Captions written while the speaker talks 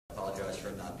apologize for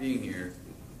him not being here.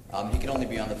 He can only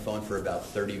be on the phone for about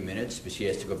 30 minutes, but he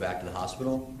has to go back to the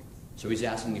hospital. So he's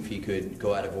asking if he could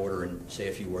go out of order and say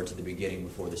a few words at the beginning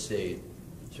before the state,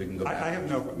 so we can go back. I have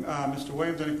no, Mr.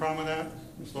 Williams, any problem with that?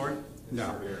 Ms. Laurie?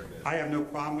 No. I have no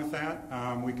problem with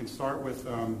that. We can start with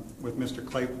Mr.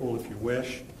 Claypool if you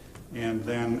wish, and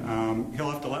then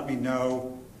he'll have to let me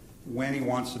know when he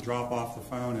wants to drop off the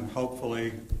phone, and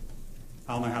hopefully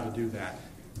I'll know how to do that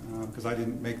because I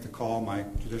didn't make the call. My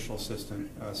judicial assistant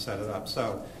set it up.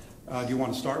 So do you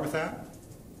want to start with that?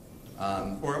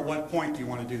 Or at what point do you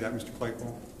want to do that, Mr.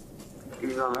 Claypool?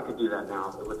 Your Honor, I could do that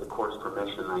now. With the court's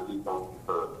permission, I do thank you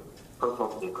for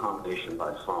the accommodation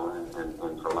by phone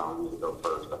and for allowing me to go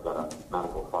first. I've got a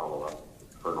medical follow-up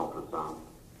for an ultrasound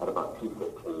at about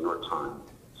 2:15 your time.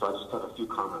 So I just have a few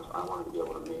comments I wanted to be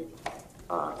able to make,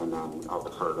 and then I'll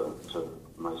defer to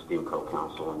my esteemed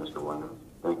co-counsel and Mr. Williams.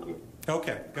 Thank you.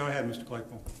 Okay. Go ahead, Mr.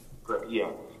 Claypool. Great. Yeah.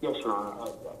 Yes, Your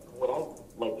Honor. What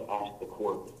I'd like to ask the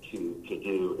court to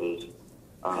do is,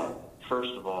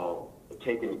 first of all,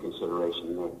 take into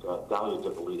consideration that Dalia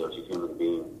Dippolito is a human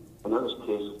being. I know this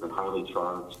case has been highly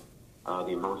charged. The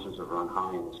emotions have run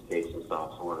high in this case in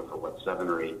South Florida for, 7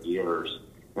 or 8 years.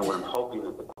 And what I'm hoping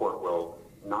that the court will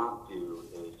not do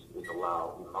is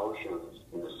allow emotions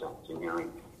in the sentencing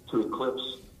hearing to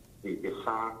eclipse the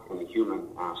fact and the human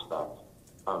aspect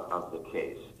of the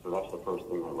case. So that's the first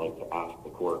thing I'd like to ask the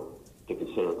court to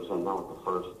consider, because I know at the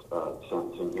first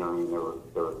sentencing hearing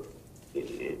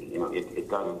it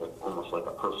got into almost like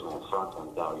a personal affront on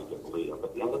Dalia Dippolito.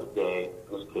 But at the end of the day,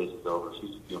 this case is over.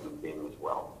 She's a human being as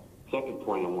well. Second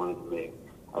point I wanted to make,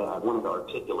 I wanted to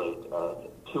articulate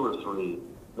 2 or 3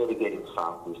 mitigating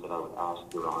factors that I would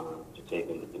ask Your Honor to take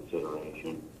into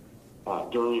consideration.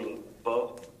 During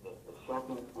both the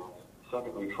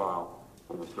second retrial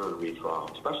and the third retrial,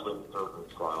 especially the third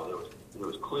retrial, there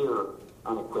was clear,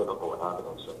 unequivocal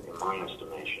evidence, in my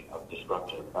estimation, of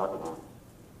destructive evidence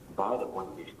by the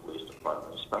Boynton Beach Police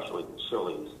Department, especially the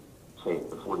Chili's tape,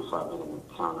 the 45-minute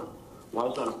encounter. Why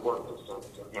is that important in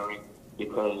sentencing hearing?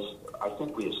 Because I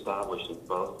think we established in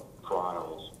both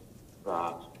trials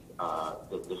that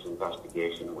this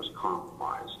investigation was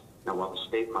compromised. Now, while the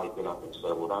state might get up and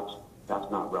say, well,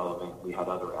 that's not relevant, we had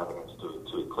other evidence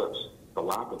to eclipse the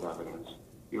lack of evidence,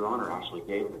 Your Honor actually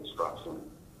gave an instruction,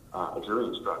 a jury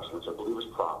instruction, which I believe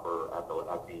was proper at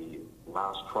the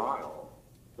last trial,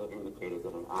 that indicated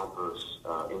that an adverse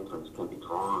inference can be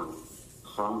drawn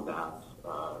from that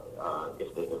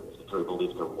if the jury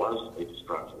believes there was a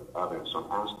destruction of evidence. So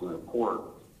I'm asking the court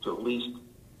to at least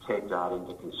take that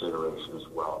into consideration as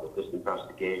well, that this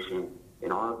investigation,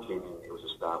 in our opinion, it was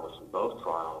established in both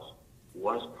trials,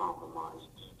 was compromised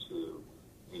to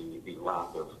the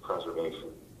lack of preservation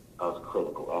of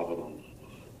critical evidence.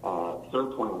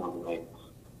 Third point I want to make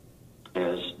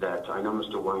is that I know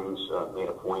Mr. Williams made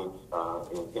a point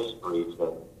in his brief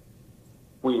that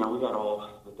they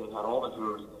had all the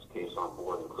jurors in this case on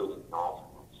board, including the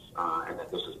alternates, and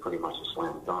that this is pretty much a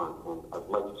slam dunk. And I'd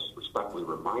like to respectfully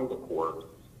remind the court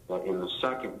that in the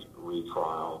second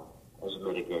retrial, as a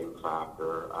mitigating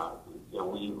factor,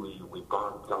 we've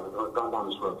gone down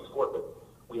this road before, but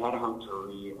we had a hung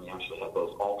jury, and we actually had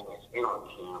those alternates in our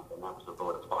camp, and that was a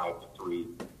vote of 5-3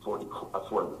 for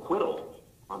acquittal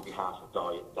on behalf of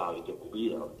Dalia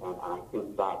Dippolito. And I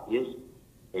think that is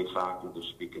a factor that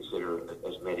should be considered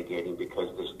as mitigating,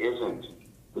 because this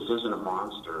isn't a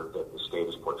monster that the state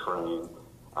is portraying.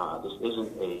 This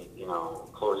isn't a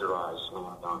close your eyes,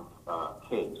 slam dunk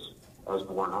case, as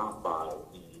borne out by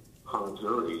the hung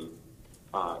jury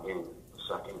in the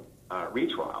second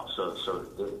retrial. So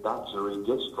that jury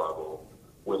did struggle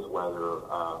with whether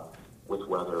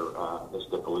Ms.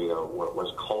 Dippolito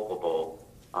was culpable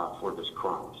for this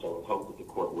crime. So I hope that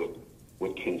the court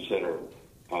would consider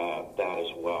that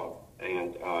as well.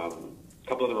 And a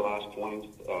couple of the last points.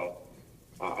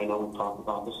 I know we've talked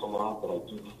about this a lot, but I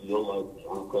do feel like the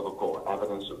unequivocal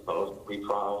evidence of both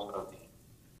retrials of the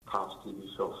Cops TV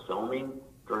show filming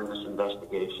during this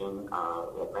investigation,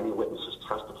 that many witnesses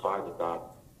testified that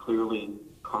clearly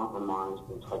compromised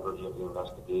the integrity of the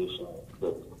investigation,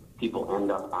 that people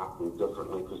end up acting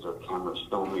differently because their camera's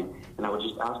filming. And I would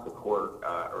just ask the court,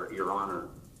 or Your Honor,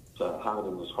 to have it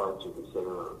in his heart to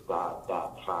consider that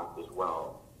fact as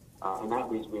well. And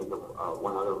that leads me to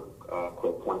one other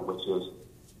quick point, which is,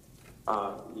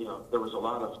 there was a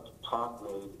lot of talk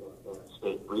made in the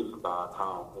state brief about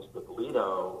how Ms.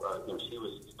 Dippolito, she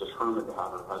was determined to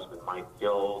have her husband Mike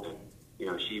killed, and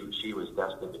she was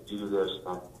destined to do this.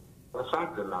 And the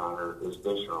fact of the matter is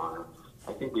this, Your Honor.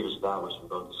 I think we've established in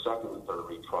both the second and third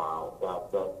retrial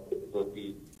that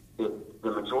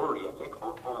the majority, I think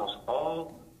almost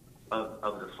all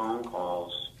of the phone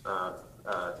calls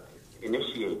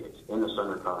initiated in this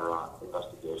undercover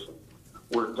investigation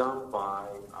were done by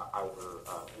either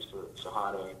Mr.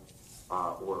 Shahade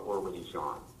or Willie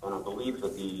John. And I believe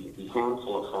that the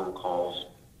handful of phone calls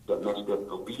that Mr.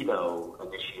 Dippolito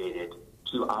initiated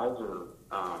to either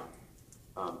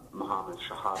Mohammed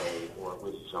Shahade or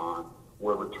Willie John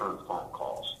were return phone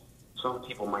calls. Some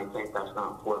people might think that's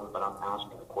not important, but I'm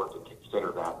asking the court to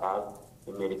consider that as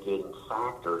a mitigating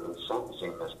factor in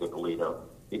sentencing Mr. Dippolito,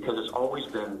 because it's always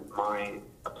been my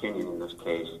opinion in this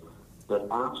case that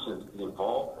absent the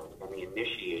involvement and the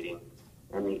initiating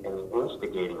and the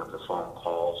instigating of the phone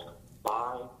calls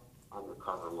by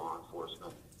undercover law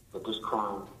enforcement, that this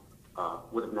crime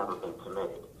would have never been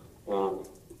committed. And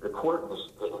the court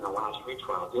in the last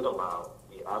retrial did allow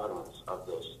the evidence of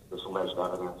this alleged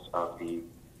evidence of the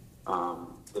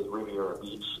Riviera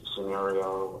Beach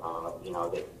scenario,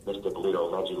 that Mr. Dippolito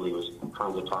allegedly was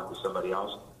trying to talk to somebody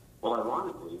else. Well,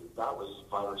 ironically, that was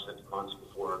 5 or 6 months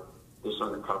before this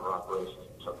undercover operation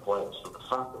took place. So the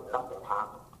fact that nothing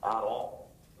happened at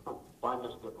all by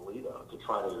Mr. Dippolito to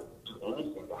try to do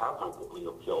anything to have Mike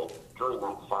Dippolito killed during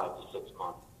that 5 to 6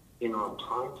 month interim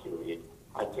time period,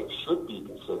 I think should be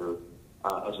considered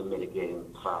as a mitigating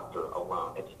factor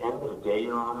alone. At the end of the day,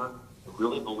 Your Honor, I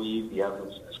really believe the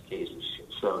evidence in this case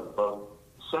showed both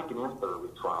second and third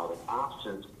retrial that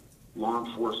absent law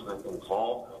enforcement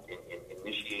involvement in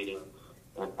initiating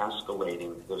and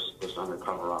escalating this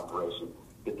undercover operation,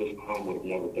 that this crime would have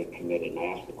never been committed. And I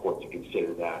ask the court to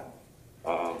consider that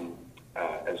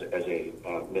as a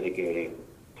mitigating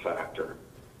factor.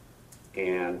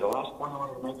 And the last point I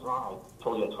wanted to make, Your Honor, I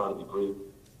told you I'd try to be brief,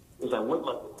 is I would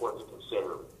like the court to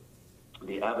consider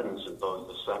the evidence in both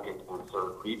the second and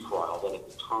third retrial that at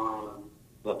the time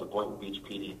that the Boynton Beach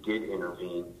PD did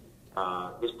intervene,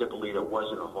 Ms. Dippolito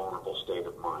was in a vulnerable state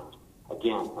of mind.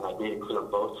 Again, and I made it clear in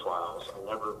both trials, I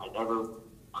never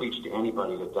preached to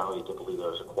anybody that Dalia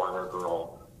Dippolito is a choir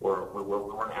girl, or we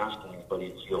weren't asking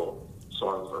anybody to feel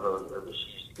sorry for her, or that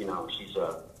she's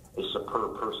a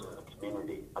superb person in the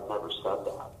community. I've never said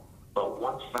that. But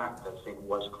one fact that I think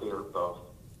was clear both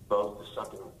the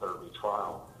second and third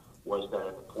retrial was that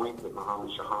at the point that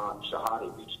Mohammed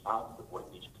Shahade reached out to the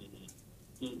Boynton Beach PD,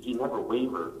 he never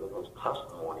wavered in his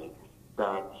testimony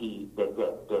that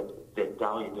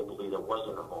Dalia Dippolito was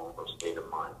in a vulnerable state of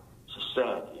mind. She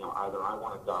said, either I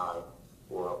want to die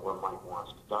or Mike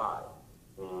wants to die.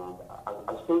 And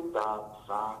I think that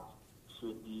fact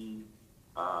should be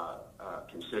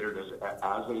considered as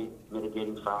a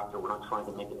mitigating factor. We're not trying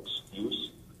to make an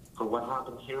excuse for what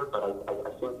happened here, but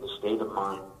I think the state of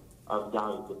mind of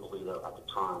Dalia Dippolito at the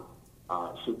time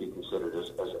should be considered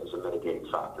as a mitigating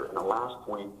factor. And the last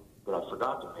point that I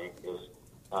forgot to make is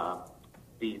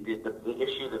the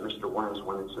issue that Mr. Williams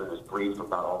went into in his brief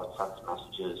about all the text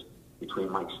messages between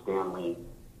Mike Stanley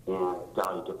and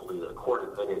Dalia Dippolito. The court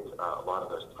admitted a lot of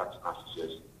those text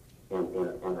messages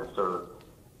in the third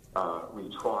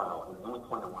retrial. And the only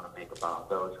point I want to make about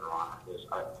those, Your Honor, is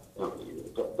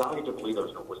Dalia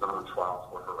Dippolito was not on trial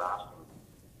for harassing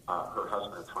her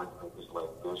husband, trying to make his life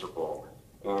miserable.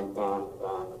 And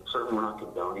certainly we're not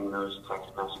condoning those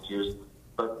text messages,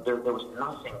 but there was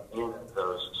nothing in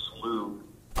those slew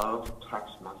of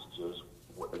text messages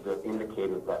that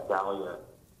indicated that Dalia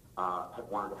had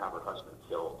wanted to have her husband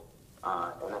killed.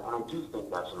 And I do think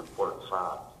that's an important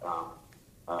fact,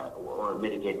 or a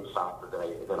mitigating factor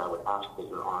that I would ask that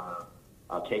Your Honor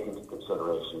take into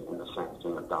consideration in the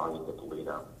sentencing of Dalia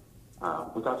Dippolito.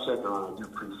 With that said, Your Honor, I do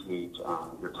appreciate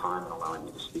your time and allowing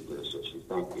me to speak to this issue.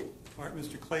 Thank you. All right,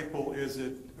 Mr. Claypool, is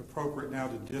it appropriate now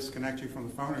to disconnect you from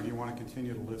the phone, or do you want to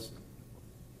continue to listen?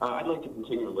 I'd like to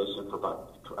continue to listen for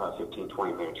about 15,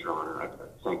 20 minutes, Your Honor.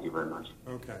 Thank you very much.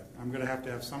 Okay. I'm going to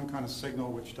have some kind of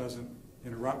signal which doesn't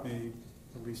interrupt me,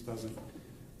 at least doesn't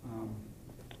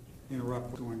interrupt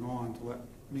what's going on, to let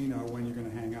me know when you're going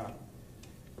to hang up.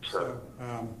 Sure.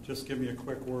 So just give me a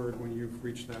quick word when you've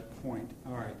reached that point.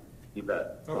 All right. You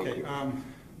bet. Okay. A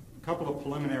couple of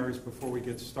preliminaries before we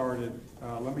get started.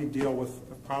 Let me deal with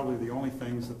probably the only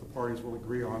things that the parties will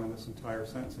agree on in this entire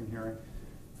sentencing hearing.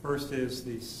 First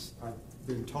is I've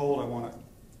been told, I want to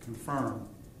confirm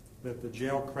that the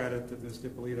jail credit that Ms.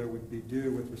 Dippolito would be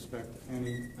due with respect to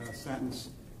any sentence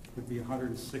would be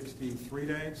 163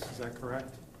 days. Is that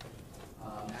correct?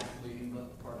 Actually,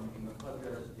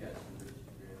 yes.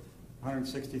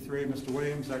 163. Mr.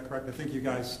 Williams, is that correct? I think you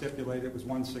guys stipulated it was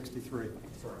 163.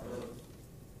 Sorry.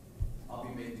 I'll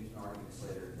be making some arguments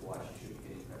later to why she should be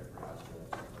getting credit for house.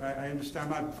 I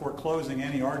understand. I'm not foreclosing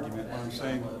any argument. What I'm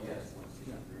saying, yes,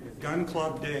 163. Gun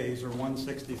club days are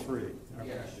 163. Okay.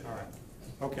 Yeah, sure. All right.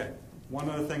 Okay. One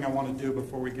other thing I want to do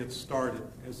before we get started,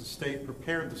 has the state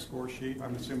prepared the score sheet?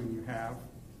 I'm assuming you have.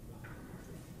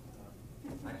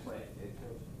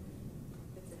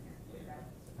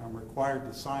 I'm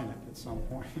required to sign it at some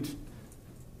point.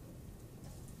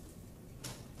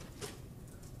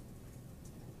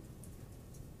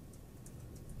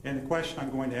 And the question I'm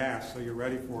going to ask, so you're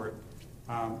ready for it,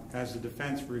 has the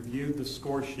defense reviewed the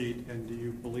score sheet, and do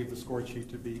you believe the score sheet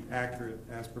to be accurate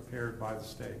as prepared by the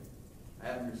state? I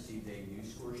haven't received a new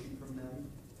score sheet from them.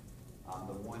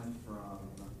 The one from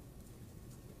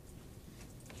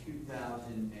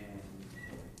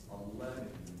 2011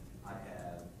 I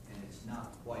have, and it's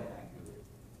not quite accurate.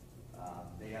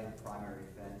 They have the primary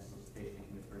offense, solicitation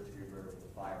of first-degree murder with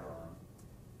a firearm.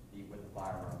 With the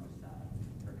firearm is not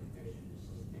her conviction, is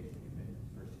solicitation of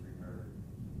first-degree murder.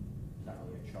 It's not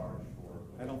really a charge for.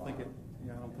 I don't think it.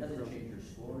 Yeah, I don't think it doesn't really change your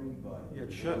scoring, but yeah,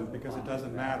 it shouldn't, because it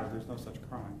doesn't matter. There's no such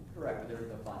crime. Correct, but there is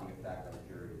no finding of fact by the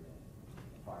jury that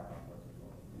the firearm was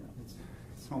involved. Yeah,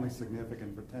 it's only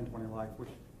significant for 1020 life,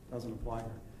 which doesn't apply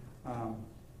here.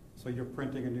 So you're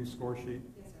printing a new score sheet?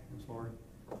 Yes, sir. Ms. Laurie?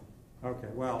 Okay,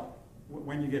 well,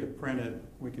 when you get it printed,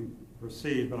 we can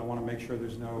proceed, but I want to make sure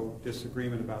there's no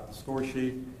disagreement about the score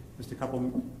sheet. Just a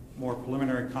couple more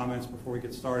preliminary comments before we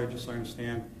get started, just so I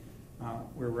understand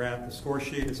where we're at. The score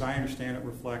sheet, as I understand it,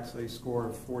 reflects a score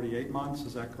of 48 months.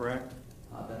 Is that correct?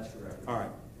 That's correct. All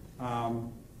right.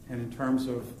 And in terms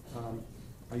of,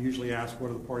 I usually ask what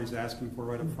are the parties asking for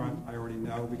right up front. I already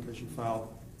know because you filed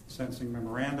sentencing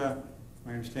memoranda.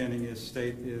 My understanding is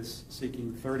state is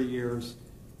seeking 30 years.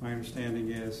 My understanding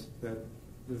is that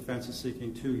the defense is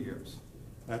seeking 2 years.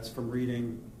 That's from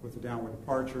reading with the downward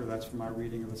departure. That's from my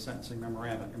reading of the sentencing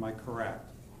memoranda. Am I correct?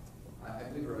 I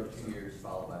believe we're at 2 years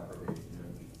followed by probation.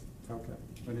 Okay.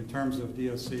 But in terms of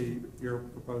DOC, you're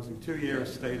proposing 2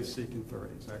 years. State is seeking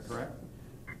 30. Is that correct?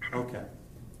 Okay.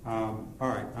 All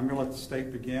right. I'm going to let the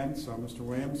state begin. So, Mr.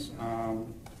 Williams,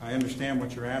 I understand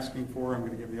what you're asking for. I'm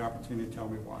going to give you the opportunity to tell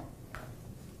me why.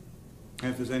 And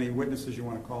if there's any witnesses you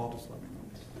want to call, just let me know.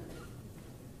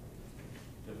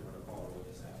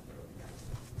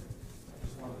 I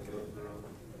just wanted to go through,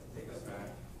 take us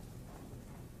back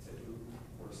to who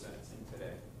we're sentencing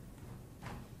today.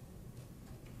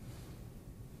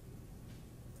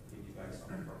 Give you guys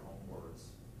some of our own words.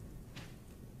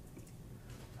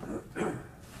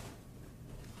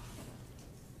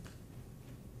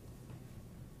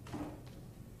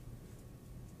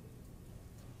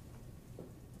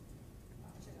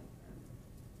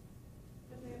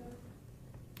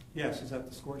 Yes, is that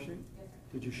the score sheet? Yes, sir.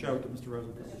 Did you show it to Mr.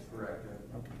 Rosenfeld? This is correct.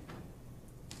 Okay.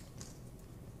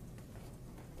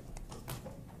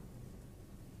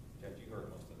 Judge, you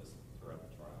heard most of this throughout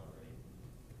the trial already.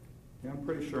 Yeah, I'm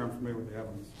pretty sure I'm familiar with the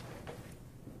evidence.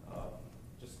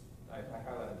 I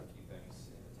highlighted a few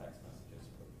things in the text messages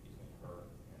between her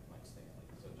and Mike Stanley.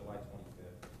 So July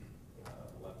 25th,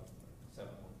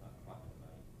 7 o'clock at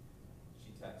night,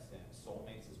 she texts him,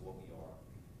 "Soulmates is what we are.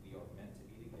 We are meant to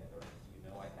be together. You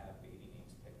know I have baby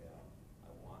names picked out. I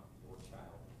want your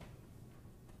child."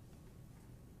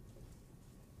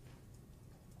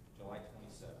 July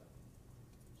 27th,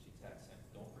 she texts him,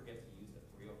 "Don't forget to use the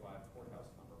 305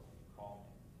 courthouse number when you call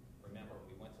me. Remember,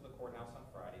 we went to the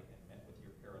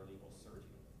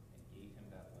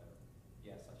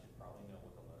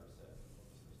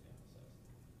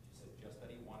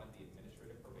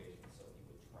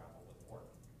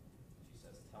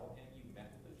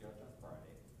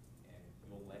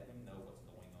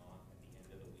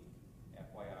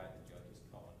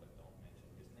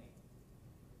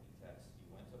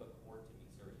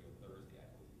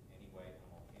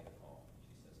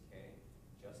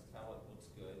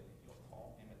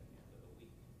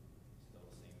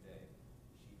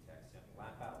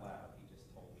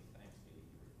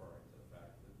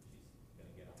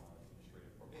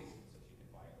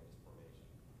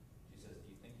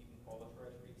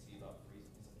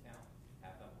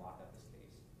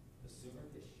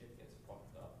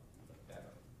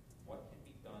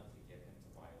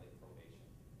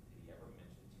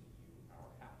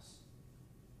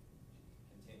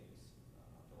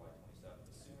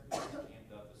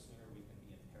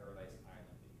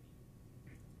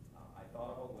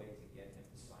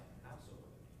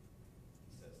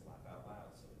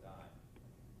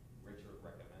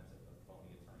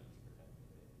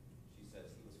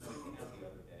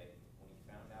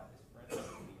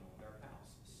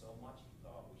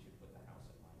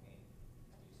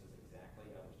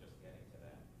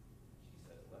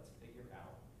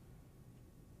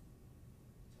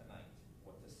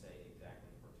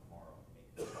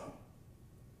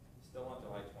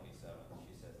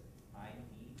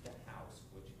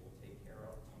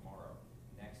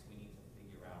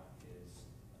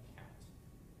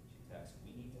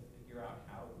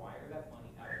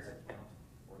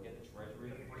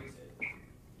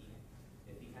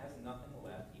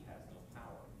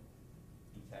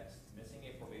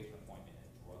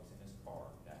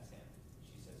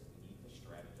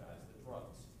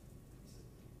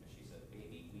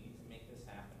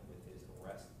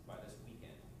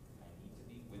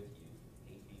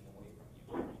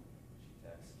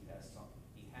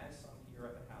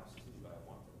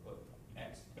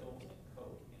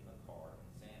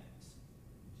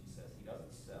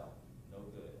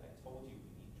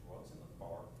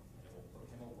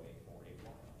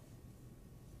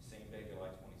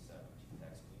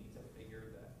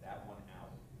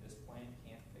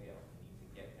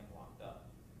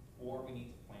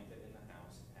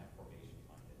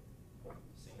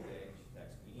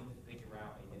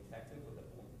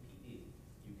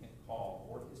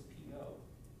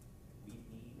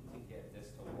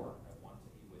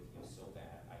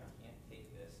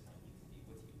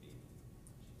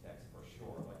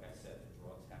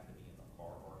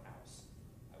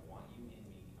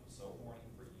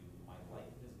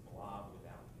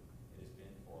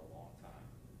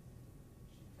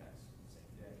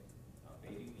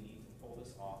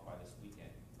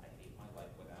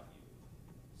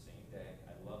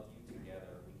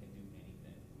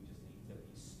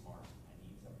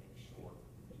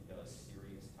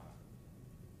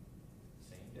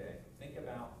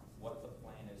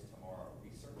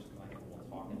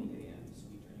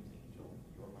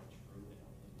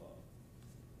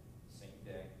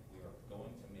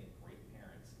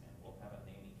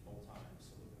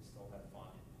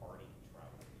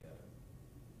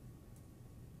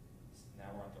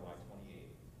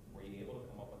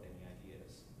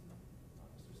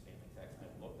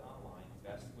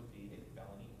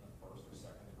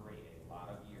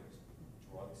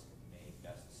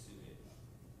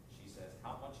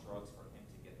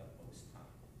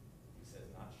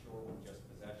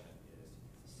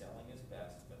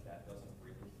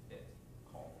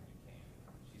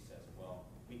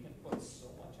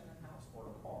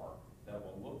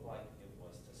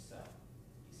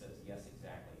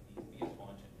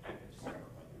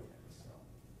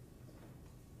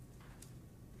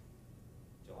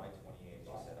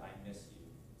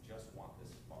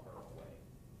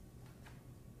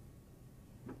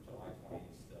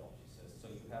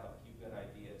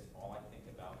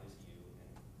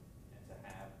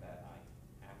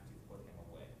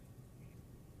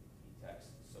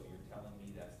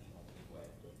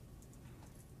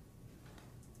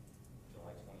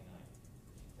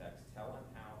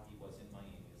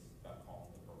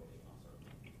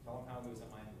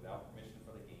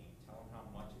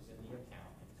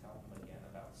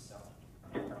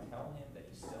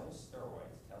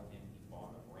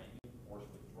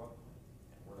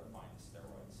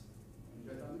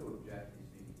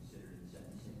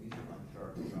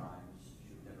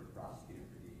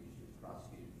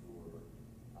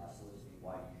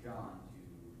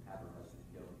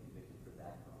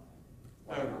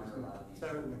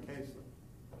presented in the case.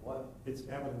 What? It's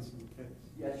evidence in the case.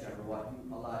 Yes, Your Honor, what you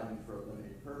allowed me for a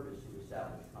limited purpose to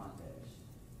establish context.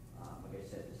 Like I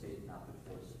said, the state did not put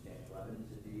forth substantial evidence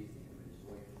of these. The image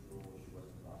Williams rule, she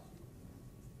wasn't prosecuted.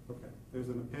 Okay. There's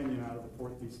an opinion out of the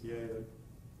 4th BCA that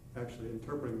actually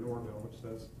interpreting Norville, which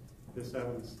says this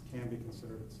evidence can be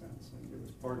considered at sentencing. It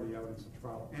was part of the evidence at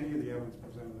trial. Any of the evidence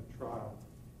presented at trial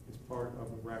is part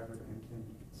of the record and can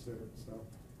be considered. So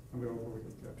I'm going to overrule the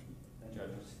objection.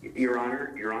 Your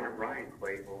Honor, Brian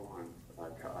Claypool on a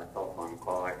telephone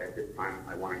call. At this time,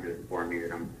 I wanted to inform you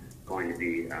that I'm going to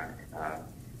be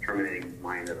terminating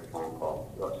my end of the phone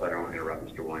call, so I don't interrupt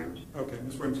Mr. Williams. Okay,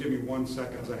 Mr. Williams, give me 1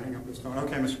 second as I hang up this phone.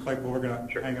 Okay, Mr. Claypool, we're going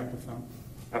to hang up the phone.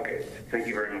 Okay, thank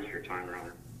you very much for your time, Your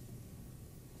Honor.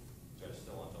 Judge,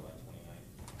 still on July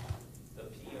 29th. The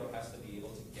PO has to be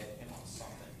able to get him on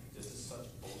something. This is such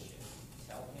bullshit.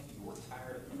 Tell him you're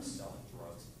tired of him selling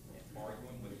drugs and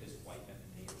arguing with his wife in the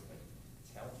neighborhood.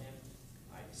 Tell him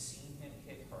I've seen him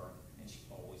hit her and she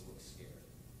always looks scared.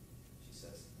 She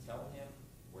says, tell him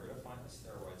where to find the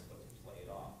steroids but to play it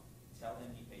off. Tell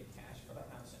him he paid cash for the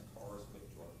house and cars with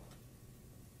drug money.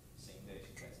 Same day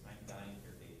she says, I'm dying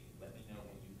here, baby. Let me know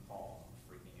when you call. I'm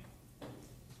freaking out.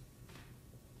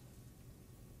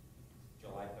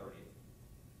 July 30th.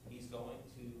 He's going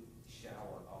to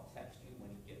shower. I'll text you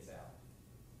when he gets out.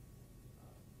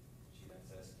 She then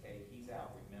says, hey, he's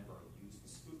out. Remember, use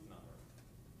the spook number.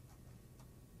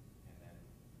 And then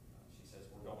she says,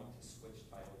 we're going to switch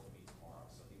title to me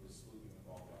tomorrow. So he was spooking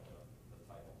involved with the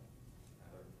title. Now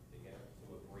they get to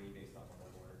agree based on what the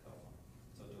lawyer tells them.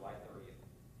 So July 30th,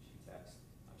 she texts,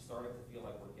 I'm starting to feel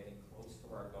like we're getting close to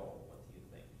our goal. What do you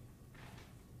think?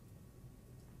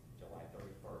 July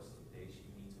 31st, the day she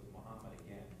meets with Muhammad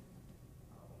again,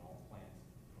 when all plans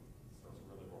starts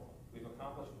really rolling. We've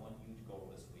accomplished one huge goal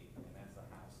this week, and that's the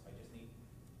house. I just need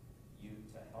you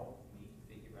to help me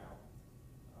figure out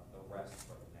the rest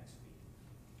for the next week.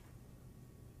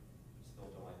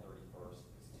 Still July 31st,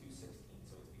 it's 2/16,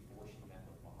 so it's before she met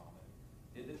with Muhammad.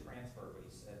 Did the transfer, but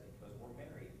he said, because we're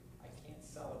married, I can't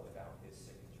sell it without his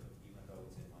signature, even though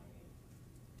it's in my name.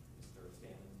 Mr.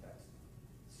 Stanley text,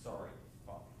 sorry,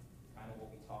 fuck. Kind of what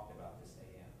we talked about this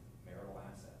AM, marital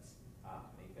assets,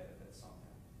 may benefit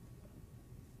somehow.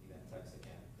 He then texts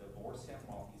again, divorce him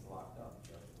while he's locked up,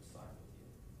 judge will sign with you.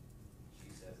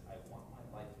 She says, I want my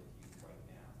life with you right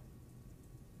now.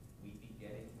 We'd be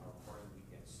getting our party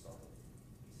weekend started.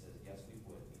 He says, yes, we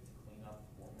would. Need to clean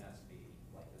up more mess, baby,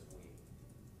 like this week.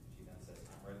 She then says,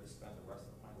 I'm ready to spend the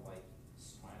rest of my life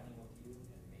smiling with you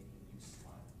and making you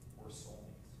smile. We're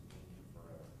soulmates, me and you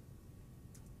forever.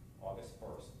 August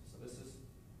 1st. So this is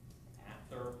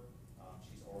after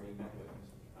she's already met with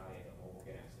Mr. Jahai at the local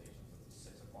gas station. So it's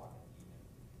 6 o'clock in the evening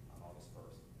on August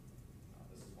 1st.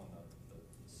 This is when the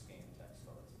scam text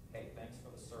starts. Hey, thanks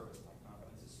for the service. My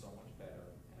confidence is so much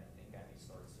better, and I think I may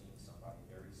start seeing somebody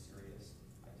very serious.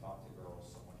 I talk to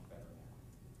girls so much better now.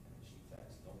 And then she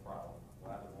texts, no problem. I'm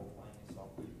glad the role playing is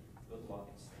helping. Good luck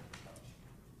and stay in touch.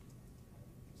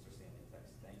 Mr. Stanley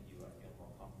texts, thank you. I feel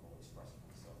more comfortable expressing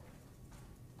myself.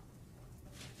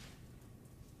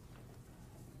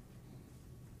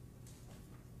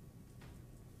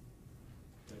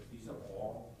 These are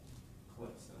all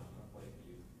clips that I'm going to play for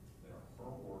you that are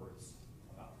her words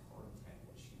about her intent,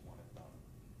 what she wanted done.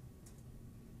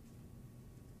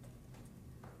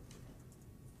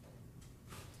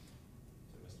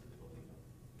 To Mr. Dippolito.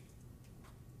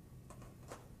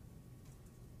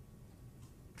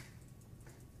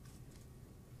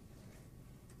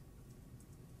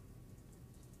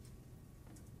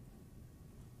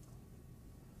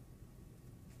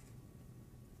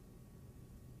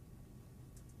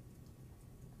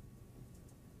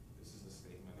 This is a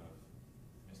statement of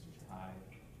Mr. Jahai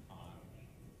on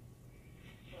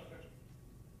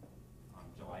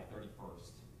July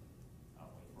 31st, when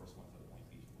he first went to the Point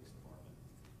Beach Police Department.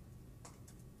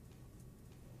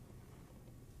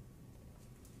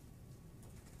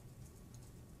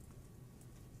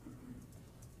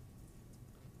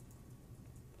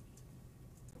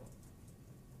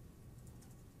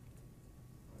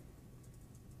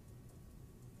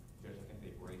 Judge, I think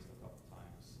they've raised a couple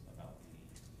times about the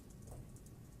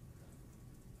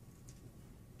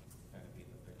defendant being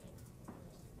the victim of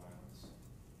domestic violence.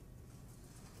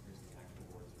 Here's the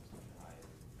actual words of Mr. Jahai,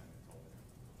 the defendant told him.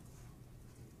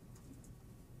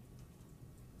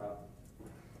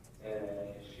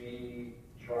 She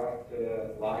tried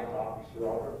to lie to Officer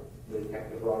Robert, the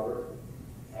detective Robert,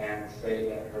 and say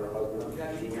that her husband was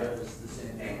beating her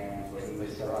and that he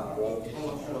was selling drugs.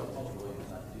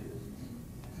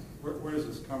 Where does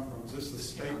this come from? Is this the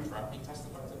statement? He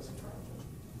testified to this in trial, Judge.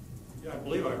 Yeah, I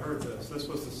believe I heard this. This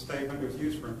was the statement. It was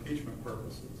used for impeachment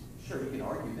purposes. Sure, he can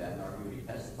argue that and argue what he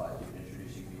testified to and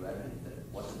introducing new evidence that it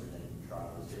wasn't presented in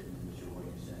trial. It's different than Mr.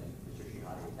 Williamson and Mr.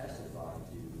 Shihadi testified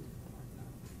to.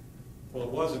 Well, it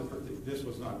wasn't. This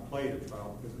was not played at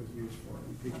trial because it was used for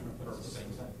impeachment purposes.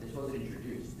 This wasn't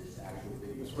introduced, this actual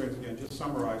video. Ms. Williams, again, just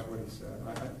summarize what he said.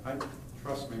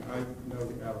 Trust me, I know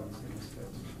the evidence in this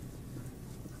case.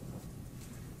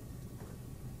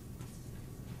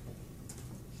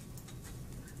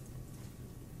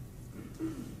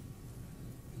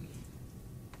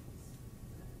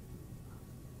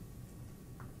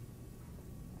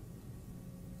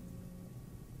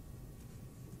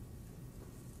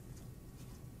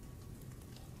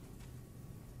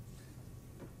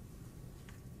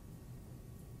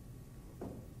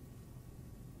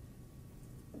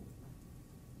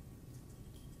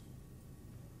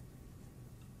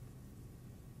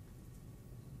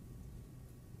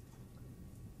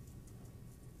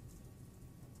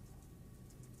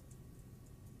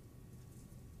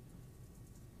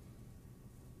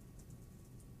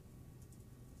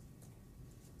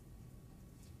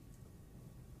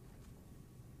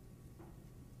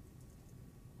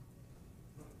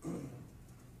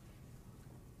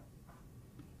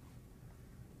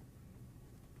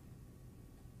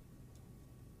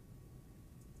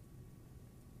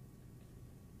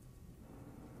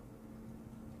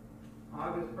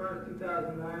 August 1st,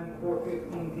 2009,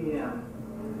 4:15 p.m.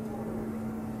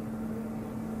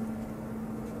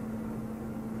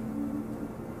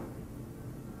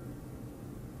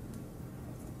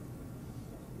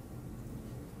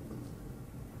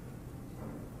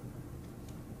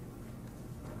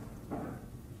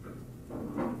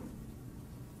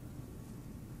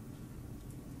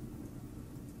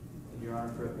 Your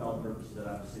Honor, for appellate purposes, that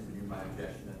I'm submitting my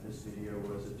objection that this video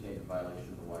was obtained in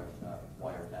violation of the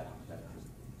wiretap statute.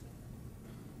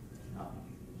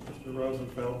 Mr.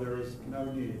 Rosenfeld, there is no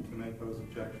need to make those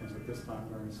objections at this time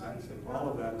during the sentencing. All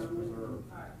of that is preserved.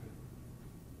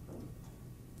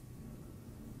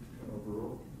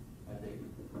 Overruled? I think.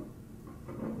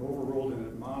 Overruled and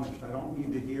admonished. I don't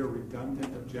need to hear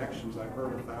redundant objections I've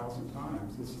heard 1,000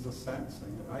 times. This is a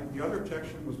sentencing. The other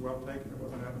objection was well taken. It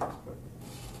wasn't evidence, but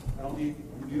I don't need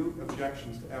new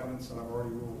objections to evidence that I've already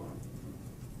ruled on.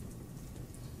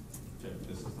 Judge,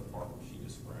 this is the part where she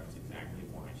describes exactly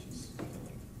why she's killing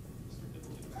Mr.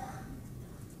 Dippolito.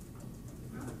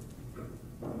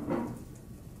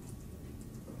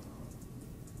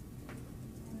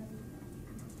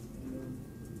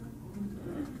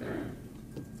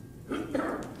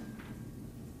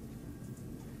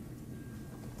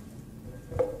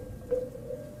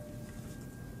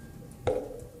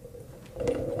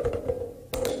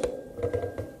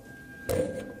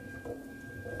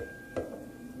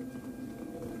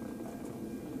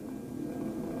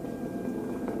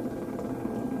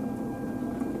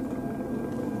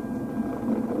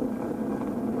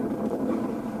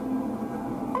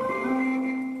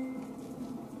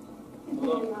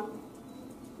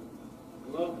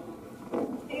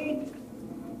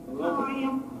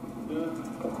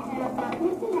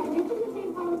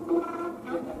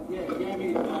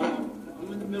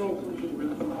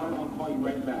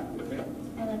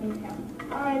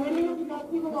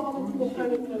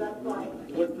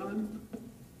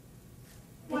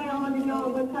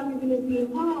 What time you're going to be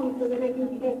home so that I can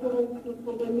schedule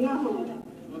for the meal home.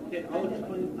 Okay, I'll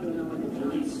explain to you now in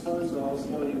 3 times, I'll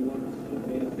tell you what.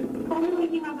 Only when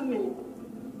you have a minute.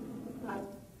 Right.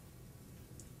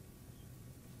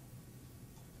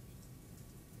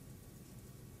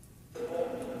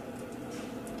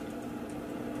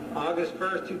 August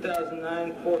 1st,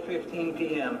 2009, 4:15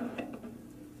 p.m.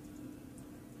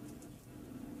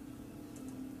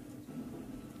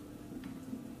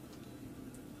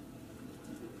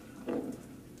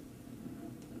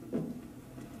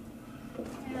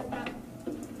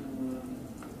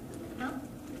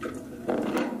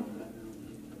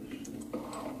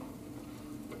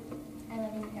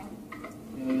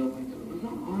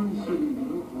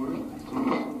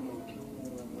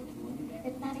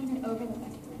 It's not even over the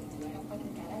fucking money. I don't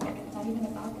fucking get it. It's not even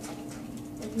about the fucking money.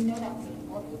 If you know that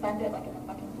we'll spend it like in the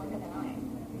fucking blink of an eye.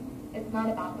 It's not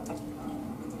about the fucking money.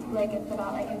 Like, it's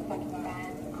about like his fucking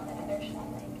friends and all that other shit.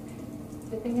 Like,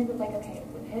 the thing is, it's like, okay,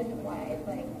 with his wife,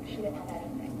 like, she didn't have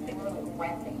anything. They were like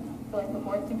renting. So like,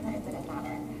 divorcing her didn't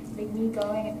matter. Like, me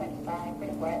going and fucking filing for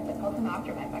divorce, like, he'll come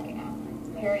after my fucking ass.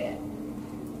 Period.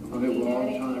 Okay, You know well, what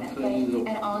I I'm mean? trying to say is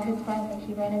And all his friends, like,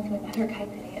 he ran into another guy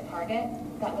today at Target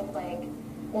that was like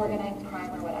organized crime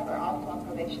or whatever, also on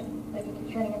probation. Like, he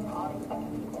keeps running into all these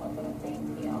fucking people for the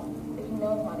same deal. Like, he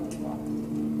knows a lot of people.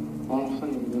 all I'm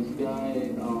saying, this guy,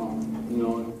 you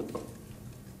know,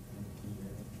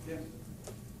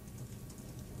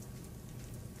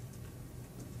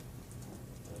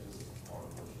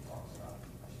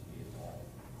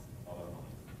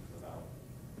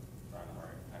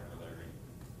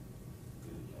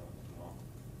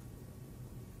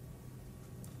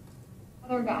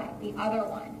 other guy, the other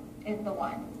one, is the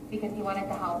one because he wanted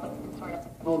to help with some sort of.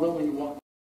 Although when you walk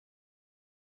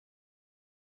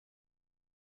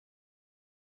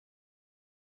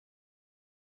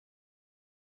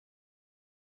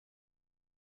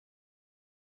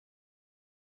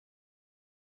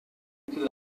to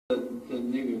the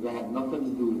niggas that had nothing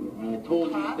to do with it, and I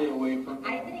told you to stay away from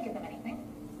I it. didn't give them anything.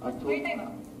 I told What are you talking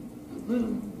about?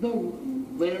 No,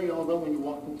 Larry, although when you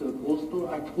walked into the clothes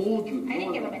store, I told you. I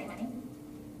didn't give them any money.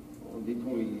 Well, they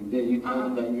told you that you told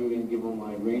them that you were going to give them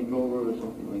my Range Rover or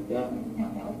something like that. No,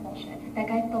 that was bullshit. That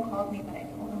guy still calls me, but I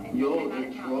told him Yo, I'm out they're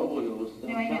of town. trouble, yo.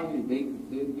 No, I I'm telling you, they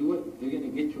do it. They're going to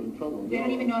get you in trouble. They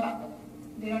don't even know about this.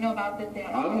 They don't know about this. They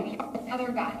don't I know don't- about the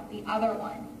other guy, the other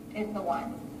one, is the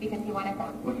one because he wanted to.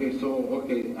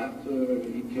 Okay, after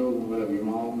he killed whatever, your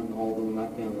mom and all of them,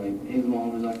 not gonna like, his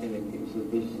mom is not gonna get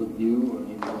suspicious of you or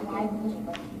anything like Why that. me?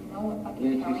 Like, you know what fucking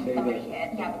Didn't you killing say somebody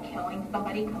that? is? Yeah, but killing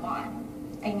somebody, come on.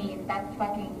 I mean, that's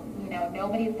fucking,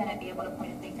 nobody's gonna be able to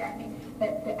point a finger at me.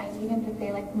 But I need him to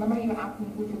say, like, remember you asked me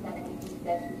who's his enemy, who's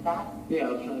this, who's that? Yeah,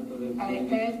 I was trying to tell Alright,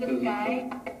 there's this guy.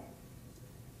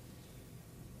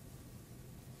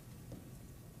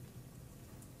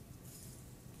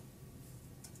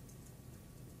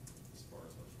 As far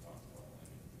as what you talked about,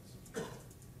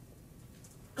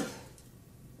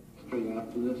 Straight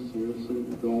after this, seriously,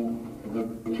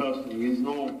 don't, trust me, he's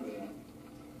known for that.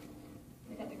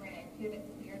 That we ran into, this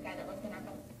weird guy that lives in our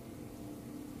house.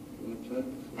 You wanna check?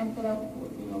 And so,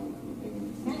 You know,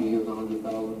 if he has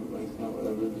 100,000 right now,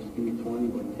 whatever, just give me 20,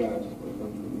 but cash, or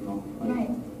something, you know.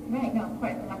 right, no, of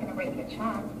course, I'm not gonna write you a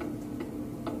check.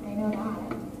 I know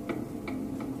that.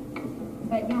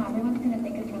 But yeah, everyone's gonna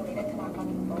think it's related to that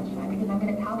fucking bullshit because I'm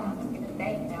gonna tell them, I'm gonna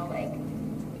say,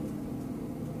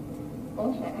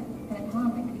 bullshit. I'm just gonna tell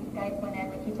them, like, these guys went in,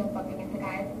 like, he's been fucking into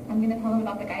guys. I'm gonna tell them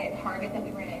about the guy at Target that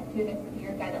we ran into, this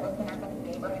weird guy that lives in our fucking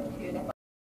neighborhood too, that's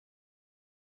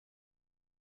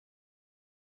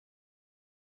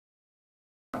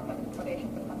fucking probation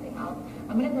for something else.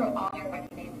 I'm gonna throw all your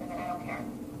fucking names in and I don't care.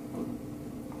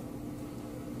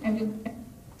 I'm just.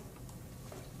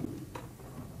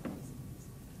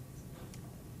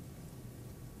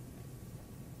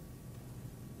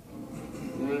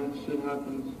 Yeah, shit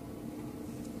happens.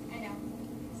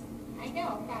 I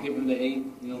know, sorry. Give him the 8, you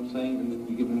know what I'm saying, and then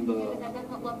you give him the... That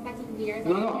doesn't look fucking weird.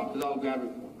 No, because I'll grab it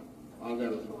for him. I'll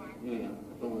grab it for him. Yeah,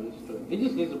 don't worry, it's straight. He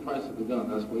just needs the price of the gun,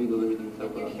 that's why he does everything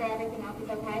except for You're that. sure everything else is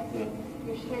okay? Yeah.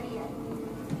 You're sure?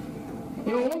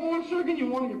 Yo, what more sugar you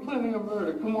want? You're planning a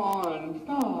murder. Come on,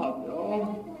 stop, I don't yo.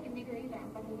 want to feel like a nigger either. I'm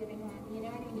fucking giving him, you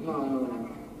know what I mean? No. Whatever.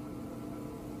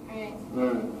 Alright.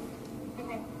 Alright.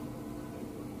 Okay.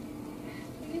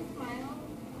 Can you smile?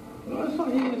 No, it's not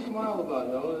easy to smile about,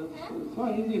 yo. It's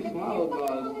not easy to smile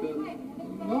about. It's good.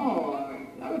 No,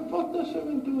 I fucked that shit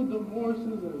into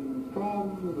divorces and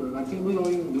problems, and I can't believe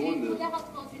I'm even doing Who this. the hell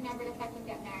told you never to fucking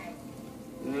get married?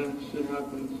 Yeah, shit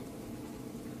happens.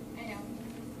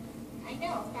 I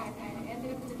know, in fact, I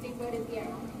ended up in the same boat as you.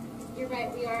 You're right,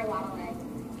 we are a lot alike.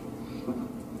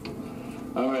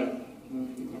 Alright.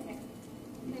 Okay.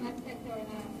 So let's get to it.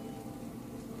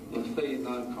 Let's stay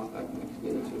not in contact next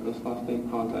day or two. Let's not stay in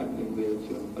contact next day or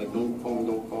two. Like, don't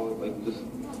call, like, just... No,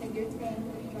 but you're saying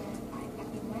for sure by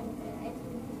fucking Wednesday, right?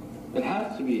 It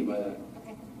has to be by that.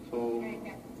 Okay. So, Alright,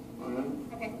 yeah. alright?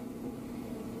 Okay.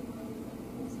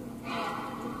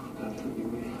 That should be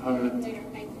me. Alright. Later,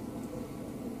 bye.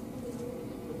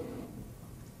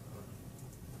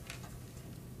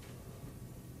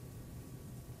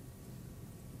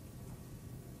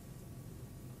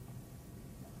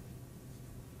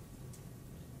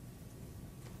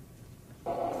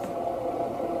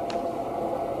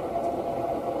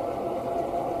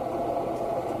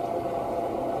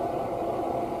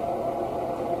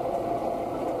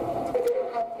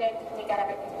 We got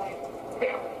everything right.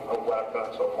 Yeah, of what I've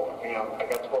done so far. I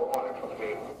got 1,200 from the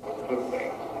food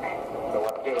thing. So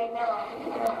what I do? I know.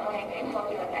 Like I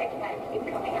told you, like I can't keep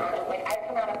coming out of like I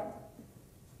come out of. as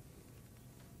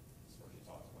far as you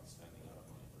talked about spending out of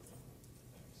money for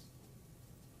things.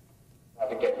 I have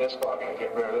to get this phone, I gotta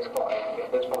get rid of this phone, I have to get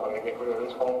this phone, I gotta get rid of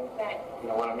this phone. Right. You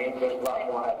know what I mean? There's a lot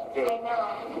more I have to do. I know.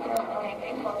 Like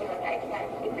I told you, like I can't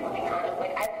keep coming out of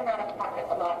like I come out of pocket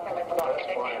a lot for like a lot of That's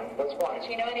other fine. things. That's fine.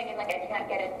 You know what I mean? Like I can't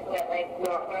get into it like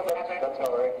No, or whatever. that's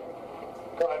all right.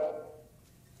 Go ahead.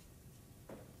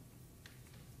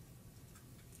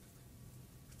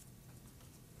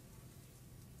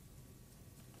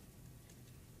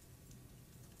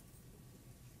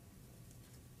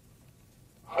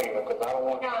 payment, because I don't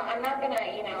want... No, I'm not gonna,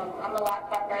 I'm a lot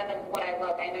tougher than what I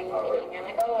look. I know you see me, you're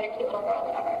like, oh, what a cute little girl,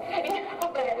 whatever.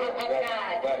 But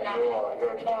I'm not. You are.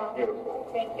 You're beautiful.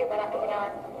 Thank you, but I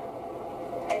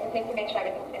just need to make sure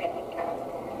everything's gonna take care of.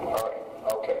 All right.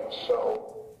 Okay. So...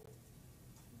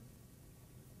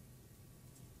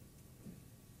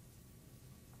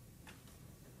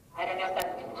 I don't know if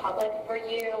that's public for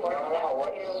you or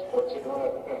what's he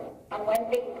doing? On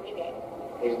Wednesday, he's leaving.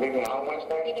 He's leaving on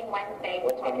Wednesday? Leaving Wednesday.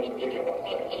 What time is he leaving?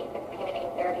 Between 8:15 and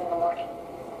 8:30 in the morning.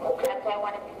 Okay. That's why I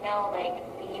wanted to know,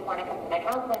 do you want to come to my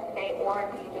house Wednesday, or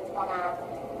do you just want to,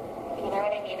 you know what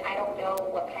I mean? I don't know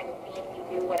what kind of things you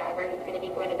do, whatever. He's going to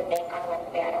be going to the bank on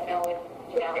Wednesday. I don't know if,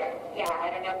 I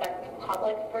don't know if that's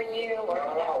public for you, or if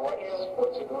that's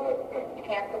what's he doing? He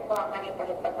has to pull out money for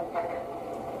his business partner.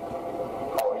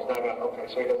 Oh, he's not going to, okay,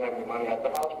 so he doesn't have any money at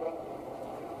the house, man?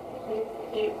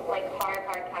 He's like hard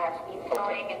cash. He's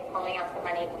going and pulling out the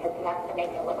money because he has to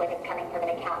make it look like it's coming from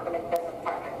an account from his business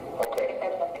partner. Okay. His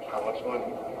business account. How much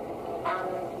money?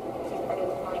 He said he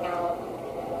was pulling out,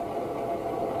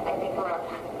 I think, around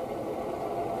 10.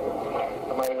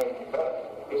 How much money he does?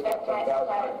 He's got That's what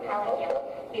I was 10,000. telling you.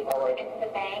 He's All right. going into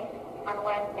the bank on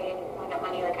Wednesday and he's pulling out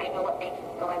money. Like, I know what bank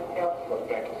he's going to. What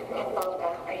bank is he In going to?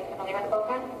 Boca. Are you familiar with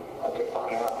Boca? Okay,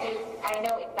 fine. I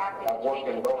know exactly I've which worked bank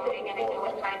in he's Boca going, and I know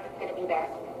what before. time he's going to be there.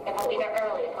 If he'll be there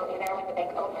early, he'll be there when the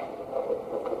bank opens.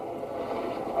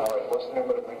 All right, what's the name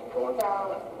of the bank you're going to?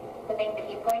 So, the bank that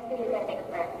he's going to, he's going to make a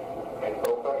prayer. In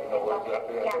Boca? You know where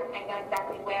exactly that Yeah, is? I know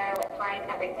exactly where, what time,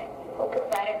 everything. Okay.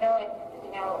 So I don't know if,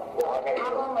 Well, the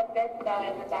problem with this, though,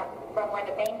 is that from where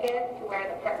the bank is to where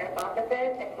the partner's office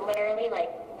is, it's literally,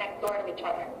 next door to each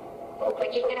other. Okay.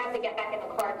 He's going to have to get back in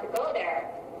the car to go there.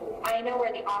 I know where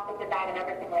the office is at and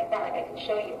everything like that. I can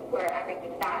show you where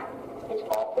everything's at. His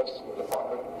office, his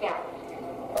apartment? Yeah.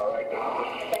 All right.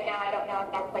 But now I don't know if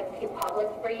that's, too public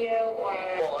for you, or...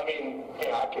 Well, I mean,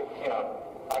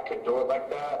 I could do it like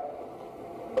that,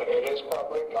 but it is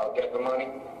public. I'll get the money.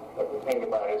 But the thing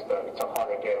about it is that it's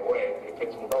harder to get away. If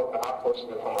it's in Boca, how close is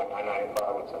it from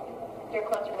 995 or something? You're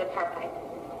closer to the turnpike.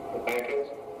 The bank is?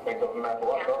 Bank of America,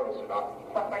 what road is it on?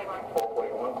 441.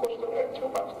 441, close to that, too.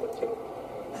 That's good, too.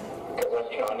 Because,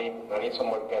 I need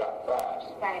somewhere to get out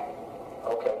fast. Right.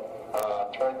 Okay.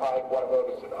 Turnpike, what road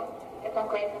is it on? It's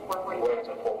on Glaze and 441. Where is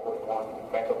it,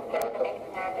 441? Bank of There's America? the Bank of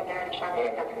America there in a shopping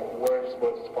And center. where's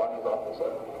his partner's office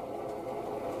at?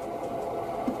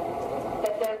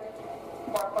 This is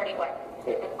 441.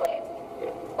 This is Glaze.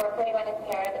 441 is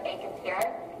here, the bank is here,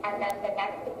 and then the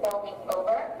next building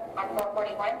over on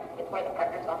 441 is where the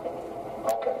partner's office is.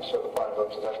 Okay, so the partner's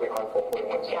office is actually on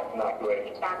 441, so Yeah. not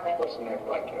Glaze. Exactly. What's the name,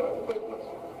 the business?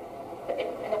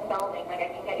 It's in a building, I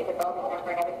can get you the building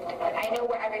number and everything like that. I know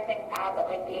where everything's at, but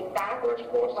the exact... First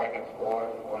floor, second floor,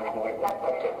 or anything like that?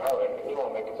 Okay, all right, he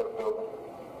won't make it to the building.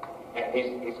 And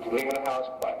he's leaving the house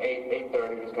by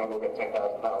 8:30, he's gonna go get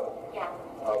 $10,000. Yeah.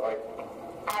 All right.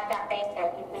 At that bank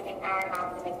there, he's leaving our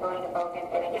house and then going to Boca and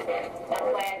getting it. That's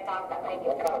why I thought that maybe...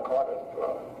 What kind of car does he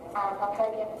drive? He'll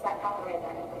probably be in that Tahoe right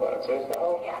there. What, it's his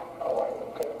now? Yeah. All right,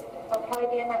 okay. He'll probably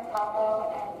be in that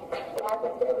Tahoe, and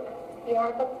he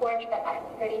has a Porsche, but I'm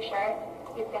pretty sure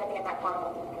he's going to be in that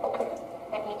Tahoe. Okay.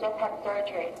 And he just had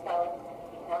surgery, so,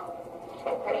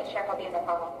 I'm pretty sure he'll be in the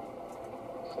Tahoe.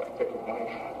 So I take his money.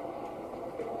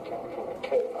 From the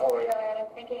kid. All right. So I was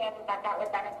thinking that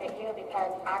would benefit you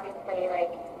because obviously,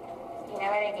 you know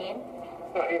what I mean?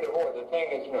 No, either or. The thing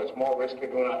is, it's more risky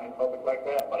doing it in public like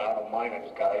that, but I don't mind. I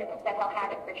just got to, That he'll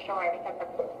have it for sure because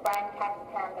the friend texted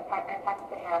him, the partner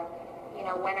texted him,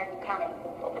 when are you coming?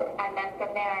 Okay. And then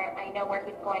from there, I know where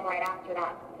he's going right after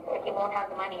that. But he won't have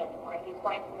the money anymore. He's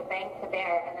going from the bank to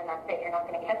there, and then that's it. You're not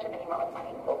going to catch him anymore with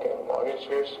money. Okay, well, here's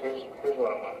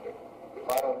what I'm going to do. If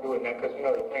I don't do it now, because,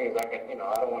 the thing is, I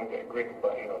don't want to get greedy,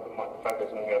 but, the fact that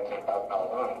he's going to get $10,000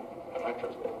 on it, I'm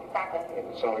interested. Exactly.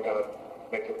 It's only going to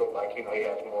make it look like, he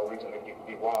has more reason to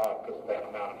be wild because of that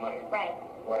amount of money. Right.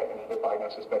 Right, and they're probably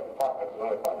going to suspect the partner, because the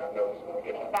other partner knows he's going to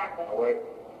get it. Exactly. All right?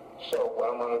 So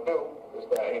what I'm going to do is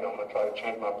that, I'm going to try to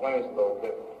change my plans a little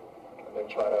bit, and then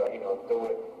try to, do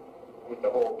it with the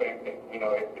whole bank thing.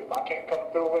 If I can't come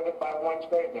through with it by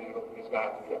Wednesday, then it's going to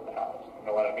have to be at the house. You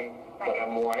know what I mean? Right. But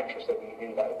I'm more interested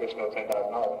in that additional $10,000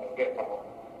 I'm going to get from him.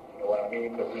 You know what I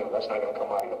mean? Because, that's not going to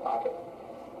come out of your pocket.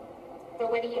 So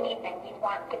what do you need then? Do you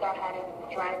want to go ahead and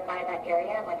drive by that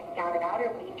area and scout it out, or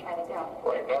what are you trying to do?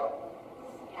 Right now?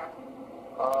 Yeah.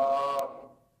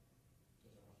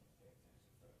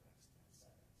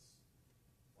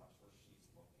 Watch where she's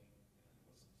looking and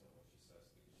listen to what she says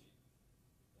because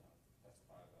that's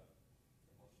part of the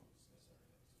emotional dismiss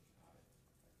area.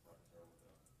 So she's not threatened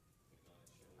her with a gun and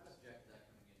shit. I object to that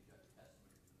coming in judge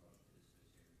testimony from the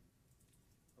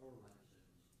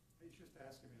He's just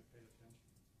asking me to pay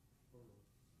attention.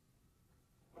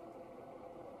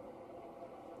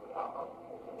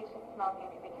 You should smoke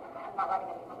it because I'm not letting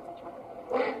him smoke in the truck.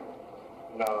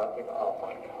 No, I think I'll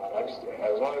find out.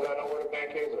 As long as I know where the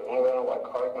bank is, as long as I know what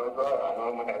car's going to drive, I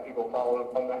know I'm going to have people following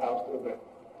from the house to the bank.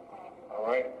 All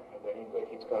right? And then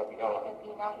he's going to be on. If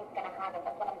you know he's going to have it,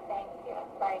 that's what I'm saying to you.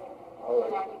 It's like, All right.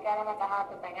 you know, you get him at the house,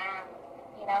 it's like,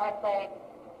 you know, it's like,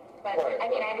 but, Right, I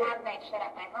mean, I but- have nice shit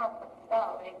at my house, but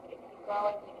still, like, if you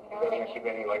go and you know You're what I going to keep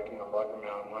mean? any, like, large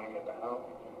amount of money at the house?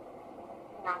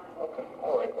 No. Okay.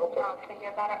 All right. Okay. No, so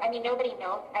you're better. I mean, nobody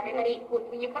knows. Everybody,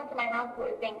 when you come to my house,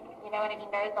 you think, you know what I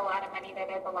mean, there's a lot of money there,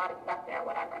 there's a lot of stuff there,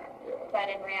 whatever. Yeah. But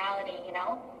in reality, you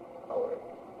know, All right.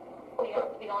 Okay.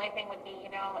 the only thing would be, you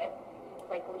know, if you,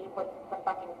 like, leave with the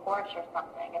fucking Porsche or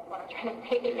something, is what I'm trying to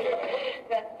say to you.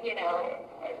 Yeah. That's, you know.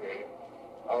 Yeah, I hear you.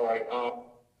 All right.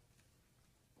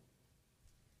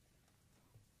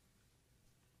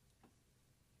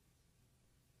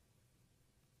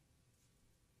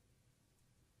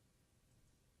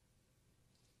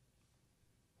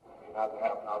 Not to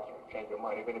have an option to change your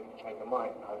mind, even if you change your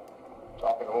mind. I'm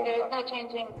talking to him. There's no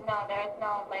changing, no, there's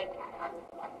no, like, I'm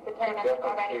determined Definitely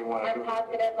already. you wanna I'm do-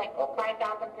 positive, like, Okay.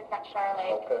 5,000% sure,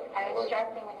 like, Okay. I was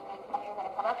stressing when you told me you were going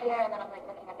to come up here, and then I'm, like,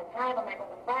 looking at the time, I'm like,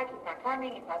 what the fuck, he's not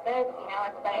coming, he's not this, you know,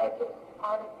 it's like,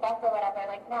 all this stuff or whatever.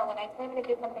 Like, no, when I say I'm going to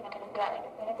do something, I'm going to do it. Like,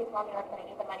 as soon as he told me I was going to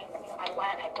need the money from you, I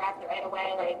went, I grabbed it right away,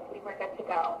 like, we were good to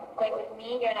go. Like, with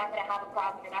me, you're not going to have a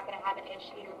problem, you're not going to have an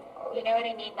issue, you know what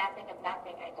I mean, nothing of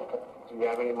nothing. I just... Do you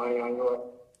have any money on your...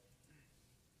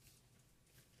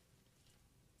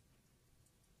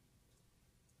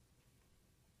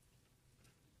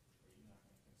 Are you not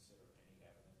going to consider any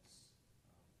evidence,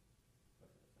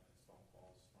 like the defendant's phone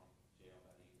calls from jail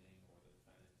that evening, or the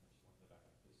defendant, when she went to the back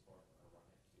of the police car,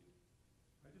 arrived to?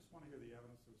 I just want to hear the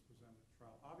evidence that was presented at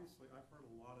trial. Obviously, I've heard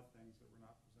a lot of things that were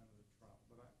not presented at trial,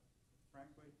 but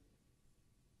frankly,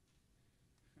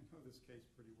 I know this case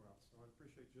pretty well, so I'd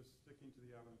appreciate just sticking to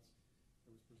the evidence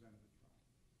that was presented at trial.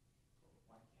 Or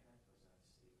why can't I present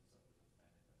statements of the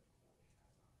defendant that the court has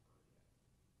not heard yet?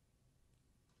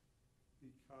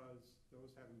 Because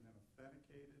those haven't been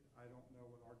authenticated, I don't know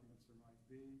what arguments there might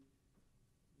be.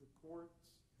 The courts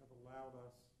have allowed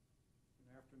us,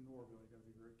 and after Norville, you've got to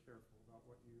be very careful about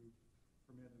what you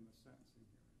permit in the sentencing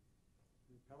hearing.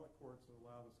 The appellate courts have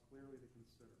allowed us clearly to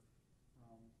consider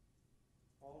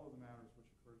all of the matters which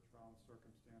occurred at trial and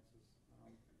circumstances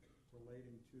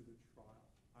relating to the trial.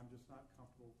 I'm just not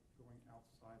comfortable going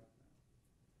outside of that.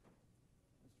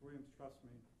 Mr. Williams, trust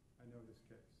me, I know this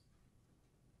case.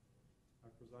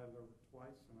 I've presided over it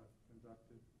twice, and I've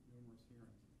conducted numerous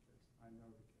hearings in the case. I know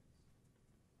the case.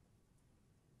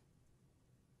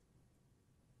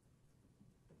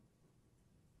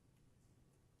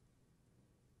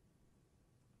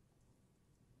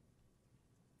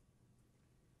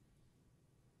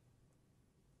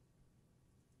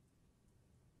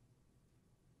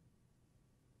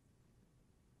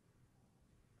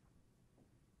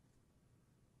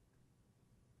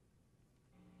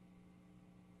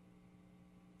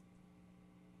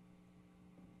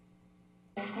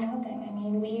 There's nothing. I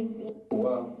mean, we've...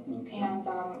 Wow. And,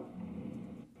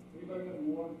 Anybody got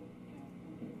more?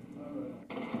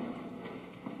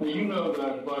 Now, you know that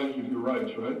I advised you of your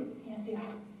rights, right? yes, you have.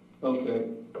 Okay.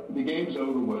 The game's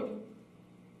over with.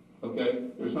 Okay?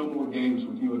 There's no more games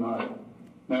with you and I.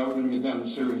 Now we're going to get down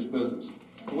to serious business.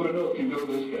 I want to know if you know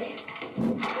this guy.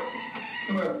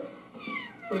 Come here.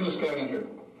 Bring this guy in here.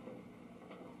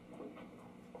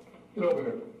 Get over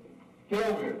here. Get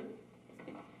over here.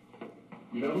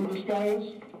 You know who this guy is?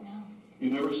 No.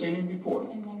 You've never seen him before?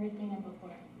 I've never seen him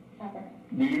before. Ever.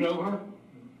 Do you know her?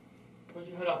 Put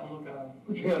your head up and look at him.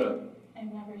 Put your head up. I've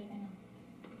never seen him.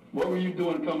 What were you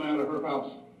doing coming out of her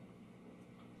house?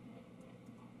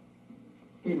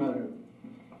 Get him out of here.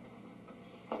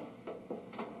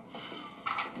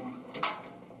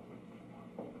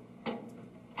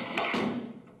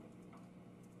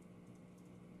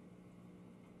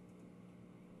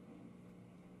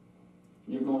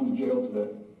 You're going to jail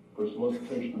today for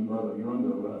solicitation and murder. You're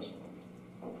under arrest.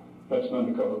 That's an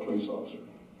undercover police officer.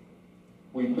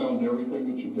 We filmed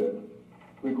everything that you did,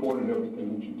 recorded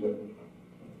everything that you did.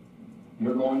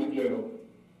 You're going to jail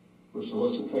for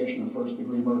solicitation of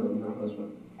first-degree murder of your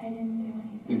husband. I didn't do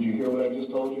anything. Did you hear what I just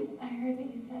told you? I heard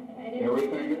what you said, but I didn't...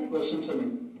 Everything, listen to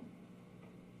me.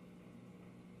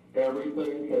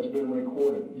 Everything has been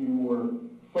recorded. You were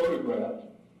photographed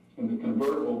in the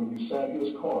convertible when you sat in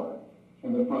his car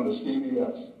in the front of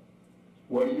CVS.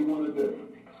 What do you want to do?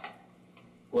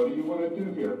 What do you want to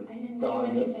do here? I didn't do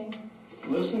anything.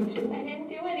 Listen to I me. didn't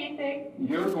do anything.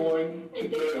 You're going I to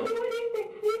didn't jail. do anything,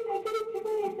 please. I didn't do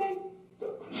anything.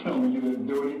 Tell me you didn't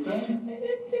do anything. I didn't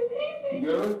do anything.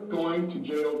 You're going to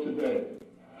jail today.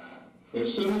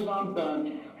 As soon as I'm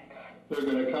done, they're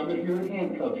going to come in here and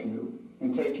handcuff you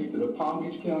and take you to the Palm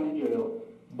Beach County Jail,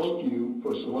 book you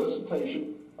for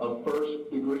solicitation of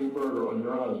first-degree murder on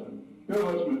your husband. Your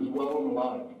husband is well and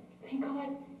alive. Thank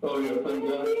God. Oh, yeah, thank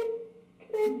God.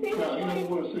 Can I see him? No, he doesn't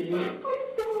want to see you. I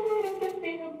so wanted to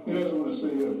see him. He doesn't want to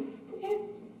see you. Please.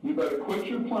 You better quit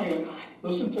your plan.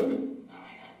 Listen to me.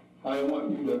 I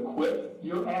want you to quit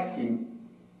your acting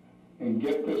and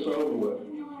get this over with.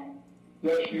 I'm not.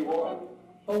 Yes, you are.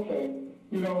 Okay.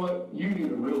 You know what? You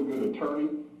need a real good attorney.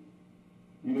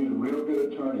 You need a real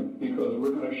good attorney because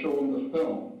we're going to show them the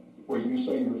film where you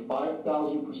say you're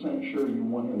 5,000% sure you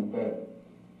want him dead.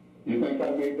 You think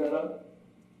I made that up?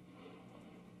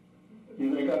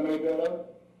 You think I made that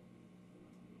up?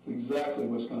 It's exactly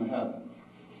what's going to happen.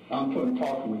 I'm going to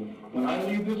talk with you. When I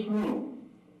leave this room,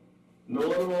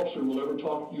 no other officer will ever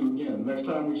talk to you again. Next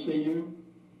time we see you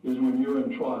is when you're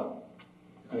in trial.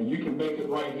 And you can make it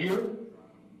right here,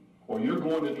 or you're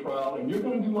going to trial, and you're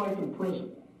going to do life in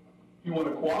prison. You want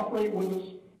to cooperate with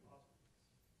us?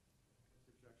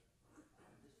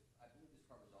 I believe this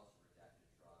card was also redacted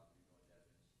at trial.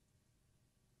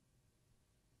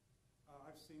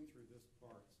 I've seen through this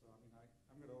part, so I mean, I'm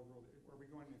going to overrule it. Are we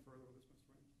going any further with this,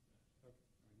 Mr. Williams? Okay,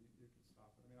 I mean, you can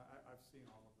stop it. I mean, I've seen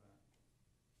all of that.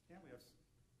 Stanley, I've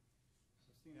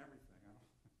seen everything. I don't.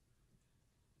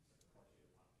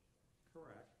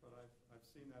 Correct, but I've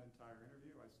seen that entire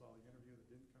interview. I saw the interview that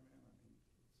didn't come in. I mean,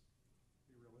 let's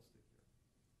be realistic here.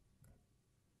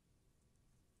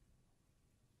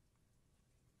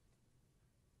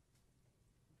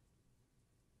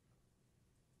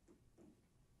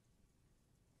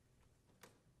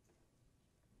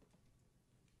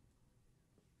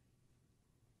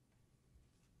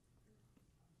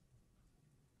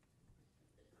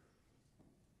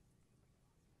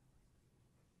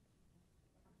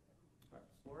 All right,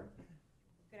 Ms. Lori?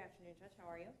 Good afternoon, Judge. How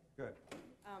are you? Good.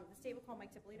 The state will call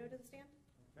Mike Dippolito to the stand.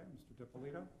 Okay, Mr.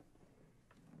 Dippolito?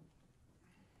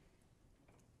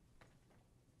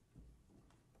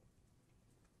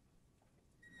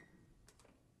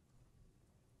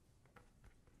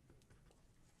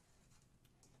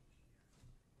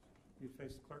 You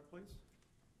face the clerk, please.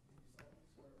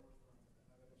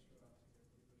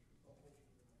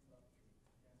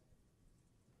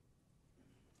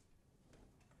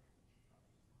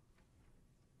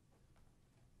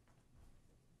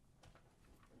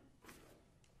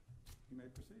 You may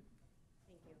proceed.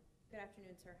 Thank you. Good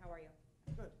afternoon, sir. How are you?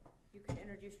 Good. You can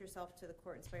introduce yourself to the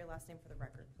court and spell your last name for the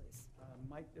record, please.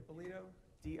 Mike Dippolito,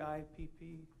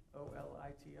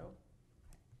 Dippolito.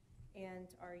 And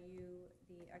are you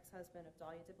the ex-husband of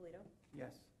Dalia Dippolito?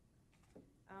 Yes.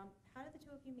 How did the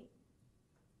two of you meet?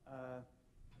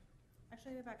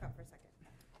 Actually, let me back up for a second.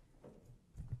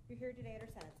 You're here today at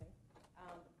her sentencing.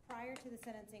 Prior to the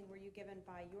sentencing, were you given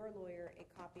by your lawyer a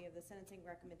copy of the sentencing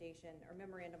recommendation or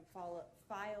memorandum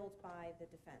filed by the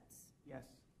defense? Yes.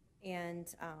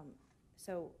 And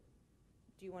so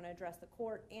do you want to address the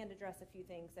court and address a few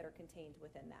things that are contained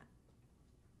within that?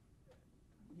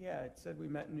 Yeah, it said we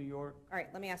met in New York. All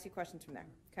right, let me ask you questions from there,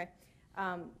 okay?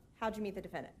 How'd you meet the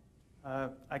defendant?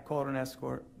 I called an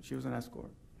escort. She was an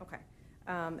escort. Okay.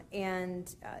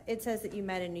 And it says that you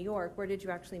met in New York. Where did you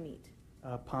actually meet?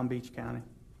 Palm Beach County.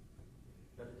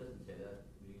 But it doesn't say that,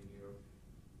 meeting in New York.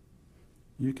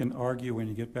 You can argue when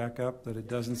you get back up that it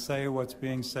doesn't say what's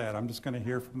being said. I'm just going to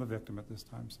hear from the victim at this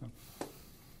time. So,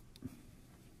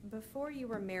 Before you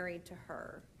were married to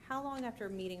her, how long after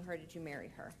meeting her did you marry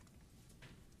her?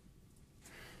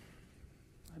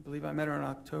 I believe I met her in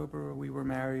October. We were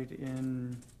married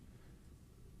in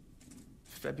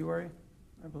February,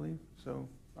 I believe. So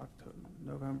October,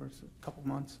 November, so a couple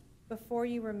months. Before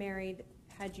you were married,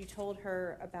 had you told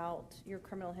her about your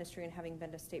criminal history and having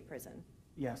been to state prison?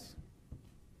 Yes.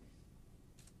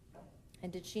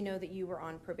 And did she know that you were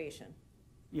on probation?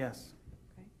 Yes.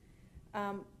 Okay.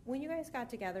 When you guys got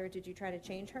together, did you try to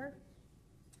change her?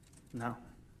 No.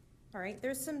 All right.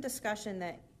 There's some discussion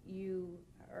that you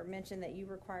or mentioned that you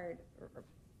required or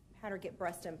had her get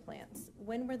breast implants.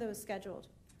 When were those scheduled?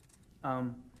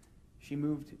 She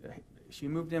moved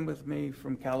in with me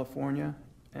from California,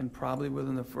 and probably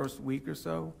within the first week or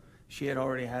so, she had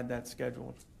already had that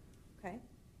scheduled. Okay.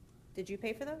 Did you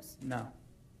pay for those? No.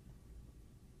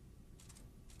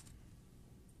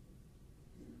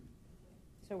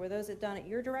 So were those done at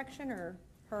your direction or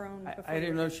her own? I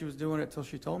didn't know she was doing it till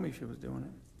she told me she was doing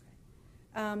it.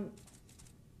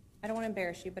 I don't want to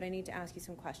embarrass you, but I need to ask you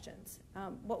some questions.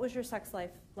 What was your sex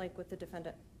life like with the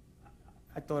defendant?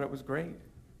 I thought it was great.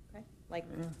 Okay. Like,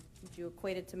 Yeah. would you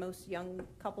equate it to most young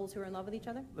couples who are in love with each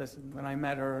other? Listen, when I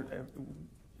met her,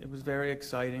 it was very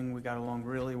exciting. We got along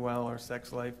really well. Our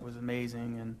sex life was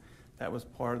amazing, and that was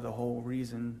part of the whole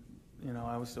reason, you know,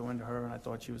 I was so into her and I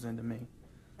thought she was into me.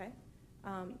 Okay.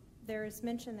 There is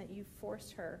mention that you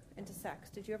forced her into sex.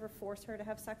 Did you ever force her to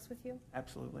have sex with you?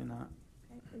 Absolutely not.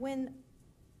 Okay. When,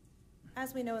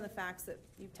 as we know in the facts that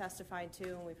you've testified to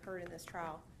and we've heard in this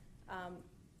trial,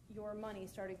 your money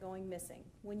started going missing.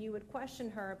 When you would question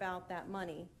her about that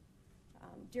money,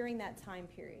 during that time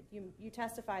period, you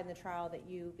testified in the trial that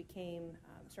you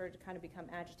started to kind of become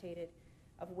agitated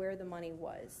of where the money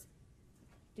was.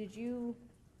 Did you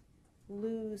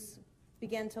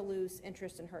begin to lose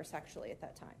interest in her sexually at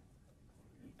that time?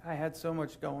 I had so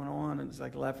much going on, and it's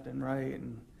like left and right,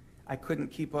 and I couldn't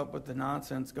keep up with the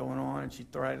nonsense going on, and she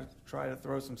tried to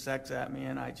throw some sex at me,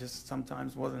 and I just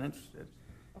sometimes wasn't interested.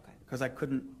 Okay. Because I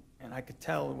couldn't, and I could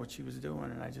tell what she was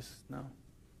doing, and I just, no.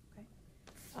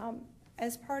 Okay.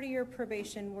 As part of your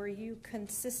probation, were you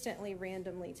consistently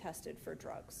randomly tested for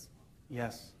drugs?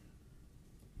 Yes.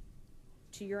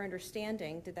 To your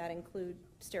understanding, did that include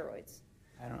steroids?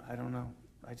 I don't know.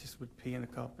 I just would pee in a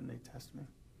cup and they'd test me.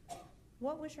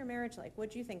 What was your marriage like?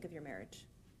 What did you think of your marriage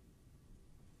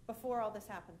before all this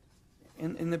happened?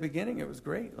 In the beginning, it was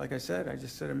great. Like I said, I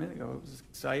just said a minute ago, it was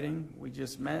exciting. We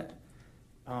just met.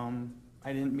 I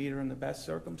didn't meet her in the best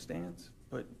circumstance,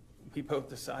 but we both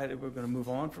decided we were going to move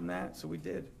on from that, so we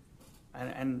did.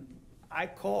 And I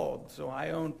called, so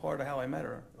I own part of how I met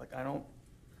her. Like, I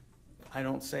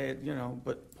don't say it, you know,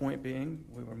 but point being,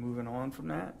 we were moving on from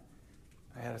that.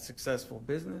 I had a successful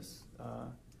business.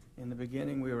 In the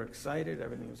beginning, we were excited.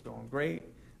 Everything was going great.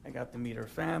 I got to meet her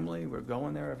family. We're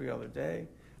going there every other day.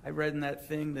 I read in that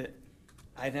thing that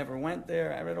I never went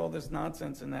there. I read all this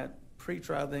nonsense in that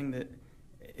pretrial thing that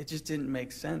it just didn't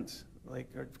make sense.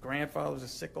 Like, her grandfather was a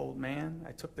sick old man.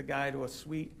 I took the guy to a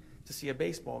suite to see a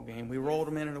baseball game. We rolled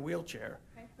him in a wheelchair.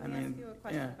 Okay. Let me ask you a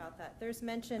question about that. There's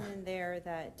mention in there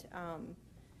that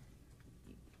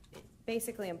it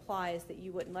basically implies that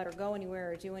you wouldn't let her go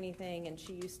anywhere or do anything, and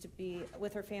she used to be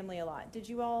with her family a lot. Did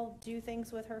you all do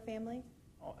things with her family?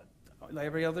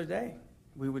 Every other day,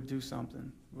 we would do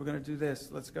something. We're going to do this.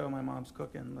 Let's go. My mom's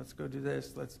cooking. Let's go do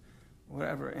this. Let's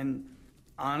whatever. And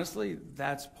honestly,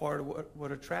 that's part of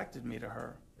what attracted me to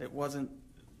her. It wasn't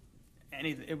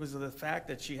anything. It was the fact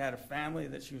that she had a family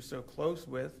that she was so close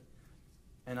with,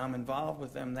 and I'm involved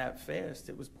with them that fast.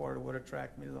 It was part of what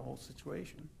attracted me to the whole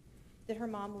situation. Did her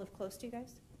mom live close to you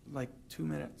guys? Like 2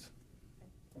 minutes.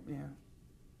 Okay. Yeah.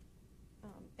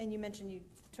 And you mentioned you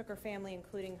took her family,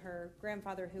 including her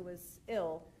grandfather who was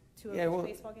ill, to a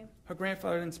baseball game? Her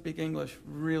grandfather didn't speak English.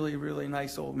 Really, really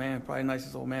nice old man, probably the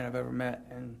nicest old man I've ever met.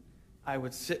 And I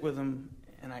would sit with him,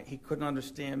 and he couldn't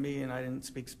understand me, and I didn't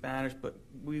speak Spanish, but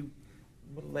we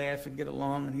would laugh and get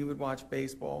along, and he would watch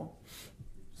baseball.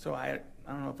 So I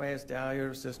don't know if I asked Dalia or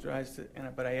her sister,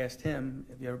 but I asked him,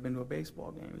 have you ever been to a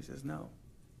baseball game? He says, no.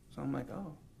 So I'm like,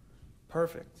 oh,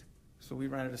 perfect. So we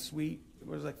rented a suite.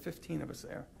 There was like 15 of us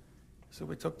there. So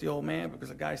we took the old man because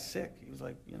the guy's sick. He was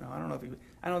like, you know, I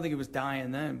don't think he was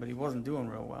dying then, but he wasn't doing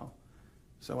real well.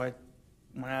 So I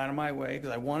went out of my way because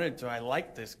I wanted to. I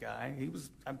liked this guy. He was,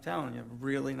 I'm telling you, a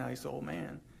really nice old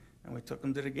man. And we took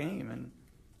him to the game. And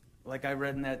like I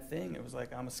read in that thing, it was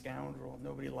like, I'm a scoundrel.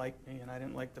 Nobody liked me, and I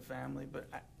didn't like the family. But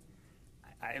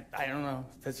I don't know.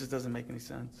 That just doesn't make any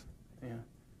sense.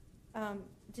 Yeah.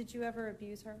 Did you ever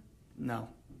abuse her? No.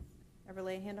 Ever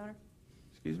lay a hand on her?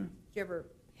 Excuse me? Did you ever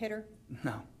hit her?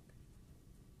 No.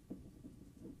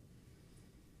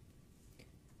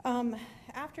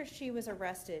 After she was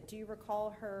arrested, do you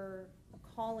recall her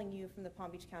calling you from the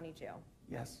Palm Beach County Jail?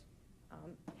 Yes.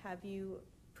 Have you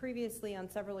previously, on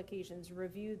several occasions,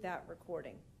 reviewed that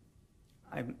recording?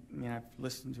 I mean, I've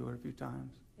listened to it a few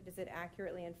times. Does it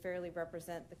accurately and fairly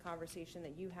represent the conversation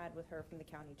that you had with her from the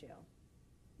county jail?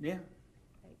 Yeah.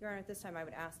 Okay. Your Honor, at this time, I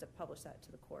would ask to publish that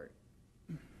to the court.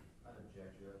 I'd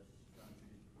object, Judge.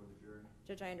 Before the jury.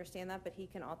 Judge, I understand that, but he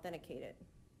can authenticate it.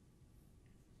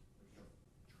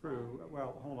 True.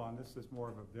 Well, hold on. This is more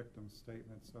of a victim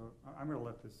statement, so I'm going to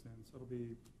let this in. So it'll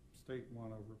be state one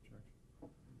over objection.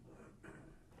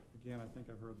 Again, I think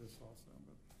I've heard this also,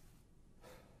 but.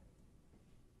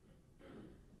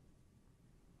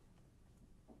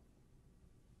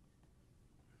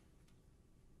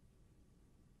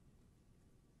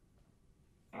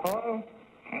 Hello?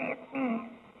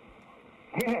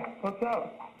 Yeah, what's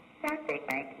up? Nothing,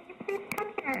 Mike. Can you please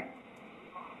come here?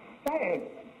 Hey,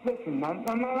 listen, I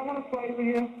don't want to play with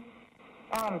you.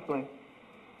 Honestly.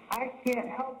 I can't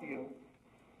help you.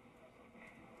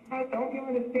 Don't you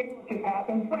understand what just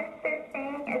happened? What they're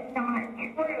saying is not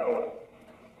true.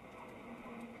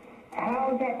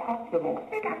 How is that possible?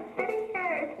 Like, I'm sitting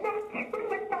here. It's not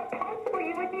true. It's not possible.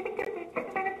 You wouldn't even give me 2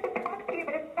 minutes to talk to you,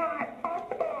 but it's not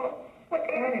possible. What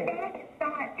they're saying is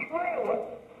not true.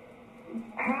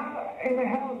 How in the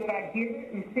hell did I hear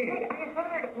it and see it? Like, I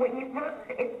heard what you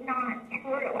heard. It's not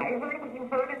true. I heard what you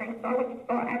heard and I saw what you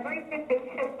saw. Everything they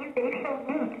showed you, they showed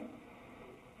me.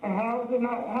 And how is it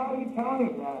not? How are you telling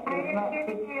me that? I am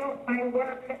giving you my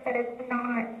word that it's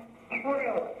not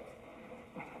true.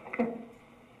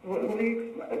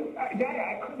 Daddy,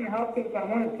 I couldn't help it if I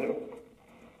wanted to.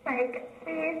 Like,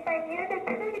 please, I need the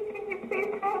truth. Can you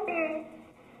please help me?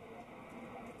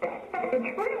 That's not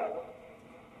true.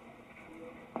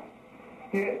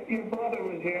 Your brother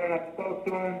was here and I spoke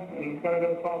to him and he's going to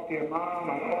go talk to your mom.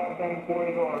 I called them for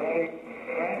you already,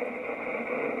 right?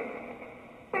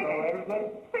 So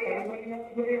everybody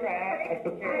knows where you're at. I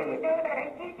took care of I it. know that.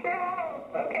 I need your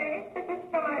help, okay? This is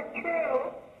not true.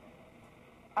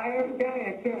 I understand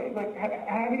it too. Look,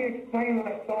 how do you explain what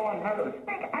I saw and heard?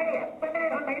 Like, I am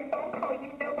limited on my phone call.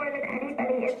 You know more than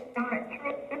anybody. It's not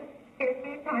true. Just give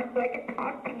me time so I can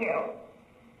talk to you.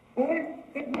 What did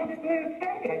it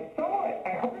say? I saw it. I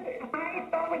heard it. I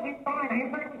saw what you saw and I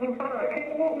heard what you heard.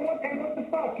 Okay, what the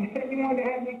fuck? You said you wanted to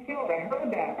have me killed. I heard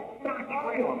that. It's not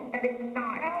true. That is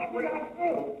not How true. is that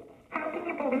true? How can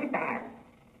you believe that?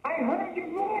 I heard your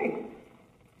voice.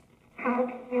 How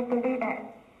can you believe it?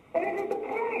 That isn't the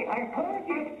point. I heard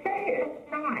you say it.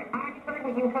 It's not. I heard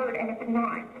what you heard and it's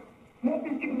not. What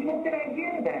did I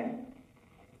hear then?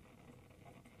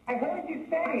 I heard you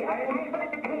say. I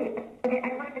heard the tape. Okay, I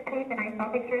heard the tape and I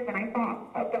saw pictures and I saw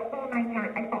the whole 9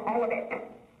 yards. I saw all of it.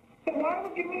 So why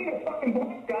would you meet a fucking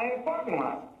black guy in a parking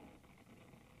lot?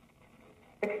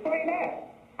 Explain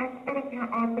that. I'm sitting here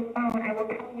on the phone. I will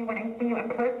tell you when I see you in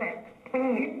person.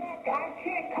 Please. I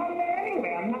can't come there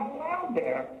anyway. I'm not allowed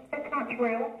there. That's not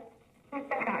true. Who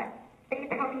said that? They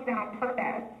tell me that on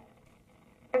purpose.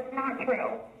 That's not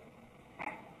true.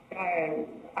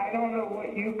 I don't know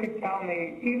what you could tell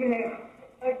me. Even if,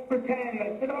 let's pretend,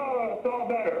 I said, oh, it's all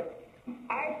better.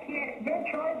 I can't, they're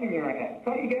charging your ass.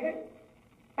 Don't you get it?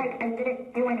 Like, I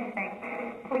didn't do anything.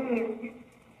 Please.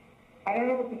 I don't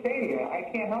know what to say to you. I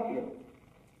can't help you.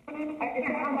 It's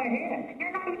out of my hands.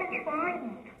 You're not even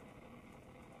trying.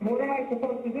 What am I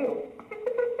supposed to do? You're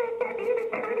supposed to get me an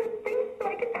attorney, please, so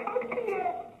I can talk to you.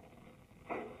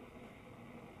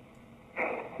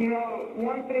 You know,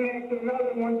 one thing after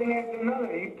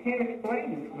another. You can't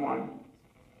explain this one.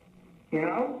 You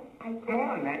know? Come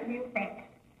on, man. What do you think?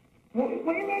 What do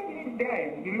you mean these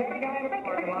days? You met a guy in a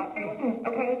parking lot.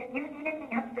 Okay, you needed me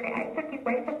yesterday. I took you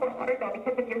right before Lauderdale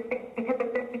because of your face, because of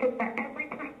this, because of that. Every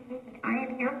time you need me, I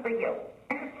am here for you.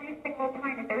 Every single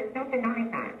time, and there's no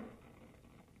denying that.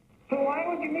 So why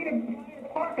would you meet a guy in a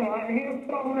parking lot and hand him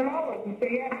 $1,200 and say,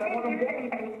 yes, I want him dead? I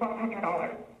didn't give anybody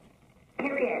 $1,200.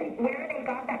 Period. Where they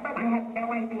got that from, I have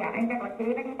no idea. I never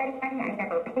gave anybody money. I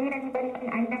never paid anybody money.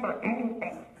 I never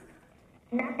anything.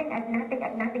 Nothing of nothing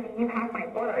of nothing, and you have my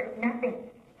word. Nothing.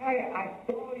 I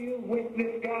saw you with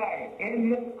this guy in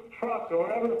this truck or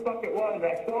whatever the fuck it was.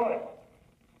 I saw it.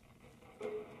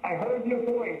 I heard your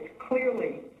voice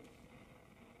clearly.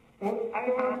 Well, I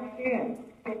don't understand.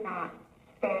 Did not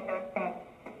say those things.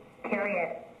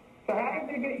 Period. So how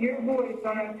did they get your voice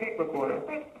on that tape recorder?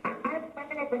 Like, I'm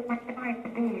limited with my time,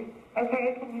 please.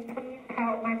 Okay, can you please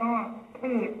help my mom?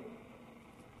 Please.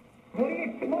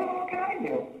 What can I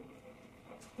do?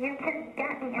 You can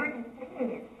get me on,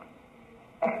 please.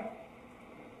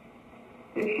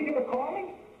 Is she going to call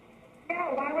me? No,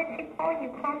 why would she call you?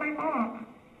 Call my mom.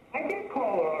 I did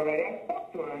call her already. I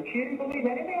spoke to her, and she didn't believe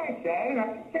anything I said, and I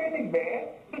didn't say anything bad.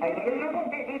 I let her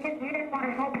know. Because you didn't want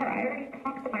to help her. I already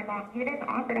talked to my mom. You didn't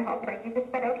offer to help her. You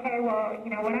just said, okay, well, you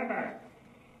know, whatever.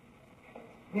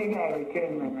 You gotta be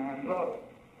kidding me, man. Look,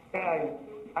 guys,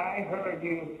 I heard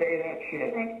you say that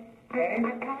shit. Like, okay?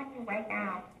 I'm telling you right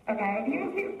now, okay?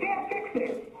 You can't fix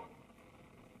it.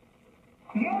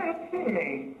 You listen to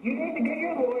me. You need to get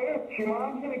your lawyer. Your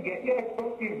mom's gonna get you. I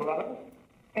spoke to your brother.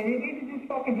 And you need to just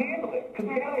fucking handle it. Because,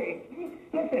 Kelly,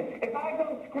 listen, if I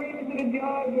go screaming to the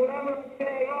judge, whatever, and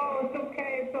say, oh,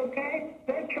 it's okay,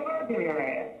 they're charging your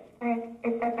ass. Like,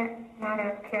 it doesn't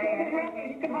matter,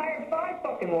 period. You can hire 5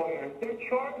 fucking lawyers. They're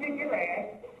charging your ass.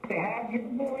 They have your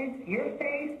voice, your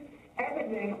face,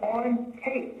 everything on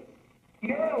tape.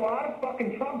 You're in a lot of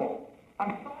fucking trouble.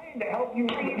 I'm trying to help you.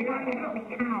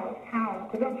 How?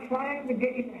 Because I'm trying to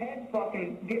get your head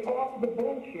fucking, get off the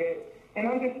bullshit and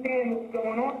understand what's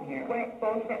going on here. What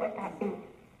bullshit would that be?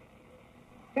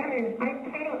 That is, I'm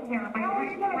sitting here. My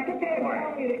you going to sit there and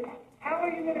tell me that? How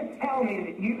are you going to tell me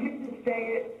that you didn't say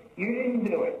it, you didn't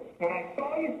do it? When I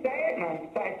saw you say it and I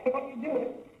saw you do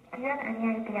it. Do you have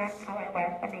any idea how I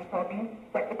was when they told me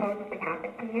what supposedly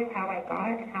happened to you, how I got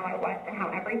it, and how I was, and how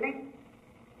everything?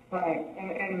 Right,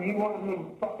 and you wanted me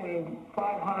fucking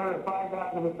 500 or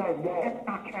 5,000% dead. That's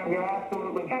not true. You're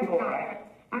absolutely That's sure. not true.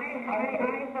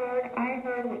 I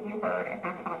heard what you heard, and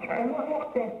that's not true. And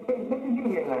what did you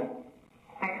hear then?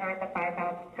 I heard the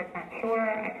 5,000% sure.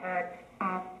 I heard,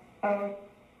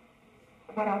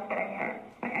 what else did I hear?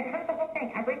 I heard the whole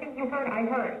thing. Everything you heard, I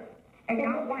heard. And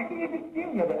not once. What are you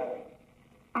disputing about it?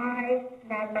 I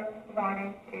never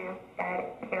wanted to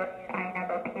get period. I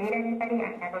never paid anybody.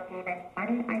 I never gave any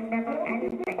money. I never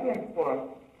anything.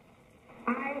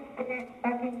 I didn't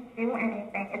fucking do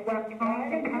anything. Is what I'm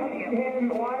trying to tell you.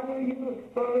 And why were you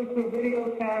exposed to a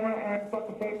video camera and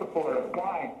fucking tape recorder?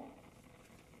 Why?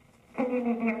 Can you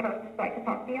meet me in person so I can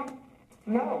talk to you?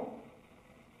 No.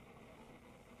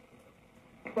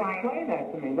 Why? Explain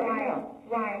that to me right now.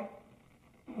 Why?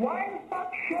 Why the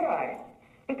fuck should I?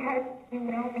 Because you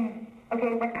know me.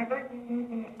 Okay, whenever you need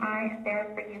me, I am there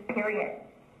for you, period.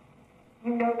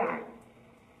 You know that.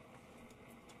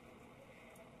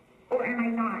 Or am I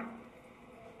not?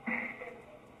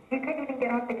 You couldn't even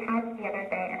get off the couch the other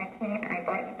day, and I came, and I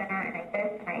brought you dinner, and I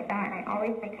this, and I that, and I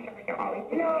always make sure you're always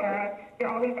taken care of. You're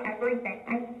always everything.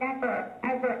 I never,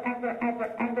 ever, ever,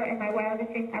 ever, ever in my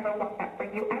wildest dreams ever want that for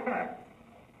you, ever.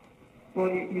 Well,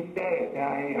 you say it.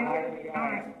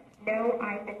 No,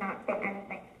 I did not say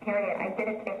anything, period. I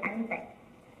didn't say anything.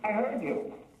 I heard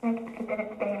you. Like, I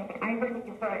didn't say anything. I heard what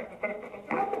you heard. I didn't say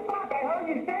anything. What the fuck? I heard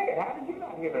you say it. How did you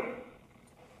not hear it?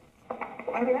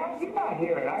 I mean, how did you not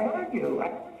hear it? I heard you. I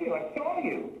saw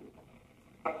you.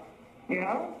 You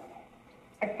know?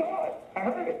 I saw it. I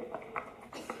heard it.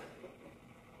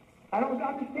 I don't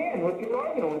understand what you're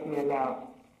arguing with me about.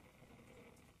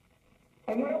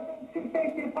 And what else is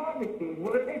safety deposit fees?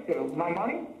 What are they do? My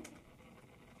money?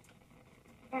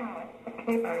 No, it's the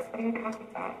papers. What are you talking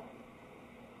about?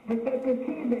 The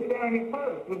keys they found me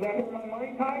first. Was that my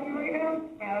money tied you right now?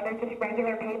 No, they're just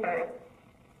regular papers.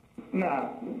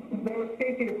 No. They were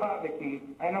safety deposit keys.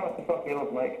 I know what the fuck they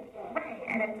look like. Right,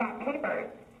 and it's not papers.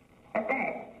 That's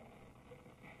it.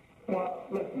 Well,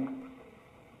 listen.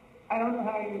 I don't know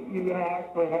how you're going to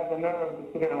actually have the nerve to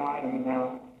sit here and lie to me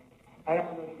now. I don't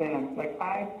understand. Like,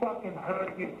 I fucking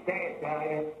heard you say it,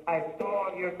 Dalia. I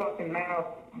saw your fucking mouth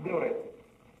do it.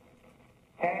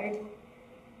 Okay?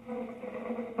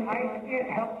 I can't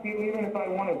help you even if I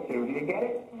wanted to. Do you get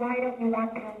it? Why don't you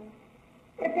want to?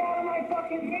 It's out of my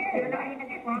fucking hands. You're not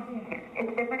even trying.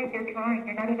 It's different if you're trying.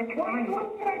 You're not even trying.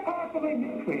 What can I possibly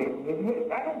do for you?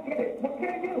 I don't get it. What can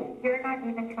I do? You're not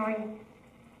even trying.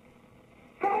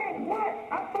 Trying what?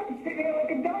 I'm fucking sitting here like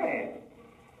a dumbass.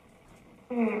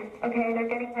 Okay, they're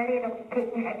getting ready to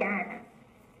take me again.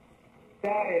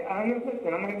 Daddy,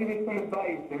 listen, I'm going to give you some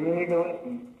advice, and you need to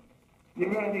listen.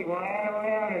 You're going to be lying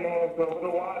around in there for a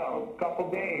little while, a couple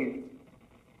days.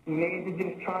 You need to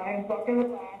just try and fucking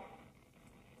relax,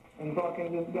 and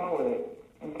fucking just go with it.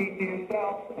 And keep to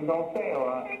yourself, and don't say a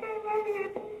lot. I love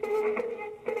you.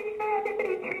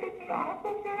 Everybody treated me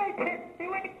awful, and I couldn't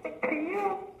do anything to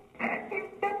you.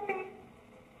 You've done me.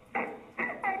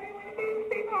 Everyone is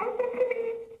being awful to me.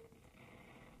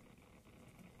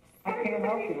 I can't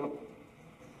help you.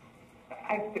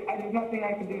 There's nothing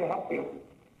I can do to help you.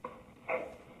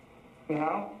 You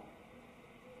know?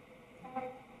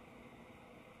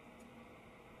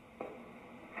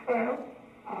 Hello?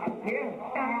 Yeah.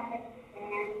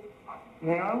 You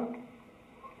know?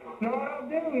 You know what I'll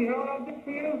do? You know what I'll do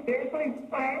for you? Seriously?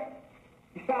 What?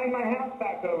 You sign my house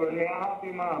back over to me. I'll help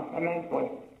you, Mom, immensely.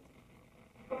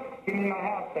 Give me my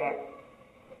house back.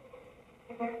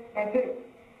 That's it.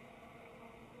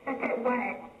 That's it,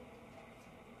 what?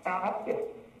 I'll help you.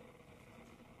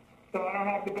 So I don't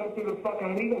have to go through the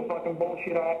fucking legal fucking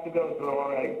bullshit I have to go through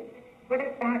already. What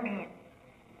does that mean?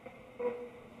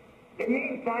 It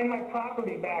means sign my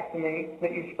property back to me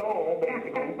that you stole,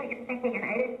 basically. That's what you're thinking, and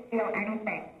I didn't steal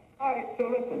anything. All right, so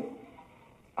listen.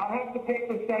 I'll have the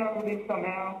papers sent over to you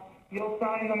somehow. You'll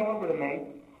sign them over to me,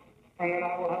 and then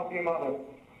I will help your mother.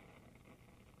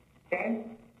 Okay?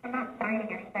 I'm not signing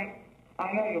anything.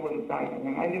 I know you wouldn't sign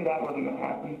anything. I knew that wasn't going to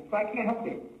happen, so I can't help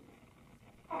you.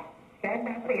 That's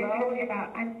what you're thinking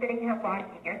about. I'm sitting here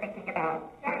watching. You're thinking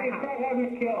about. Hey, stop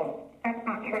having me killed. That's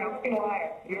not true. You're a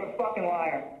liar. You're a fucking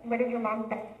liar. What did your mom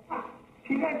say?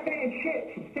 She's not saying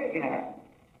shit. She's sitting there.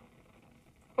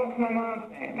 What's my mom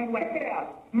saying? And what? Check it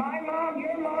out. My mom,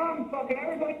 your mom, fucking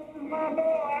everybody else's mom, they're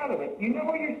all out of it. You know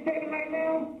where you're sitting right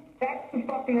now? That's the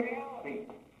fucking reality.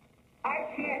 I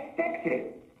can't fix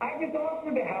it. I just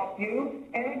offered to help you,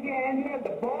 and again, you have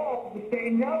the balls to say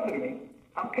no to me,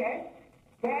 okay?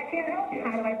 But I can't help you.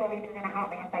 How do I believe you're going to help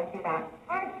me if I do that?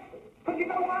 Because you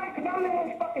know why? Because I'm the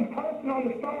only fucking person on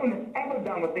the phone that's ever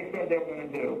done what they said they were going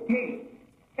to do. Me.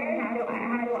 Okay? How do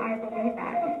I believe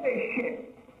that? Don't say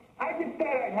shit. I just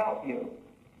said I'd help you.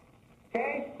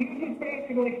 Okay? You just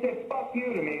basically said fuck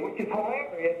you to me, which is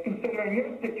hilarious considering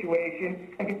your situation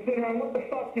and considering what the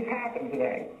fuck just happened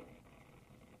today.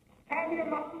 Have your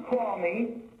mom call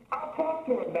me. I'll talk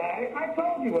to her about it. I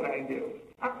told you what I do.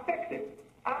 I'll fix it.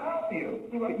 I'll help you.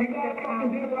 You gotta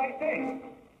fucking do the right thing.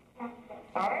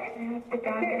 All right? Sit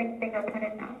down and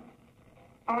fingerprint now.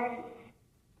 All right.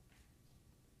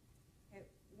 Okay,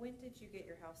 when did you get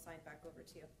your house signed back over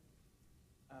to you?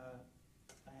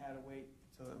 I had to wait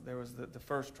till there was the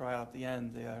first trial at the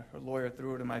end. Her lawyer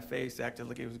threw it in my face, acted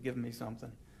like he was giving me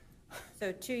something.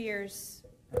 So 2 years,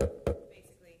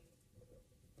 basically,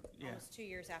 Yeah. almost 2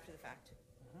 years after the fact.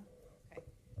 Uh-huh.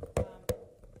 Okay.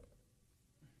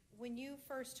 When you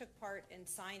first took part in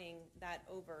signing that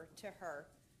over to her,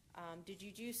 did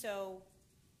you do so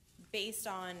based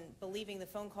on believing the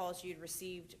phone calls you'd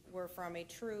received were from a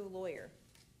true lawyer?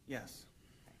 Yes.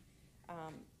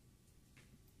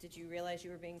 Did you realize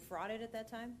you were being frauded at that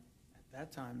time? At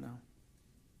that time, no.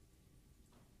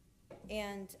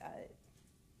 And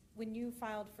when you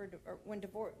filed for, or when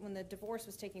the divorce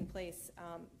was taking place,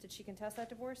 did she contest that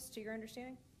divorce, to your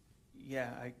understanding?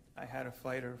 Yeah, I had to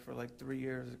fight her for like 3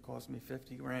 years. It cost me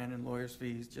 $50,000 in lawyer's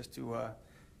fees just to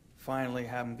finally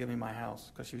have him give me my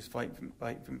house, because she was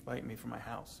fighting me for my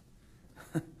house.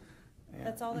 Yeah.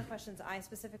 That's all the questions I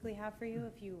specifically have for you.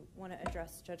 If you want to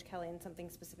address Judge Kelly and something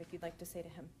specific you'd like to say to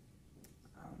him.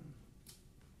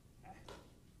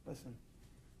 Listen,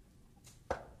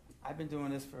 I've been doing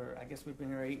this for, I guess we've been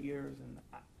here 8 years, and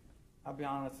I'll be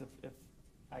honest, if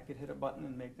I could hit a button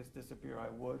and make this disappear, I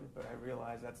would, but I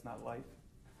realize that's not life.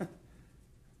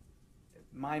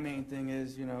 My main thing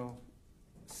is, you know,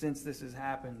 since this has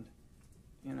happened,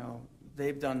 you know,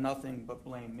 they've done nothing but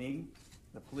blame me,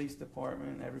 the police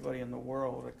department, everybody in the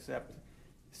world, except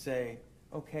say,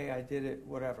 okay, I did it,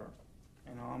 whatever.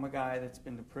 You know, I'm a guy that's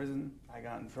been to prison, I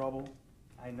got in trouble,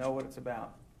 I know what it's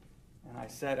about. And I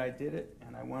said I did it,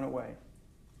 and I went away.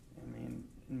 I mean,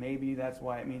 maybe that's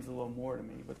why it means a little more to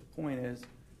me, but the point is,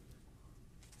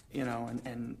 you know,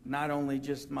 and not only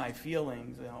just my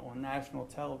feelings, you know, on national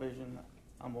television,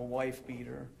 I'm a wife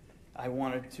beater. I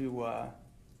wanted to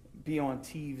be on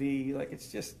TV, like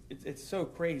it's just, it's so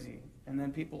crazy. And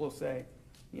then people will say,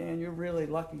 yeah, and you're really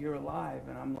lucky you're alive.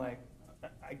 And I'm like,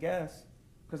 I guess,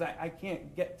 because I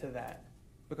can't get to that,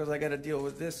 because I got to deal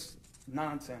with this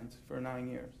nonsense for 9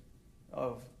 years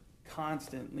of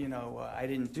constant, you know, I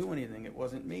didn't do anything, it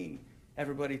wasn't me.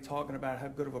 Everybody talking about how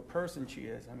good of a person she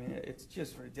is. I mean, it's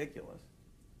just ridiculous.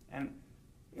 And,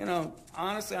 you know,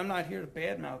 honestly, I'm not here to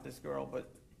badmouth this girl, but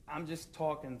I'm just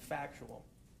talking factual.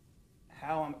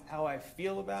 How I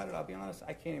feel about it, I'll be honest,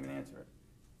 I can't even answer it.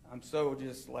 I'm so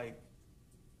just like,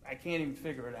 I can't even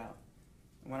figure it out.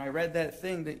 When I read that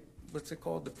thing, that, what's it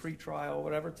called, the pre-trial,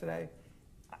 whatever today,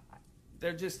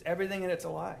 they're just, everything in it's a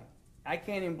lie. I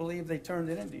can't even believe they turned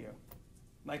it into you.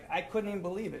 Like, I couldn't even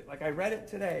believe it. Like, I read it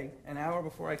today, an hour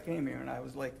before I came here, and I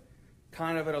was like,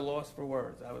 kind of at a loss for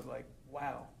words. I was like,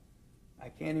 wow, I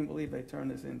can't even believe they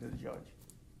turned this into the judge.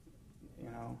 You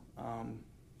know,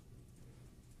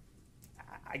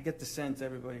 I get the sense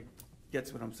everybody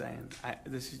gets what I'm saying.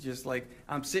 This is just like,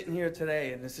 I'm sitting here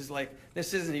today, and this is like,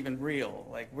 this isn't even real.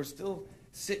 Like, we're still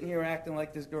sitting here acting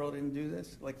like this girl didn't do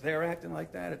this. Like, they're acting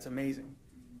like that. It's amazing.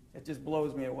 It just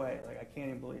blows me away. Like, I can't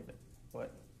even believe it.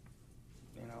 But,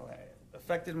 you know, it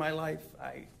affected my life.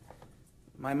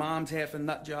 My mom's half a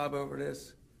nut job over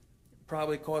this.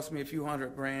 Probably cost me a few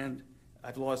 $100,000.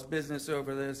 I've lost business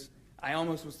over this. I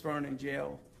almost was thrown in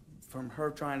jail from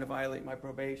her trying to violate my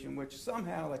probation, which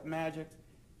somehow, like magic,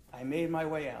 I made my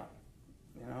way out,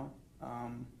 you know.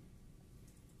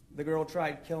 The girl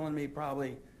tried killing me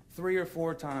probably 3 or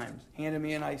 4 times, handed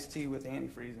me an iced tea with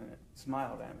antifreeze in it,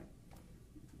 smiled at me,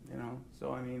 you know.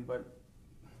 So, I mean, but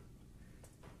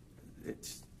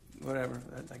it's whatever.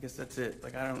 I guess that's it.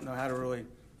 Like, I don't know how to really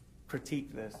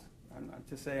critique this.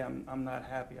 To say I'm not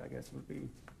happy, I guess, would be,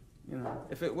 you know,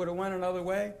 if it would have went another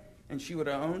way and she would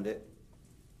have owned it,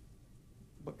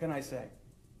 what can I say,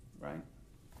 right?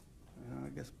 You know, I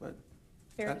guess, but...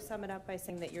 Fair to sum it up by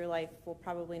saying that your life will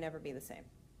probably never be the same.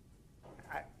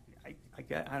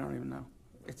 I don't even know.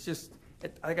 It's just,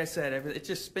 like I said, it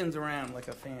just spins around like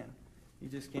a fan. You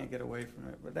just can't get away from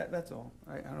it. But that's all.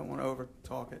 I don't want to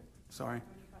over-talk it. Sorry. Any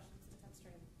questions to the defense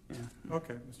attorney? Yeah.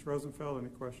 Okay, Mr. Rosenfeld, any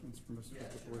questions for Mr.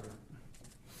 Dippolito?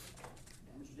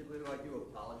 Mr. Dippolito, I do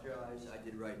apologize. I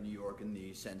did write New York in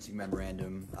the sentencing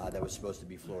memorandum. That was supposed to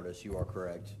be Florida, so you are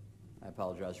correct. I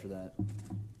apologize for that.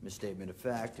 Misstatement of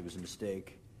fact. It was a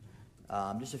mistake.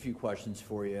 Just a few questions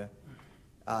for you.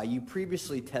 You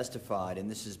previously testified,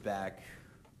 and this is back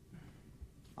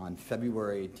on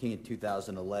February 18th,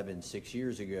 2011, 6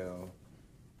 years ago,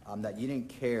 that you didn't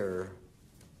care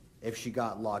if she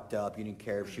got locked up, you didn't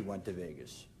care if she went to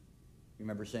Vegas. You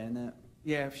remember saying that?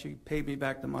 Yeah, if she paid me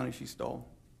back the money she stole.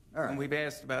 All right. And we've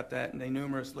asked about that, and they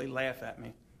numerously laugh at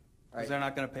me, because they're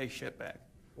not going to pay shit back.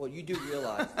 Well, you do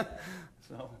realize that.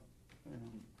 So, you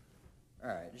know.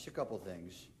 All right, just a couple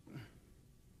things.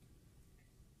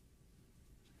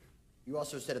 You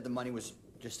also said that the money was,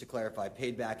 just to clarify,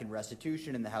 paid back in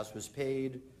restitution and the house was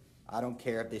paid. I don't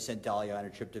care if they sent Dalia on a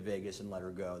trip to Vegas and let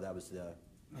her go. That was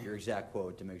your exact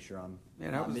quote, to make sure I'm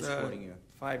not misquoting you.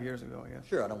 5 years ago, yeah.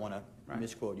 Sure, I don't want to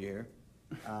misquote you here.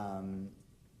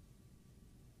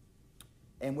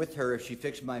 And with her, if she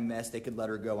fixed my mess, they could let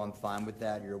her go. I'm fine with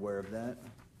that. You're aware of that?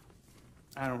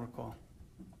 I don't recall.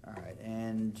 All right,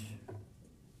 and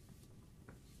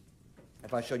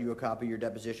if I showed you a copy of your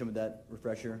deposition, would that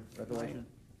refresh your recollection?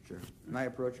 Sure. Can I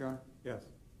approach, Your Honor? Yes.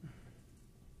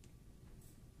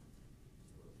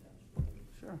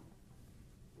 Sure.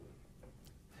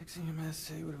 Fixing your mess,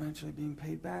 say would eventually being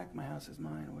paid back. My house is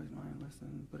mine, always mine.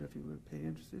 Listen, but if you would pay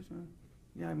interest,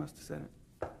 yeah, I must have said it.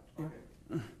 Yeah.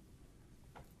 Okay.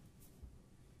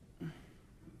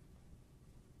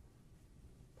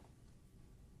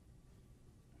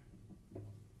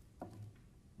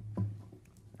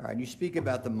 All right, you speak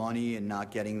about the money and not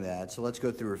getting that, so let's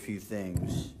go through a few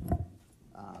things.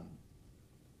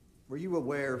 Were you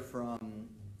aware from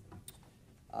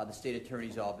the state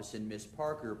attorney's office and Ms.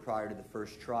 Parker prior to the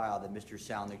first trial that Mr.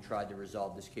 Salnick tried to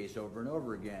resolve this case over and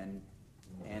over again,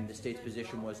 and the state's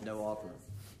position was no offer?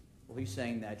 Well, he's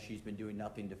saying that she's been doing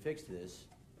nothing to fix this,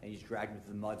 and he's dragged her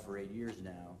through the mud for 8 years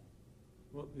now.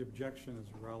 Well, the objection is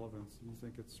relevance. You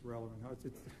think it's relevant?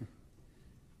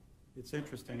 It's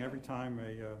interesting. Every time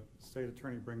a state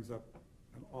attorney brings up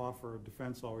an offer,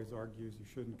 defense always argues you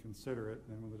shouldn't consider it,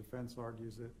 and when the defense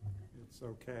argues it, it's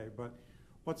okay. But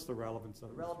what's the relevance of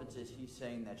it? The relevance is he's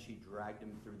saying that she dragged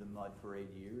him through the mud for 8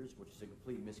 years, which is a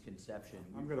complete misconception.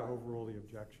 I'm going to overrule the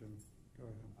objection. Go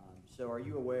ahead. So are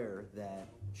you aware that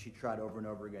she tried over and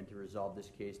over again to resolve this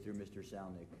case through Mr.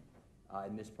 Salnick?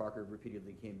 And Ms. Parker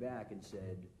repeatedly came back and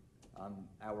said,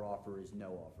 our offer is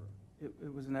no offer.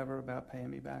 It was never about paying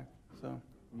me back, so.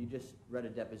 You just read a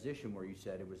deposition where you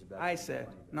said it was about... I said,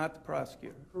 not the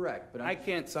prosecutor. Correct, but I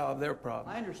can't solve their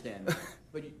problem. I understand that,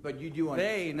 but you do understand...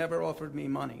 They never offered me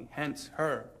money, hence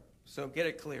her. So get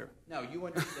it clear. No, you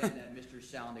understand that Mr.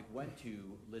 Salnick went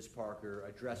to Liz Parker,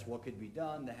 addressed what could be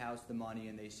done, the house, the money,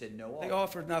 and they said no offer. They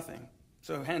offered nothing,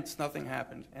 so hence nothing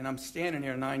happened. And I'm standing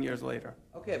here 9 years later.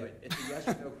 Okay, but it's a yes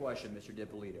or no question, Mr.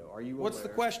 Dippolito. Are you aware... What's the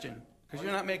question? Because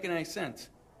you're not making any sense.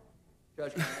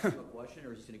 Judge, can I ask you a question,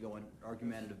 or is this going to go in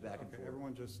argumentative back and forth?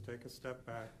 Everyone just take a step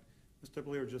back. Mr.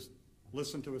 Dippolito, just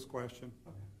listen to his question,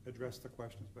 address the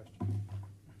question as best you can.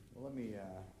 Well, let me...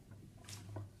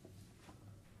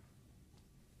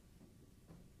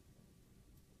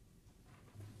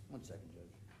 One second, Judge.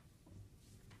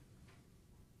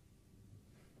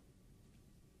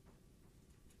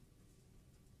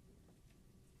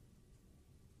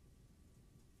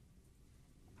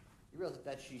 You realize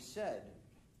that she said,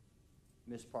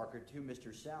 Ms. Parker, to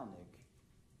Mr. Salnick,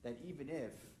 that even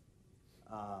if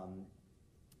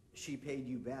she paid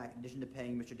you back, in addition to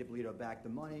paying Mr. Dippolito back the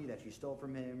money that she stole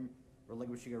from him,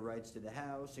 relinquishing her rights to the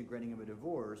house and granting him a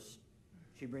divorce,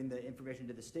 she'd bring the information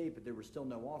to the state, but there was still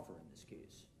no offer in this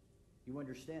case. You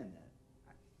understand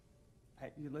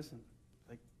that? You listen,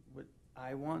 like what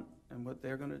I want and what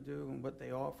they're going to do and what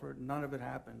they offered, none of it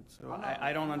happened. So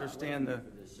I don't understand the...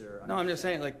 No, I'm just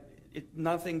saying, like,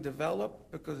 nothing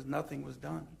developed because nothing was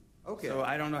done. Okay. So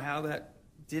I don't know how that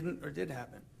didn't or did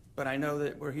happen. But I know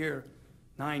that we're here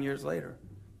 9 years later.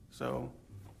 So...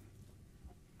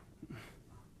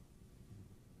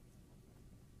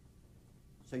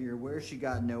 So you're aware she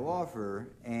got no offer,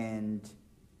 and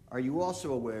are you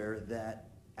also aware that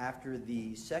after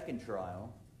the second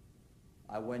trial,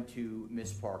 I went to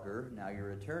Ms. Parker, now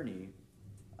your attorney,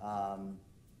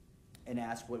 and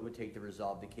asked what it would take to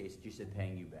resolve the case that you said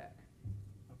paying you back?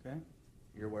 Okay.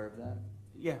 You're aware of that?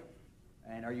 Yeah.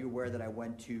 And are you aware that I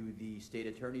went to the state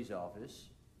attorney's office?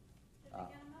 Again,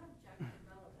 I'm not objecting to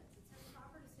relevance. It's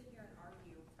improper to sit here and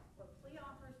argue what plea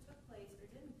offers took place or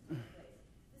didn't take place.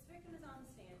 This victim is on the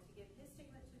stand to give his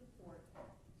statement to the court.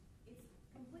 It's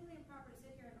completely improper to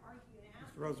sit here and argue and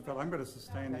ask... Mr. Rosenfeld, I'm going to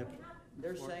sustain the...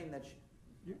 They're saying that...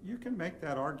 You can make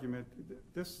that argument.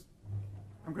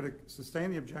 I'm going to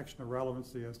sustain the objection of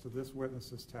relevancy as to this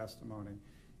witness's testimony.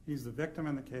 He's the victim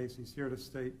in the case. He's here to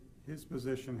state his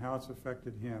position, how it's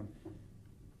affected him.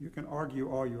 You can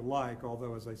argue all you like,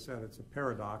 although, as I said, it's a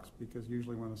paradox, because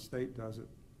usually when a state does it,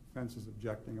 defense is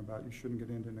objecting about you shouldn't get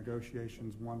into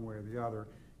negotiations one way or the other.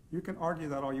 You can argue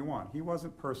that all you want. He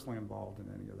wasn't personally involved in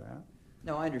any of that.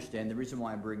 No, I understand. The reason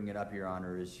why I'm bringing it up, Your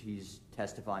Honor, is he's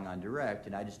testifying on direct,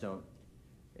 and I just don't,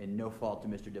 and no fault to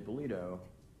Mr. Dippolito,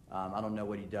 I don't know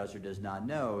what he does or does not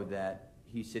know, that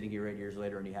he's sitting here 8 years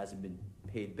later and he hasn't been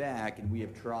paid back, and we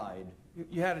have tried.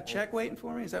 You had a check waiting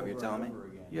for me? Is that what you're telling me?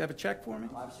 You have a check for me?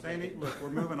 Look, we're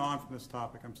moving on from this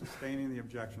topic. I'm sustaining the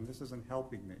objection. This isn't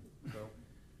helping me, so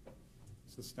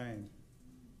sustained.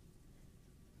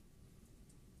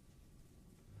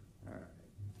 All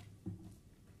right.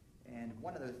 And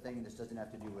one other thing, this doesn't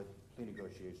have to do with plea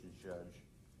negotiations, Judge,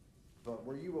 but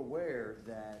were you aware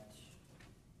that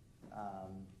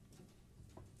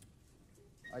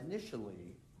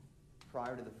initially,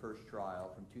 prior to the first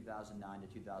trial from 2009 to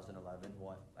 2011,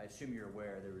 I assume you're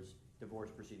aware there was divorce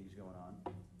proceedings going on?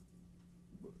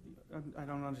 I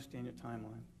don't understand your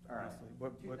timeline, honestly.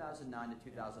 From 2009 to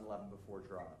 2011 before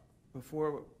trial.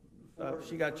 Before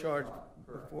she got charged,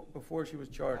 before she was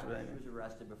charged with After anything? she was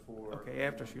arrested before. Okay,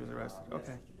 after she was arrested,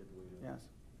 okay. Yes.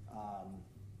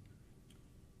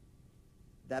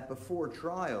 That before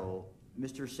trial,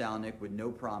 Mr. Salnick, with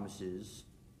no promises,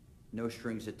 no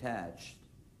strings attached,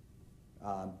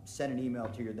 sent an email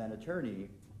to your then attorney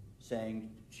saying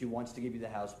she wants to give you the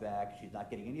house back, she's not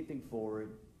getting anything for it,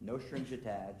 no strings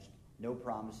attached, no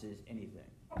promises, anything.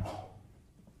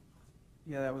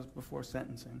 Yeah, that was before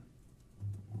sentencing.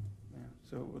 Yeah,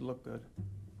 so it would look good.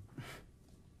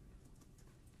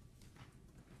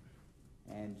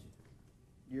 And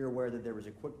you're aware that there was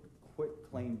a quit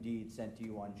claim deed sent to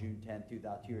you on June 10th,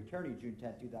 to your attorney, June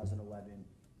 10th, 2011,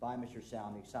 by Mr.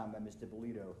 Salnick, signed by Ms.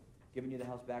 Dippolito, giving you the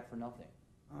house back for nothing.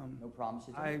 No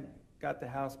promises, anything. I got the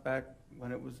house back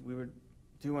when we were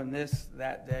doing this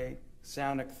that day.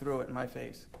 Salnick threw it in my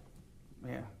face.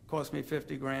 Yeah, cost me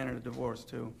 $50,000 and a divorce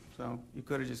too. So you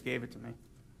could have just gave it to me.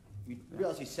 You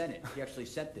realize he sent it. He actually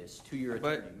sent this to your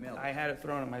attorney. But I had it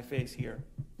thrown in my face here.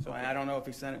 So I don't know if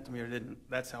he sent it to me or didn't.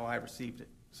 That's how I received it.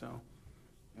 So.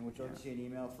 And would you like to see an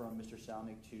email from Mr.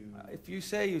 Salnick to? If you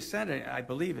say you sent it, I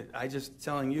believe it. I just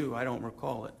telling you, I don't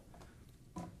recall it.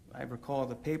 I recall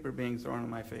the paper being thrown in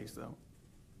my face, though.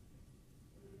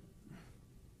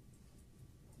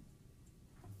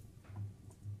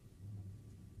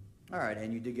 All right,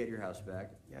 and you did get your house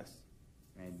back? Yes.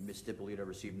 And Ms. Dippolito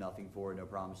received nothing for it, no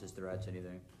promises, threats,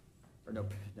 anything? Or no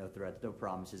threats, no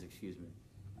promises, excuse me.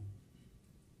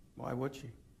 Why would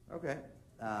she? Okay.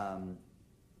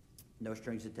 No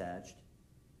strings attached.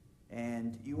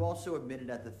 And you also admitted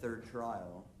at the third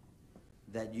trial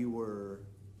that you were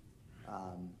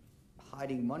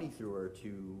hiding money through her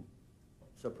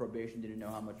so probation didn't know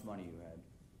how much money you had.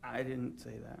 I didn't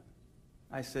say that.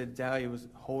 I said Dalia was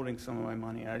holding some of my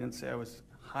money. I didn't say I was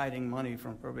hiding money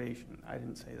from probation. I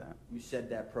didn't say that. You said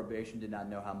that probation did not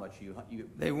know how much you...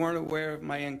 They weren't aware of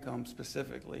my income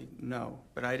specifically, no.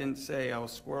 But I didn't say I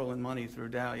was squirreling money through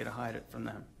Dalia to hide it from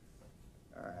them.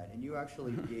 All right, and you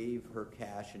actually gave her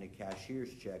cash in a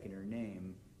cashier's check in her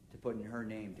name to put in her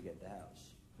name to get the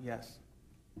house. Yes.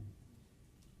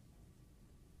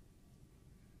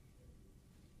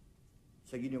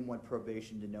 So you didn't want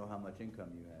probation to know how much income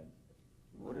you had?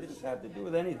 What does this have to do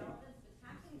with anything?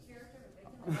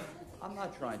 I'm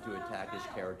not trying to attack his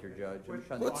character, Judge.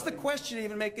 What's the question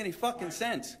even make any fucking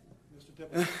sense? Mr.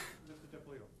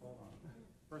 Dippolito, hold on.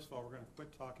 First of all, we're going to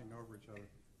quit talking over each other.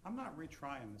 I'm not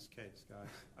retrying this case, guys.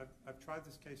 I've tried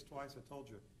this case twice. I told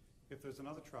you. If there's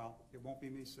another trial, it won't be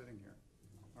me sitting here.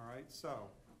 All right? So,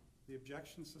 the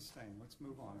objection sustained. Let's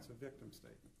move on. It's a victim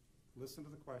statement. Listen to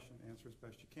the question, answer as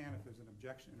best you can. If there's an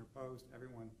objection interposed,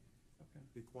 everyone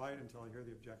be quiet until I hear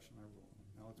the objection. I rule.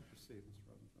 Now let's proceed, Mr.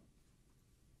 Rosenfeld.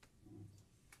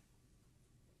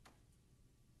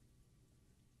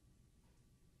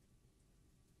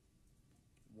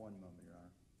 One moment, Your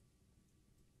Honor.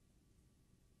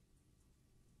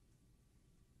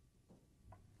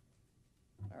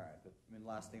 All right, but I mean,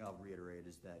 last thing I'll reiterate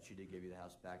is that she did give you the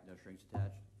house back, no strings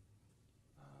attached?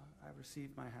 I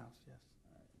received my house, yes.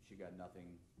 All right. She got nothing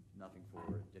for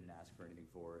it, didn't ask for anything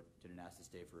for it, didn't ask to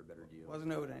stay for a better deal?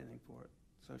 Wasn't owed anything for it,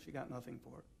 so she got nothing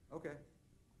for it. Okay.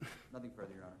 Nothing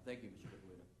further, Your Honor. Thank you, Mr.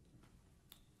 Dippolito.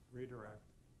 Redirect.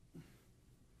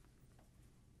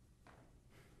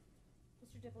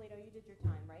 Mr. Dippolito, you did your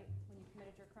time, right, when you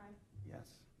committed your crime?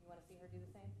 Yes. You want to see her do the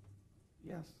same?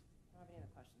 Yes. I don't have any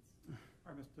other questions. All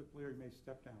right, Mr. Dippolito, you may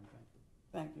step down. Thank you.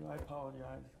 Thank you. I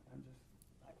apologize. I'm just...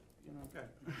 you know. Okay.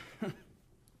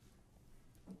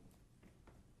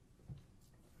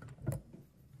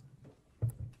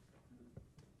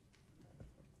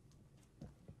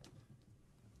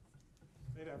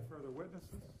 May I have further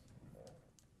witnesses?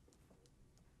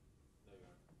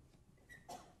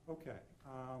 Okay.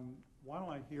 Why don't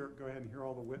I go ahead and hear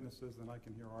all the witnesses, then I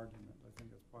can hear argument. I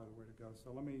think that's probably the way to go.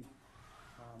 So let me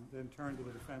then turn to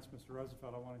the defense. Mr.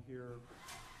 Rosenfeld, I want to hear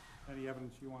any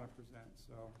evidence you want to present.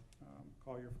 So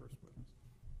call your first witness.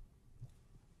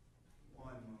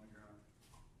 One moment, Your Honor.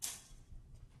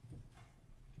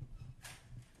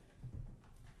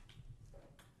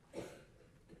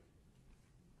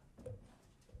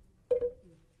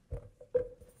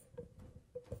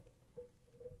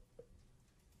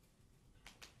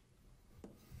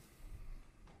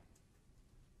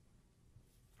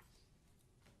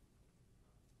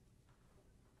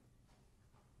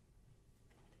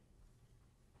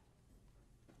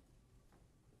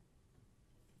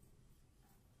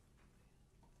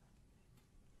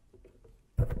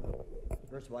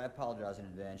 First of all, I apologize in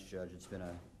advance, Judge. It's been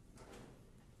a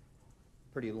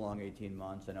pretty long 18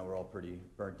 months. I know we're all pretty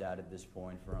burnt out at this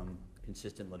point from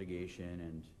consistent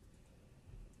litigation,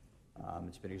 and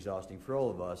it's been exhausting for all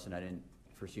of us, and I didn't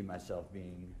foresee myself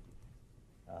being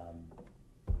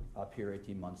up here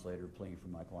 18 months later pleading for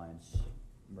my client's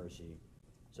mercy.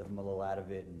 So if I'm a little out of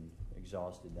it and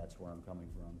exhausted, that's where I'm coming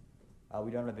from.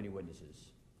 We don't have any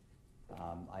witnesses.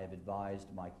 I have advised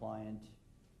my client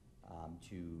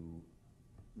to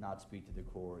not speak to the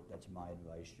court. That's my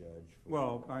advice, Judge.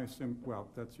 Well, I assume, well,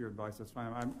 that's your advice. That's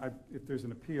fine. If there's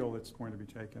an appeal that's going to be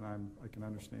taken, I can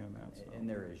understand that. So. And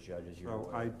there is, Judge, as you're so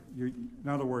aware. in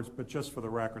other words, but just for the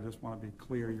record, I just want to be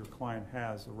clear, your client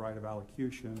has the right of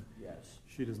allocution. Yes.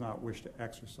 She does not wish to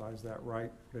exercise that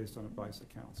right based on advice of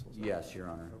counsel. Yes, Your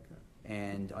Honor. Okay.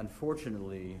 And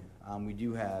unfortunately, we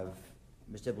do have,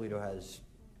 Ms. Dippolito has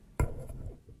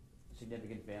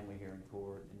significant family here in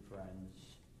court and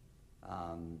friends.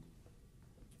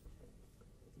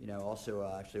 You know, also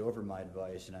actually over my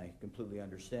advice, and I completely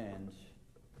understand,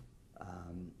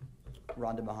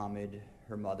 Rhonda Muhammad,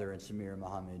 her mother, and Samira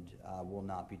Muhammad will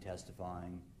not be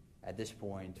testifying at this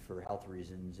point for health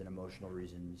reasons and emotional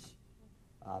reasons.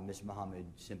 Ms. Muhammad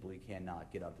simply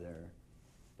cannot get up there.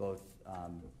 Both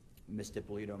Ms.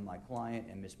 Dippolito, my client,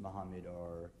 and Ms. Muhammad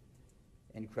are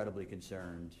incredibly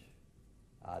concerned.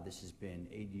 This has been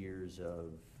 8 years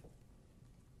of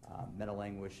mental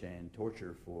anguish and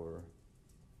torture for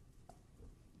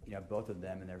both of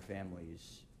them and their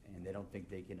families, and they don't think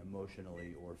they can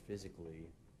emotionally or physically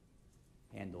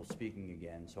handle speaking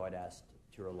again. So I'd asked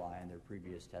to rely on their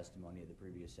previous testimony at the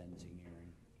previous sentencing hearing.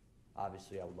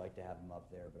 Obviously, I would like to have them up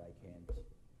there, but I can't.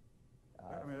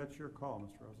 I mean, that's your call,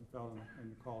 Mr. Rosenfeld,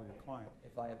 and the call of your client.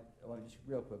 If I have, well, just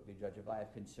real quickly, Judge, if I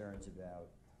have concerns about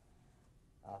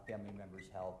family members'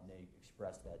 health and they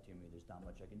express that to me, there's not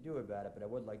much I can do about it, but I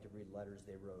would like to read letters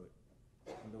they wrote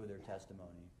in lieu of their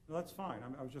testimony. Well, that's fine.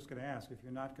 I was just going to ask, if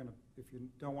you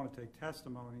don't want to take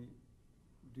testimony,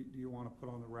 do you want to put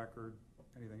on the record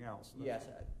anything else? Yes,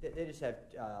 they just have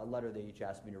a letter they each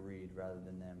asked me to read rather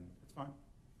than them. That's fine.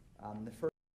 The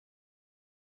first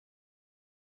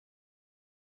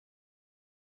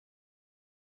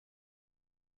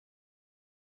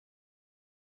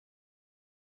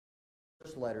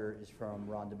letter is from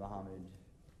Rhonda Muhammad,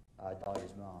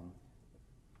 Dalia's mom.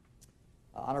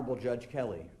 Honorable Judge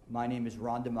Kelly, my name is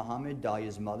Rhonda Muhammad,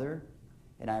 Dalia's mother,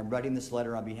 and I am writing this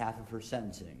letter on behalf of her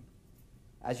sentencing.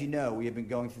 As you know, we have been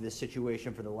going through this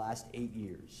situation for the last 8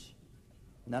 years.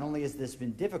 Not only has this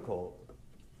been difficult,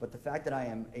 but the fact that I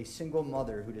am a single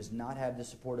mother who does not have the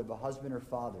support of a husband or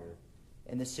father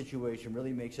in this situation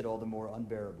really makes it all the more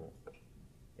unbearable.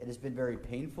 It has been very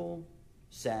painful,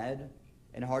 sad,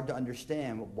 and hard to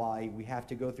understand why we have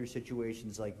to go through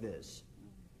situations like this.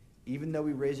 Even though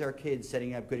we raise our kids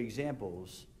setting up good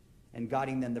examples and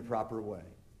guiding them the proper way.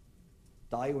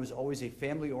 Dalia was always a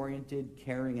family-oriented,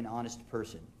 caring, and honest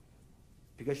person.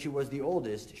 Because she was the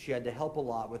oldest, she had to help a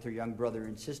lot with her young brother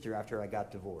and sister after I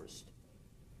got divorced.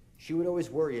 She would always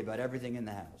worry about everything in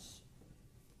the house.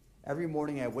 Every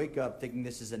morning I wake up thinking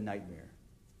this is a nightmare.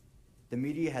 The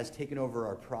media has taken over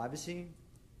our privacy.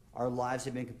 Our lives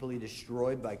have been completely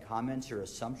destroyed by comments or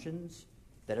assumptions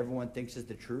that everyone thinks is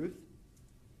the truth.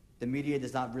 The media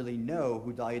does not really know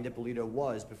who Dalia Dippolito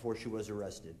was before she was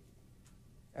arrested.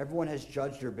 Everyone has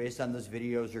judged her based on those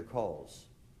videos or calls.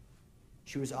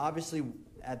 She was obviously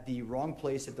at the wrong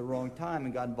place at the wrong time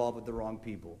and got involved with the wrong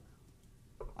people.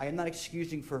 I am not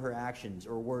excusing for her actions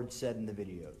or words said in the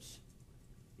videos.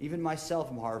 Even myself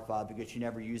am horrified because she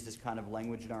never used this kind of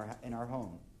language in our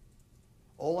home.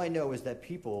 All I know is that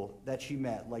people that she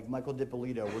met, like Michael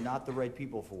Dippolito, were not the right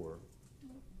people for her.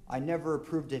 I never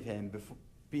approved of him before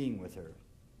being with her.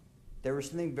 There was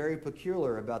something very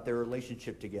peculiar about their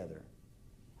relationship together.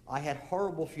 I had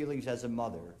horrible feelings as a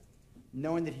mother,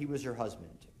 knowing that he was her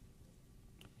husband.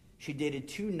 She dated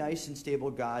two nice and stable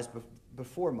guys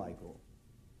before Michael.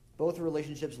 Both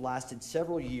relationships lasted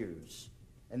several years,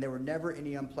 and there were never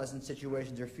any unpleasant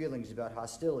situations or feelings about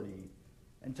hostility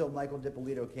until Michael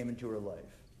Dippolito came into her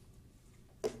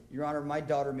life. Your Honor, my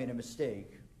daughter made a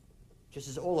mistake, just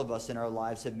as all of us in our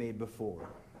lives have made before.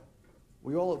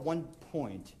 We all at one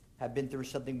point have been through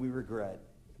something we regret,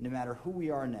 no matter who we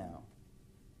are now.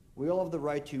 We all have the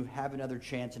right to have another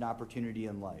chance and opportunity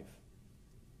in life.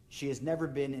 She has never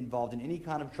been involved in any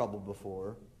kind of trouble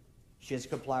before. She has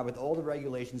complied with all the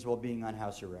regulations while being on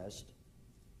house arrest.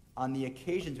 On the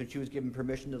occasions when she was given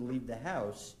permission to leave the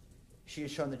house, she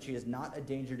has shown that she is not a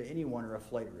danger to anyone or a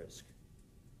flight risk.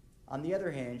 On the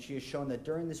other hand, she has shown that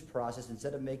during this process,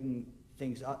 instead of making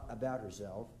things up about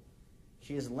herself,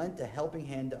 she has lent a helping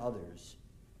hand to others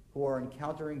who are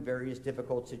encountering various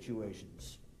difficult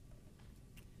situations.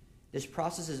 This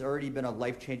process has already been a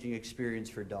life-changing experience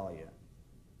for Dalia.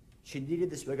 She needed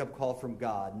this wake-up call from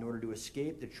God in order to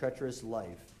escape the treacherous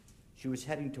life she was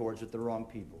heading towards with the wrong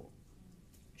people.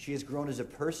 She has grown as a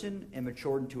person and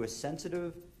matured into a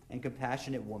sensitive and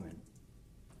compassionate woman.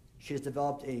 She has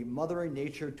developed a mothering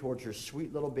nature towards her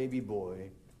sweet little baby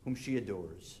boy, whom she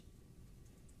adores.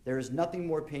 There is nothing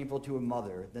more painful to a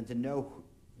mother than to know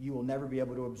you will never be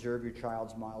able to observe your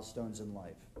child's milestones in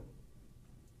life.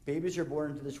 Babies are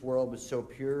born into this world with so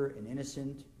pure and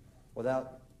innocent,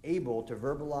 without able to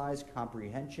verbalize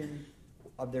comprehension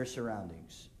of their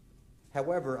surroundings.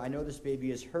 However, I know this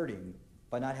baby is hurting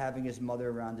by not having his mother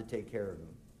around to take care of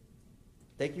him.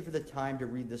 Thank you for the time to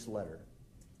read this letter.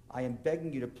 I am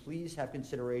begging you to please have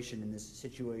consideration in this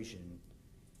situation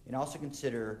and also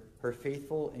consider her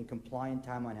faithful and compliant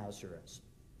time on house arrest.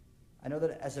 I know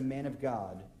that as a man of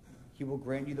God, he will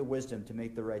grant you the wisdom to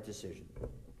make the right decision.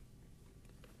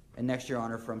 And next, Your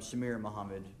Honor, from Samira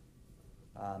Muhammad,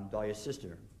 Dalia's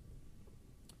sister.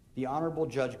 The Honorable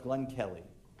Judge Glenn Kelly,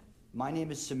 my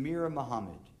name is Samira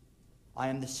Muhammad. I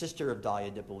am the sister of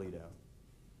Dalia Dippolito.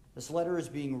 This letter is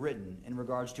being written in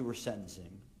regards to her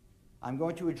sentencing. I'm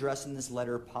going to address in this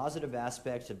letter positive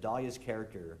aspects of Dalia's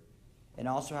character and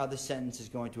also how the sentence is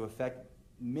going to affect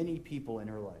many people in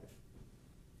her life.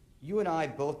 You and I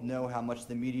both know how much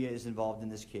the media is involved in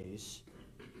this case.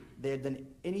 They have done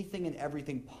anything and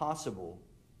everything possible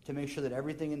to make sure that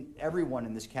everyone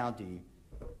in this county,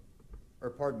 or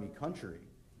pardon me, country,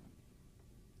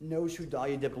 knows who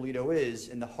Dalia Dippolito is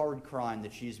and the hard crime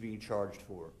that she is being charged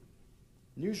for.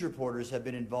 News reporters have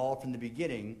been involved from the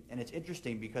beginning, and it's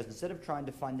interesting because instead of trying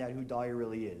to find out who Dalia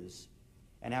really is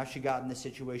and how she got in this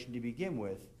situation to begin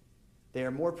with, they are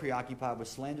more preoccupied with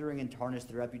slandering and tarnish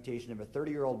the reputation of a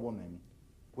 30-year-old woman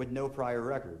with no prior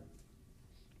record.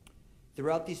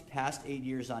 Throughout these past 8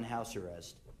 years on house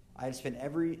arrest, I have spent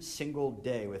every single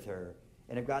day with her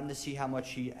and have gotten to see how much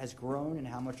she has grown and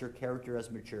how much her character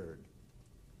has matured.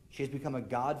 She has become a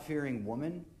God-fearing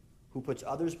woman who puts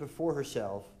others before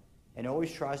herself and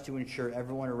always tries to ensure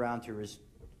everyone around her is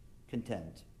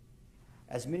content.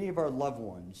 As many of our loved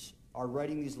ones are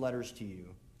writing these letters to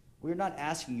you, we are not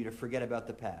asking you to forget about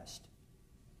the past.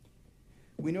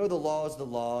 We know the law is the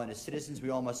law, and as citizens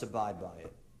we all must abide by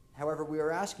it. However, we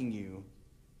are asking you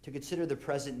to consider the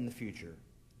present and the future.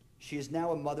 She is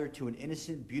now a mother to an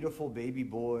innocent, beautiful baby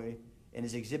boy and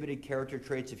has exhibited character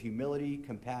traits of humility,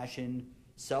 compassion,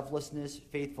 selflessness,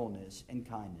 faithfulness, and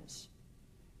kindness.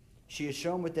 She has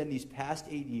shown within these past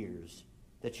 8 years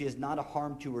that she is not a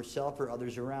harm to herself or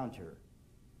others around her.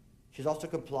 She has also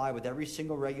complied with every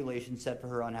single regulation set for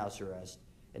her on house arrest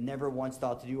and never once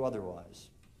thought to do otherwise.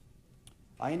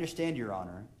 I understand, Your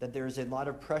Honor, that there is a lot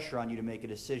of pressure on you to make a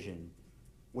decision,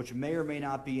 which may or may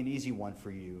not be an easy one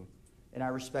for you, and I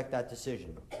respect that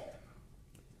decision.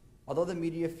 Although the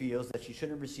media feels that she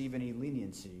shouldn't receive any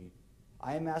leniency,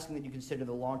 I am asking that you consider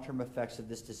the long-term effects of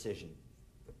this decision.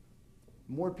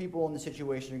 More people in the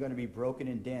situation are going to be broken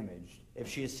and damaged if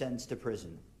she is sentenced to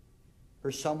prison.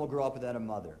 Her son will grow up without a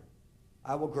mother.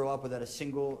 I will grow up without a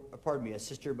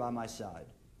sister by my side.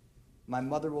 My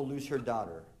mother will lose her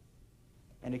daughter,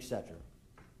 and etc.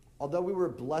 Although we were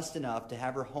blessed enough to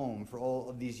have her home for all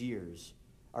of these years,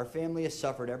 our family has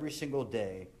suffered every single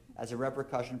day as a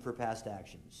repercussion for past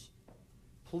actions.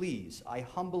 Please, I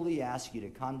humbly ask you to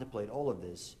contemplate all of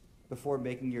this before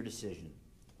making your decision.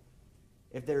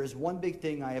 If there is one big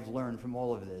thing I have learned from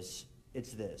all of this,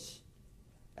 it's this.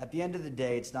 At the end of the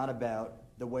day, it's not about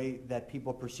the way that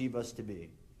people perceive us to be.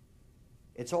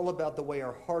 It's all about the way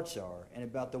our hearts are and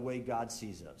about the way God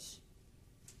sees us.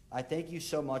 I thank you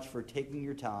so much for taking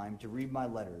your time to read my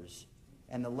letters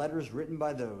and the letters written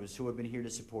by those who have been here to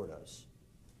support us.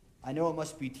 I know it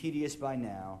must be tedious by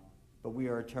now, but we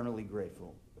are eternally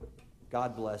grateful.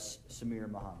 God bless Samir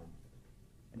Muhammad.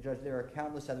 And Judge, there are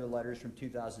countless other letters from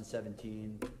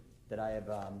 2017 that I have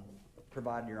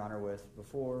provided Your Honor with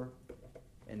before,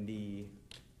 and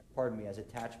as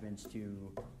attachments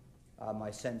to my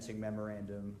sentencing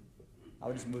memorandum. I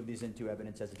would just move these into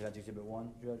evidence as Defense Exhibit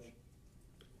 1, Judge.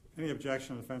 Any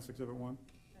objection to Defense Exhibit 1?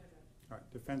 All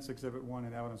right, Defense Exhibit 1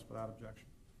 and evidence without objection.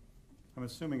 I'm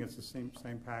assuming it's the same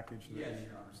package that Yes, you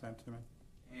Your Honor. sent to me.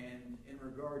 And in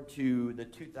regard to the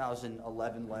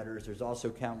 2011 letters, there's also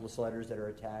countless letters that are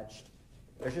attached.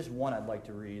 There's just one I'd like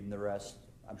to read, and the rest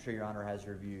I'm sure Your Honor has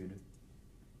reviewed.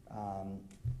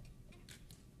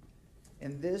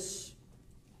 And this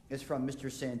is from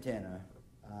Mr. Santana,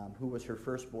 who was her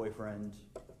first boyfriend.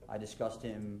 I discussed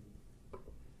him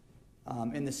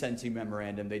in the sentencing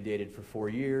memorandum. They dated for 4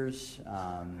 years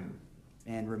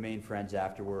and remained friends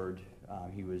afterward.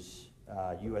 He was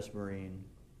a U.S. Marine.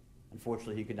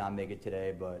 Unfortunately, he could not make it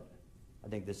today, but I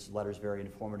think this letter is very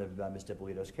informative about Ms.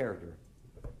 Dippolito's character.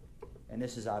 And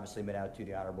this is obviously made out to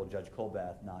the Honorable Judge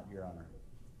Colbath, not Your Honor.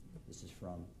 This is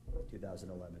from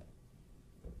 2011.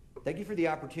 Thank you for the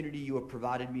opportunity you have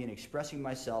provided me in expressing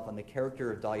myself on the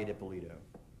character of Dalia Dippolito.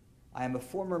 I am a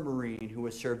former Marine who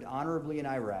has served honorably in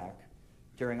Iraq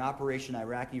during Operation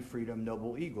Iraqi Freedom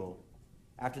Noble Eagle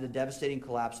after the devastating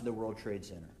collapse of the World Trade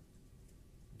Center.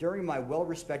 During my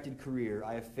well-respected career,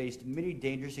 I have faced many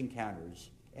dangerous encounters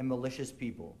and malicious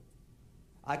people.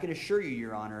 I can assure you,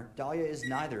 Your Honor, Dalia is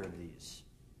neither of these.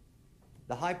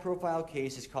 The high-profile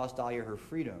case has cost Dalia her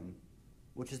freedom,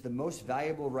 which is the most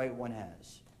valuable right one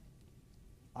has.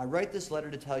 I write this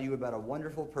letter to tell you about a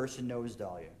wonderful person known as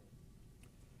Dalia.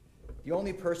 The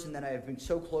only person that I have been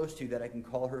so close to that I can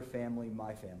call her family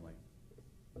my family.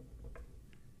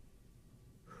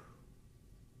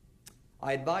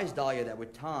 I advised Dalia that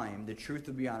with time, the truth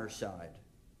would be on her side.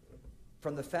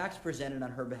 From the facts presented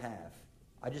on her behalf,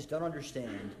 I just don't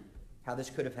understand how this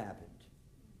could have happened.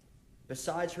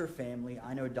 Besides her family,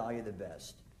 I know Dalia the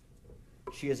best.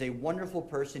 She is a wonderful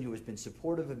person who has been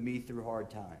supportive of me through hard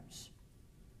times.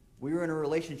 We were in a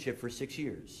relationship for 6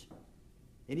 years.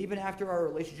 And even after our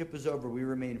relationship was over, we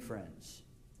remained friends.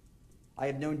 I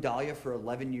have known Dalia for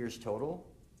 11 years total.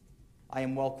 I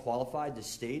am well qualified to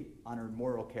state on her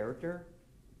moral character.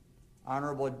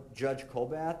 Honorable Judge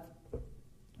Colbath,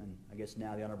 and I guess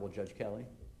now the Honorable Judge Kelly,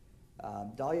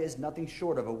 Dalia is nothing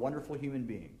short of a wonderful human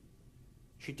being.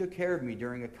 She took care of me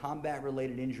during a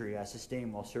combat-related injury I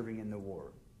sustained while serving in the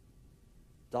war.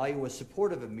 Dalia was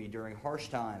supportive of me during harsh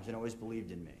times and always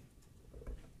believed in me.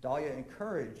 Dalia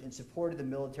encouraged and supported the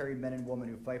military men and women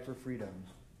who fight for freedom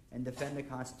and defend the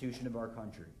Constitution of our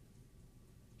country.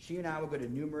 She and I would go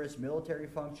to numerous military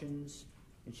functions,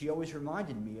 and she always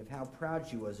reminded me of how proud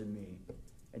she was of me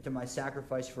and to my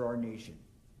sacrifice for our nation.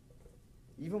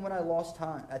 Even when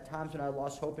at times when I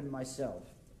lost hope in myself,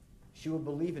 she would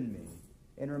believe in me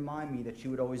and remind me that she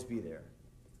would always be there.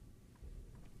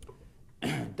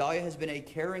 Dalia has been a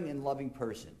caring and loving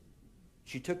person.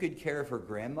 She took good care of her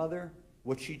grandmother,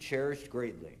 which she cherished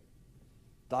greatly.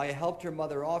 Dalia helped her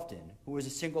mother often, who was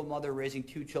a single mother raising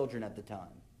 2 children at the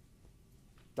time.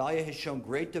 Dalia has shown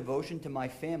great devotion to my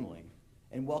family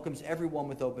and welcomes everyone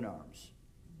with open arms.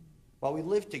 While we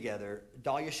lived together,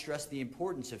 Dalia stressed the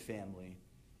importance of family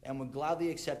and would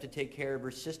gladly accept to take care of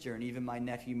her sister and even my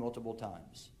nephew multiple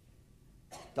times.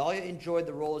 Dalia enjoyed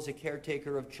the role as a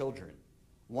caretaker of children,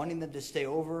 wanting them to stay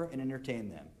over and entertain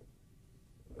them.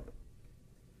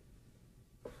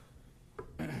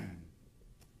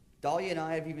 Dalia and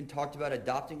I have even talked about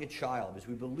adopting a child as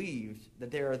we believed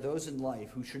that there are those in life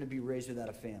who shouldn't be raised without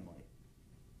a family.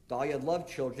 Dalia loved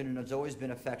children and has always been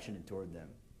affectionate toward them.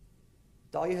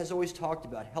 Dalia has always talked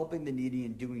about helping the needy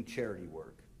and doing charity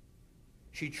work.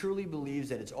 She truly believes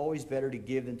that it's always better to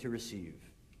give than to receive.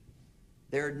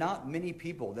 There are not many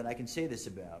people that I can say this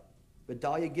about, but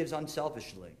Dalia gives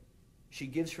unselfishly. She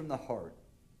gives from the heart.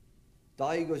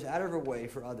 Dalia goes out of her way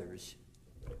for others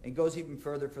and goes even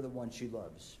further for the ones she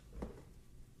loves.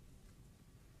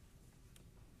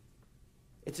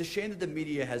 It's a shame that the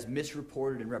media has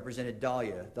misreported and represented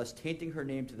Dalia, thus tainting her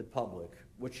name to the public,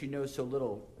 which she knows so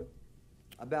little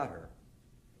about her.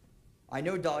 I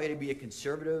know Dalia to be a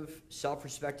conservative,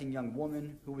 self-respecting young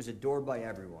woman who was adored by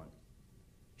everyone.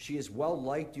 She is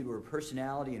well-liked due to her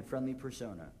personality and friendly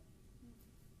persona.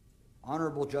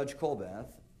 Honorable Judge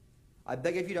Colbath, I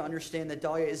beg of you to understand that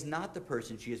Dalia is not the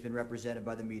person she has been represented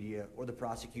by the media or the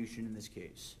prosecution in this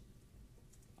case.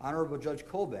 Honorable Judge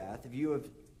Colbath, if you have,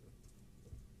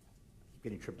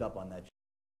 getting tripped up on that,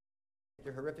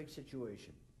 a horrific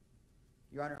situation.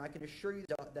 Your Honor, I can assure you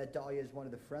that Dalia is one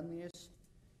of the friendliest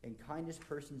and kindest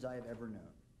persons I have ever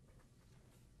known.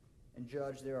 And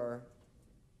Judge, there are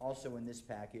also in this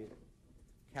packet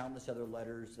countless other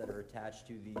letters that are attached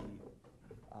to the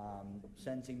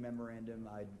sentencing memorandum.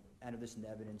 I enter this into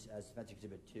evidence as Defense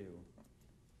Exhibit 2.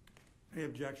 Any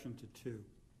objection to 2?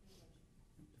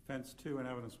 Defense 2 and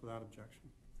evidence without objection.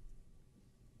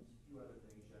 There's a few other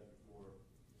things, Judge, before the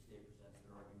State presents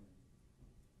their argument.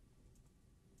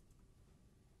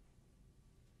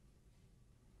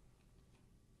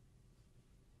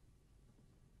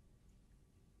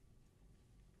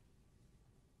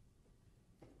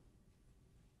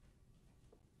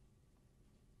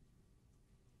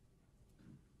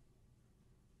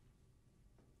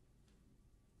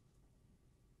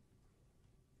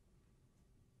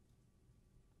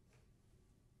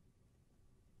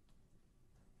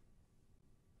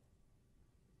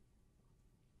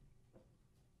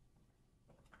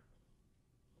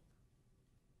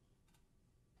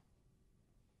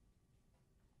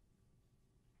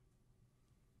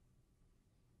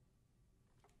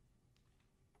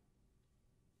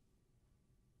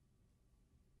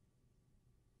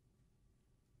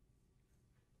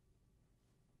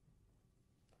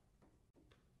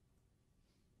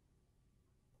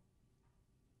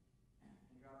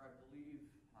 Your Honor, I believe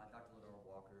Dr. Lenore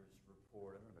Walker's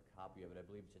report, I don't have a copy of it, I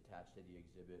believe it's attached to the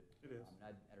exhibit. It is. And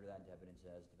I'd enter that into evidence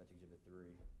as Defense Exhibit 3.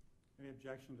 Any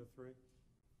objection to 3?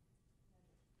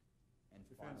 And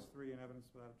Defense 3 and evidence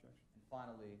without objection. And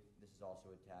finally, this is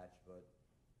also attached, but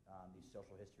the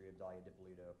social history of Dalia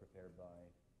Dippolito prepared by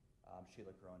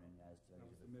Sheila Cronin as That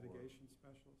was the Exhibit 4. mitigation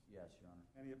specialist? Yes, Your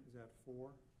Honor. Is that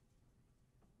 4?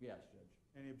 Yes, Judge.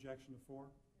 Any objection to 4?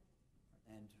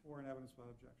 And 4 and evidence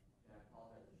without objection. I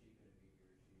apologize that she couldn't be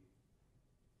here.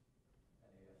 She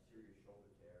had a serious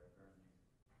shoulder tear, apparently.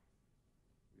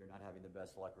 We are not having the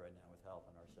best luck right now with health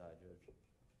on our side, Judge.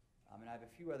 And I have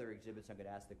a few other exhibits I'm going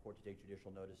to ask the court to take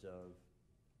judicial notice of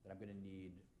that I'm going to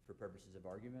need for purposes of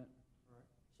argument. All right.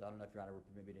 So I don't know if Your Honor would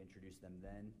permit me to introduce them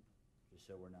then, just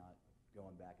so we're not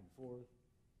going back and forth.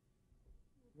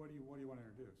 What do you want to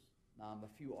introduce?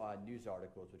 A few news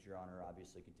articles, which Your Honor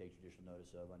obviously can take judicial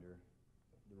notice of under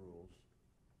the rules,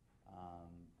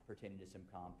 pertaining to some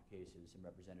comp cases, some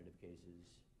representative cases.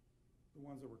 The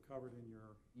ones that were covered in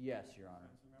your... Yes, Your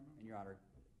Honor. sentencing memo? And Your Honor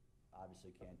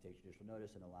obviously can't take judicial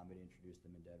notice and allow me to introduce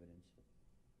them into evidence.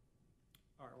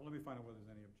 All right, well, let me find out whether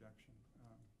there's any objection.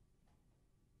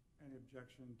 Any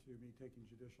objection to me taking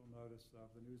judicial notice of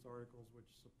the news articles which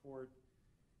support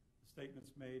the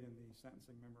statements made in the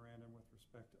sentencing memorandum with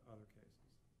respect to other cases?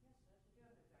 Yes, Judge, I do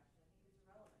have an objection. I think it's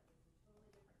irrelevant. It's in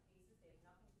totally different cases. They have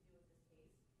nothing to do with this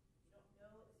case. You don't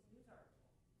know it's a news article.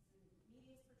 It's the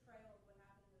media's portrayal of what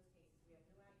happened in those cases. We have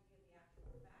no idea of the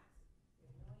actual facts. We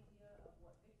have no idea of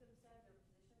what victims said, their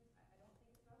positions. I don't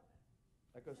think it's relevant.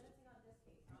 That goes Sentencing on this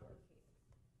case, not those cases.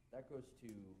 That goes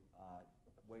to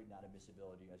weight and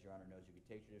admissibility. As Your Honor knows, you can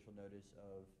take judicial notice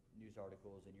of news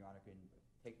articles, and Your Honor can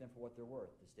take them for what they're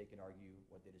worth. The state can argue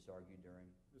what they just argued during.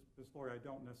 Ms. Lawyer, I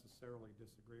don't necessarily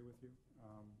disagree with you,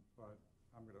 but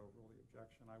I'm going to overrule the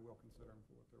objection. I will consider them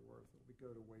for what they're worth. It'll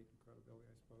go to weight and credibility,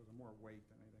 I suppose, or more weight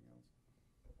than anything else.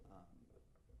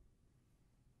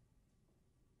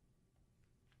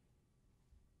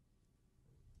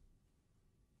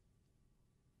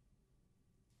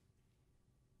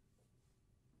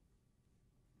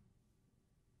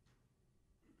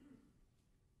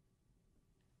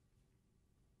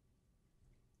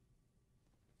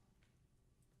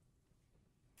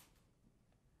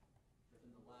 In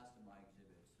the last of my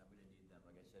exhibits, I'm going to need them,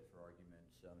 like I said, for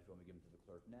arguments. If you want me to give them to the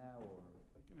clerk now, or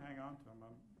You can hang on to them.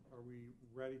 Are we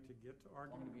ready to get to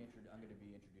I'm argument? going to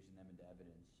be introducing them into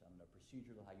evidence. I don't know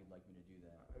procedural how you'd like me to do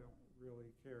that. I don't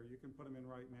really care. You can put them in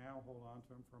right now, hold on to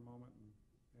them for a moment, and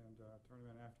turn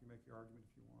them in after you make your argument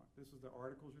if you want. This is the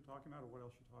articles you're talking about, or what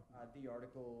else you're talking about? The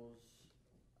articles,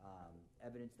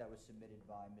 evidence that was submitted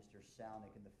by Mr.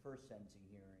 Salnick in the first sentencing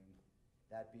hearing,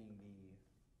 that being the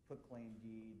quitclaim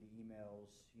deed, the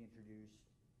emails he introduced,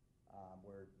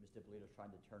 where Ms. Dippolito is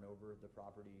trying to turn over the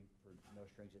property for no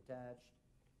strings attached.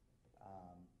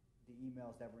 The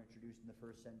emails that were introduced in the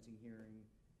first sentencing hearing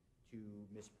to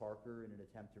Ms. Parker in an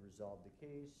attempt to resolve the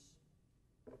case.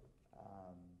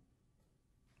 Are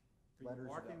you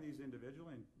marking these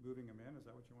individually and moving them in? Is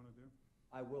that what you want to do?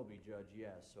 I will be, Judge,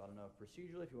 yes. So I don't know if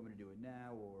procedurally, if you want me to do it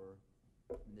now, or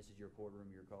this is your courtroom,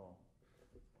 your call.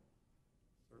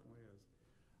 Certainly is.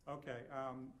 Okay,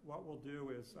 what we'll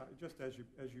do is, just as you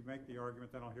make the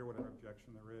argument, then I'll hear whatever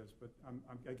objection there is. But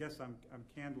I guess I'm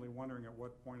candidly wondering at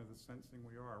what point of the sentencing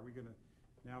we are. Are we going to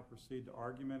now proceed to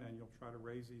argument, and you'll try to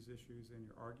raise these issues in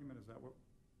your argument? Is that what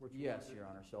you Yes, want to do? Your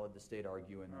Honor. So I'll let the state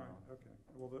argue and All right, okay.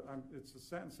 Well, it's the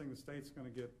sentencing. The state's going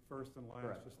to get first and last,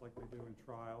 Correct. just like they do in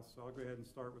trials. So I'll go ahead and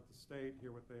start with the state,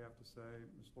 hear what they have to say.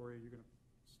 Ms. Laurie, are you going to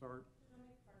start?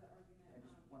 Just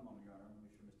one moment, Your Honor. I'm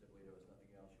make sure Ms. Dippolito has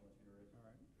nothing else she wants me to raise. All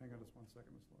right, hang on just 1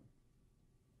 second, Ms. Laurie.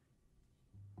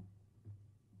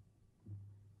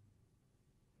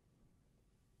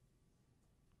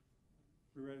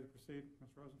 We ready to proceed,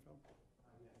 Ms. Rosenfeld? Yes.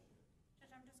 Judge,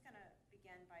 I'm just going to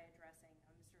begin by addressing,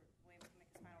 Mr. Williams can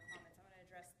make his final comments. I'm going to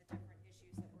address the different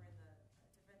issues that were in the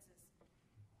defense's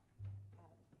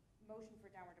motion for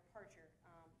downward departure.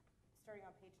 Starting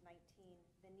on page 19,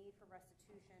 the need for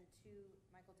restitution to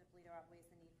Michael Dippolito outweighs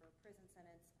the need for a prison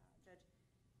sentence. Judge,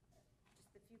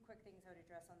 just a few quick things I would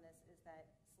address on this is that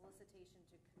solicitation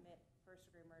to commit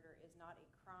first-degree murder is not a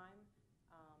crime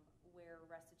where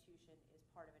restitution is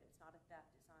part of it. It's not a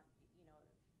theft. It's not, a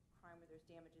crime where there's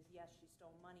damages. Yes, she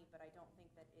stole money, but I don't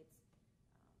think that it's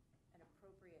an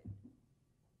appropriate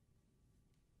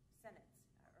sentence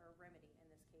or remedy in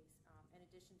this case. In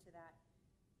addition to that,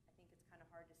 I think it's kind of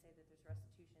hard to say that there's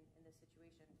restitution in this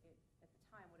situation. It, at the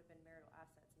time, would have been marital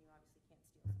assets, and you obviously can't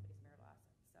steal somebody's marital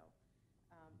assets. So,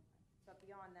 but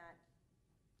beyond that,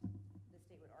 the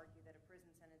state would argue that a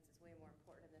prison sentence is way more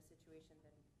important in this situation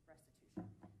than restitution.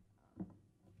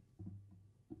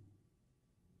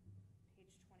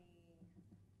 Page 21,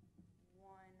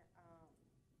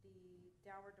 the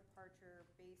downward departure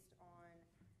based on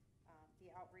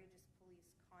the outrageous police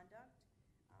conduct.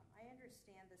 I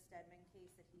understand the Stedman case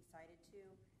that he cited to.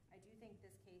 I do think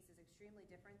this case is extremely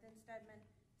different than Stedman.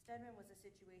 Stedman was a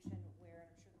situation where,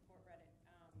 and I'm sure the court read it,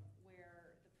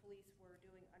 where the police were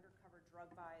doing undercover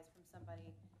drug buys from somebody,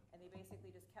 and they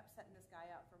basically just kept setting this guy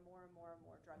up for more and more and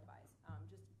more drug buys,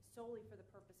 just solely for the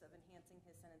purpose of enhancing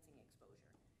his sentencing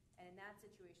exposure. And in that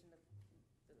situation,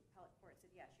 the appellate court said,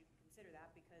 yes, you can consider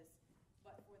that because,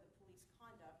 but for the police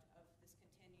conduct of this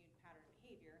continued pattern of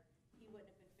behavior, he wouldn't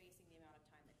have been facing the amount of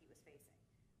time that he was facing.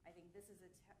 I think this is a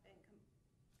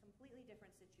completely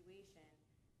different situation.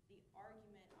 The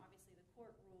argument, obviously the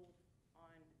court ruled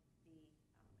on the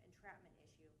entrapment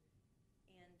issue,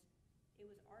 and it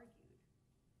was argued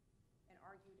and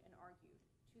argued and argued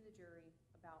to the jury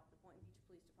about the Boynton Beach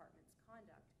Police Department's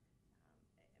conduct.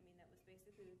 I mean, that was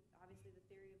basically, obviously, the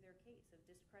theory of their case, of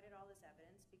discredit all this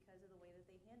evidence because of the way that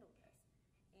they handled this.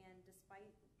 And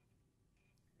despite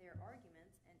their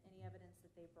arguments and any evidence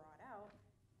that they brought out,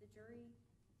 the jury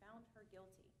found her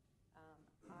guilty.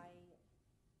 I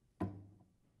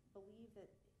believe that,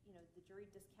 the jury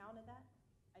discounted that.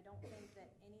 I don't think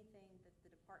that anything that the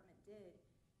department did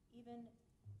even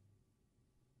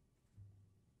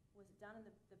was done in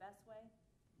the best way.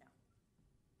 No.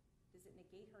 Does it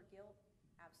negate her guilt?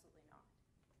 Absolutely not.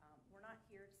 We're not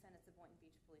here to sentence the Boynton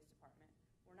Beach Police Department.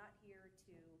 We're not here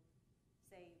to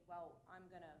say, well, I'm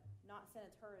going to not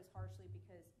sentence her as harshly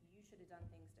because you should have done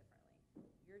things differently.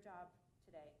 Your job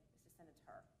today is to sentence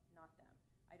her, not them.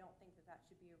 I don't think that that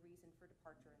should be a reason for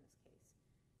departure in this case.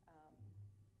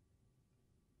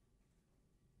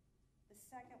 The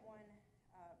second one,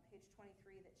 page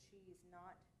 23, that she's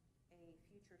not a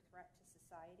future threat to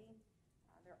society.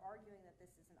 They're arguing that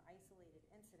this is an isolated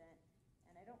incident,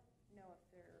 and I don't know if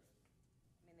they're,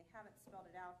 they haven't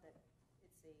spelled it out that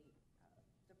it's a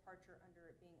departure under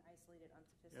it being isolated,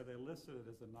 unsophisticated. Yeah, they listed it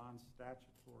as a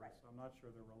non-statutory, right. So I'm not sure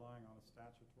they're relying on a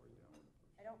statutory downward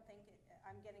departure. I don't think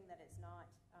I'm getting that it's not.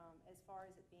 As far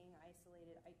as it being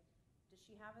isolated, does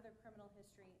she have other criminal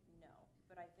history? No,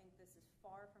 but I think this is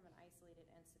far from an isolated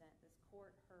incident. This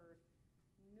court heard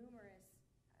numerous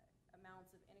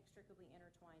amounts of inextricably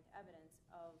intertwined evidence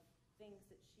of things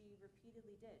that she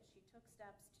repeatedly did. She took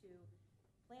steps to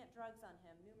plant drugs on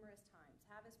him numerous times,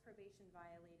 have his probation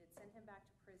violated, send him back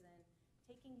to prison,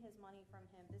 taking his money from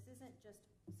him. This isn't just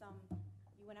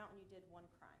you went out and you did one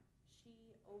crime.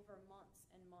 She, over months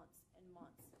and months and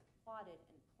months, plotted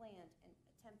and planned and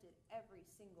attempted every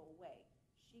single way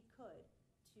she could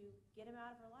to get him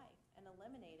out of her life and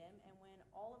eliminate him. And when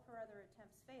all of her other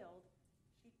attempts failed,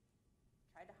 she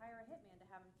tried to hire a hitman to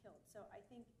have him killed. So I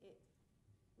think it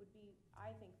would be,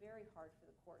 very hard for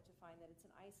the court to find that it's an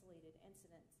isolated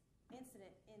incident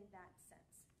in that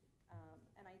sense.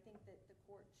 And I think that the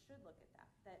court should look at that.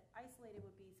 That isolated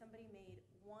would be somebody made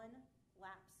one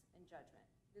lapse in judgment.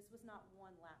 This was not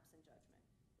one lapse in judgment.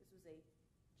 This was a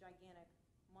gigantic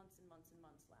months and months and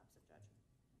months lapse of judgment.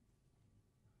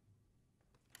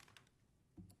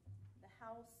 The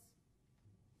house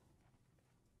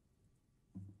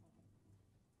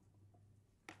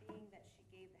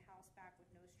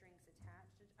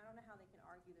I don't know how they can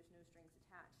argue there's no strings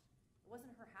attached. It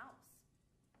wasn't her house.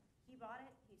 He bought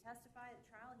it. He testified at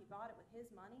trial. He bought it with his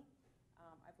money.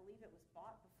 I believe it was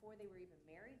bought before they were even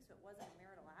married, so it wasn't a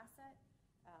marital asset.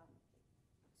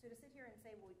 So to sit here and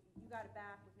say, well, you got it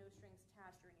back with no strings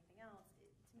attached or anything else, to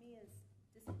me is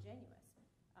disingenuous.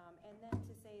 And then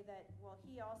to say that, well,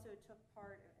 he also took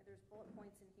part, there's bullet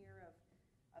points in here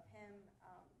of him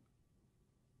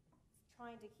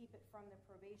trying to keep it from the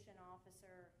probation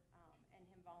officer and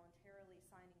him voluntarily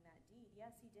signing that deed.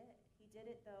 Yes, he did. He did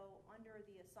it, though, under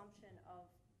the assumption of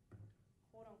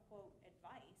quote-unquote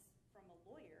advice from a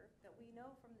lawyer that we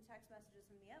know from the text messages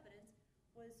and the evidence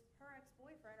was her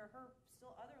ex-boyfriend or her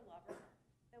still other lover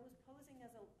that was posing as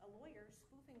a lawyer,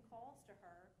 spoofing calls to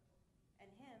her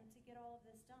and him to get all of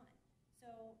this done.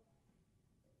 So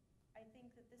I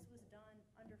think that this was done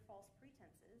under false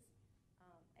pretenses,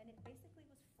 and it basically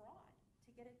was fraud to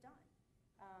get it done.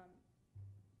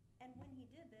 And when he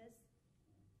did this,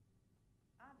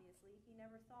 obviously, he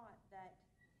never thought that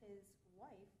his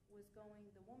wife was going,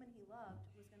 the woman he loved,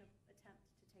 was going to attempt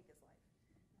to take his life.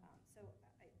 So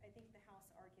I think the House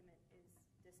argument is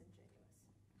disingenuous.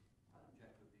 I'd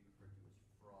object to being referred to as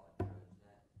fraud, Judge.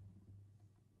 That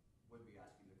would be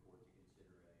asking the court to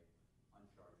consider a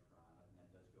uncharged crime, and that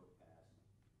does go past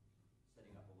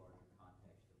setting up a larger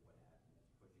context of what happened.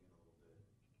 That's pushing it a little bit.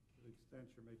 To the extent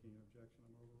you're making an objection,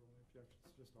 I'm overruling the objection.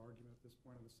 It's just argument at this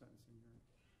point of the sentencing hearing.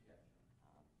 Yeah.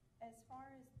 As far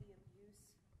as the abuse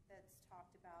that's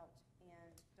talked about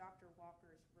and Dr.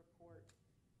 Walker's report,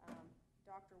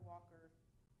 Dr. Walker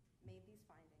made these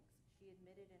findings. She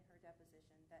admitted in her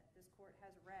deposition that this court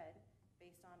has read,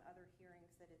 based on other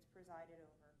hearings that it's presided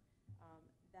over,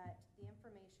 that the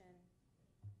information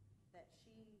that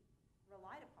she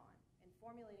relied upon in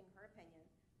formulating her opinion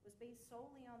was based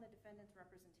solely on the defendant's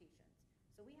representations.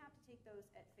 So we have to take those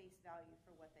at face value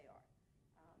for what they are.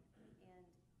 And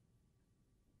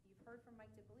you've heard from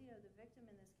Mike Dippolito, the victim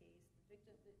in this case,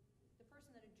 the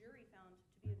person that a jury found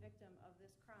to be a victim of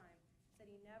this crime, said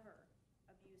he never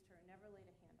abused her, never laid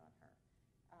a hand on her.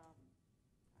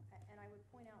 And I would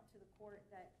point out to the court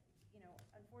that,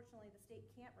 unfortunately the state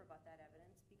can't rebut that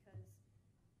evidence because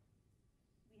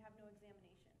we have no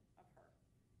examination of her.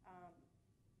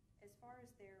 As far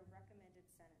as their recommended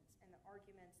sentence and the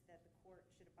arguments that the court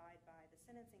should abide by, the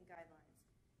sentencing guidelines.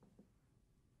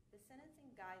 The sentencing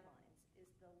guidelines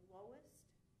is the lowest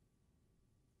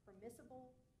permissible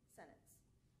sentence.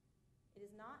 It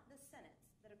is not the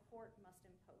sentence that a court must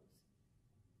impose.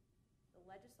 The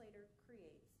legislator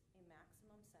creates a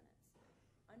maximum sentence,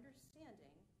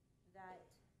 understanding that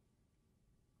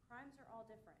crimes are all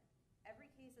different. Every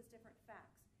case has different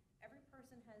facts. Every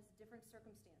person has different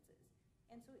circumstances.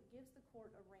 And so it gives the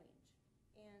court a range.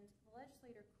 And the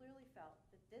legislator clearly felt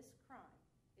that this crime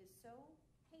is so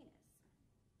heinous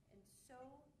and so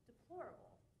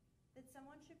deplorable that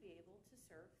someone should be able to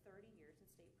serve 30 years in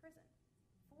state prison.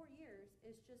 4 years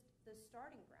is just the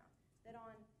starting ground, that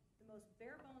on the most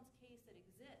bare bones case that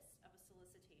exists of a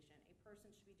solicitation, a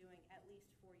person should be doing at least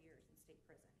 4 years in state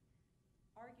prison.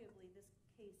 Arguably, this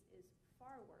case is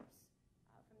far worse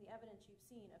from the evidence you've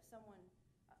seen of someone,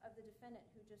 of the defendant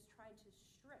who just tried to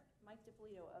strip Mike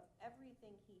Dippolito of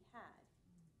everything he had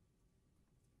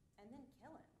and then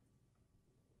kill him.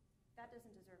 That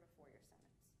doesn't deserve a 4-year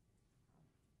sentence.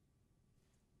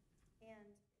 And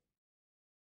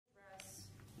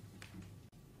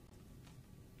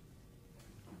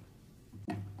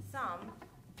some,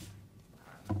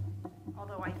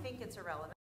 although I think it's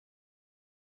irrelevant.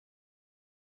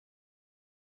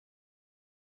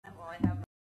 Well, I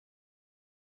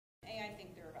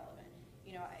think they're irrelevant.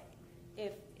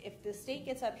 If the state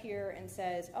gets up here and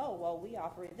says, oh, well, we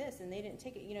offered this and they didn't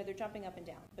take it, they're jumping up and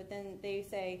down. But then they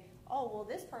say, oh, well,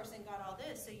 this person got all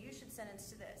this, so you should sentence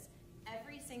to this.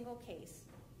 Every single case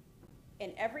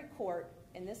in every court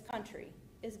in this country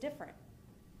is different.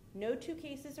 No 2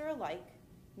 cases are alike.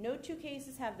 No 2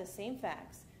 cases have the same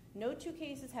facts. No 2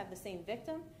 cases have the same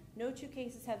victim. No 2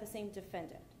 cases have the same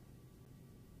defendant.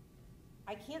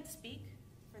 I can't speak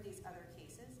for these other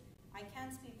cases. I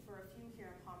can speak for a few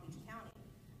here in Palm Beach County.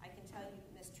 I can tell you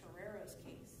Ms. Torrero's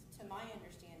case, to my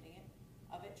understanding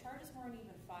of it, charges weren't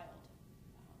even filed.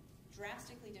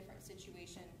 Drastically different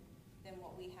situation than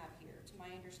what we have here. To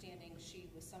my understanding, she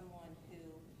was someone who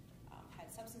had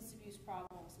substance abuse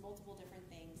problems, multiple different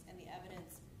things, and the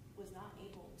evidence was not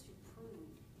able to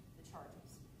prove the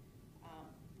charges.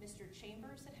 Mr.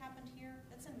 Chambers that happened here,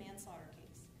 that's a manslaughter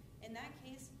case. In that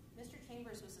case, Mr.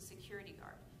 Chambers was a security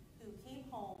guard who came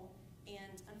home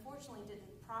and unfortunately didn't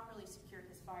properly secure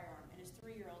his firearm, and his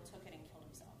 3-year-old took it and killed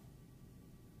himself.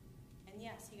 And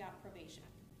yes, he got probation.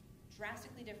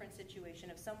 drastically different situation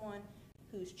of someone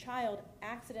whose child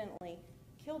accidentally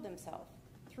killed himself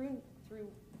through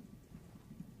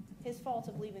his fault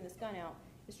of leaving this gun out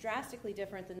is drastically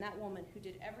different than that woman who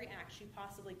did every act she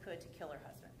possibly could to kill her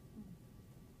husband.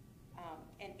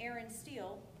 And Aaron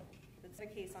Steele, that's a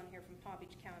case on here from Palm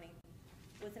Beach County,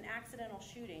 was an accidental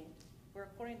shooting where,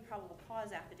 according to the probable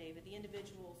cause affidavit, the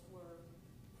individuals were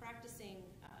practicing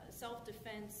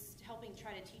self-defense, helping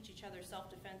try to teach each other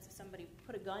self-defense. If somebody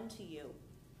put a gun to you,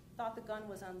 thought the gun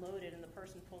was unloaded, and the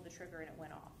person pulled the trigger and it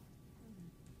went off.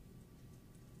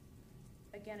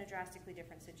 Again, a drastically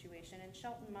different situation. And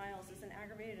Shelton Miles is an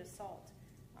aggravated assault.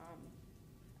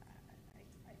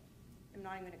 I'm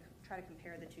not even going to try to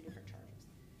compare the two different charges.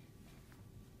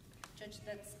 Judge,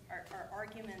 that's our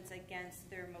arguments against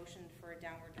their motion for a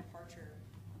downward departure.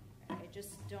 I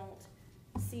just don't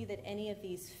see that any of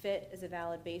these fit as a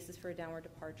valid basis for a downward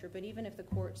departure. But even if the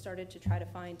court started to try to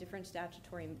find different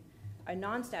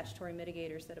non-statutory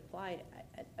mitigators that applied,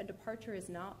 a departure is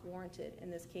not warranted in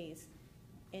this case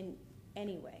in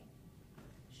any way.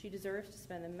 She deserves to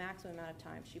spend the maximum amount of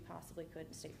time she possibly could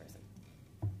in state prison.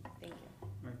 Thank you. All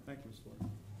right, thank you, Ms.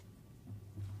 Lord.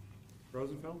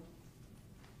 Rosenfeld?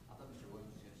 I thought Mr.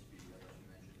 Williams was going to speak. I thought you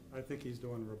mentioned. I think he's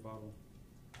doing rebuttal.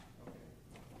 Okay.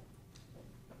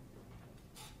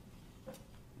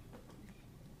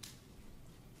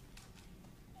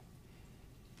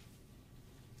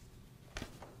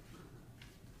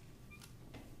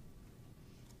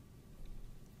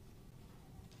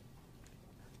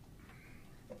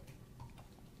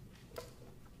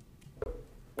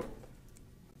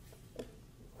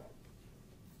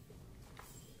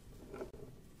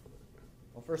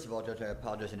 First of all, Judge, I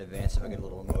apologize in advance if I get a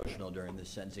little emotional during this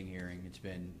sentencing hearing. It's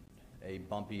been a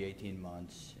bumpy 18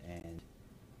 months, and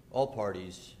all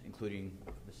parties, including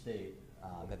the state,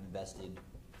 have invested,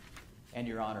 and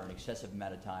Your Honor, an excessive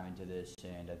amount of time into this,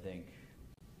 and I think,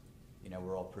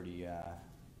 we're all pretty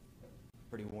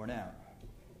worn out.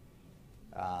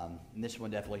 And this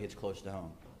one definitely hits close to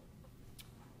home.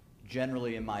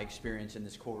 Generally, in my experience in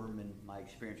this courtroom and my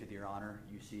experience with Your Honor,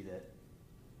 you see that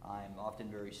I'm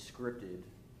often very scripted,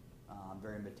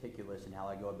 very meticulous in how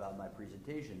I go about my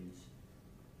presentations.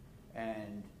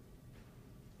 And,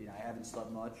 I haven't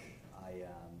slept much.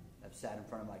 I've sat in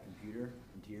front of my computer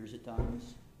in tears at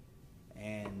times.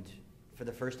 And for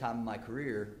the first time in my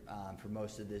career, for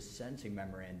most of this sentencing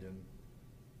memorandum,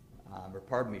 or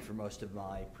pardon me, for most of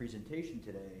my presentation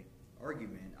today,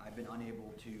 argument, I've been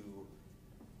unable to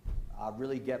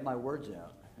really get my words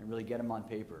out and really get them on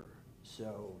paper.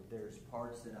 So there's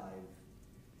parts that I've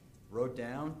wrote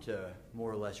down to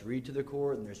more or less read to the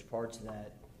court, and there's parts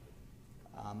that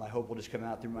I hope will just come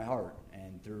out through my heart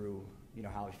and through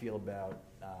how I feel about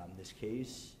this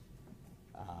case,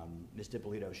 Ms.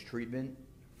 Dippolito's treatment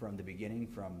from the beginning,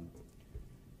 from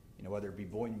whether it be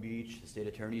Boynton Beach, the state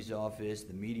attorney's office,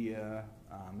 the media,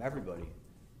 everybody.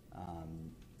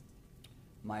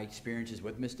 My experiences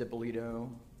with Ms.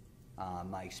 Dippolito,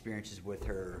 my experiences with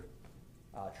her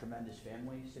tremendous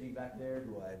family sitting back there,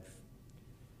 who I've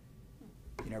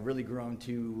really grown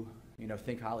to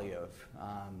think highly of,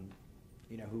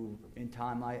 who in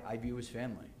time I view as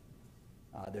family.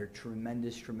 They're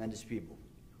tremendous people.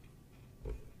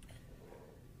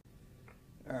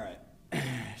 All right.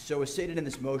 So as stated in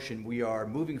this motion, we are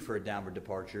moving for a downward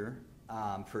departure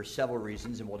for several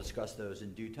reasons, and we'll discuss those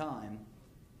in due time.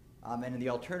 And in the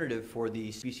alternative, for the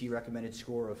CBC recommended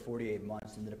score of 48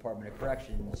 months in the Department of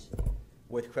Corrections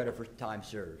with credit for time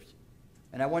served.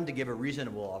 And I wanted to give a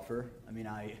reasonable offer. I mean,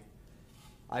 I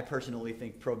personally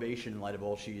think probation, in light of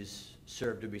all she's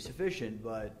served, would be sufficient,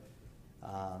 but,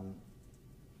 I'm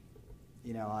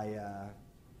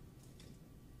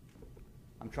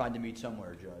trying to meet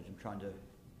somewhere, Judge. I'm trying to,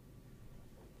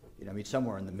 meet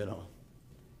somewhere in the middle.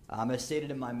 As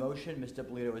stated in my motion, Ms.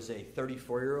 Dippolito is a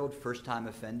 34-year-old first-time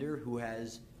offender who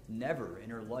has never in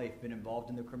her life been involved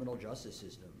in the criminal justice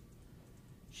system.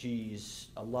 She's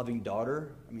a loving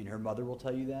daughter. I mean, her mother will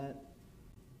tell you that.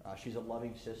 She's a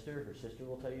loving sister. Her sister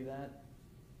will tell you that.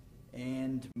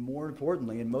 And more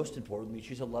importantly, and most importantly,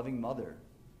 she's a loving mother.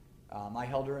 I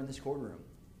held her in this courtroom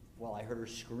while I heard her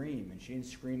scream, and she didn't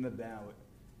scream about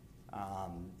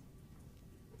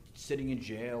sitting in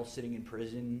jail, sitting in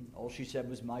prison. All she said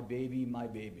was, "My baby, my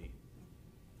baby."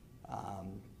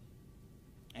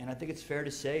 And I think it's fair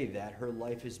to say that her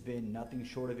life has been nothing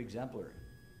short of exemplary.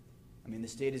 I mean, the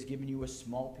state has given you a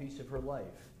small piece of her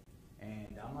life.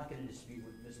 And I'm not going to dispute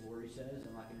what Ms. Laurie says.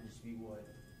 I'm not going to dispute what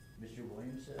Mr.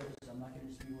 Williams says. I'm not going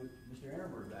to dispute what Mr.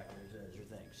 Ehrenberg back there says or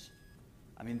thinks.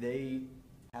 I mean, they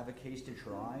have a case to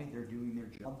try. They're doing their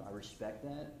job. I respect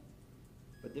that.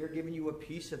 But they're giving you a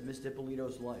piece of Ms.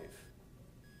 Dippolito's life.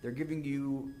 They're giving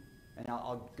you, and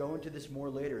I'll go into this more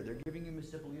later, they're giving you Ms.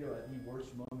 Dippolito at the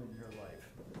worst moment in her life.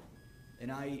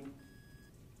 And I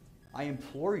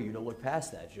implore you to look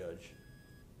past that, Judge.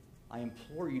 I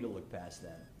implore you to look past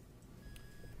that.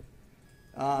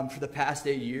 For the past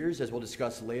 8 years, as we'll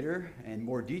discuss later in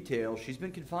more detail, she's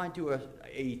been confined to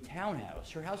a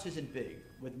townhouse. Her house isn't big,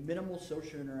 with minimal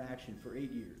social interaction for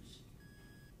 8 years.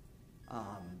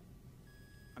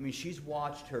 I mean, she's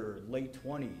watched her late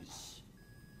 20s,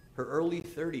 her early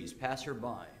 30s pass her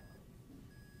by.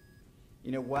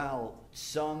 You know, while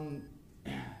some,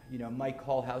 might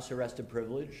call house arrest a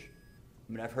privilege,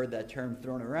 I mean, I've heard that term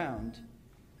thrown around.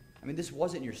 I mean, this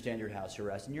wasn't your standard house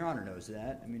arrest, and Your Honor knows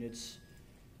that. I mean,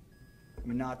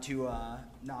 not to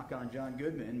knock on John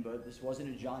Goodman, but this wasn't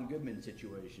a John Goodman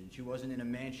situation. She wasn't in a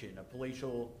mansion, a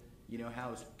palatial,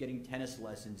 house, getting tennis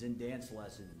lessons and dance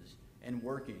lessons and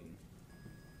working.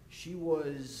 She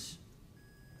was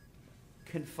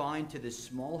confined to this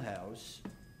small house.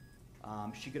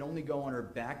 She could only go on her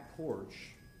back porch.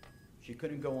 She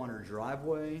couldn't go on her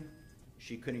driveway.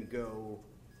 She couldn't go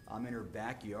in her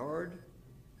backyard.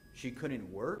 She couldn't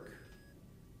work.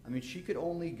 I mean, she could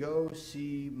only go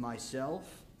see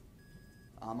myself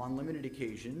on limited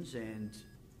occasions, and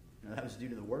that was due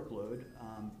to the workload.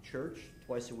 Church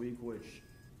twice a week, which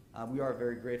we are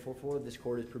very grateful for. This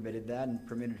court has permitted that and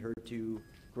permitted her to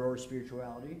grow her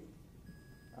spirituality.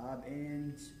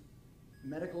 And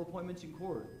medical appointments in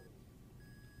court.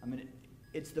 I mean,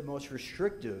 it's the most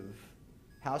restrictive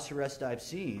house arrest I've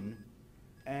seen,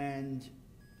 and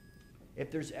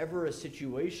if there's ever a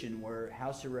situation where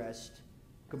house arrest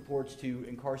comports to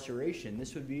incarceration,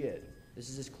 this would be it. This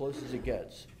is as close as it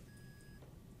gets.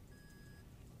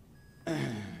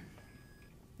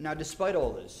 Now, despite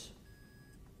all this,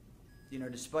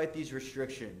 despite these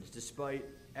restrictions, despite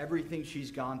everything she's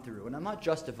gone through, and I'm not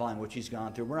justifying what she's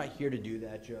gone through. We're not here to do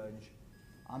that, Judge.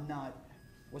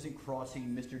 Wasn't crossing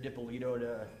Mr. Dippolito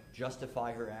to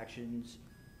justify her actions.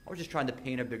 I was just trying to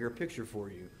paint a bigger picture for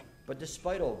you. But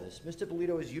despite all this, Ms.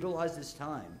 Dippolito has utilized this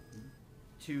time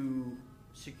to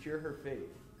secure her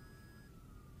faith,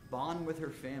 bond with her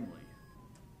family.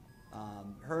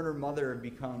 Her and her mother have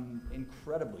become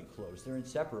incredibly close. They're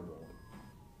inseparable.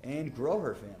 And grow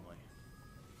her family.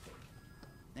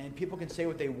 And people can say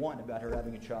what they want about her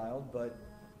having a child, but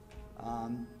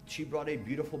she brought a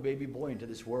beautiful baby boy into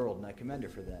this world, and I commend her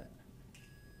for that.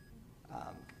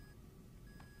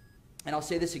 And I'll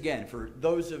say this again, for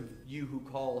those of you who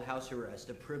call house arrest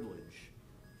a privilege,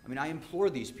 I mean, I implore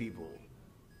these people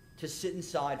to sit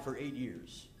inside for 8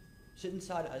 years. Sit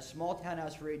inside a small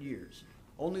townhouse for 8 years,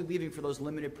 only leaving for those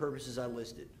limited purposes I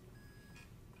listed.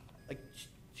 Like,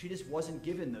 she just wasn't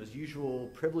given those usual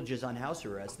privileges on house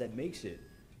arrest that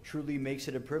truly makes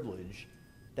it a privilege,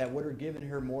 that would have given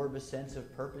her more of a sense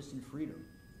of purpose and freedom.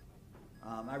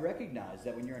 I recognize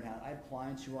that when you're in house, I have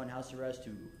clients who are on house arrest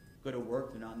who go to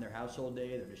work, they're not in their house all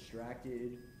day, they're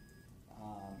distracted.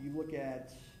 You look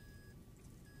at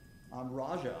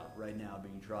Raja right now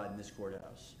being tried in this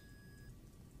courthouse.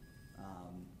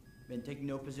 And taking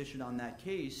no position on that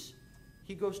case,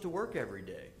 he goes to work every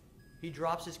day. He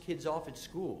drops his kids off at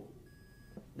school.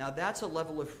 Now that's a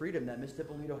level of freedom that Ms.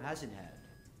 Dippolito hasn't had.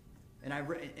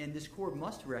 And this court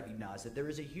must recognize that there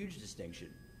is a huge distinction.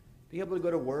 Being able to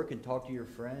go to work and talk to your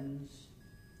friends,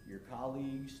 your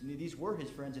colleagues. I mean, these were his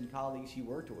friends and colleagues he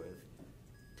worked with.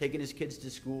 Taking his kids to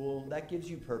school, that gives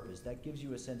you purpose. That gives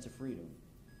you a sense of freedom.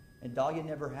 And Dalia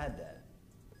never had that.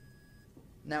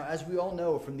 Now, as we all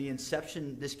know, from the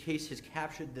inception, this case has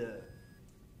captured the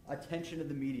attention of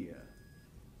the media.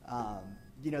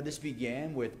 This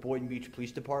began with Boynton Beach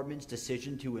Police Department's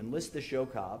decision to enlist the show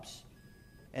cops,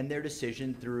 and their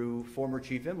decision through former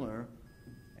Chief Imler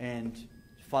and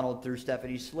funneled through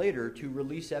Stephanie Slater to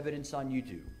release evidence on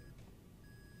YouTube.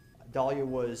 Dalia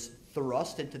was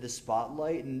thrust into the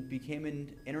spotlight and became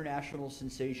an international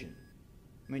sensation.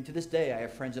 I mean, to this day, I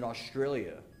have friends in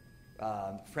Australia,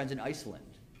 friends in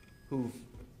Iceland, who've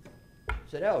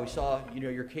said, "Oh, we saw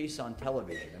your case on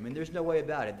television." I mean, there's no way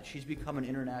about it that she's become an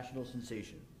international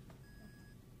sensation.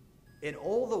 And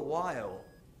all the while,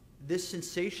 this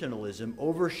sensationalism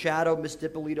overshadowed Ms.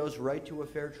 Dippolito's right to a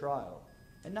fair trial.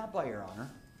 And not by Your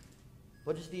Honor,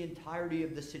 but just the entirety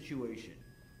of the situation.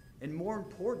 And more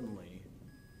importantly,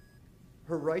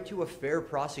 her right to a fair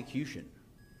prosecution.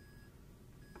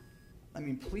 I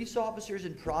mean, police officers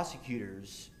and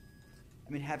prosecutors,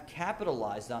 have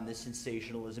capitalized on this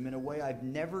sensationalism in a way I've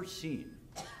never seen.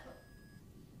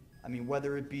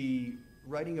 Whether it be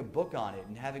writing a book on it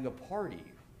and having a party,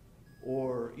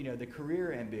 or, the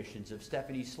career ambitions of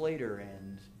Stephanie Slater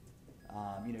and,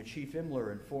 Chief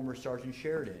Imler and former Sergeant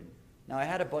Sheridan. Now, I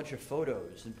had a bunch of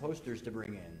photos and posters to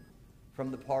bring in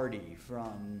from the party,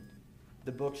 from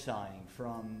the book signing,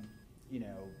 from,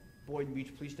 Boynton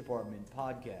Beach Police Department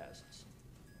podcasts.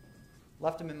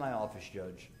 Left them in my office,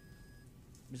 Judge.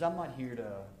 Because I'm not here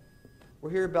to, we're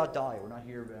here about Dalia. We're not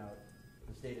here about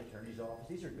the state attorney's office.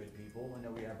 These are good people. I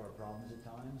know we have our problems at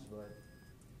times, but,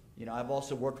 I've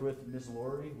also worked with Ms.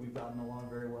 Laurie. We've gotten along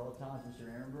very well at times, Mr.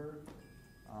 Ehrenberg.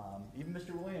 Even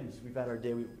Mr. Williams, we've had our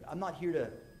day. I'm not here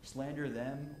to slander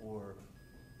them,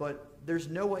 but there's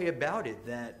no way about it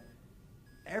that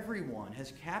everyone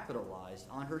has capitalized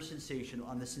on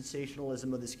on the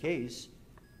sensationalism of this case,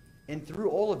 and through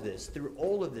all of this,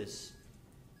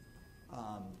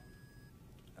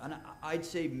 and I'd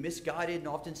say misguided and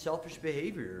often selfish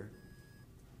behavior,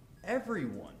 every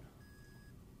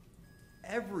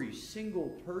single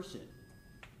person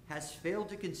has failed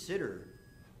to consider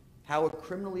how a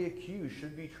criminally accused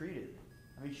should be treated.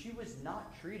 I mean, she was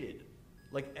not treated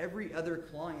like every other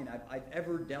client I've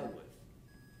ever dealt with.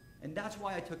 And that's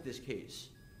why I took this case.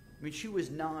 I mean, she was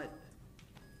not,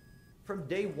 from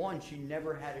day one, she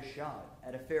never had a shot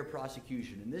at a fair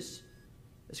prosecution. And this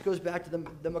goes back to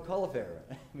the McAuliffe era.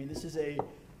 I mean, this is a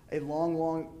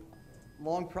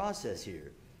long process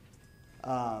here.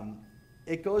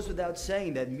 It goes without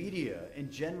saying that media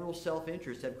and general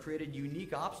self-interest have created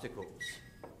unique obstacles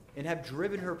and have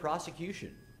driven her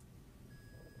prosecution.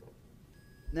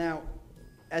 Now,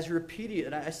 as repeated,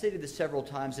 and I stated this several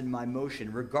times in my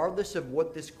motion, regardless of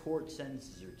what this court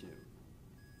sentences her to,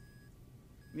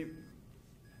 I mean,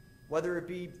 whether it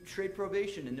be straight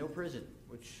probation and no prison,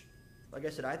 which, like I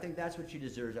said, I think that's what she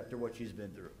deserves after what she's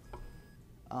been through,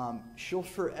 she'll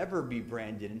forever be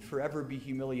branded and forever be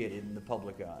humiliated in the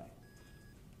public eye.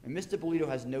 And Ms. Dippolito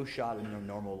has no shot in her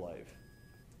normal life.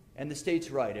 And the state's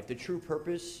right. If the true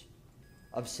purpose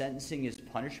of sentencing is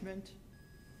punishment,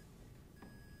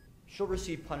 she'll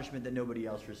receive punishment that nobody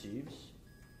else receives.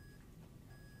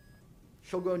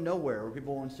 She'll go nowhere where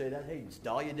people won't say that, hey, it's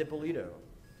Dalia Dippolito.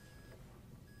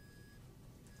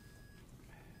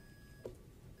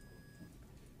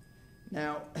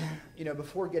 Now,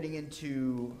 before getting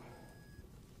into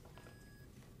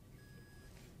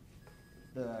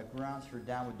the grounds for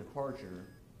downward departure,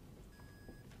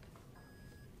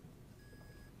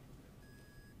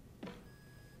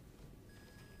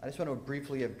 I just want to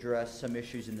briefly address some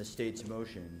issues in the state's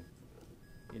motion.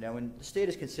 And the state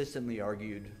has consistently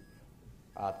argued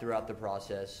throughout the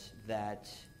process that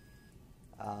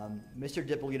Mr.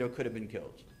 Dippolito could have been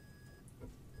killed,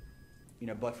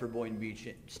 but for Boynton Beach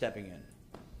stepping in.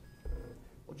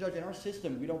 Well, Judge, in our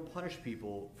system, we don't punish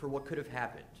people for what could have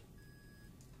happened.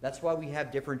 That's why we have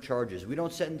different charges. We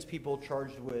don't sentence people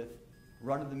charged with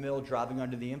run-of-the-mill driving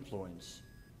under the influence,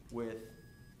 with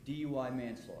DUI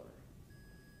manslaughter.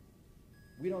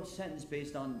 We don't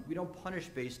punish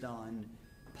based on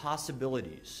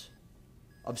possibilities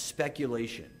of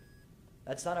speculation.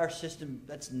 That's not our system.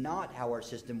 That's not how our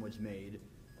system was made.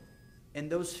 And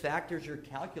those factors are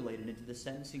calculated into the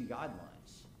sentencing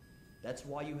guidelines. That's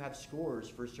why you have scores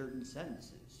for certain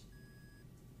sentences.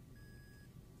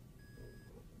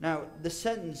 Now, the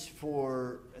sentence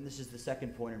for, and this is the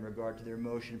second point in regard to their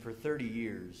motion, for 30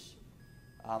 years,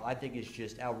 I think is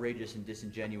just outrageous and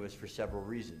disingenuous for several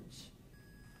reasons.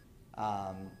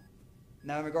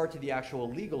 Now, in regard to the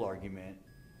actual legal argument,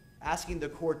 asking the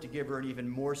court to give her an even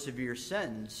more severe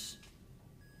sentence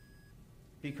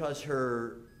because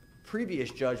her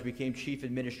previous judge became chief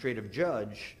administrative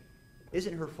judge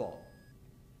isn't her fault.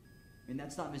 I mean,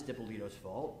 that's not Ms. Dippolito's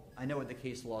fault. I know what the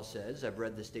case law says. I've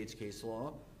read the state's case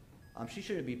law. She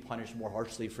shouldn't be punished more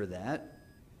harshly for that.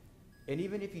 And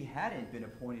even if he hadn't been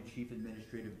appointed chief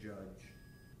administrative judge,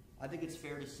 I think it's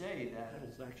fair to say that... That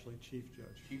is actually chief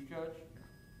judge. Chief judge?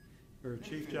 There are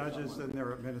chief judges and there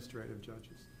are administrative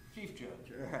judges. Chief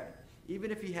judge, all right. Even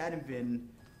if he hadn't been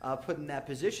put in that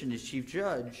position as chief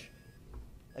judge,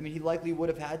 I mean, he likely would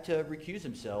have had to recuse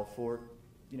himself for,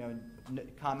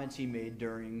 comments he made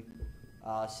during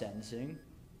sentencing.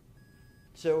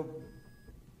 So,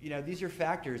 these are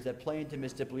factors that play into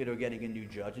Ms. Dippolito getting a new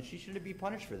judge, and she shouldn't be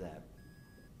punished for that.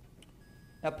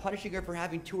 Now, punishing her for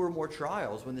having 2 or more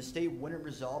trials when the state wouldn't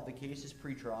resolve the cases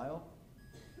pre-trial,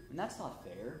 and that's not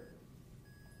fair.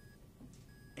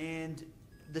 And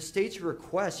the state's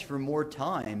request for more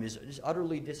time is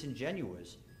utterly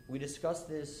disingenuous. We discussed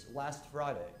this last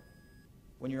Friday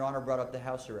when Your Honor brought up the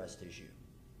house arrest issue.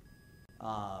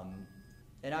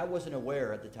 And I wasn't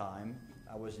aware at the time,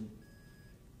 I wasn't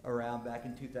around back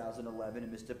in 2011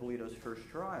 in Ms. Dippolito's first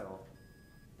trial,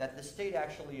 that the state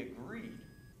actually agreed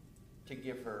to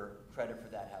give her credit for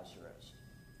that house arrest.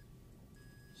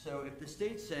 So if the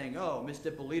state's saying, oh, Ms.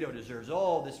 Dippolito deserves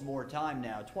all this more time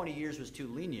now, 20 years was too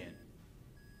lenient,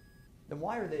 then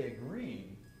why are they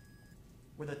agreeing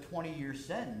with a 20-year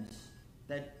sentence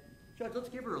that, Judge, let's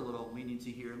give her a little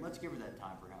leniency here and let's give her that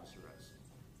time for house arrest?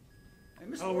 I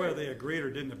mean, Oh, whether they agreed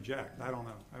or didn't object, I don't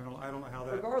know. I don't know how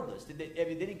that. Regardless, I mean,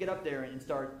 they didn't get up there and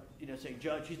start, saying,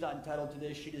 Judge, she's not entitled to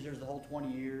this. She deserves the whole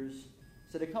 20 years.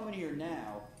 So to come in here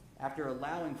now, after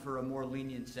allowing for a more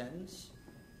lenient sentence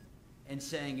and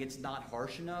saying it's not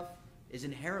harsh enough, is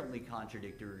inherently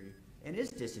contradictory and is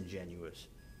disingenuous.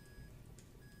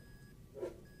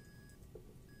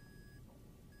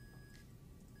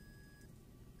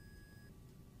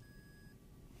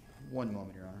 One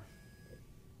moment, Your Honor.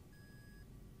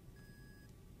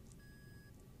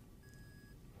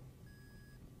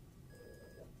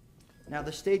 Now,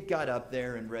 the state got up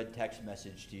there and read text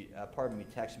messages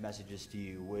to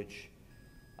you, which,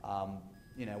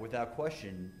 without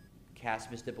question,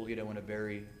 cast Ms. Dippolito in a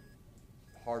very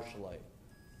harsh light.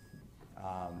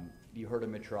 You heard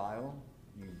him at trial.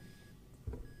 You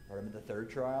heard him at the third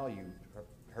trial. You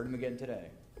heard him again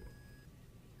today.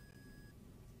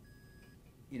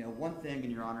 One thing,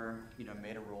 and Your Honor,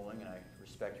 made a ruling, and I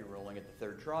respect your ruling at the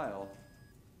third trial,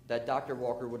 that Dr.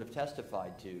 Walker would have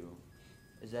testified to,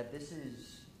 is that this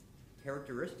is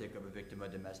characteristic of a victim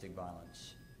of domestic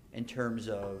violence in terms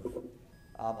of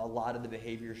a lot of the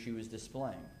behavior she was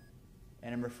displaying.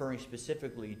 And I'm referring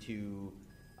specifically to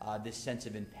this sense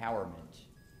of empowerment,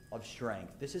 of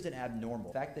strength. This isn't abnormal.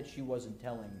 The fact that she wasn't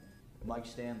telling Mike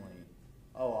Stanley,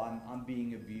 oh, I'm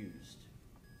being abused,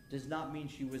 does not mean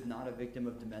she was not a victim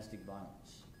of domestic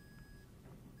violence.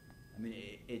 I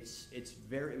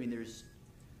mean, there's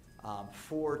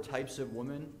 4 types of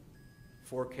women,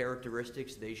 4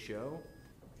 characteristics they show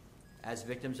as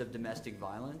victims of domestic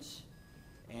violence.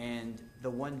 And the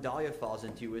one Dalia falls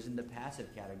into isn't the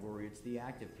passive category, it's the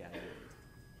active category.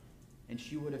 And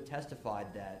she would have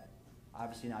testified that,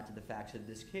 obviously not to the facts of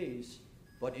this case,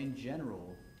 but in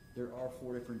general, there are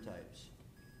 4 different types.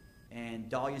 And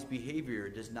Dalia's behavior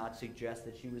does not suggest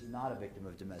that she was not a victim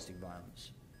of domestic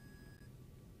violence.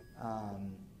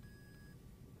 One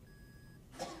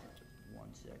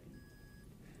second.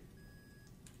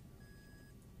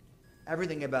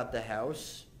 Everything about the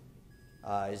house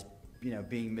is,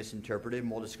 being misinterpreted, and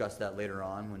we'll discuss that later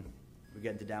on when we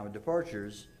get into downward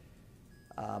departures.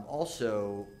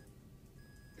 Also,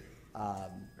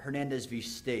 Hernandez v.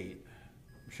 State,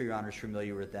 I'm sure Your Honor is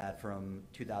familiar with that from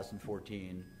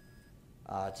 2014.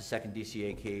 It's a second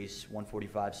DCA case,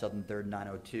 145 Southern 3rd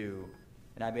 902,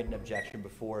 and I made an objection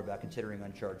before about considering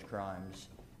uncharged crimes.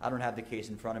 I don't have the case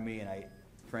in front of me, and I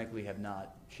frankly have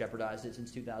not shepherdized it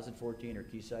since 2014 or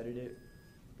key cited it,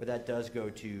 but that does go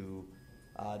to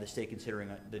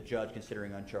the judge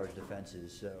considering uncharged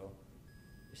offenses. So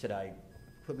I said I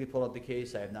quickly pulled up the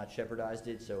case. I have not shepherdized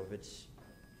it, so if it's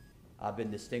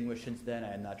been distinguished since then,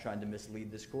 I am not trying to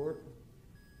mislead this court.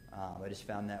 I just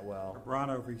found that well.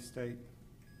 Cabrano v. State.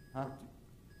 Huh?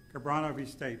 Cabrano v.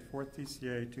 State, 4th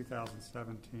DCA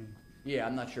 2017. Yeah,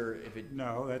 I'm not sure if it...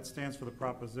 No, that stands for the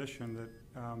proposition that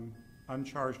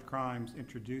uncharged crimes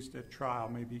introduced at trial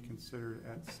may be considered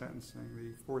at sentencing.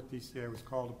 The 4th DCA was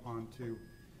called upon to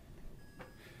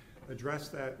address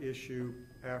that issue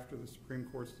after the Supreme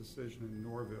Court's decision in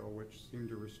Norville, which seemed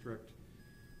to restrict,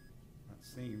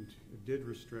 it did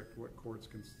restrict what courts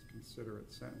consider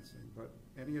at sentencing. But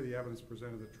any of the evidence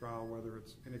presented at trial, whether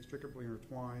it's inextricably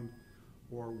intertwined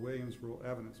or Williams rule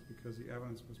evidence, because the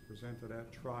evidence was presented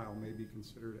at trial, may be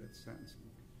considered at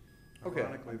sentencing. Okay.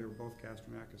 Ironically, they were both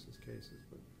Castronakis' cases,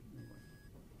 but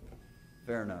anyway.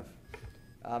 Fair enough.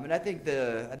 And I think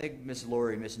Ms.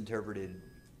 Laurie misinterpreted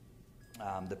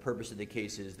the purpose of the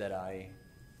cases that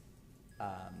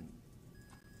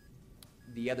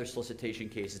the other solicitation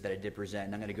cases that I did present,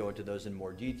 and I'm going to go into those in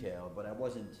more detail, but I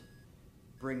wasn't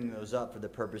bringing those up for the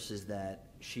purposes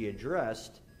that she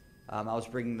addressed. I was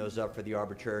bringing those up for the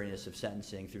arbitrariness of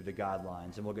sentencing through the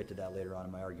guidelines, and we'll get to that later on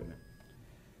in my argument.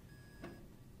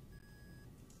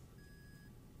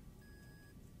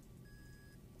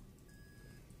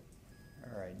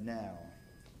 All right, now.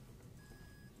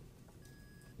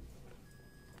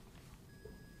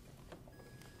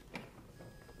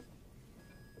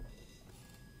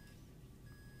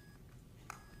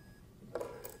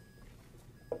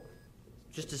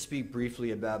 Just to speak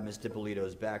briefly about Ms.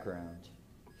 Dippolito's background,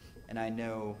 and I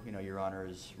know, Your Honor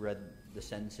has read the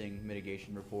sentencing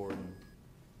mitigation report and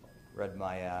read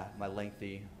my my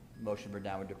lengthy motion for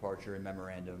downward departure and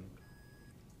memorandum,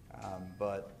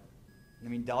 but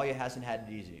Dalia hasn't had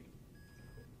it easy.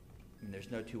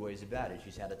 There's no 2 ways about it.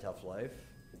 She's had a tough life.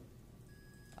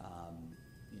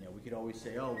 we could always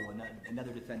say, oh, well,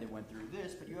 another defendant went through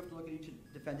this, but you have to look at each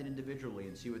defendant individually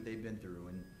and see what they've been through.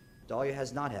 And Dalia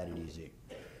has not had it easy.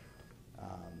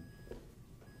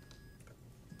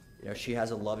 She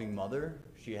has a loving mother.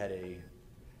 She had a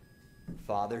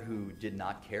father who did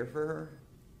not care for her,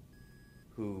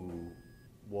 who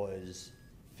was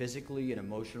physically and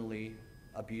emotionally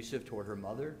abusive toward her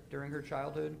mother during her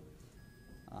childhood.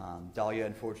 Dalia,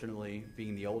 unfortunately,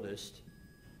 being the oldest,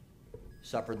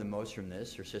 suffered the most from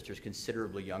this. Her sister's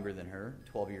considerably younger than her,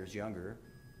 12 years younger.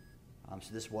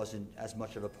 So this wasn't as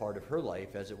much of a part of her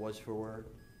life as it was for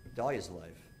Dalia's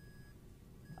life.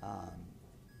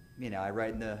 I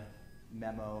write in the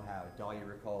memo how Dalia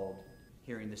recalled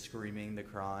hearing the screaming, the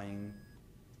crying,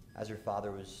 as her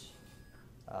father was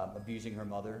abusing her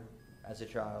mother as a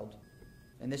child.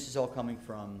 And this is all coming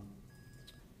from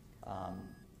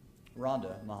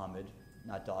Rhonda Muhammad,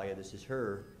 not Dalia. This is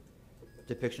her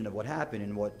depiction of what happened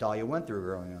and what Dalia went through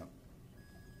growing up.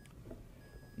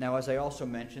 Now, as I also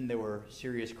mentioned, there were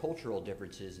serious cultural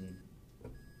differences in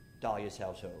Dalia's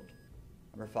household.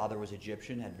 Her father was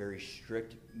Egyptian, had very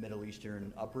strict Middle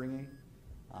Eastern upbringing,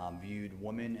 viewed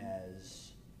women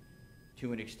as,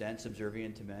 to an extent,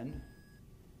 subservient to men,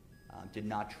 did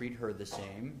not treat her the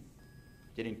same,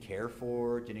 didn't care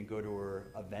for her, didn't go to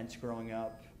her events growing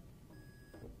up.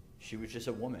 She was just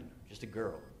a woman, just a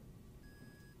girl.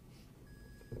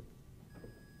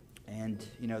 And,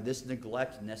 this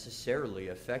neglect necessarily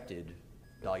affected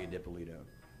Dalia Dippolito.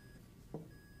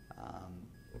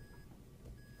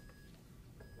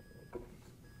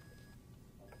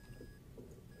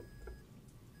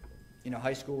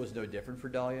 High school was no different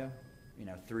for Dalia.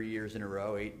 3 years in a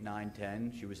row, 8, 9,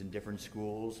 10, she was in different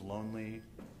schools, lonely,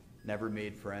 never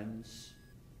made friends,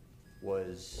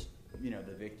 was,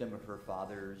 the victim of her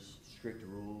father's strict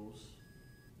rules,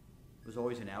 was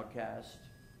always an outcast.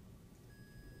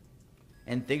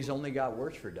 And things only got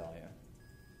worse for Dalia.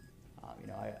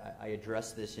 I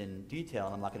addressed this in detail,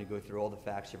 and I'm not going to go through all the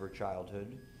facts of her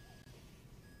childhood.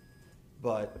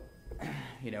 But,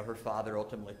 her father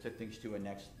ultimately took things to the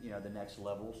next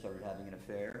level, started having an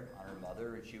affair on her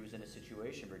mother, and she was in a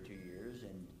situation for 2 years.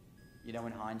 And,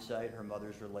 in hindsight, her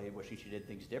mother's relayed wishing she did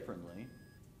things differently.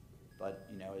 But,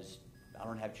 as I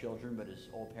don't have children, but as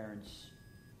old parents,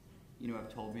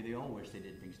 have told me they all wish they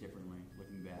did things differently,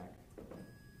 looking back.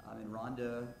 And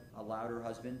Rhonda allowed her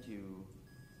husband to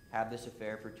have this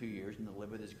affair for 2 years and to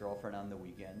live with his girlfriend on the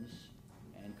weekends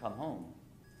and come home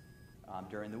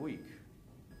during the week.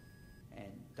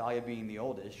 And Dalia being the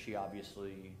oldest, she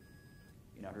obviously,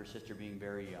 her sister being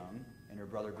very young and her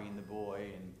brother being the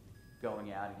boy and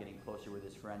going out and getting closer with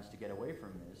his friends to get away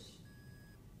from this,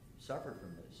 suffered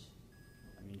from this.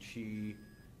 She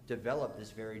developed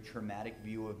this very traumatic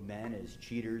view of men as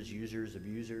cheaters, users,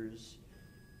 abusers,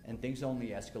 and things only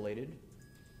escalated.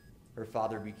 Her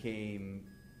father became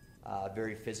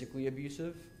very physically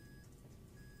abusive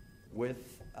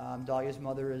with Dalia's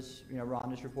mother, as Ron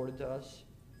has reported to us.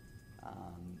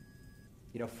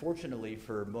 Fortunately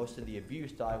for most of the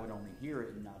abuse, Dalia would only hear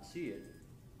it and not see it.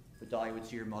 But Dalia would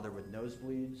see her mother with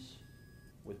nosebleeds,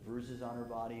 with bruises on her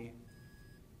body.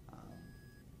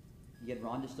 Yet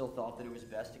Rhonda still thought that it was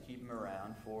best to keep him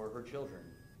around for her children.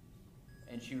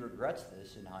 And she regrets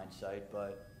this in hindsight,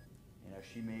 but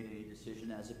she made a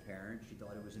decision as a parent. She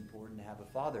thought it was important to have a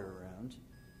father around.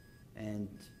 And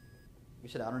we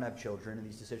said, I don't have children, and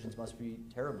these decisions must be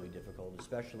terribly difficult,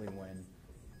 especially when,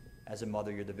 as a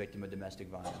mother, you're the victim of domestic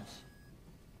violence.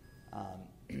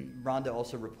 Rhonda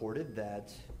also reported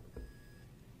that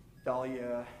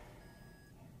Dalia,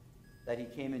 that he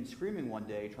came in screaming one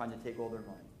day, trying to take all their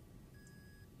money.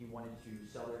 He wanted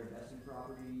to sell their investment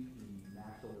property. He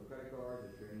maxed all their credit cards,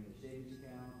 was draining their savings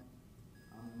account.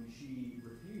 When she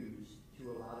refused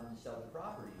to allow them to sell the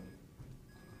property,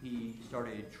 he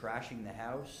started trashing the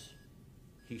house.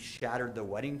 He shattered the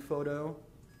wedding photo,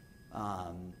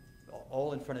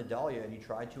 all in front of Dalia, and he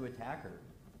tried to attack her.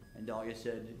 And Dalia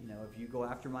said, if you go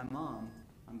after my mom,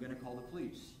 I'm going to call the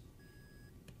police.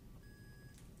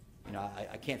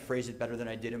 I can't phrase it better than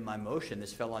I did in my motion.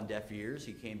 This fell on deaf ears.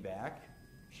 He came back.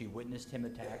 She witnessed him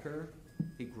attack her.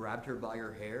 He grabbed her by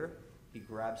her hair. He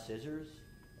grabbed scissors,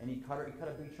 and he cut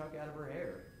a big chunk out of her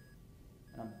hair.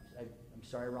 And I'm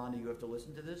sorry, Rhonda, you have to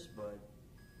listen to this, but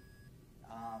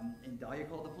and Dalia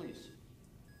called the police.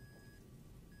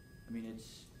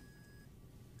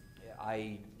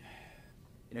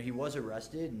 He was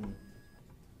arrested, and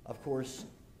of course,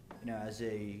 as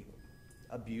a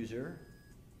abuser,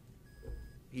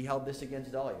 he held this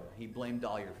against Dalia. He blamed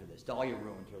Dalia for this. Dalia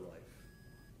ruined her life.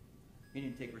 He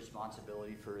didn't take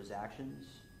responsibility for his actions.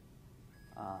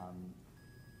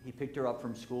 he picked her up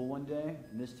from school one day,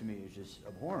 and this to me is just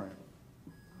abhorrent.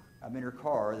 I'm in her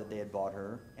car that they had bought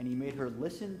her, and he made her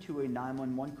listen to a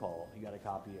 911 call he got a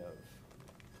copy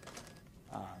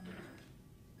of.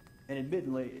 And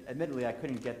admittedly, I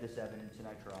couldn't get this evidence, and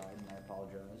I tried, and I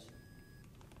apologize.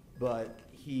 But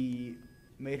he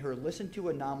made her listen to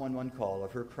a 911 call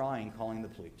of her crying, calling the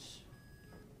police.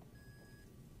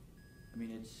 I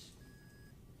mean,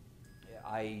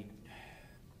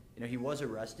 he was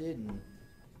arrested, and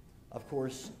of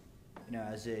course,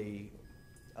 as a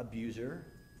abuser,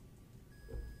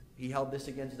 he held this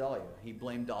against Dalia. He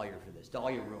blamed Dalia for this.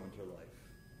 Dalia ruined her life.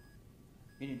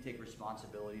 He didn't take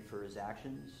responsibility for his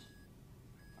actions.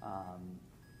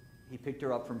 He picked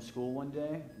her up from school one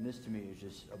day, and this to me is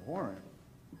just abhorrent.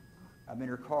 I'm in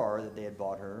her car that they had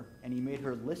bought her, and he made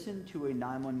her listen to a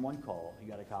 911 call he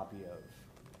got a copy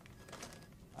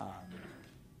of.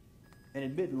 And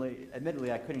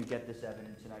admittedly, I couldn't get this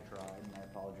evidence, and I tried, and I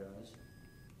apologize.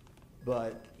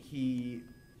 But he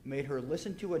made her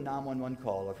listen to a 911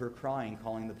 call of her crying,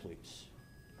 calling the police.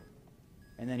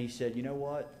 And then he said, "You know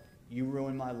what? You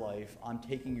ruined my life. I'm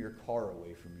taking your car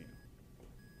away from you."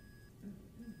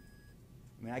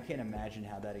 I mean, I can't imagine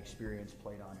how that experience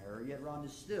played on her. Yet Rhonda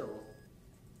still,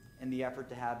 in the effort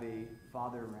to have a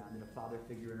father around and a father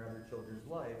figure in her children's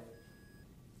life,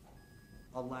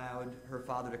 allowed her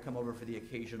father to come over for the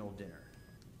occasional dinner.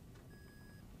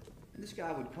 And this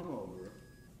guy would come over,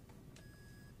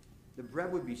 the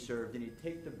bread would be served, and he'd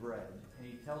take the bread, and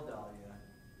he'd tell Dalia,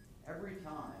 every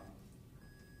time,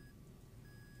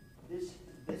 this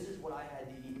is what I had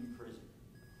to eat in prison,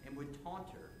 and would taunt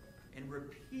her and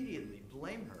repeatedly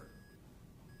blame her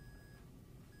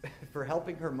for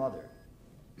helping her mother.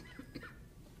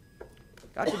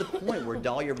 Got to the point where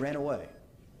Dalia ran away.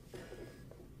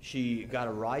 She got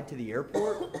a ride to the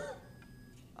airport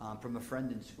from a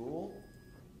friend in school.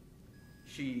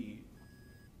 She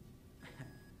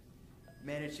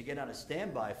managed to get on a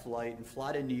standby flight and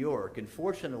fly to New York. And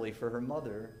fortunately for her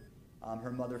mother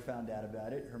found out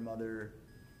about it. Her mother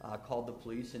called the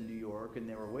police in New York, and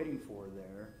they were waiting for her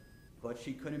there. But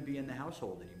she couldn't be in the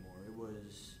household anymore. It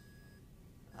was,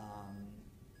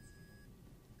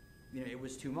 it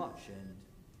was too much. And,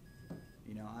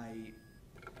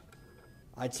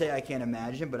 I'd say I can't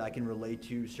imagine, but I can relate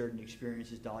to certain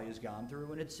experiences Dalia's gone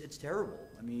through, and it's terrible.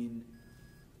 I mean,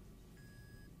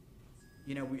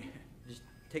 we just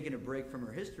taking a break from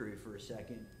her history for a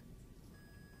second.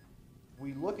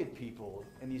 We look at people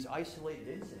in these isolated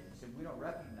incidents, and we don't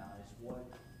recognize what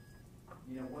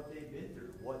they've been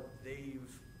through, what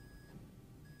they've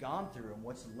gone through, and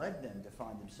what's led them to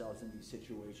find themselves in these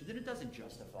situations. And it doesn't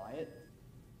justify it.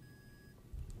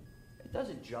 It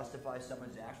doesn't justify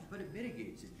someone's actions, but it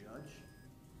mitigates it, Judge.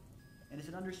 And it's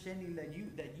an understanding that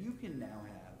you can now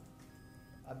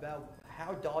have about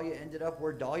how Dalia ended up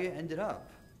where Dalia ended up.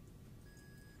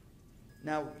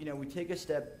 Now, we take a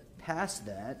step past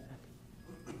that.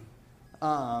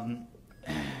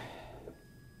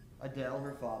 Adele,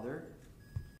 her father,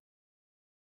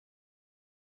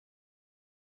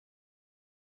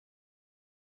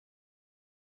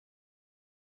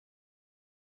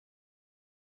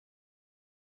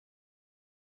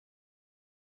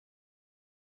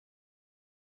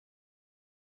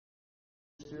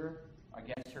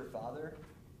 against her father.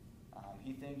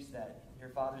 He thinks that her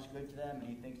father's good to them, and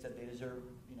he thinks that they deserve,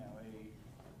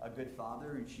 a good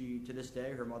father. And she, to this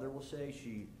day, her mother will say,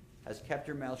 she has kept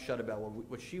her mouth shut about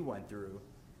what she went through,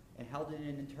 and held it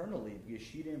in internally because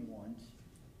she didn't want,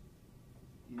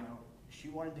 she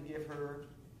wanted to give her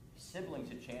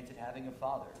siblings a chance at having a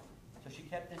father. So she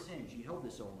kept this in. She held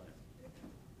this all in.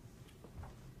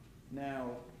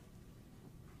 Now,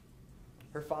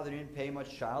 her father didn't pay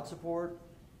much child support.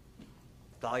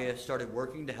 Dalia started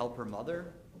working to help her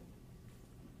mother.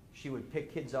 She would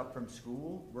pick kids up from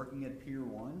school, working at Pier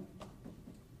 1.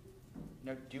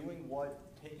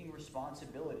 Taking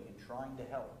responsibility and trying to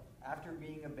help after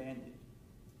being abandoned,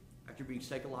 after being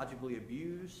psychologically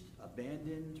abused,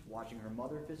 abandoned, watching her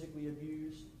mother physically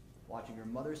abused, watching her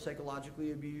mother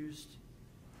psychologically abused.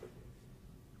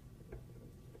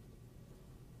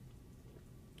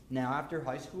 Now, after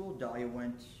high school, Dalia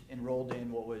enrolled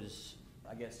in what was,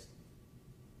 I guess,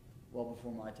 well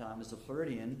before my time, as a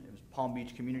Floridian. It was Palm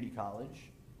Beach Community College.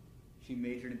 She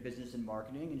majored in business and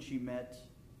marketing, and she met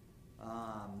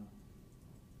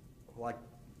who I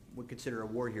would consider a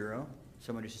war hero,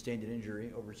 someone who sustained an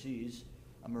injury overseas,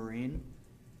 a Marine,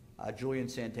 Julian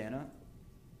Santana,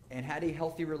 and had a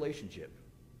healthy relationship.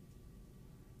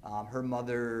 Her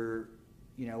mother,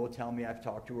 will tell me, I've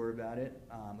talked to her about it,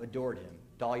 adored him.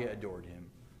 Dalia adored him.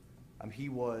 He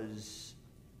was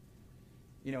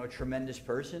you know, a tremendous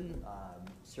person,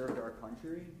 served our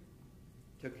country,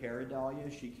 took care of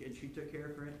Dalia. She took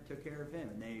care of him,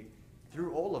 and they,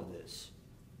 through all of this,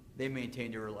 they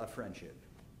maintained a friendship.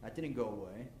 That didn't go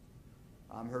away.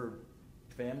 Her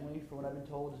family, from what I've been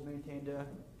told, has maintained a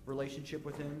relationship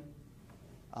with him.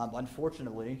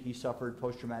 Unfortunately, he suffered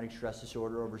post-traumatic stress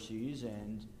disorder overseas,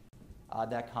 and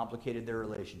that complicated their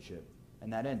relationship,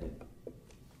 and that ended.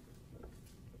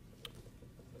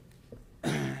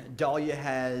 Dalia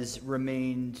has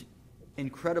remained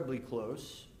incredibly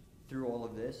close through all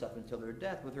of this up until their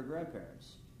death with her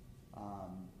grandparents.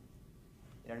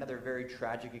 And another very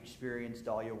tragic experience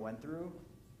Dalia went through,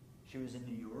 she was in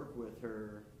New York with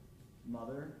her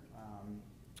mother,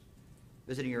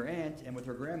 visiting her aunt, and with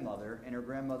her grandmother, and her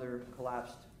grandmother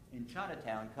collapsed in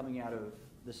Chinatown coming out of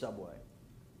the subway.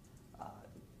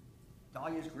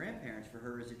 Dalia's grandparents, for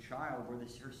her as a child, were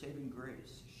her saving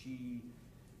grace. She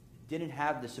didn't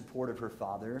have the support of her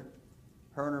father.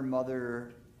 Her and her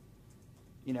mother,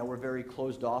 you know, were very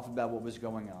closed off about what was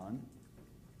going on.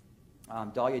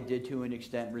 Dalia did, to an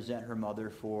extent, resent her mother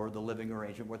for the living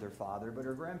arrangement with her father, but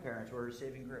her grandparents were her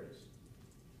saving grace.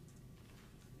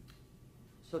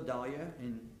 So Dalia,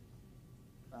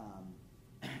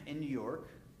 in New York,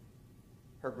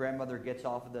 her grandmother gets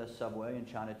off of the subway in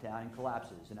Chinatown and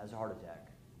collapses and has a heart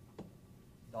attack.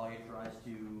 Dalia tries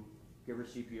to give her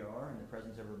CPR in the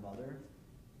presence of her mother,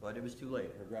 but it was too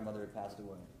late. Her grandmother had passed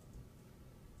away.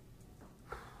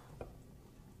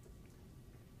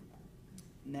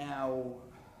 Now,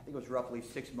 I think it was roughly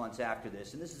 6 months after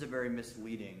this, and this is a very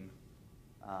misleading,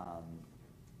 I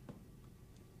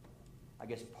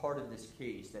guess, part of this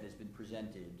case that has been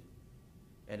presented,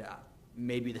 and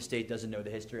maybe the state doesn't know the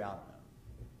history, I don't know,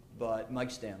 but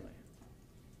Mike Stanley.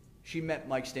 She met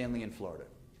Mike Stanley in Florida.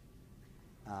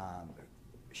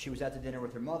 She was at the dinner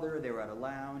with her mother, they were at a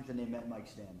lounge, and they met Mike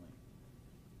Stanley.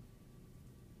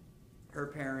 Her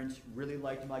parents really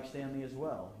liked Mike Stanley as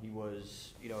well. He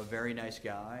was, you know, a very nice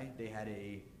guy. They had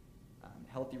a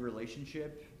healthy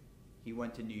relationship. He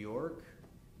went to New York.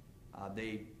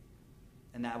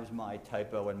 And that was my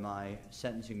typo in my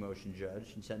sentencing motion,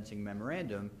 Judge, and sentencing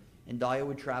memorandum. And Dalia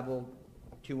would travel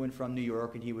to and from New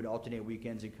York, and he would alternate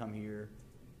weekends and come here.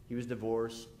 He was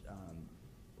divorced,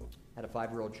 had a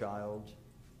 5-year-old child.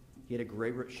 She had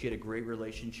a great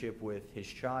relationship with his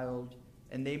child,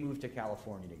 and they moved to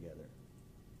California together.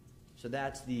 So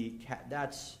that's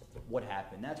what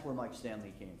happened. That's where Mike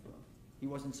Stanley came from. He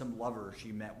wasn't some lover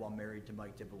she met while married to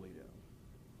Mike Dippolito.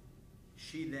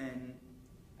 She then,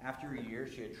 after a year,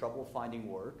 she had trouble finding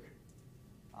work.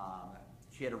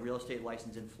 She had a real estate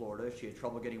license in Florida. She had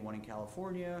trouble getting one in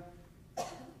California.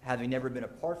 Having never been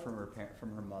apart from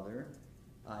her mother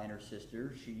and her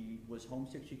sister, she was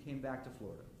homesick. She came back to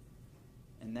Florida.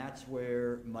 And that's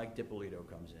where Mike Dippolito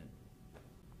comes in.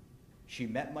 She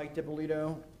met Mike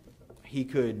Dippolito. He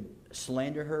could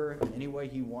slander her any way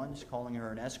he wants, calling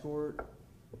her an escort.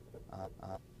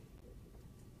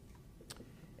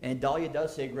 And Dalia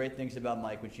does say great things about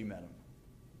Mike when she met him.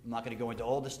 I'm not going to go into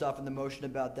all the stuff in the motion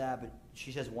about that, but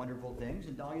she says wonderful things,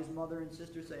 and Dalia's mother and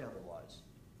sister say otherwise.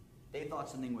 They thought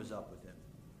something was up with him.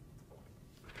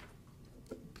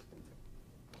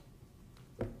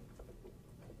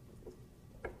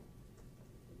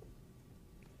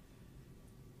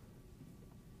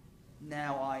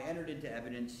 Now, I entered into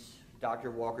evidence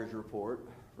Dr. Walker's report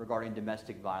regarding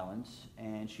domestic violence,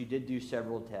 and she did do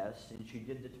several tests, and she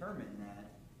did determine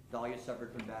that Dalia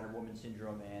suffered from battered woman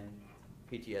syndrome and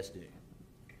PTSD.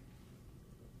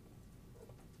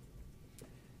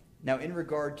 Now, in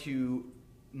regard to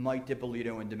Mike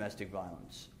Dippolito and domestic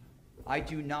violence, I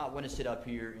do not want to sit up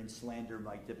here and slander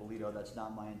Mike Dippolito. That's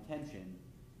not my intention.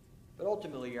 But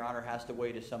ultimately, Your Honor has to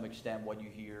weigh to some extent what you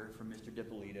hear from Mr.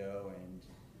 Dippolito and,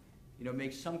 you know,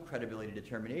 make some credibility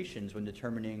determinations when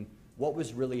determining what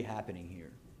was really happening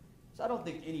here. So I don't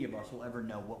think any of us will ever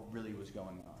know what really was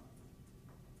going on.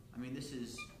 I mean, this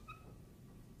is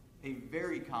a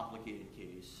very complicated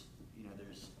case. You know,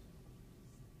 there's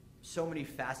so many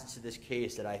facets to this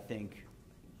case that I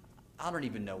don't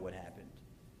even know what happened.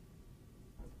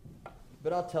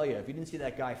 But I'll tell you, if you didn't see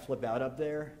that guy flip out up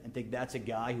there and think that's a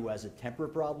guy who has a temper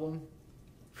problem,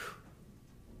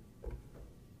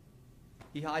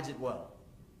 he hides it well.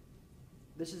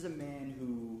 This is a man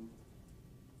who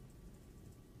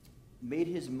made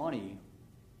his money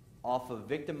off of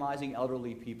victimizing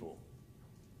elderly people.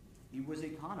 He was a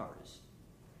con artist.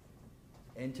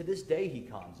 And to this day, he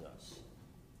cons us.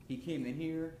 He came in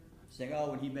here saying,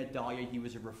 oh, when he met Dalia, he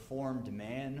was a reformed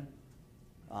man.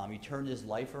 He turned his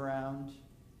life around.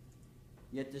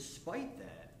 Yet despite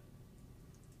that,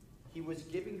 he was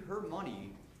giving her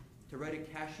money to write a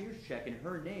cashier's check in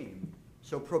her name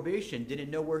so probation didn't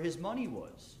know where his money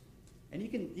was. And he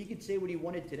could say what he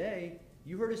wanted today.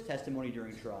 You heard his testimony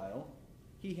during trial.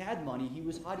 He had money. He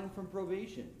was hiding from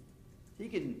probation. He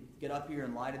can get up here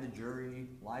and lie to the jury,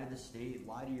 lie to the state,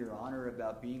 lie to your honor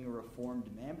about being a reformed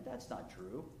man, but that's not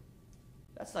true.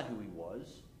 That's not who he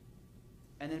was.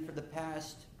 And then for the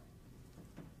past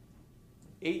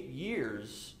 8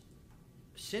 years,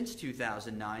 since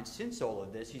 2009, since all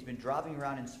of this, he's been driving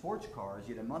around in sports cars,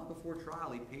 yet a month before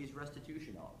trial, he pays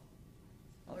restitution off.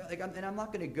 And I'm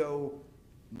not going to go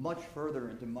much further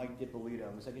into Mike Dippolito.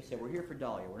 Because like I said, we're here for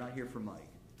Dalia. We're not here for Mike.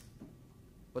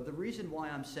 But the reason why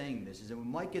I'm saying this is that when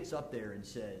Mike gets up there and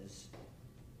says,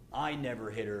 I never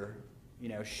hit her, you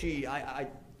know,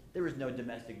 there was no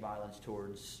domestic violence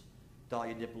towards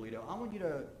Dalia Dippolito. I want you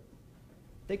to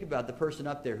think about the person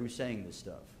up there who's saying this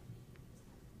stuff.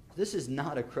 This is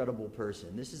not a credible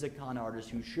person. This is a con artist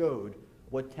who showed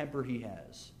what temper he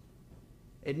has.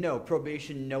 And no,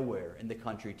 probation nowhere in the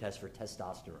country tests for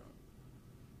testosterone.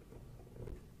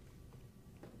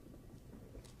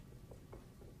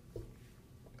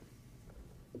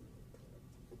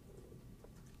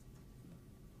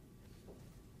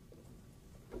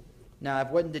 Now,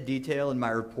 I've went into detail in my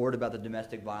report about the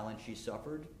domestic violence she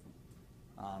suffered.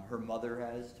 Her mother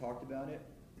has talked about it.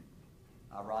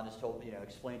 Ron has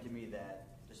explained to me that,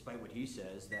 despite what he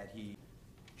says, that he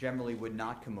generally would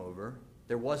not come over.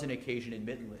 There was an occasion,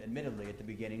 admittedly, at the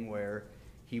beginning where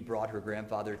he brought her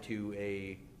grandfather to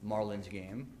a Marlins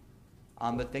game,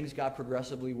 but things got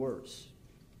progressively worse.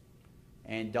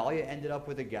 And Dalia ended up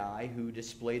with a guy who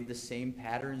displayed the same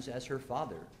patterns as her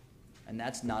father. And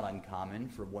that's not uncommon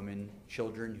for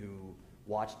children who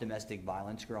watch domestic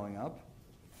violence growing up.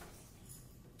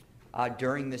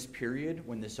 During this period,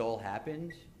 when this all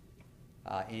happened,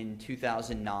 in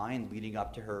 2009, leading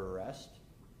up to her arrest,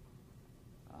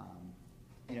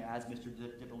 as Mr.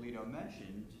 Dippolito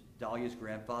mentioned, Dalia's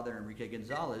grandfather, Enrique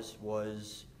Gonzalez,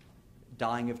 was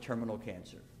dying of terminal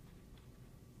cancer.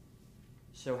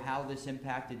 So how this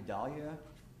impacted Dalia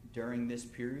during this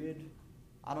period,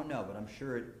 I don't know, but I'm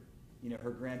sure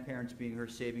her grandparents being her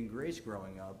saving grace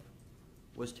growing up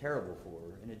was terrible for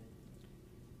her, and it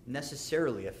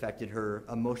necessarily affected her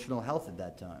emotional health at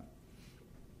that time.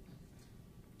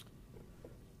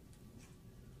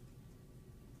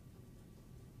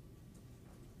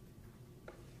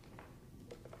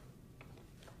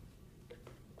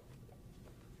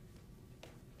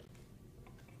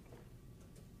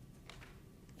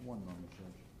 One moment, Judge.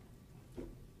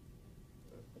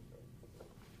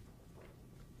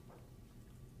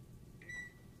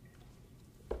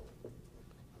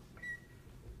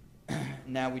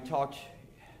 Now, we talked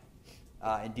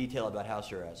in detail about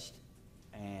house arrest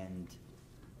and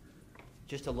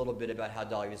just a little bit about how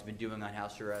Dalia's been doing on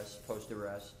house arrest,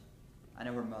 post-arrest. I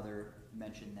know her mother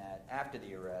mentioned that after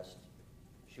the arrest,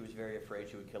 she was very afraid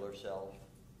she would kill herself,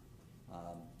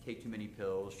 take too many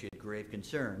pills. She had grave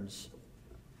concerns.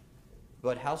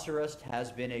 But house arrest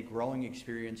has been a growing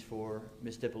experience for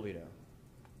Ms. Dippolito.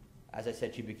 As I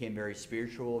said, she became very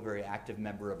spiritual, very active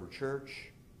member of her church.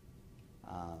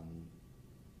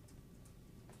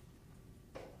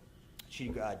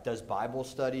 She does Bible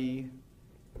study.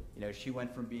 She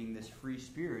went from being this free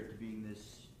spirit to being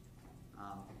this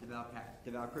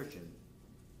devout Christian.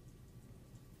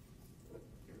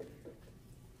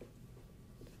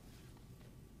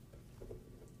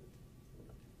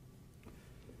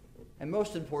 And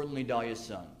most importantly, Dalia's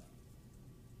son.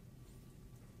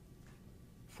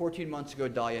 14 months ago,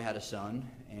 Dalia had a son,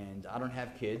 and I don't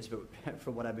have kids, but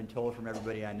from what I've been told from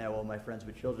everybody I know, all my friends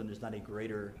with children, there's not a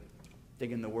greater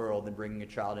thing in the world than bringing a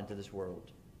child into this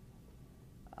world.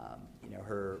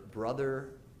 Her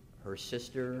brother, her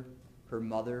sister, her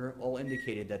mother all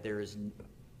indicated that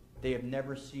they have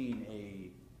never seen a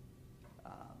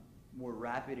more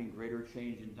rapid and greater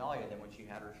change in Dalia than when she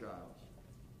had her child.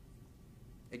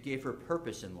 It gave her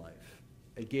purpose in life.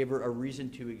 It gave her a reason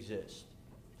to exist.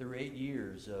 Through 8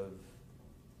 years of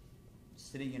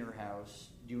sitting in her house,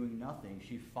 doing nothing,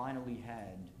 she finally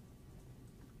had,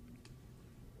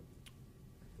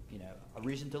 a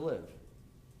reason to live.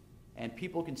 And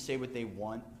people can say what they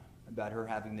want about her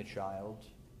having the child.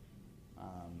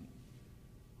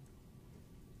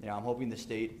 I'm hoping the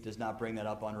state does not bring that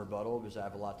up on rebuttal because I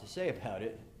have a lot to say about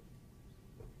it.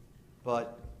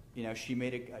 But she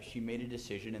made a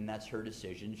decision, and that's her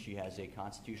decision. She has a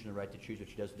constitutional right to choose what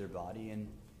she does with her body, and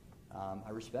I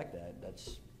respect that.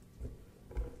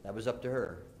 That was up to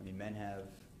her. Men have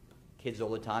kids all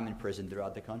the time in prison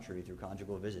throughout the country through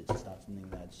conjugal visits. It's not something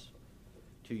that's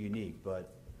too unique.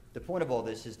 But the point of all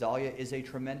this is Dalia is a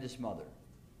tremendous mother.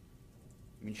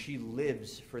 I mean, she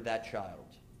lives for that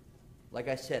child. Like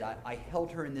I said, I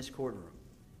held her in this courtroom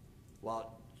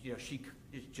while, she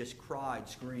just cried,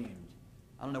 screamed.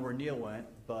 I don't know where Neil went,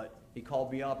 but he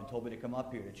called me up and told me to come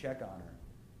up here to check on her.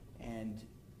 And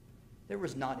there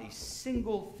was not a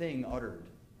single thing uttered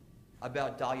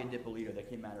about Dalia Dippolito that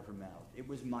came out of her mouth. It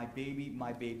was my baby,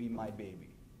 my baby, my baby.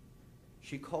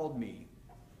 She called me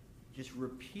just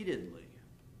repeatedly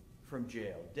from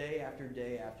jail, day after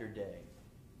day after day,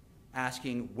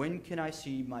 asking, when can I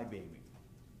see my baby?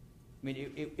 I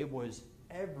mean, it was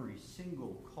every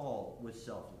single call was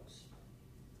selfless.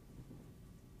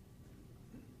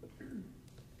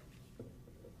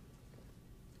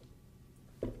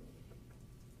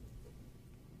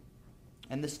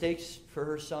 And the stakes for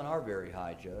her son are very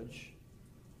high, Judge.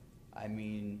 I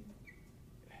mean,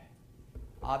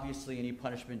 obviously any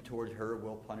punishment toward her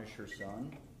will punish her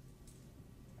son.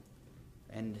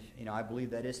 And, I believe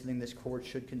that is something this court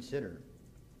should consider.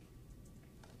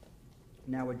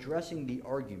 Now, addressing the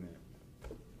argument,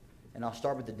 and I'll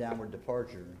start with the downward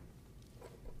departure.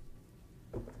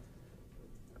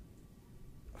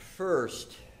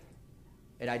 First,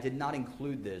 and I did not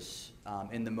include this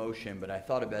in the motion, but I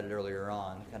thought about it earlier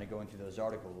on, kind of going through those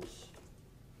articles,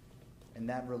 and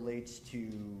that relates to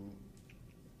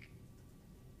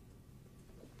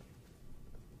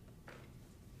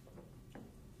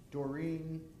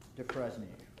Doreen DeFresny,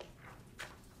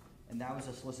 and that was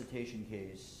a solicitation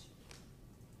case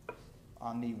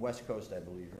on the West Coast, I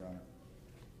believe, Your Honor.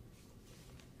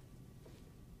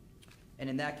 And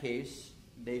in that case,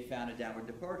 they found a downward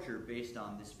departure based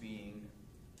on this being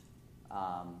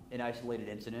an isolated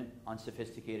incident,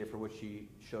 unsophisticated, for which she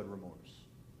showed remorse.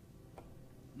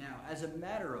 Now, as a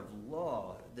matter of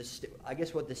law, I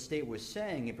guess what the state was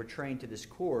saying and portraying to this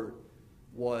court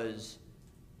was,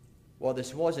 well,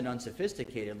 this wasn't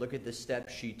unsophisticated. Look at the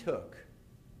steps she took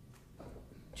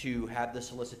to have the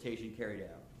solicitation carried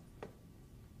out.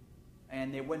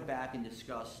 And they went back and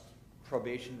discussed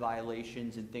probation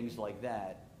violations and things like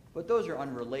that, but those are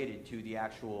unrelated to the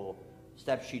actual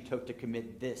steps she took to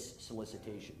commit this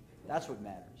solicitation. That's what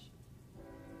matters.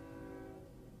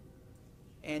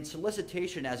 And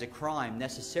solicitation as a crime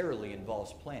necessarily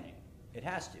involves planning. It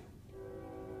has to.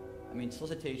 I mean,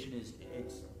 solicitation it's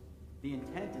the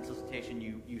intent in solicitation,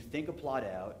 you think a plot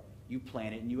out, you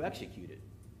plan it, and you execute it.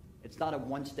 It's not a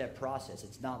one-step process.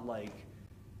 It's not like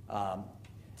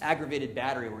aggravated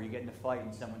battery where you get in a fight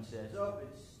and someone says, oh,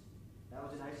 that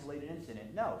was an isolated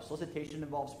incident. No, solicitation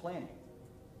involves planning.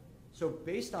 So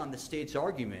based on the state's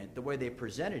argument, the way they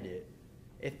presented it,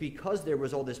 if because there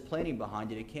was all this planning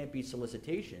behind it, it can't be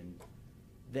solicitation,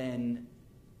 then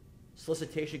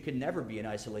solicitation could never be an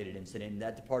isolated incident, and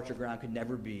that departure ground could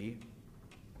never be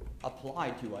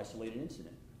applied to isolated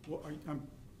incident. Well, I'm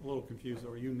a little confused.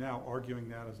 Are you now arguing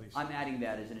that as a... I'm adding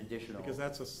that as an additional... Because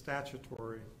that's a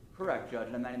statutory... Correct, Judge,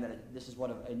 and I'm adding that this is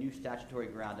a new statutory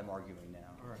ground I'm arguing now.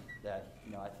 All right. That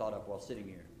I thought of while sitting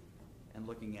here and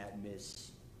looking at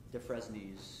Ms.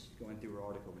 DeFresny's, going through her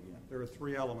article again. There are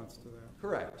 3 elements to that.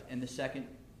 Correct, and the second,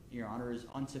 Your Honor, is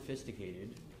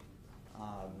unsophisticated.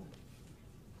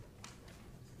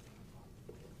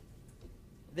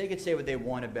 They could say what they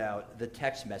want about the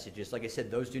text messages. Like I said,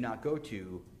 those go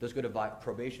to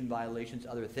probation violations,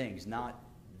 other things, not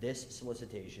this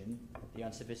solicitation, the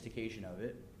unsophistication of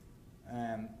it.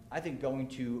 I think going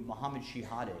to Mohammed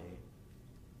Shihadeh,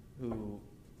 who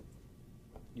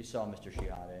you saw, Mr.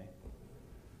 Shihadeh,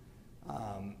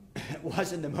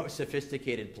 wasn't the most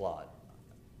sophisticated plot.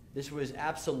 This was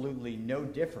absolutely no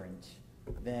different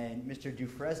than Mr.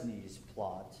 DeFresny's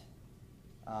plot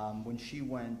when she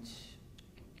went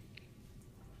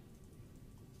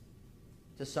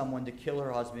to someone to kill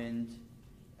her husband,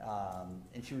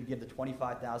 and she would give the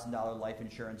 $25,000 life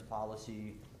insurance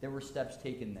policy. There were steps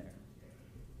taken there.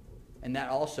 And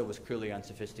that also was clearly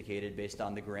unsophisticated based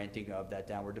on the granting of that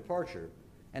downward departure.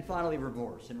 And finally,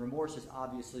 remorse. And remorse is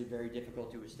obviously very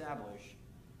difficult to establish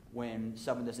when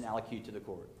someone doesn't allocate to the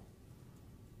court.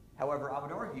 However, I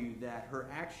would argue that her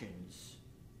actions,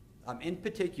 in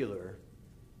particular,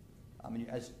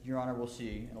 as Your Honor will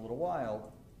see in a little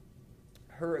while,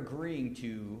 her agreeing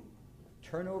to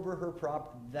turn over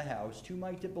the house to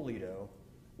Mike Dippolito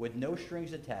with no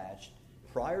strings attached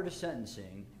prior to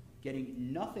sentencing, getting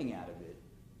nothing out of it,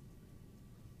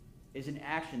 is an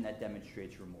action that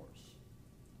demonstrates remorse.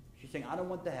 She's saying, I don't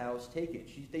want the house, take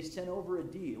it. They sent over a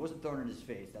deed. It wasn't thrown in his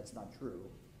face. That's not true.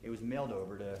 It was mailed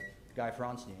over to Guy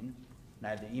Fronstein, and I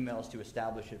have the emails to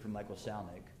establish it from Michael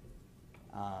Salnick.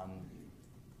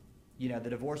 The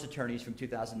divorce attorneys from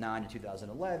 2009 to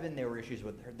 2011, there were issues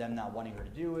with them not wanting her to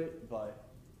do it, but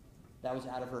That was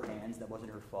out of her hands. That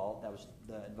wasn't her fault. That was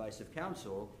the advice of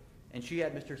counsel. And she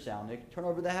had Mr. Salnick turn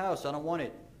over the house. I don't want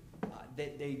it.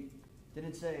 They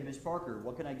didn't say, Ms. Parker,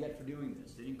 what can I get for doing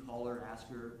this? They didn't call her, ask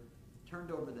her,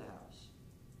 turned over the house.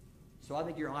 So I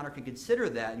think Your Honor can consider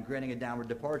that in granting a downward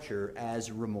departure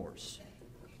as remorse.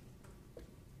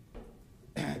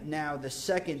 Now, the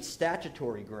second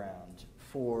statutory ground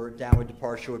for downward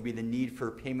departure would be the need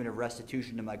for payment of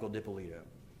restitution to Michael Dippolito.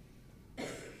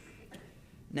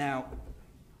 Now,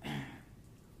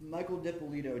 Michael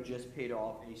Dippolito just paid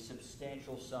off a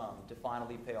substantial sum to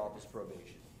finally pay off his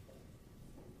probation.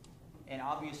 And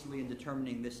obviously, in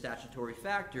determining this statutory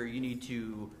factor, you need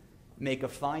to make a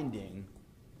finding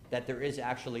that there is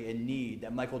actually a need,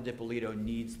 that Michael Dippolito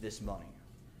needs this money.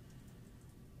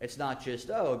 It's not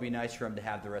just, oh, it'd be nice for him to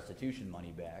have the restitution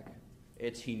money back.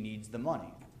 It's he needs the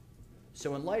money.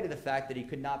 So in light of the fact that he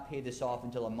could not pay this off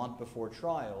until a month before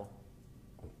trial,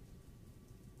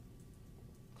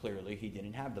 clearly he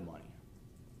didn't have the money.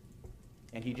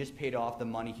 And he just paid off the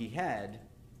money he had,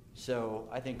 so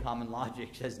I think common logic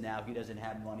says now he doesn't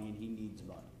have money and he needs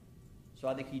money. So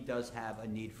I think he does have a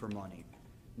need for money.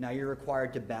 Now you're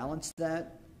required to balance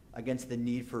that against the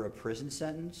need for a prison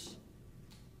sentence.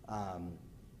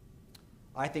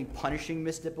 I think punishing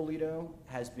Ms. Dippolito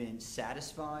has been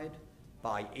satisfied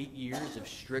by 8 years of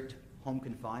strict home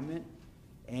confinement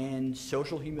and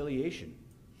social humiliation.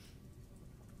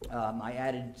 I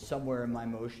added somewhere in my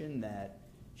motion that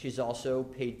she's also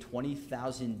paid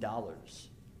 $20,000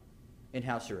 in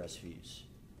house arrest fees.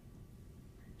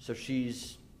 So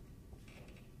she's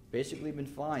basically been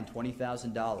fined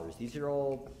 $20,000. These are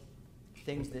all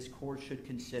things this court should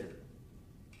consider.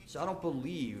 So I don't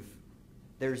believe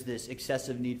there's this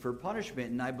excessive need for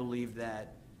punishment, and I believe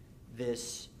that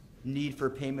this need for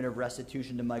payment of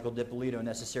restitution to Michael Dippolito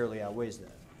necessarily outweighs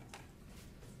that.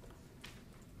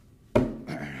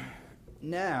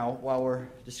 Now, while we're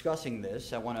discussing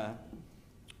this, I want to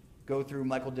go through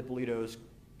Michael Dippolito's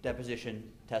deposition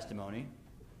testimony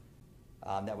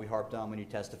that we harped on when he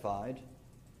testified.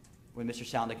 When Mr.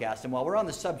 Salnick asked him, well, we're on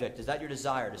the subject, is that your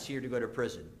desire to see her to go to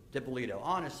prison? Dippolito,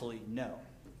 honestly, no.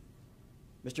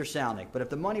 Mr. Salnick, but if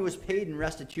the money was paid in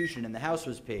restitution and the house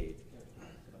was paid.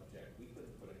 We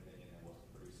couldn't put anything in that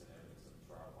wasn't producing evidence of the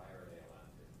trial. Why are they allowed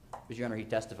to? Because, Your Honor, he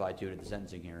testified to it at the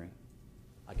sentencing hearing.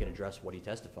 I can address what he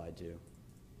testified to.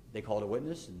 They called a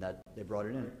witness and that they brought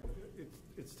it in.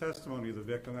 It's testimony of the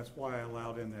victim. That's why I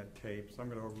allowed in that tape. So I'm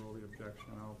going to overrule the objection.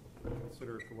 I'll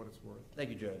consider it for what it's worth. Thank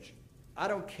you, Judge. I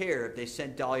don't care if they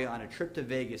sent Dalia on a trip to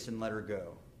Vegas and let her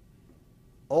go.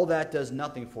 All that does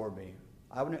nothing for me.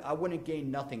 I wouldn't gain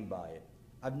nothing by it.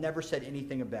 I've never said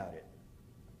anything about it.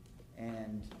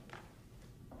 And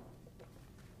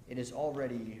it is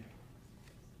already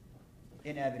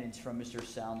in evidence from Mr.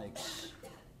 Salnick's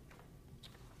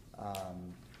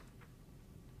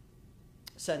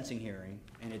sentencing hearing,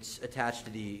 and it's attached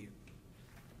to the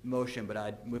motion, but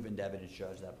I'd move into evidence,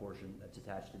 Judge, that portion that's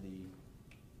attached to the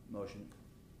motion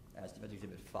as to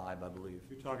Exhibit 5, I believe.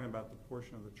 You're talking about the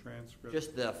portion of the transcript?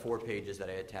 Just the 4 pages that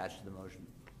I attached to the motion.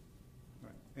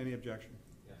 Right. Any objection?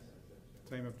 Yes,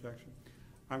 Same objection?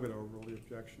 I'm going to overrule the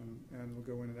objection, and we'll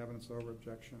go into evidence over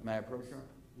objection. May I approach, Your Honor?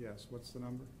 Yes. What's the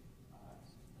number?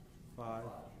 5.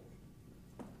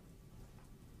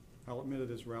 I'll admit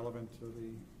it is relevant to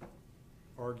the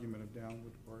argument of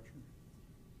downward departure.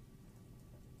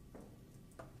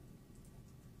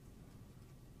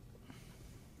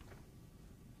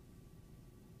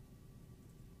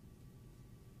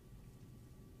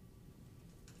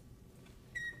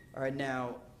 All right,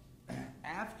 now,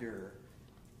 after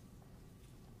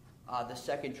the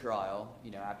second trial,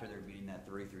 after there being that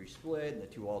 3-3 split and the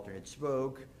 2 alternates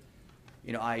spoke,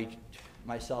 I,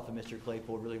 myself and Mr.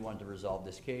 Claypool really wanted to resolve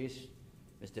this case.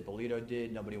 Ms. Dippolito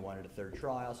did. Nobody wanted a third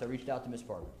trial, so I reached out to Ms.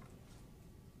 Parker.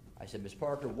 I said, Ms.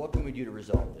 Parker, what can we do to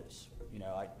resolve this?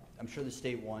 I'm sure the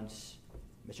state wants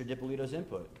Mr. Dippolito's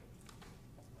input.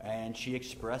 And she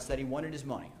expressed that he wanted his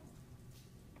money.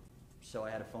 So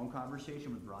I had a phone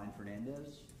conversation with Brian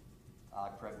Fernandez,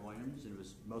 Craig Williams. It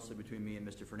was mostly between me and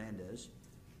Mr. Fernandez.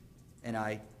 And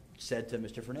I said to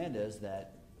Mr. Fernandez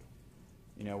that,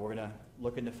 we're going to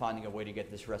look into finding a way to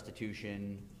get this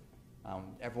restitution.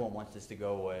 Everyone wants this to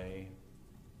go away.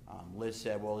 Liz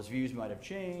said, well, his views might have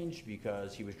changed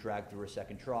because he was dragged through a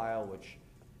second trial, which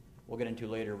we'll get into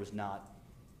later was not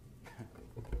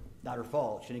her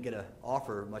fault. She didn't get an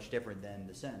offer much different than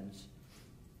the sentence.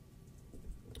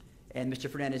 And Mr.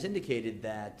 Fernandez indicated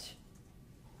that,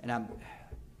 and I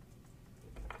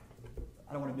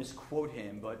don't want to misquote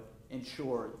him, but in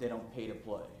short, they don't pay to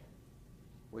play,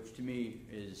 which to me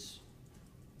is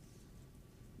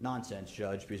nonsense,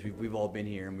 Judge, because we've all been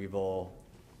here and we've all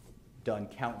done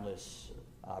countless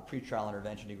pretrial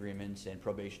intervention agreements and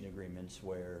probation agreements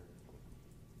where,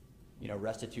 you know,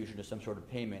 restitution of some sort of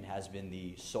payment has been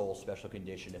the sole special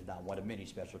condition, if not one of many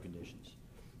special conditions.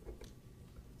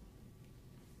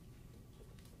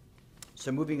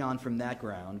 So moving on from that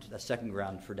ground, that second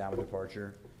ground for downward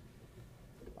departure,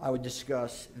 I would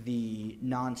discuss the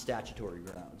non-statutory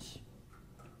grounds.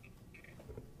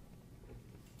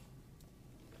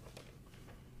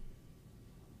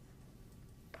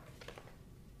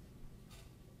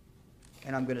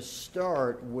 And I'm going to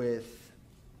start with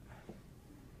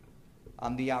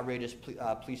the outrageous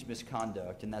police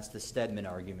misconduct, and that's the Stedman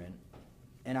argument.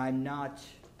 And I'm not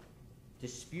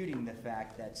disputing the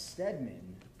fact that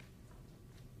Stedman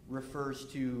refers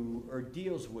to or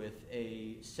deals with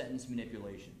a sentence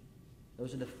manipulation.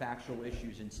 Those are the factual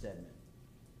issues in Stedman.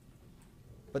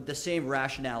 But the same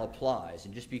rationale applies,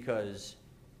 and just because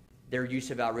their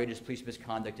use of outrageous police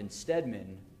misconduct in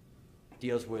Stedman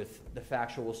deals with the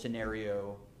factual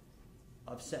scenario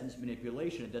of sentence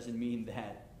manipulation, it doesn't mean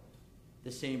that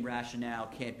the same rationale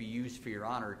can't be used for Your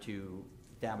Honor to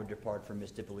downward depart from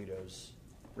Ms. Dippolito's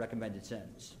recommended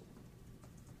sentence.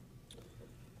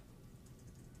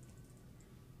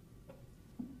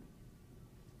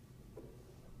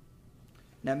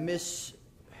 Now, Ms.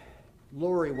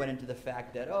 Lori went into the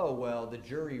fact that, oh, well, the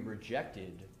jury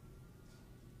rejected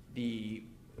the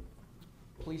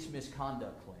police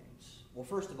misconduct claims. Well,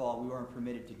 first of all, we weren't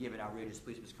permitted to give an outrageous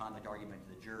police misconduct argument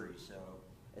to the jury, so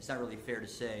it's not really fair to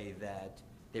say that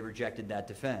they rejected that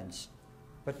defense.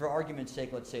 But for argument's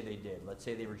sake, let's say they did. Let's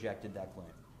say they rejected that claim.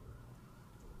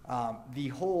 The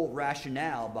whole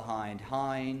rationale behind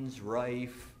Hines,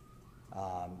 Rife,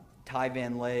 Ty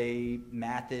Van Lay,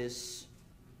 Mathis,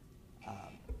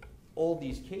 all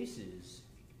these cases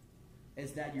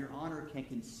is that Your Honor can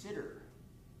consider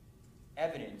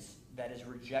evidence that is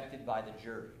rejected by the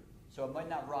jury. So it might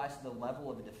not rise to the level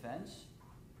of a defense,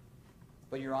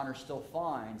 but Your Honor still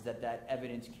finds that that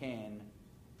evidence can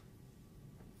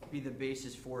be the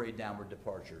basis for a downward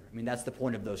departure. I mean, that's the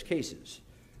point of those cases.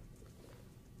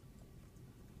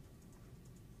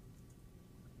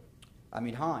 I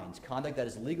mean, Hines, conduct that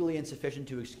is legally insufficient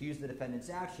to excuse the defendant's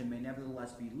action may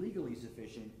nevertheless be legally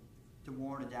sufficient to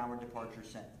warrant a downward departure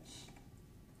sentence.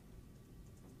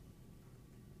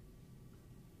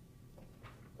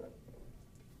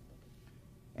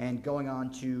 And going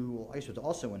on to, I guess it's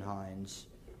also in Hines,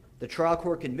 the trial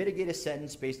court can mitigate a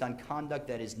sentence based on conduct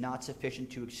that is not sufficient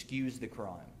to excuse the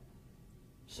crime.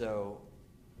 So,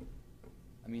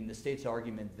 I mean, the state's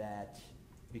argument that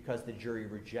because the jury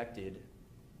rejected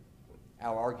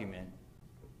our argument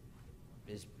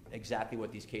is exactly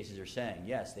what these cases are saying.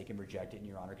 Yes, they can reject it and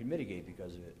Your Honor can mitigate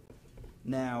because of it.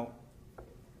 Now,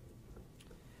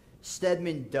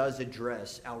 Stedman does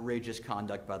address outrageous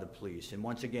conduct by the police. And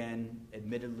once again,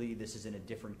 admittedly, this is in a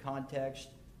different context.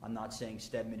 I'm not saying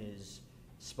Stedman is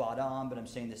spot on, but I'm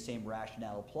saying the same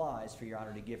rationale applies for Your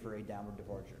Honor to give her a downward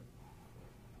departure.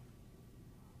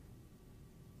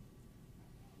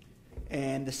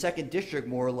 And the second district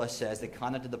more or less says that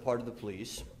conduct on the part of the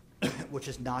police, which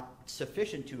is not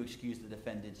sufficient to excuse the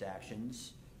defendant's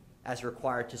actions as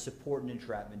required to support an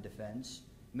entrapment defense,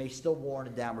 may still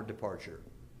warrant a downward departure.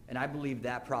 And I believe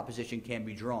that proposition can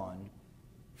be drawn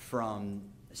from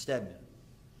Stedman.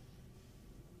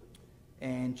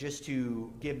 And just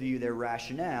to give you their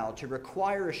rationale, to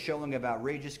require a showing of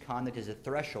outrageous conduct as a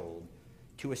threshold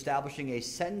to establishing a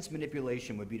sentence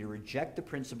manipulation would be to reject the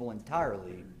principle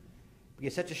entirely,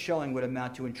 because such a showing would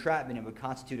amount to entrapment and would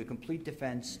constitute a complete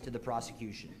defense to the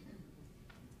prosecution.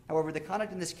 However, the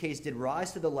conduct in this case did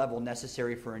rise to the level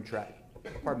necessary for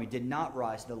did not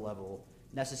rise to the level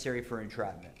necessary for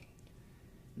entrapment.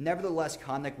 Nevertheless,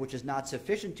 conduct which is not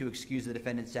sufficient to excuse the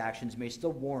defendant's actions may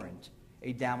still warrant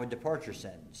a downward departure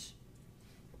sentence.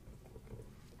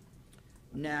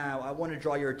 Now, I want to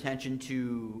draw your attention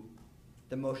to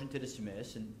the motion to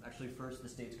dismiss, and actually first the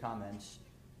state's comments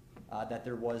that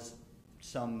there was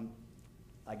some,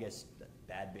 I guess,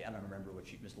 I don't remember what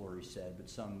Ms. Lori said, but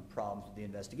some problems with the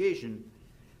investigation.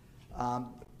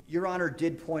 Your Honor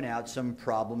did point out some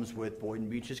problems with Boynton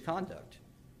Beach's conduct.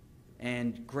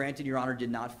 And granted, Your Honor did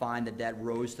not find that that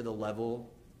rose to the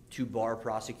level to bar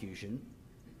prosecution.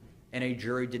 And a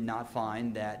jury did not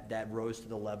find that that rose to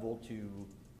the level to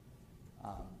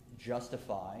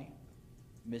justify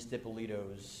Ms.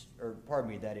 Dippolito's, or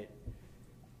pardon me, that it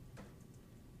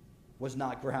was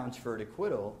not grounds for an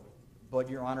acquittal, but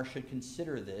Your Honor should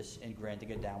consider this in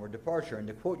granting a downward departure. And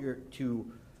to quote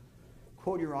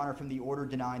Your Honor from the order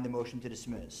denying the motion to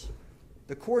dismiss,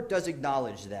 The court does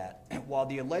acknowledge that while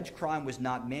the alleged crime was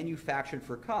not manufactured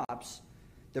for cops,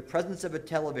 the presence of a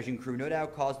television crew no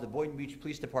doubt caused the Boynton Beach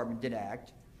Police Department to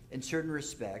act, in certain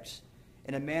respects,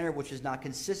 in a manner which is not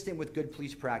consistent with good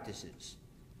police practices.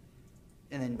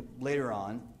 And then later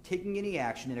on, taking any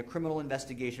action in a criminal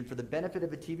investigation for the benefit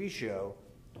of a TV show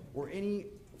or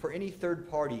for any third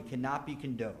party cannot be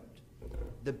condoned.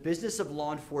 The business of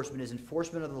law enforcement is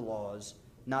enforcement of the laws,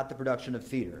 not the production of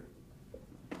theater.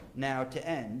 Now, to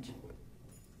end,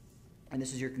 and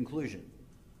this is your conclusion,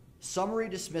 summary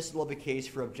dismissal of a case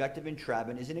for objective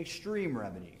entrapment is an extreme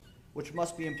remedy, which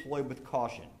must be employed with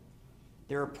caution.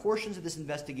 There are portions of this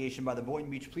investigation by the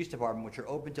Boynton Beach Police Department which are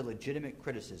open to legitimate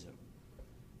criticism.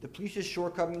 The police's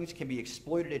shortcomings can be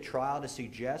exploited at trial to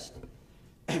suggest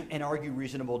and argue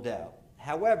reasonable doubt.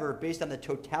 However, based on the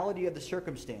totality of the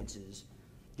circumstances,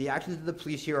 the actions of the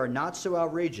police here are not so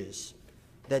outrageous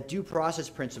that due process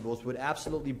principles would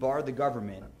absolutely bar the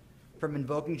government from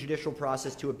invoking judicial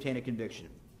process to obtain a conviction.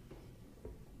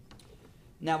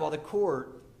 Now, while the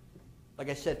court, like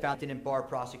I said, found it didn't bar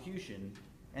prosecution,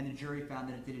 and the jury found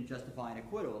that it didn't justify an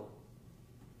acquittal,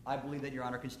 I believe that Your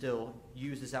Honor can still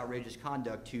use this outrageous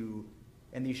conduct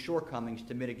and these shortcomings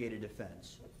to mitigate a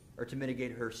defense, or to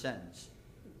mitigate her sentence.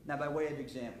 Now, by way of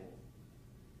example,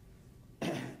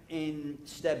 in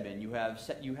Stedman, you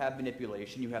have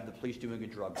manipulation, you have the police doing a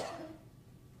drug buy.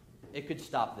 It could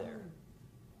stop there.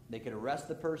 They could arrest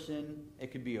the person,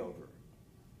 it could be over.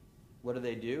 What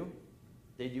do?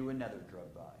 They do another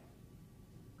drug buy.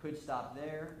 Could stop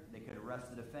there, they could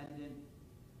arrest the defendant,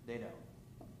 they don't.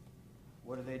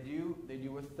 What do? They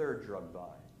do a third drug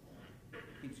buy.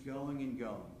 Keeps going and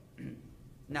going.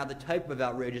 Now, the type of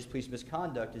outrageous police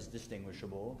misconduct is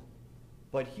distinguishable,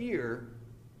 but here,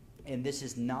 and this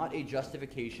is not a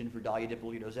justification for Dalia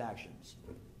Dippolito's actions,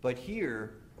 but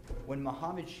here, when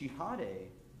Mohammed Shihadeh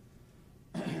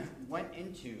went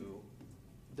into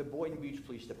the Boynton Beach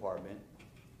Police Department,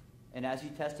 and as he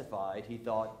testified, he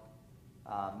thought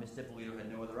Ms. Dippolito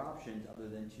had no other options other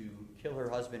than to kill her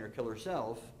husband or kill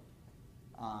herself.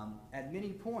 At many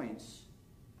points,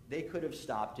 they could have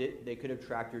stopped it, they could have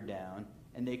tracked her down,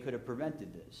 and they could have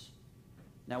prevented this.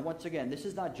 Now, once again, this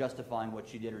is not justifying what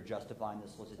she did or justifying the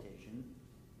solicitation.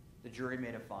 The jury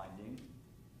made a finding,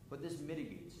 but this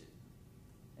mitigates it.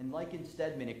 And like in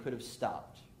Stedman, it could have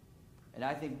stopped. And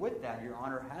I think with that, Your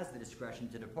Honor has the discretion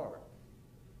to depart.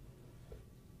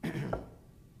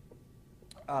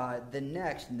 The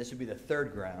next, and this would be the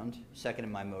third ground, second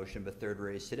in my motion, but third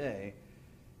raised today,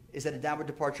 is that a downward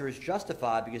departure is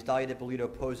justified because Dalia Dippolito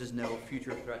poses no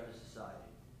future threat to society.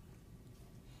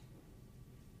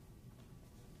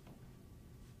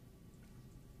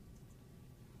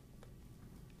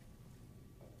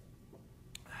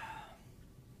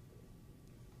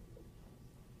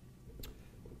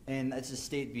 And that's a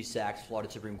State v. Sachs,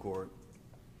 Florida Supreme Court.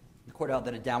 The court held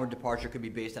that a downward departure could be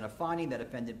based on a finding that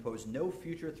offendant posed no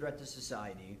future threat to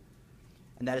society,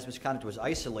 and that his misconduct was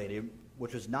isolated,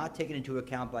 which was not taken into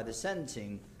account by the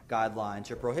sentencing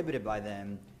guidelines or prohibited by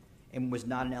them, and was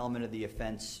not an element of the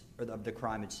offense or of the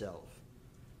crime itself.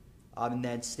 And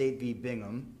then State v.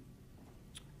 Bingham,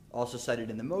 also cited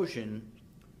in the motion,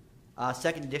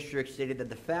 Second District stated that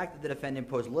the fact that the defendant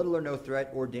posed little or no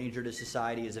threat or danger to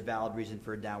society is a valid reason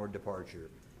for a downward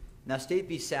departure. Now, State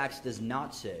v. Sachs does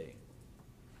not say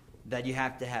that you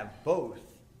have to have both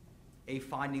a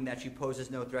finding that she poses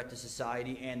no threat to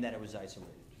society and that it was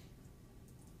isolated.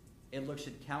 It looks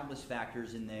at countless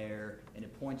factors in there, and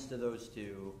it points to those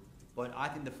two. But I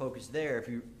think the focus there,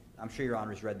 I'm sure Your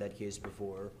Honor's read that case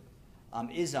before,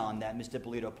 is on that Ms.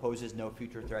 Dippolito poses no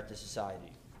future threat to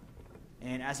society.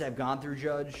 And as I've gone through,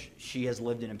 Judge, she has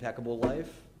lived an impeccable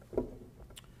life.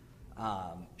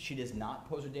 She does not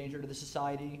pose a danger to the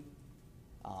society.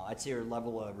 I'd say her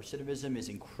level of recidivism is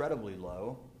incredibly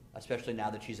low, especially now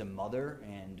that she's a mother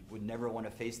and would never want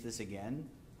to face this again.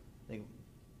 I think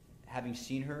having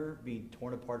seen her being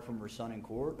torn apart from her son in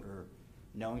court, or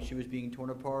knowing she was being torn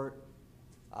apart,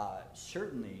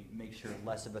 certainly makes her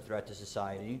less of a threat to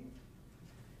society.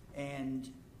 And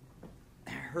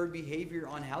her behavior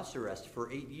on house arrest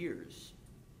for 8 years,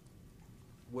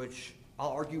 which I'll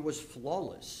argue was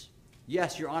flawless.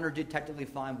 Yes, Your Honor did technically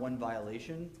find one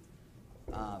violation.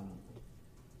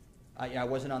 I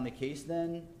wasn't on the case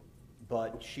then,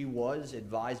 but she was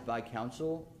advised by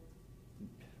counsel,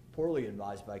 poorly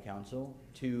advised by counsel,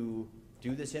 to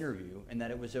do this interview and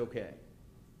that it was okay.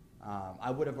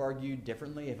 I would have argued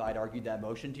differently if I'd argued that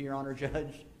motion to Your Honor,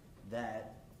 Judge,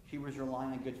 that she was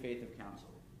relying on good faith of counsel.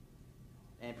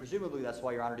 And presumably that's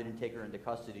why Your Honor didn't take her into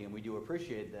custody, and we do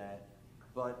appreciate that.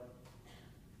 But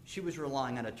she was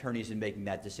relying on attorneys in making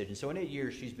that decision. So in 8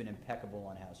 years, she's been impeccable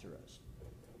on house arrest.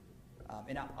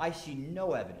 And I see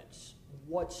no evidence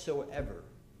whatsoever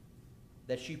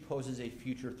that she poses a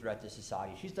future threat to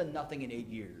society. She's done nothing in 8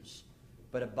 years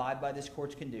but abide by this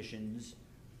court's conditions.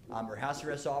 Her house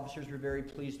arrest officers were very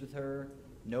pleased with her,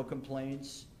 no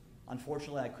complaints.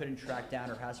 Unfortunately, I couldn't track down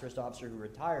her house arrest officer who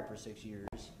retired for 6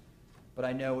 years, but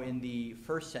I know in the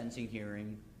first sentencing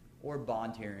hearing or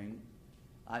bond hearing,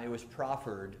 it was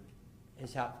proffered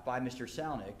by Mr.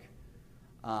 Salnick,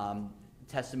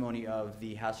 testimony of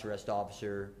the house arrest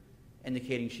officer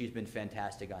indicating she's been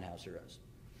fantastic on house arrest.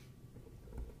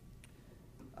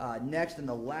 Next, and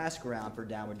the last ground for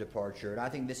downward departure, and I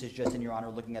think this is just, in Your Honor,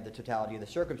 looking at the totality of the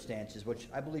circumstances, which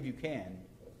I believe you can,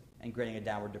 and granting a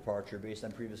downward departure based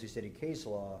on previously stated case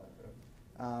law,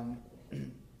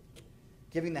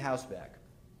 giving the house back.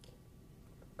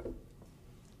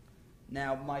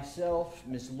 Now, myself,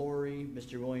 Ms. Laurie,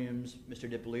 Mr. Williams, Mr.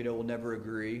 Dippolito will never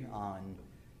agree on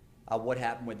what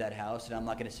happened with that house, and I'm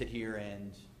not going to sit here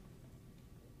and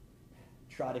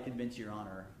try to convince Your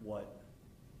Honor what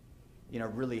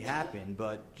really happened,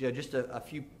 but just a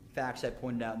few facts I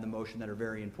pointed out in the motion that are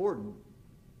very important.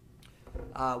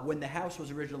 When the house was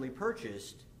originally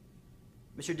purchased,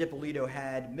 Mr. Dippolito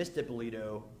had Ms.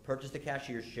 Dippolito purchase the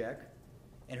cashier's check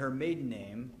in her maiden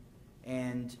name,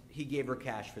 and he gave her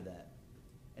cash for that.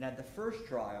 And at the first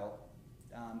trial,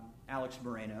 Alex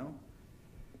Moreno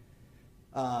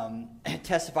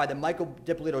testified that Michael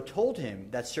Dippolito told him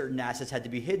that certain assets had to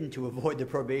be hidden to avoid the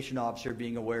probation officer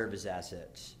being aware of his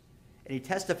assets. And he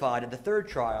testified at the third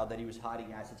trial that he was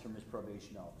hiding assets from his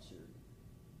probation officer.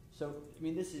 So, I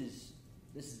mean,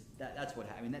 that's what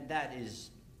happened. I mean,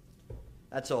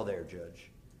 that's all there,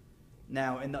 Judge.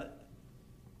 Now,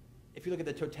 if you look at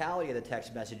the totality of the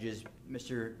text messages,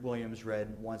 Mr. Williams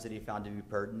read ones that he found to be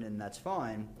pertinent, and that's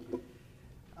fine.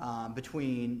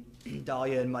 Between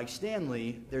Dalia and Mike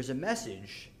Stanley, there's a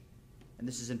message, and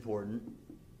this is important,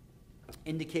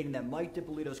 indicating that Mike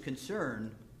Dippolito's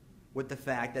concern with the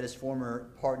fact that his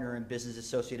former partner and business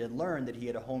associate had learned that he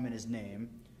had a home in his name.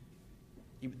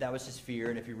 That was his fear,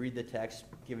 and if you read the text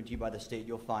given to you by the state,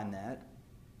 you'll find that.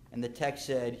 And the text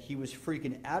said he was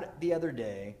freaking out the other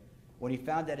day when he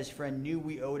found that his friend knew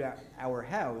we owed our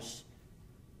house,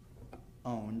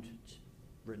 owned, it's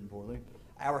written poorly,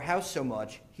 our house so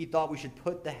much, he thought we should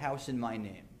put the house in my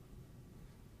name.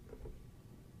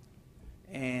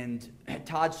 And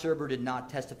Todd Serber did not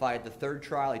testify at the third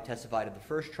trial. He testified at the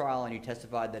first trial, and he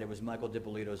testified that it was Michael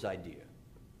Dippolito's idea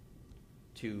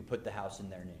to put the house in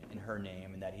her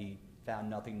name, and that he found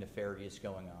nothing nefarious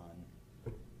going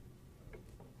on.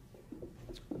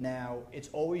 Now, it's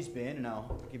always been, and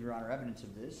I'll give Your Honor evidence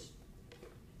of this,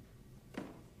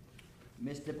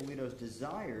 Ms. Dippolito's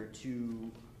desire to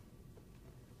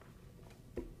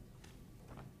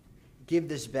give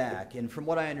this back. And from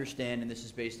what I understand, and this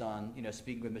is based on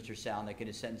speaking with Mr. Salnick in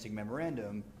his sentencing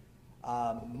memorandum,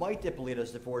 Mike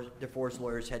Dippolito's divorce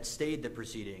lawyers had stayed the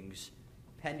proceedings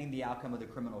pending the outcome of the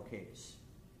criminal case.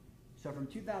 So from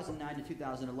 2009 to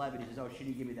 2011, he says, oh, she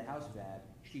didn't give me the house back.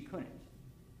 She couldn't.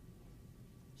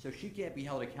 So she can't be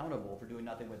held accountable for doing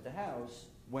nothing with the house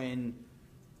when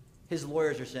his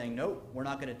lawyers are saying, nope, we're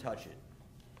not going to touch it.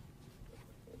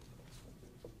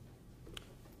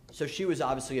 So she was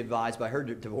obviously advised by her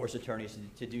divorce attorneys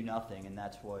to do nothing, and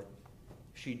that's what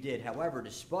she did. However,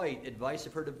 despite advice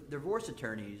of her divorce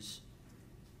attorneys,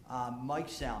 Mike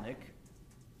Salnick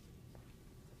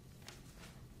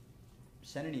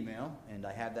sent an email, and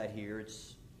I have that here. It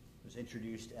was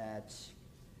introduced at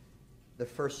the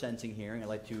first sentencing hearing. I'd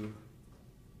like to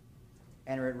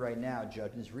enter it right now,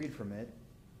 Judge, and just read from it.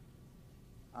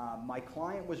 My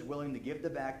client was willing to give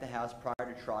back the house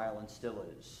prior to trial and still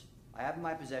is. I have in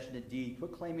my possession a deed.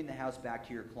 Quit claiming the house back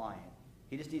to your client.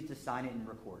 He just needs to sign it and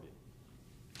record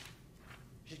it.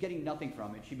 She's getting nothing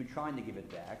from it. She's been trying to give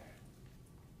it back.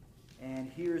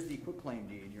 And here's the quitclaim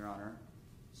deed, Your Honor,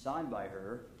 signed by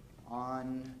her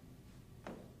on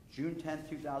June 10th,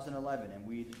 2011. And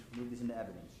we move this into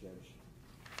evidence, Judge.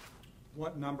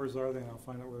 What numbers are they? And I'll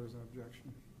find out whether there's an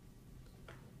objection.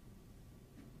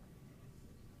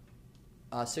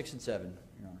 6 and 7,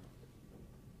 Your Honor.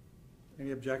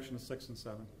 Any objection to 6 and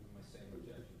 7? My same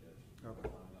objection, Judge.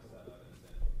 Okay.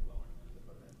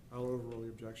 I'll overrule the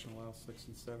objection, allow 6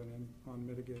 and 7 in on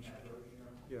mitigation.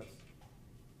 Yes.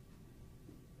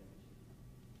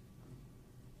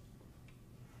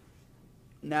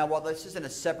 Now, while this isn't a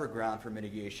separate ground for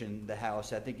mitigation, the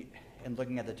house, I think, in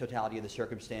looking at the totality of the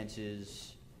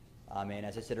circumstances, and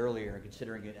as I said earlier,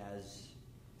 considering it as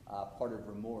part of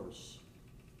remorse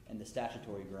and the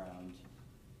statutory ground,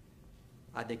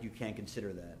 I think you can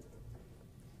consider that.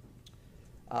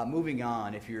 Moving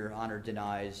on, if Your Honor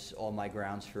denies all my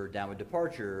grounds for downward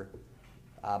departure,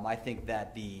 I think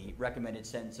that the recommended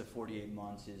sentence of 48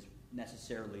 months is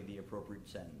necessarily the appropriate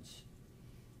sentence.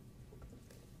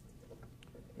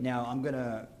 Now, I'm going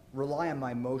to rely on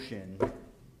my motion.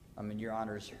 I mean, Your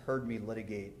Honor's heard me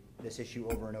litigate this issue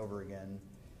over and over again,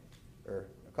 or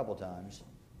a couple times,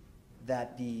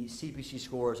 that the CPC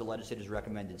score is a legislator's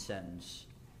recommended sentence.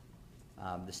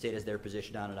 The state has their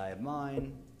position on it. I have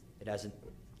mine. It hasn't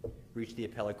reached the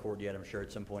appellate court yet. I'm sure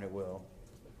at some point it will.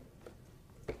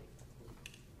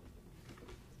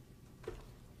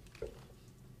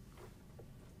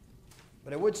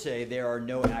 But I would say there are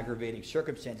no aggravating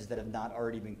circumstances that have not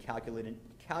already been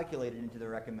calculated into the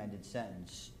recommended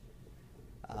sentence.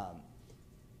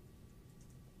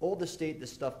 All the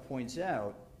stuff points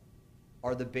out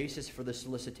are the basis for the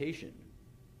solicitation.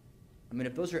 I mean,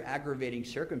 if those are aggravating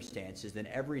circumstances, then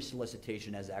every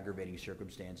solicitation has aggravating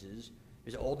circumstances,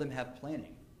 because all of them have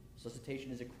planning.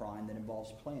 Solicitation is a crime that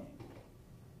involves planning.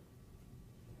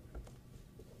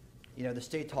 You know, the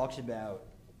state talks about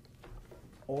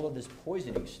all of this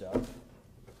poisoning stuff,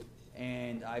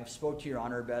 and I've spoke to Your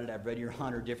Honor about it. I've read Your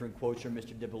Honor different quotes from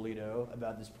Mr. Dippolito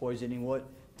about this poisoning. What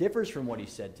differs from what he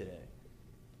said today?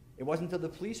 It wasn't until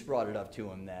the police brought it up to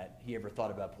him that he ever thought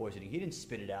about poisoning. He didn't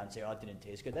spit it out and say, oh, it didn't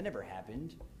taste good. That never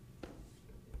happened. I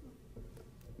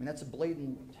mean, that's a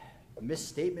blatant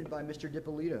misstatement by Mr.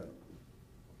 Dippolito.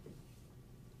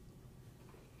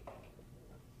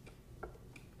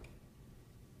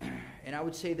 And I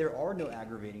would say there are no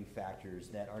aggravating factors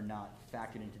that are not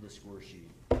factored into the score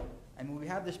sheet. I mean, we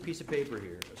have this piece of paper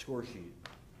here, a score sheet,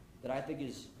 that I think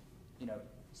is, you know,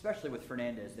 especially with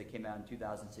Fernandez that came out in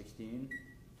 2016,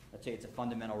 I'd say it's a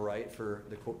fundamental right for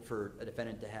a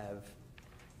defendant to have,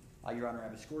 Your Honor,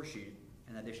 have a score sheet,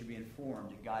 and that they should be informed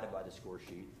and guided by the score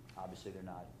sheet. Obviously, they're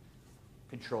not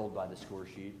controlled by the score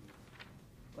sheet.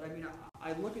 But I mean,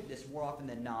 I look at this more often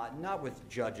than not with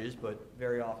judges, but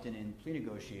very often in plea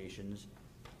negotiations,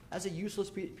 as a useless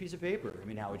piece of paper. I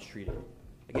mean, how it's treated.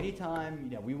 Like anytime,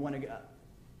 you know, we want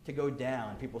to go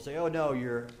down, people say, "Oh no,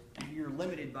 you're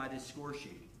limited by this score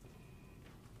sheet."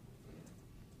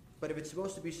 But if it's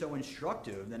supposed to be so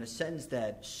instructive, then a sentence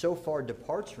that so far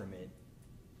departs from it,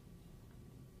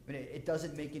 I mean, it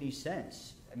doesn't make any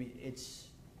sense. I mean,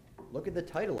 look at the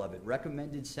title of it,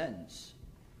 recommended sentence.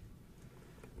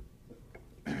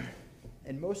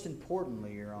 And most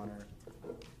importantly, Your Honor,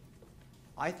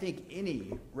 I think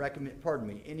any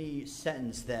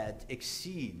sentence that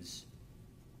exceeds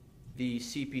the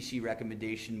CPC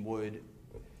recommendation would,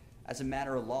 as a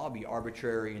matter of law, be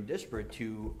arbitrary and disparate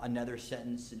to another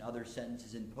sentence and other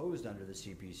sentences imposed under the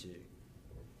CPC.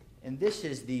 And this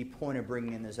is the point of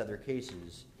bringing in those other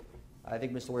cases. I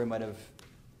think Ms. Lawyer might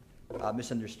have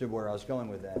misunderstood where I was going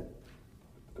with that.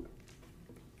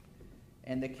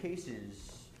 And the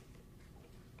cases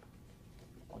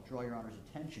I'll draw Your Honor's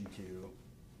attention to.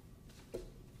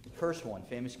 The first one,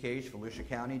 famous case, Volusia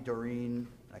County, Doreen,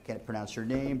 I can't pronounce her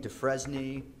name,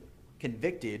 DeFresney,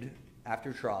 convicted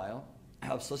after trial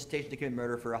of solicitation to commit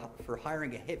murder for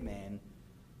hiring a hitman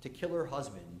to kill her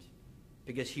husband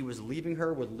because he was leaving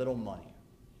her with little money.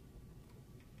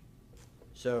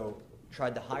 So,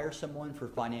 tried to hire someone for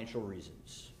financial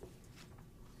reasons.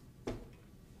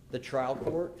 The trial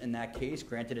court in that case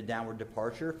granted a downward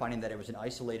departure, finding that it was an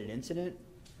isolated incident.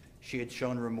 She had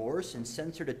shown remorse and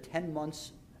sentenced her to 10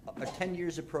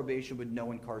 years of probation with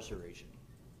no incarceration.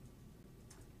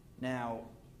 Now,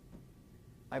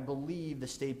 I believe the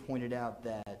state pointed out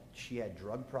that she had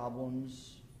drug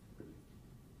problems.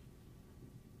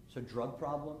 So drug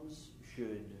problems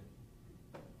should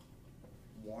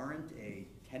warrant a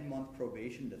 10-month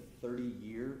probation to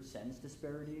 30-year sentence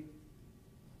disparity.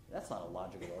 That's not a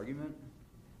logical argument.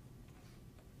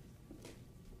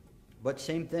 But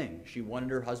same thing. She wanted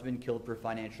her husband killed for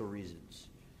financial reasons.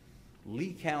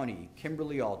 Lee County,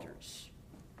 Kimberly Alters,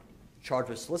 charged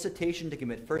with solicitation to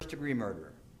commit first-degree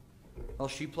murder. Well,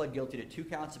 she pled guilty to 2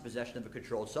 counts of possession of a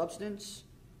controlled substance,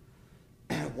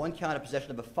 1 count of possession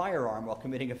of a firearm while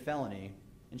committing a felony,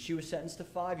 and she was sentenced to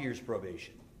 5 years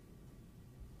probation.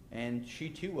 And she,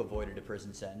 too, avoided a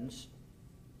prison sentence.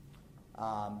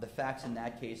 The facts in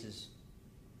that case is,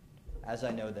 as I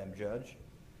know them, Judge,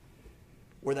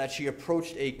 were that she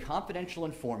approached a confidential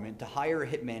informant to hire a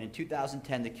hitman in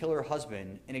 2010 to kill her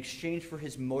husband in exchange for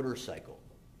his motorcycle.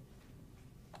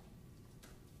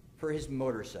 For his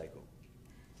motorcycle.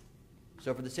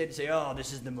 So for the state to say, oh,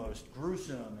 this is the most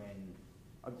gruesome and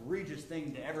egregious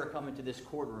thing to ever come into this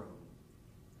courtroom.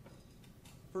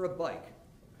 For a bike.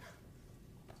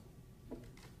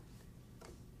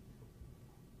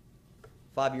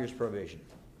 $5 years probation.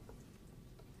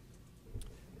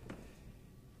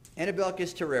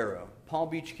 Annabelcas Terrero, Palm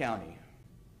Beach County.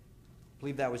 I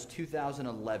believe that was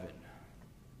 2011.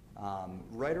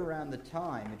 Right around the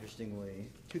time, interestingly,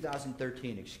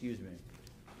 2013, excuse me,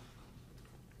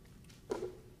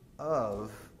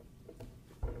 of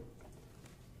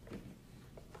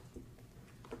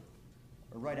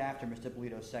or right after Ms.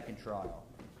 Dippolito's second trial.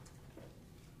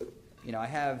 You know, I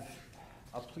have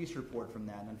a police report from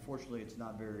that, and unfortunately it's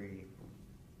not very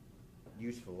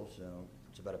useful, so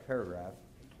it's about a paragraph.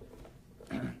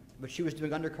 But she was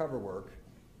doing undercover work,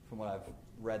 from what I've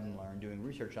read and learned, doing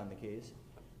research on the case,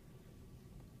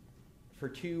 for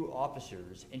 2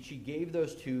 officers, and she gave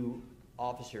those 2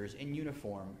 officers in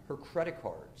uniform her credit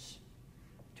cards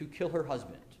to kill her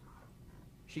husband.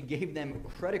 She gave them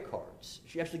credit cards.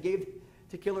 She actually gave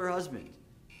to kill her husband.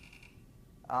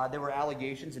 There were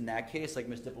allegations in that case, like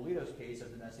Ms. Dippolito's case,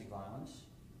 of domestic violence.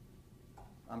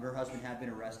 Her husband had been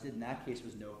arrested, and that case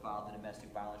was no-filed, a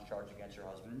domestic violence charge against her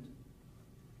husband.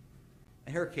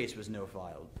 And her case was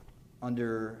no-filed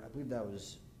under, I believe that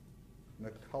was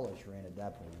McCulloch ran at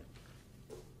that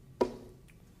point.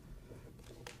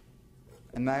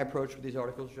 And may I approach with these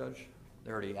articles, Judge?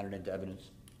 They're already entered into evidence.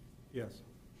 Yes.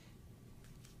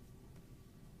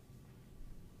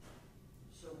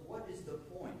 So what is the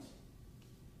point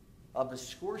of a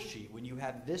score sheet when you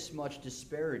have this much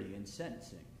disparity in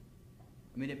sentencing?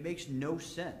 I mean, it makes no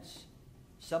sense.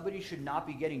 Somebody should not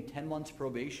be getting 10 months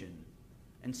probation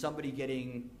and somebody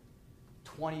getting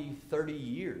 20, 30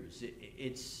 years.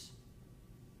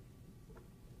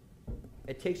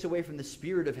 It takes away from the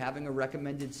spirit of having a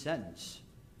recommended sentence.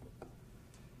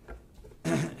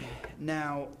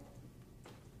 Now,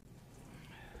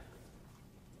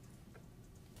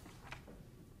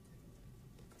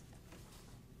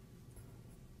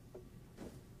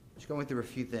 just going through a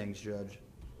few things, Judge.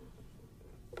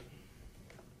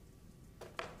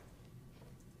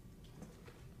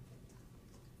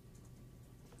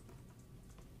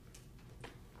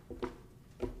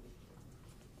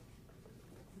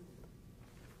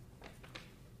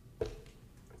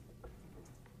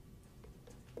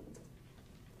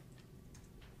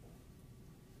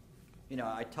 You know,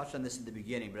 I touched on this at the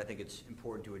beginning, but I think it's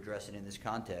important to address it in this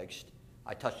context.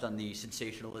 I touched on the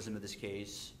sensationalism of this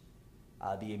case,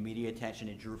 the immediate attention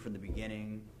it drew from the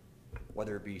beginning,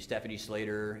 whether it be Stephanie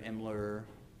Slater, Imler,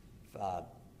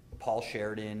 Paul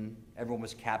Sheridan. Everyone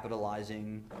was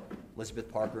capitalizing.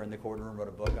 Elizabeth Parker in the courtroom wrote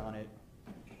a book on it.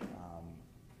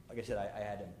 Like I said, I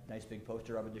had a nice big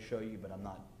poster of it to show you, but I'm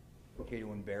not here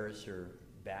to embarrass or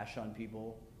bash on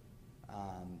people.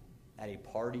 At a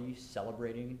party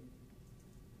celebrating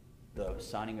the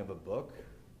signing of a book.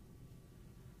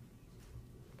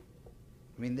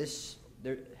 I mean,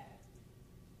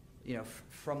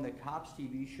 from the Cops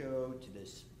TV show to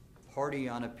this party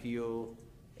on appeal,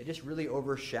 it just really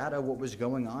overshadowed what was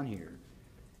going on here.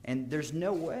 And there's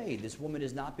no way this woman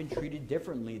has not been treated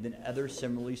differently than other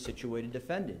similarly situated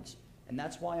defendants. And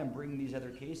that's why I'm bringing these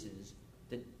other cases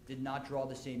that did not draw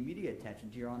the same media attention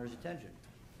to Your Honor's attention.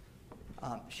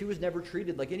 She was never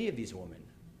treated like any of these women.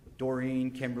 Doreen,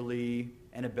 Kimberly,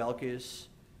 Annabelcas.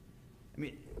 I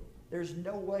mean, there's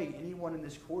no way anyone in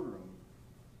this courtroom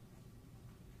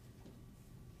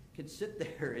can sit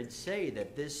there and say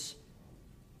that that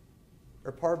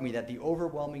the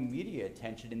overwhelming media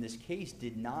attention in this case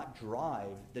did not drive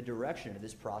the direction of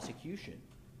this prosecution.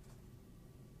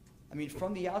 I mean,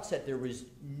 from the outset, there was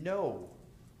no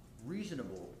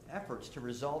reasonable efforts to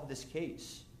resolve this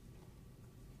case.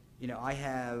 You know, I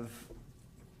have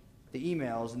the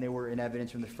emails, and they were in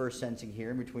evidence from the first sentencing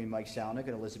hearing between Mike Salnick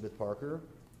and Elizabeth Parker,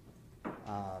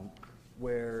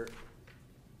 where,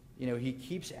 you know, he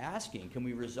keeps asking, can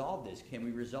we resolve this? Can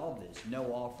we resolve this?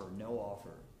 No offer, no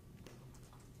offer.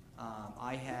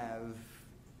 I have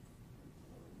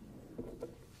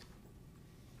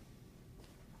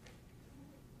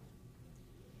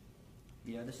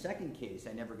the second case,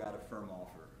 I never got a firm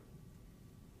offer.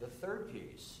 The third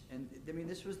case, and I mean,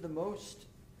 this was the most,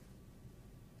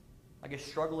 I guess,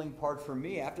 struggling part for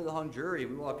me. After the hung jury,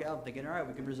 we walk out thinking, all right,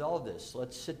 we can resolve this.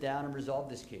 Let's sit down and resolve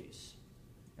this case.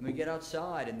 And we get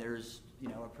outside, and there's,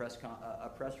 a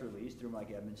press release through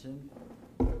Mike Edmondson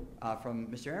from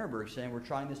Mr. Ehrenberg saying we're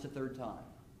trying this a third time.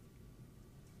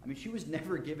 I mean, she was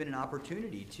never given an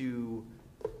opportunity to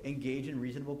engage in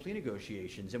reasonable plea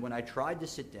negotiations. And when I tried to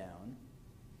sit down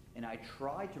and I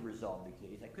tried to resolve the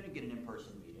case, I couldn't get an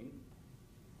in-person meeting.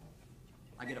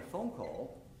 I get a phone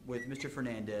call with Mr.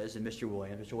 Fernandez and Mr.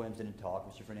 Williams. Mr. Williams didn't talk.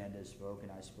 Mr. Fernandez spoke,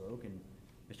 and I spoke, and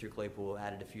Mr. Claypool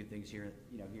added a few things here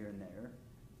and there.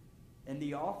 And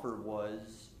the offer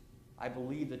was, I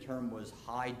believe the term was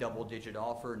high double-digit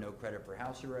offer, no credit for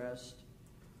house arrest.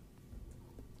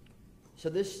 So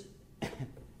this I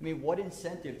mean, what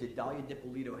incentive did Dalia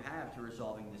Dippolito have to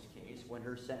resolving this case when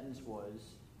her sentence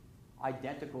was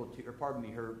identical to, or pardon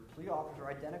me, her plea offers are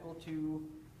identical to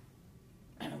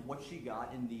what she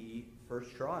got in the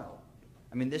first trial?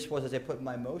 I mean, this was, as I put in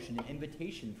my motion, an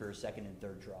invitation for a second and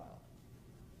third trial.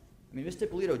 I mean, Ms.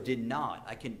 Dippolito did not,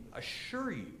 I can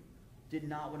assure you, did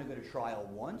not want to go to trial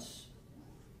once,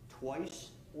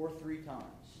 twice, or 3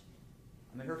 times.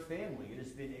 I mean, her family, it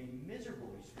has been a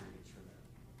miserable experience for them.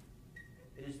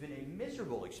 It has been a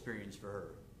miserable experience for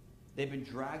her. They've been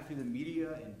dragged through the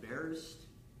media, embarrassed,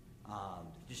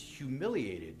 just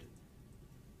humiliated.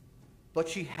 But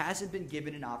she hasn't been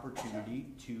given an opportunity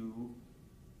to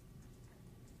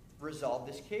resolve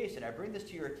this case. And I bring this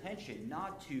to your attention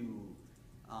not to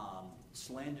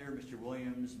slander Mr.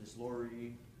 Williams, Ms.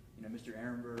 Laurie, Mr.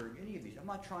 Ehrenberg, any of these. I'm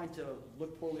not trying to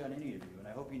look poorly on any of you, and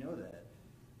I hope you know that.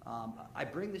 I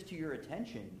bring this to your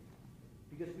attention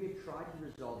because we have tried to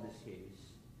resolve this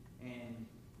case, and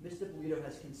Ms. Dippolito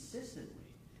has consistently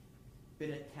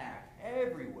been attacked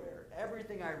everywhere.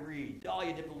 Everything I read,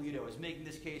 Dalia Dippolito is making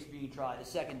this case being tried a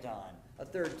second time, a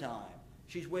third time.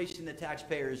 She's wasting the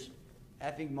taxpayers'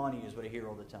 effing money is what I hear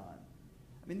all the time.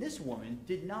 I mean, this woman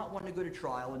did not want to go to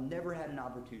trial and never had an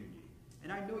opportunity.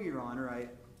 And I know, Your Honor, I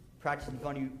practiced in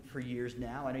front of you for years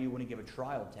now. I know you wouldn't give a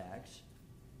trial tax.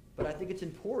 But I think it's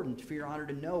important for Your Honor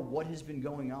to know what has been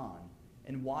going on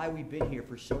and why we've been here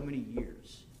for so many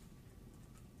years.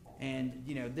 And,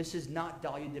 this is not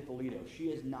Dalia Dippolito. She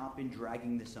has not been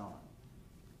dragging this on.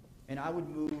 And I would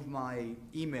move my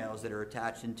emails that are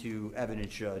attached into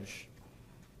evidence, Judge,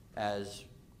 as...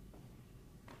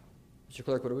 Mr.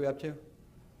 Clerk, what are we up to?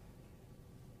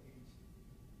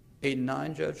 8 and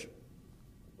 9, Judge?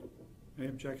 Any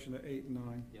objection to 8 and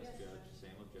 9? Yes, Judge, same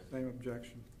objection. Same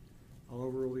objection. I'll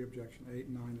overrule the objection. 8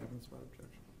 and 9, evidence without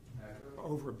objection.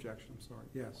 Over objection, I'm sorry.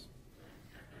 Yes.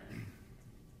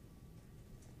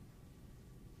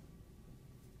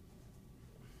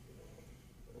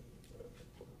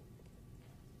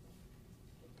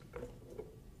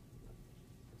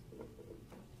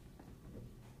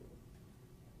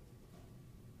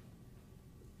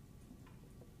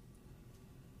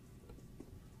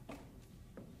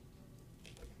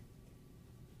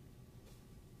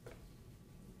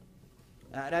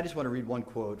 And I just want to read one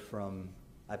quote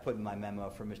I put in my memo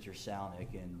from Mr.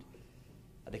 Salnick, and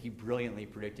I think he brilliantly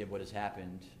predicted what has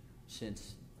happened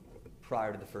since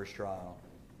prior to the first trial.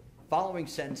 Following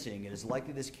sentencing, it is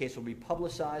likely this case will be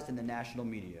publicized in the national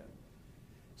media.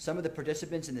 Some of the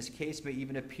participants in this case may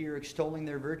even appear extolling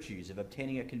their virtues of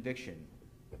obtaining a conviction.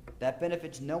 That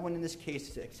benefits no one in this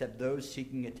case except those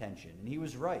seeking attention. And he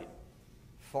was right.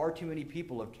 Far too many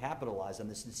people have capitalized on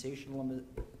the sensationalism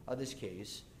of this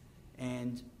case,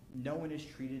 and no one has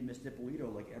treated Ms.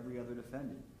 Dippolito like every other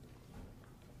defendant.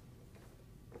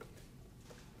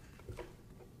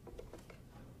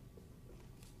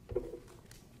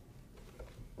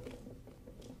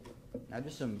 Now,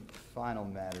 just some final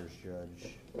matters,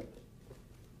 Judge.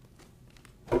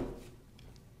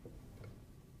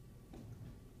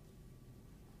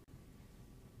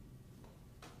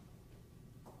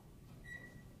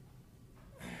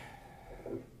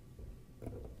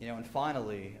 And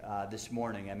finally, this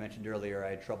morning, I mentioned earlier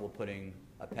I had trouble putting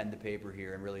a pen to paper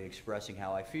here and really expressing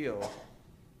how I feel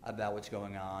about what's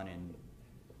going on and,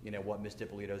 what Ms.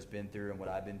 Dippolito's been through and what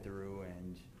I've been through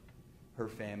and her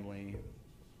family.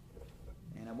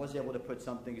 And I was able to put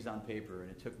some things on paper, and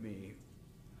it took me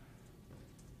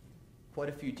quite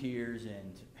a few tears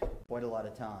and quite a lot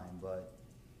of time, but,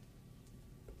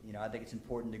 I think it's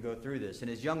important to go through this.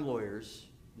 And as young lawyers,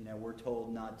 we're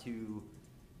told not to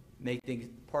make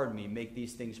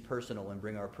these things personal and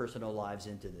bring our personal lives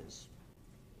into this.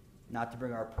 Not to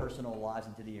bring our personal lives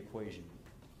into the equation.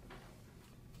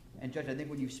 And Judge, I think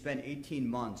when you've spent 18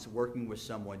 months working with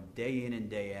someone day in and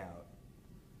day out,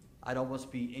 I'd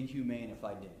almost be inhumane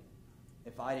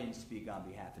if I didn't speak on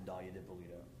behalf of Dalia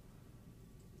Dippolito.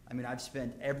 I mean, I've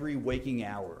spent every waking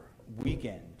hour,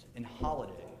 weekend, and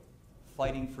holiday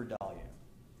fighting for Dalia.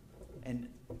 And,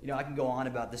 I can go on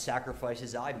about the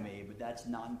sacrifices I've made, but that's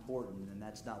not important, and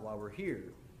that's not why we're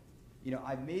here.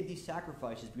 I've made these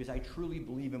sacrifices because I truly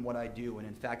believe in what I do, and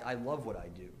in fact, I love what I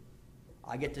do.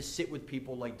 I get to sit with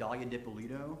people like Dalia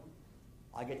Dippolito.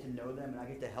 I get to know them, and I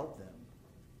get to help them.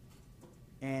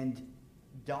 And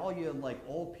Dalia, like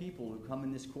all people who come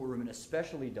in this courtroom, and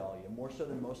especially Dalia, more so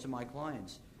than most of my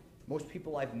clients, most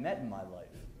people I've met in my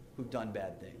life who've done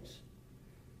bad things,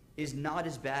 is not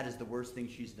as bad as the worst thing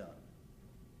she's done.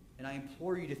 And I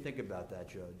implore you to think about that,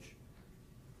 Judge.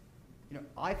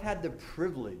 I've had the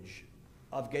privilege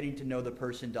of getting to know the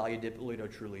person Dalia Dippolito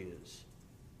truly is.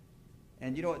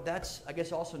 And you know what, that's, I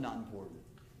guess, also not important.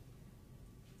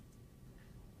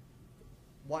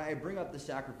 Why I bring up the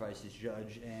sacrifices,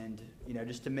 Judge, and, you know,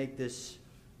 just to make this,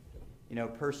 you know,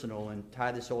 personal and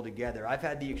tie this all together, I've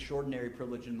had the extraordinary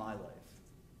privilege in my life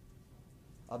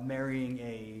of marrying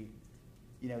a,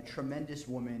 you know, tremendous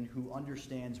woman who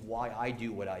understands why I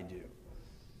do what I do.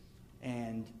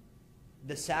 And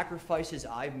the sacrifices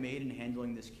I've made in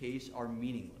handling this case are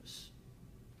meaningless.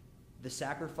 The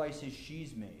sacrifices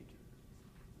she's made,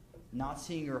 not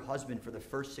seeing her husband for the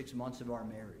first 6 months of our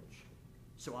marriage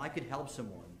so I could help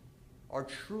someone, are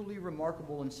truly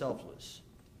remarkable and selfless.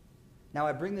 Now,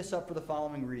 I bring this up for the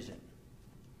following reason.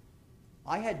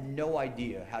 I had no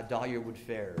idea how Dalia would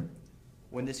fare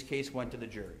when this case went to the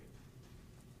jury.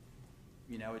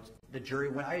 You know, it's the jury,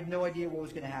 when I had no idea what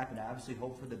was going to happen. I obviously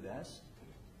hoped for the best.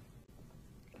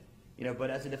 You know,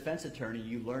 but as a defense attorney,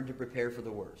 you learn to prepare for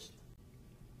the worst.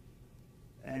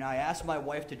 And I asked my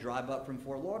wife to drive up from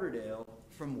Fort Lauderdale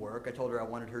from work. I told her I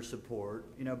wanted her support,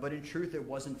 you know, but in truth, it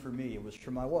wasn't for me. It was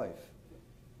for my wife.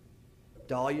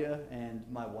 Dalia and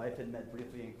my wife had met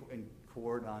briefly in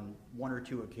court on 1 or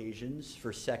 2 occasions,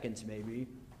 for seconds maybe,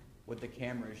 with the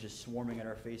cameras just swarming at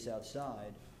our face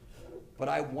outside. But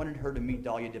I wanted her to meet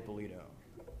Dalia Dippolito.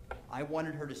 I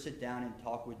wanted her to sit down and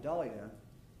talk with Dalia,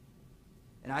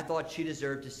 and I thought she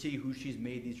deserved to see who she's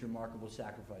made these remarkable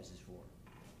sacrifices for.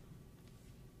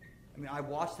 I mean, I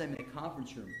watched them in a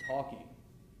conference room talking,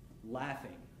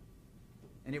 laughing,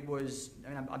 and it was,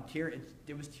 I mean,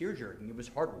 it was tear-jerking. It was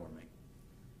heartwarming.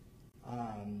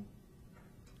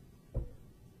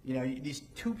 You know, these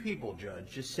 2 people, Judge,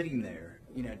 just sitting there,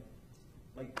 you know,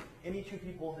 like any 2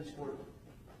 people in this courtroom.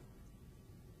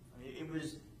 I mean,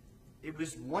 it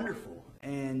was wonderful,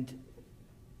 and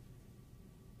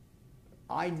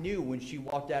I knew when she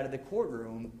walked out of the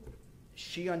courtroom,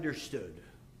 she understood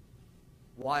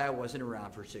why I wasn't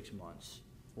around for 6 months,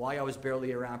 why I was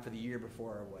barely around for the year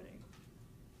before our wedding.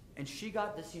 And she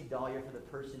got to see Dalia for the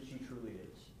person she truly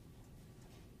is.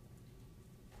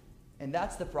 And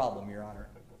that's the problem, Your Honor.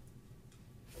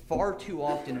 Far too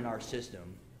often in our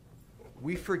system,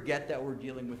 we forget that we're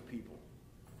dealing with people,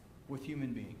 with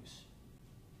human beings.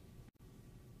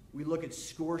 We look at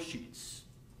score sheets,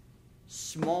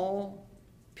 small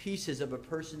pieces of a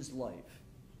person's life,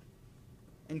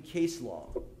 and case law.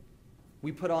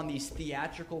 We put on these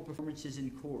theatrical performances in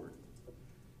court.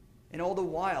 And all the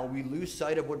while, we lose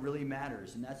sight of what really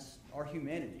matters, and that's our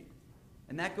humanity.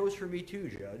 And that goes for me too,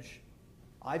 Judge.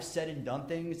 I've said and done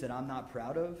things that I'm not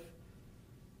proud of,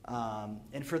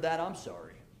 and for that, I'm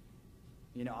sorry.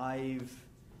 You know, I've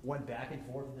went back and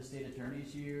forth with the state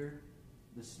attorneys here,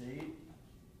 the state,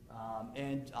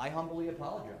 and I humbly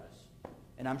apologize.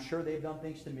 And I'm sure they've done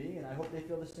things to me, and I hope they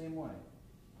feel the same way.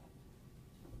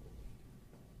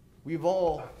 We've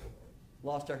all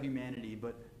lost our humanity,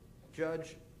 but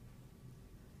Judge,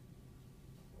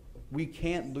 we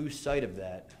can't lose sight of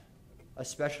that,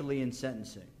 especially in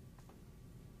sentencing.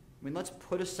 I mean, let's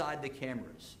put aside the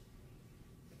cameras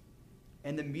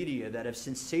and the media that have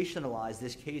sensationalized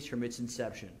this case from its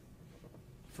inception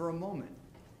for a moment.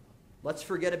 Let's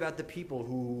forget about the people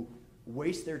who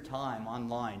waste their time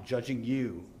online judging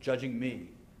you, judging me,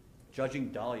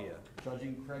 judging Dalia,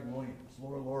 judging Craig Williams,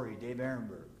 Laura Laurie, Dave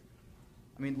Ehrenberg.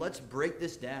 I mean, let's break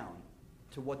this down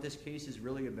to what this case is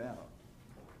really about.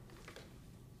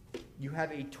 You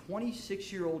have a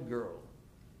 26-year-old girl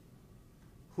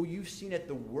who you've seen at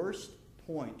the worst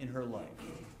point in her life,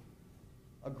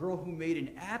 a girl who made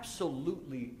an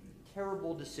absolutely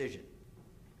terrible decision.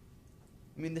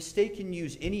 I mean, the state can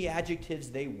use any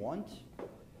adjectives they want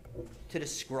to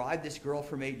describe this girl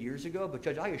from 8 years ago, but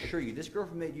Judge, I assure you, this girl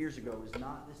from 8 years ago is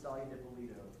not this Dalia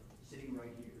Dippolito sitting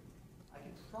right here. I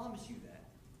can promise you that.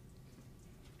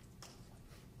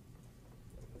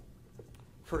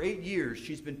 For 8 years,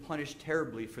 she's been punished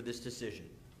terribly for this decision.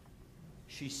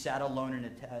 She sat alone in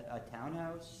a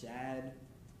townhouse, sad,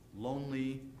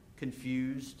 lonely,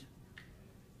 confused,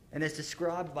 and as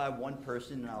described by one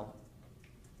person, and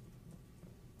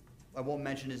I won't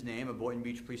mention his name, a Boynton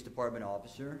Beach Police Department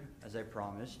officer, as I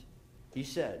promised. He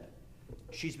said,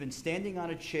 she's been standing on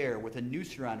a chair with a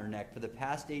noose around her neck for the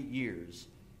past 8 years,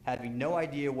 having no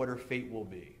idea what her fate will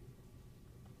be.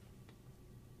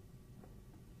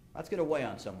 That's going to weigh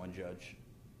on someone, Judge.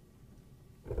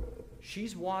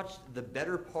 She's watched the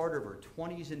better part of her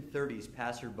 20s and 30s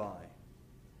pass her by.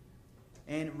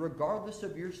 And regardless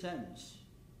of your sentence,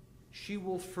 she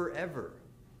will forever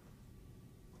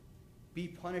be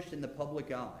punished in the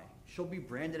public eye. She'll be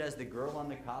branded as the girl on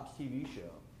the Cops TV show.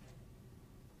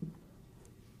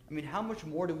 I mean, how much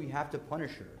more do we have to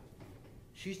punish her?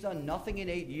 She's done nothing in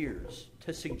 8 years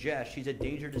to suggest she's a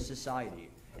danger to society.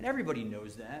 And everybody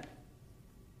knows that.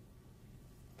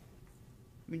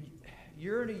 I mean,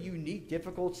 you're in a unique,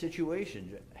 difficult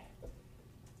situation.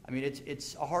 I mean,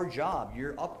 it's a hard job.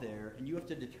 You're up there, and you have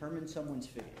to determine someone's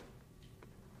fate.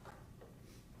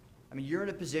 I mean, you're in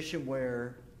a position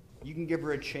where you can give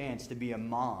her a chance to be a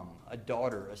mom, a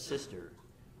daughter, a sister.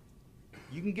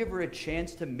 You can give her a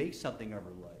chance to make something of her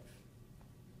life.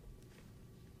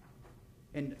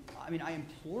 And, I mean, I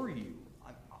implore you,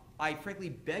 I frankly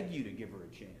beg you to give her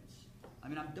a chance. I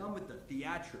mean, I'm done with the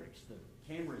theatrics, the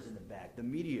cameras in the back, the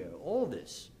media, all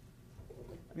this.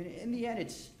 I mean, in the end,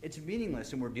 it's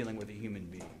meaningless when we're dealing with a human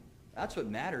being. That's what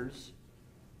matters.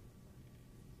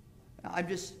 I'm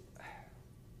just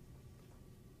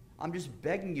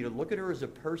begging you to look at her as a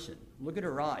person. Look at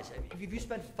her eyes. If you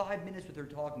spent 5 minutes with her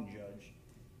talking, Judge,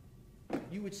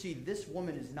 you would see this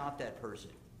woman is not that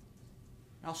person.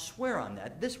 I'll swear on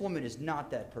that. This woman is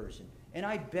not that person. And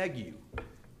I beg you,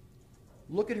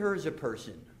 look at her as a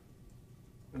person.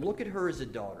 Look at her as a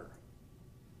daughter.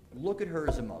 Look at her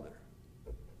as a mother.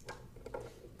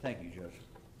 Thank you, Judge.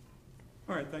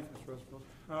 All right, thank you, Mr. Rosenfeld.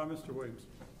 Mr. Williams.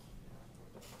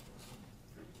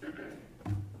 We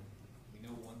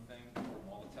know one thing from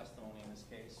all the testimony in this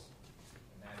case,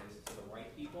 and that is to the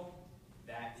right people,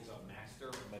 that is a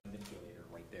master manipulator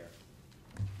right there.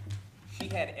 She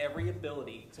had every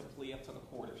ability to plea up to the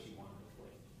court if she wanted to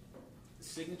plea. The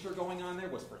signature going on there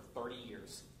was for 30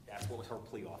 years. That's what her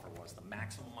plea offer was, the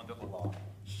maximum under the law.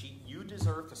 You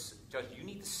deserve to, Judge, you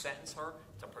need to sentence her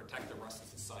to protect the rest of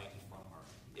society from her.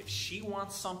 If she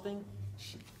wants something,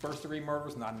 first-degree murder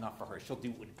is not enough for her. She'll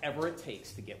do whatever it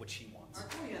takes to get what she wants.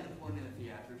 Aren't we at the point in the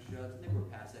theatrics, Judge? I think we're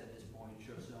past that at this point.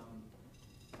 Show some.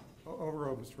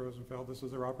 Overall, Mr. Rosenfeld, this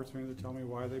is their opportunity to tell me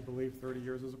why they believe 30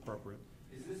 years is appropriate.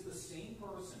 Is this the same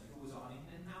person who was on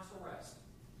in-house arrest,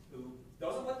 who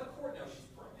doesn't let the court know she's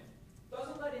pregnant,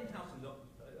 doesn't let in-house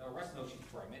arrest know she's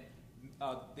pregnant,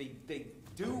 they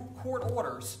do court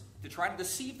orders to try to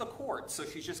deceive the court, so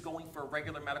she's just going for a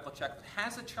regular medical check,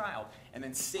 has a child, and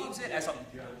then saves it as a...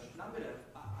 Judge,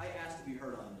 I asked to be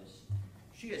heard on this.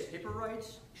 She has HIPAA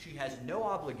rights, she has no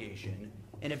obligation,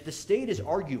 and if the state is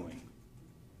arguing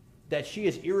that she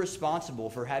is irresponsible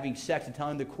for having sex and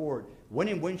telling the court when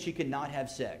and when she cannot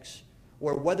have sex,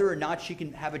 or whether or not she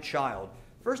can have a child,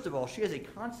 first of all, she has a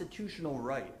constitutional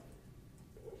right,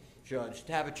 Judge,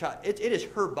 to have a child. It is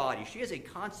her body. She has a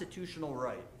constitutional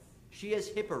right. She has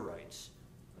HIPAA rights.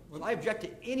 Well, I object to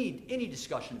any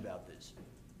discussion about this.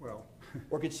 Well,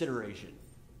 or consideration.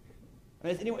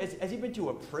 I mean, has he been to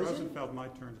a prison? Rosenfeld, my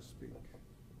turn to speak.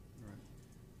 All right.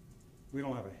 We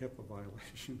don't have a HIPAA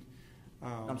violation.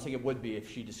 I'm saying it would be if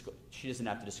she doesn't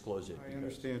have to disclose it. I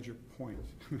understand your point,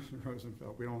 Mr.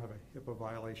 Rosenfeld. We don't have a HIPAA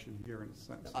violation here in a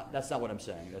sense. That's not what I'm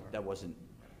saying. That wasn't.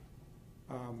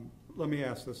 Let me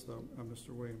ask this, though, Mr.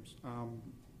 Williams.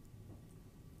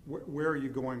 Where are you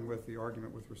going with the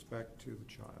argument with respect to the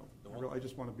child? I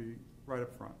just want to be right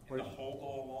up front. And the whole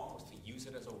goal along was to use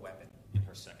it as a weapon in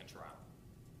her second trial.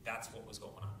 That's what was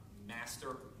going on.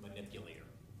 Master manipulator.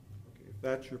 Okay, if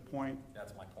that's your point.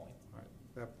 That's my point. All right,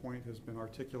 that point has been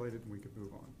articulated and we can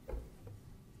move on.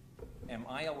 Am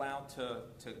I allowed to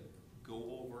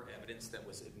go over evidence that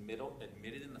was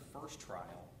admitted in the first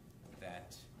trial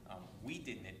that we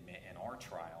didn't admit in our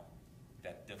trial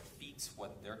that defeats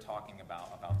what they're talking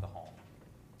about the home?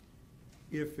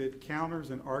 If it counters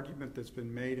an argument that's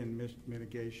been made in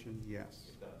mitigation, yes.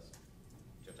 It does.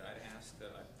 Judge, I'd ask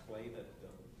that I play the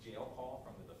jail call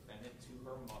from the defendant to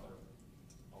her mother,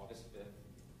 August 5th,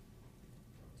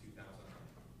 2009.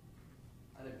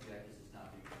 I'd object this is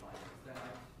not being applied to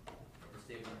fact. If the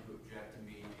state wanted to object to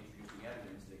me introducing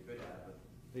evidence, they could have, but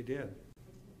they did.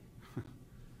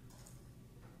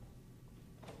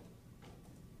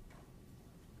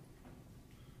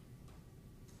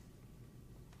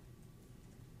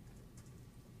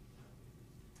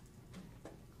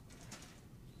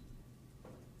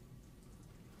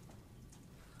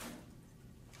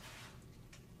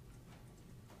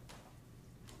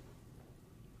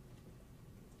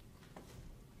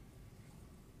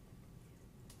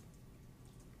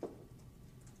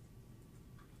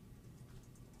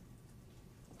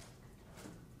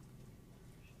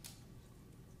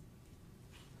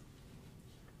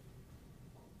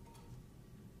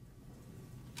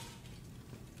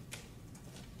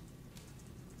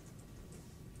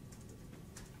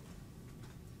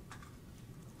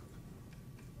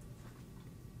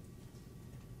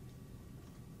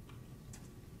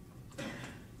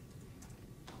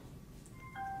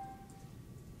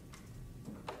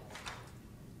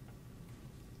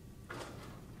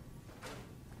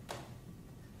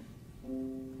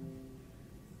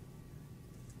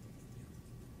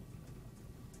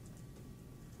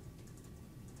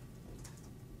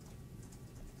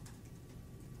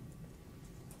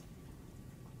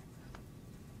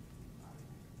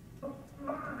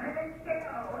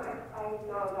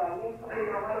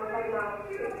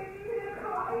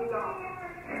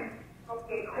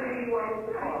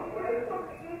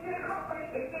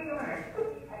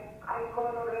 I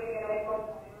called already and I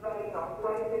called everybody else.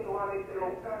 What is it you want me to do?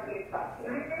 Get back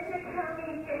here.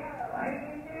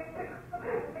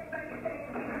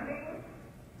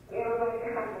 Everybody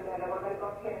can handle that. We're going to go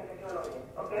here and get your lawyer.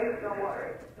 Okay? Don't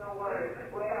worry. Don't worry.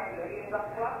 Where are you? Are you in the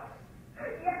club?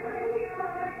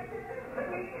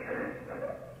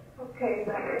 Okay,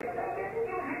 I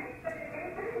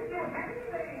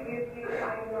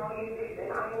know you did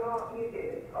it. I know you did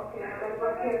it. Okay, let's go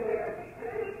here.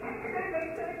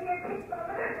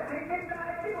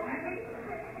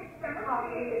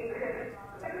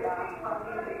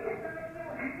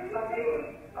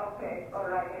 Okay, all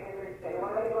right, I understand.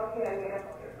 We're going to go here and get it.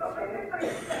 Okay?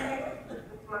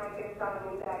 Mike is telling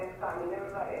me that is coming.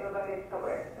 Everybody is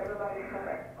correct. Everybody is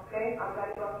correct. Okay? I'm going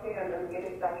to go here and then get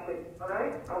it done with. All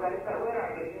right? I'm going to say, where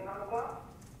are you? You know the clock?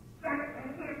 I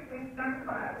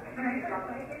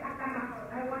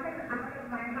wanted out of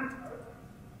my house.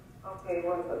 Okay,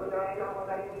 well, but right now we're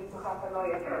going to need to have a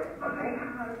lawyer first. Okay?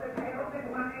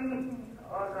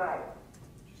 All right.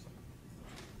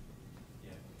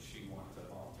 Yeah, she wanted to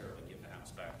voluntarily give the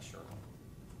house back, sure.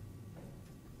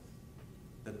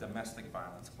 The domestic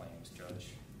violence claims,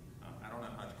 Judge, I don't know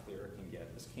how much clearer it can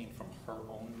get. This came from her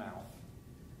own mouth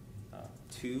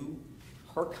to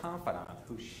her confidant,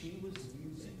 who she was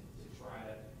using to try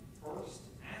to first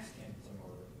ask him to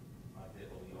murder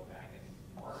Dippolito back in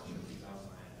March of 2009,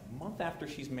 a month after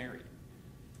she's married.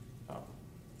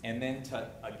 And then to,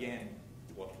 again,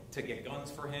 to get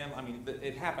guns for him. I mean,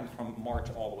 it happened from March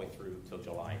all the way through till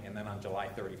July, and then on July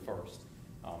 31st,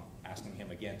 asking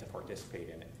him again to participate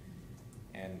in it.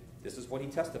 And this is what he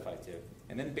testified to.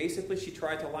 And then basically she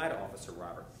tried to lie to Officer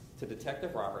Robert, to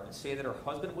Detective Robert, and say that her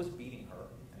husband was beating her,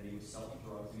 and that he was selling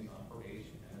drugs, and he was on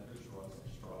probation, and that there's drugs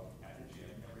and drug at the gym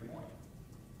every morning.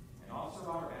 And Officer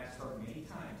Robert asked her many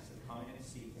times to come in and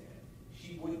speak to him.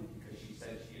 She wouldn't, because she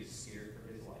said she is scared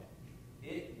for his life.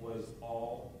 It was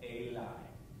all a lie.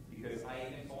 Because I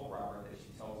even told Robert that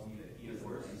she tells me that he is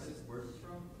Where's this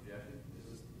from? Objection?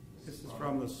 This is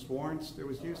from the sworn, it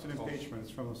was used in impeachment.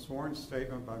 It's from a sworn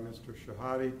statement by Mr.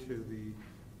 Shahadi to the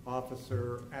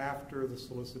officer after the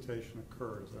solicitation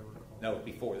occurred, as I recall. No,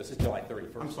 before. This is July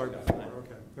 31st. I'm sorry, before,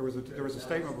 okay. There was a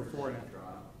statement before and after.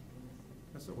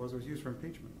 Yes, it was. It was used for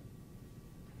impeachment.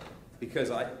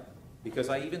 Because I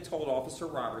even told Officer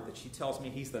Robert that she tells me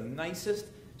he's the nicest,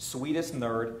 sweetest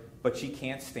nerd, but she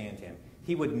can't stand him.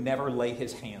 He would never lay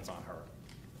his hands on her,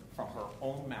 from her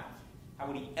own mouth. How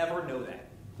would he ever know that?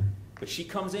 But she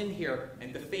comes in here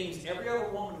and defames every other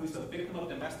woman who's a victim of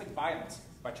domestic violence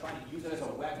by trying to use it as a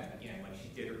weapon again like she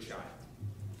did her child.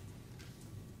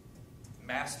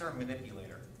 Master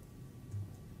manipulator.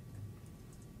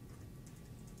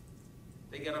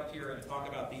 They get up here and talk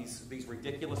about these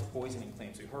ridiculous poisoning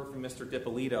claims. We heard from Mr.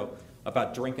 Dippolito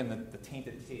about drinking the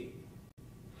tainted tea.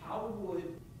 How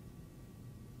would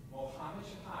Mohammed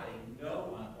Shahadi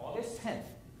know on August 10th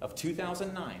of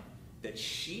 2009 that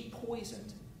she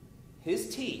poisoned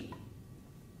his tea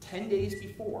 10 days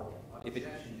before?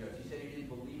 Objection, Judge. He said he didn't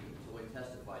believe it until he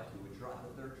testified to a trial,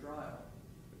 the third trial.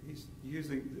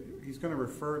 He's going to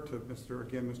refer to Mr.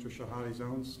 Shahadi's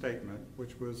own statement,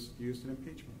 which was used in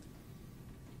impeachment.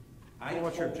 I don't know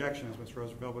what your objection is, Mr.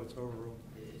 Roosevelt, but it's overruled.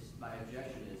 My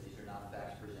objection is these are not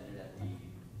facts presented at the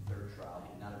third trial. He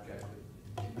did not object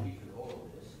to impeachment of all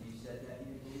of this. He said that he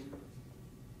didn't believe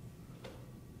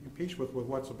it. Impeached with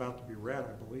what's about to be read,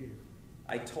 I believe.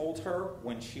 I told her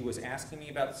when she was asking me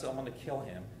about someone to kill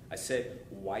him, I said,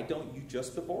 why don't you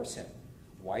just divorce him?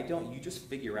 Why don't you just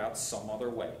figure out some other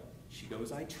way? She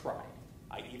goes, I tried.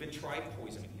 I even tried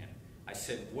poisoning him. I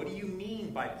said, what do you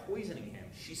mean by poisoning him?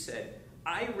 She said,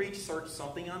 I researched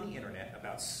something on the internet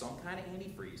about some kind of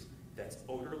antifreeze that's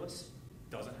odorless,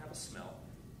 doesn't have a smell,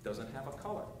 doesn't have a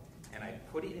color. And I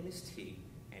put it in his tea,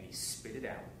 and he spit it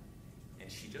out.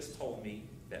 And she just told me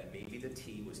that maybe the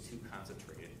tea was too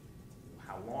concentrated.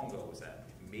 How long ago was that?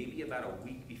 Maybe about a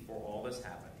week before all this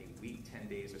happened, a week, 10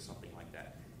 days, or something like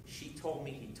that. She told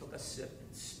me he took a sip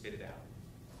and spit it out.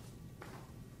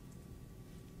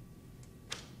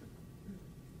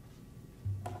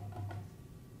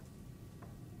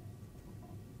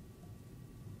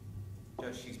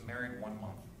 Judge, she's married 1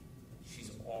 month.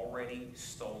 She's already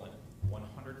stolen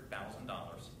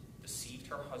 $100,000, deceived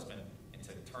her husband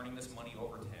into turning this money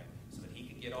over to him so that he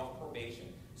could get off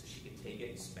probation so she could take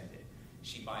it and spend it.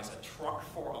 She buys a truck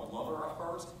for a lover of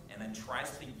hers and then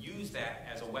tries to use that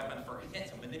as a weapon for him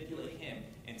to manipulate him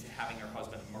into having her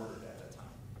husband murdered at that time.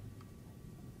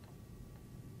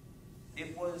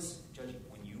 It was, Judge,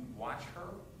 when you watch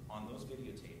her on those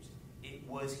videotapes, it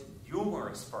was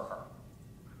humorous for her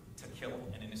to kill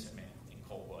an innocent man in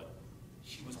cold blood.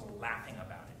 She was laughing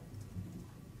about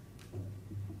it.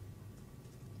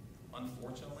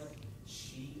 Unfortunately,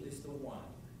 she is the one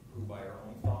who, by her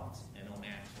own thoughts and own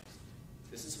actions,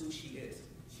 this is who she is.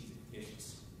 She's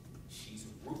vicious. She's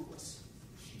ruthless.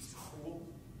 She's cruel.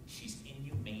 She's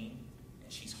inhumane.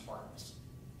 And she's heartless.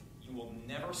 You will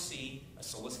never see a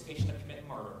solicitation to commit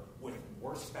murder with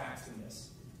worse facts than this.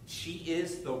 She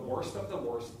is the worst of the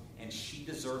worst, and she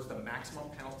deserves the maximum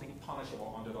penalty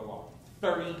punishable under the law.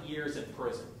 30 years in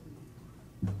prison.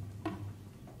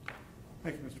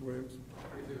 Thank you, Mr. Williams.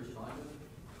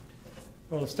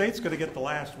 Well, the state's going to get the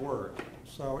last word.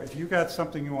 So if you've got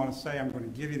something you want to say, I'm going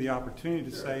to give you the opportunity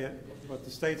to say it, but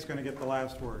the state's going to get the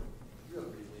last word. Real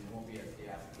briefly, it won't be at the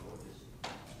after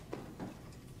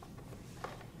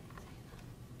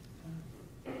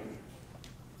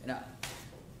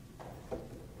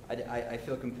and I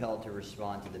feel compelled to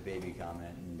respond to the baby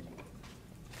comment.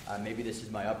 And maybe this is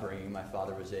my upbringing. My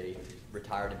father was a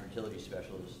retired infertility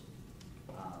specialist.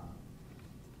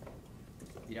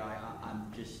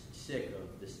 I'm just sick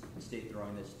of the state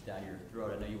throwing this down your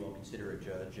throat. I know you won't consider a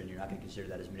judge, and you're not going to consider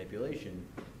that as manipulation.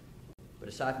 But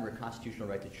aside from her constitutional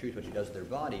right to choose what she does with her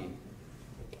body,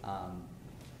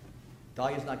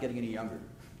 Dalia's not getting any younger.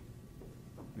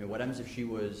 I mean, what happens if she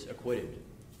was acquitted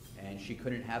and she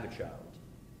couldn't have a child?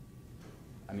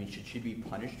 I mean, should she be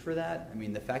punished for that? I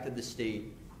mean, the fact that the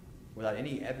state, without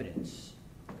any evidence,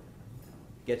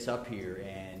 gets up here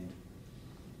and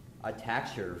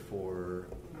attacks her for,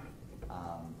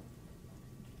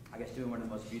 I guess, doing one of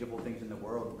the most beautiful things in the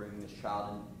world, bringing this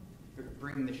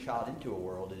child into a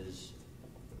world is,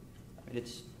 I mean,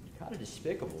 it's kind of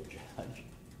despicable, Judge,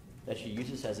 that she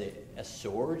uses as a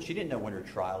sword. She didn't know when her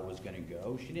trial was going to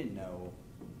go. She didn't know.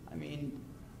 I mean,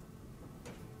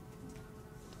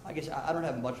 I guess I don't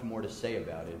have much more to say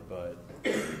about it, but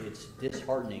it's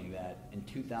disheartening that in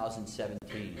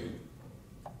 2017,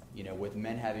 with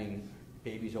men having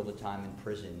babies all the time in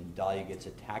prison, Dalia gets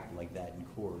attacked like that in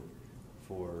court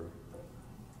for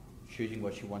choosing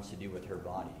what she wants to do with her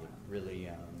body.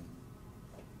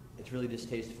 It's really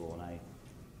distasteful, and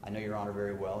I know Your Honor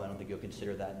very well. I don't think you'll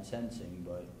consider that in sentencing,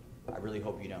 but I really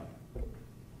hope you don't.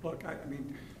 Look, I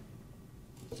mean,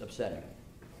 it's upsetting.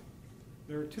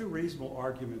 There are two reasonable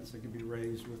arguments that can be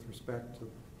raised with respect to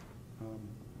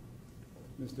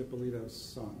Ms. Dippolito's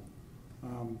son.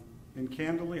 And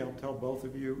candidly, I'll tell both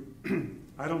of you,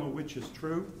 I don't know which is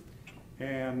true,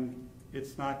 and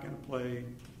it's not going to play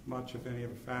much, if any,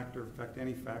 of a factor, affect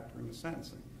any factor in the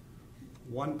sentencing.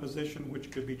 One position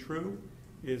which could be true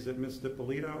is that Ms.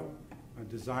 Dippolito,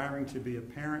 desiring to be a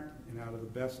parent and out of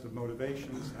the best of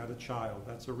motivations, had a child.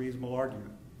 That's a reasonable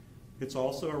argument. It's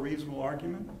also a reasonable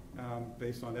argument,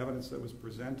 based on evidence that was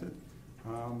presented,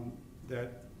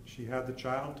 that she had the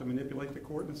child to manipulate the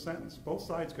court in a sentence. Both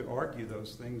sides could argue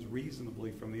those things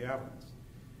reasonably from the evidence.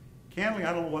 Candidly,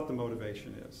 I don't know what the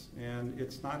motivation is, and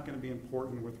it's not going to be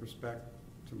important with respect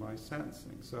to my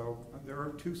sentencing. So there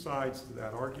are two sides to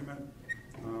that argument,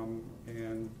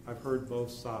 and I've heard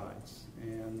both sides,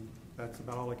 and that's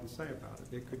about all I can say about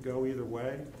it. It could go either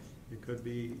way. It could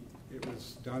be it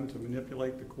was done to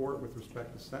manipulate the court with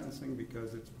respect to sentencing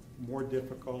because it's more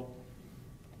difficult,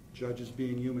 judges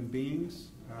being human beings,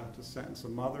 to sentence a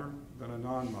mother than a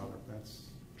non-mother. That's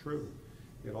true.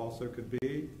 It also could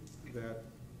be that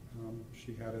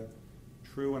she had a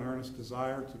true and earnest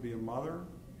desire to be a mother,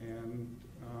 and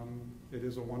it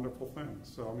is a wonderful thing.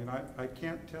 So, I mean, I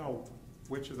can't tell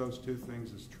which of those two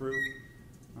things is true.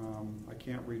 I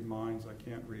can't read minds. I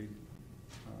can't read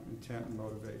intent and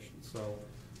motivation. So,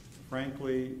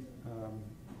 frankly,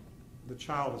 the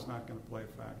child is not going to play a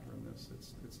factor in this.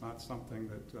 It's not something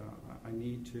that I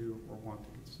need to or want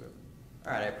to consider.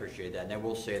 All right, I appreciate that. And I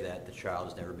will say that the child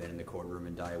has never been in the courtroom,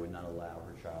 and Dalia would not allow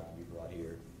her child to be brought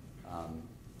here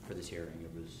for this hearing.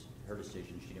 It was her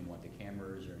decision. She didn't want the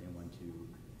cameras or anyone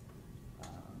to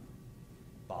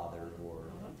bother or...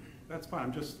 That's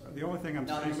fine. The only thing I'm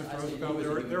saying, Mr.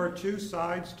 Roosevelt, there are two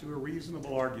sides to a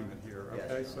reasonable argument here,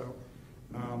 okay? Yes. So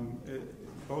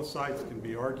both sides can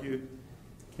be argued.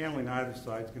 Candidly, neither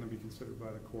side is going to be considered by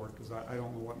the court because I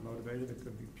don't know what motivated it. It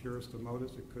could be purest of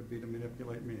motives. It could be to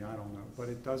manipulate me. I don't know. But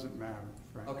it doesn't matter,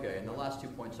 frankly. Okay, and the last 2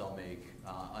 points I'll make,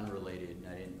 unrelated,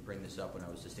 and I didn't bring this up when I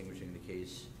was distinguishing the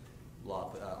case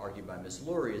law argued by Ms.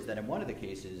 Lurie, is that in one of the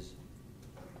cases,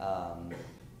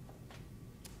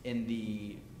 in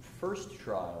the first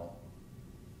trial,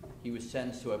 he was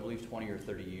sentenced to, I believe, 20 or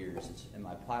 30 years. It's in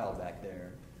my pile back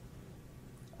there,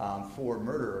 for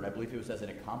murder, and I believe he was as an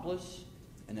accomplice.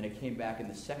 And then it came back in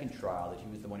the second trial that he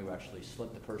was the one who actually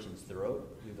slit the person's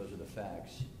throat. I believe those are the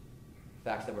facts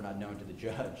that were not known to the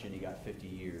judge, and he got 50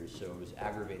 years. So it was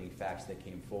aggravating facts that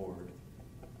came forward.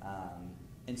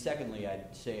 And secondly,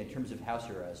 I'd say in terms of house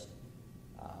arrest,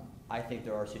 I think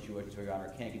there are situations where Your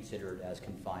Honor can consider it as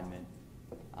confinement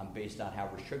based on how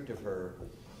restrictive her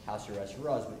house arrest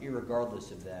was, but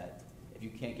irregardless of that, if you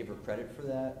can't give her credit for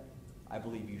that, I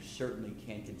believe you certainly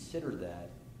can consider that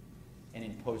in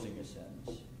imposing a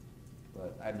sentence.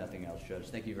 But I have nothing else, Judge.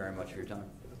 Thank you very much for your time.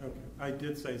 Okay. I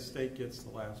did say state gets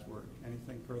the last word.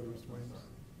 Anything further, Mr. Williams?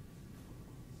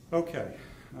 Okay.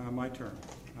 My turn.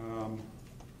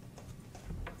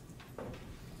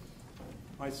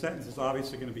 My sentence is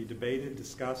obviously going to be debated,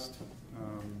 discussed,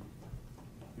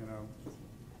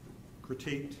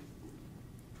 critiqued,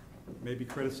 maybe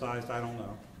criticized, I don't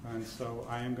know. And so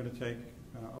I am going to take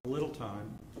a little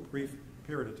time, a brief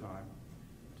period of time,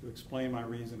 to explain my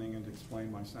reasoning and to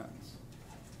explain my sentence.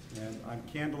 And I'm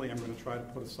going to try to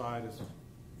put aside as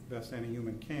best any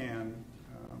human can,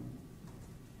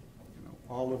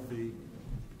 all of the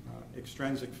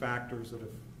extrinsic factors that have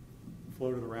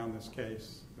floated around this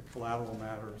case, the collateral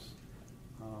matters,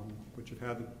 which have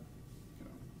had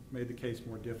made the case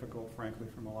more difficult, frankly,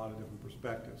 from a lot of different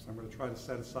perspectives. I'm going to try to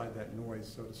set aside that noise,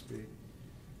 so to speak,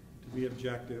 to be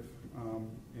objective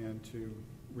and to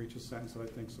reach a sentence that I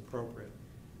think is appropriate.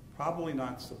 Probably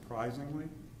not surprisingly,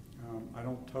 I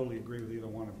don't totally agree with either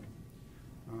one of you.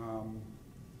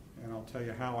 And I'll tell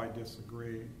you how I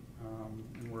disagree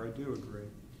and where I do agree.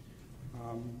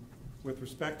 With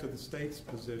respect to the state's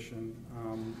position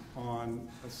on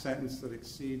a sentence that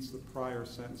exceeds the prior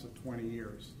sentence of 20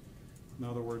 years, in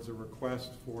other words, a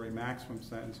request for a maximum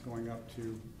sentence going up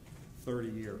to 30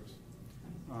 years.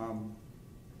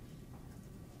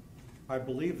 I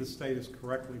believe the state has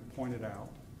correctly pointed out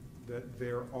that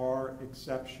there are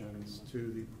exceptions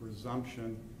to the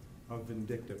presumption of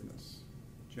vindictiveness.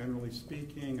 Generally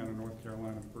speaking, under North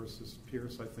Carolina versus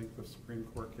Pierce, I think the Supreme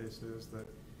Court case is that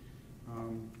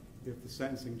if the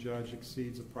sentencing judge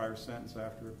exceeds a prior sentence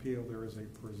after appeal, there is a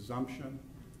presumption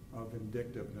of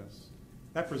vindictiveness.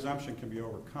 That presumption can be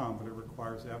overcome, but it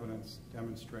requires evidence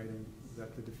demonstrating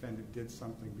that the defendant did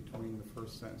something between the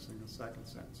first sentencing and the second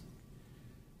sentencing.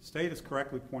 The state has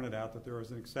correctly pointed out that there is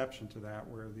an exception to that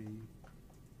where the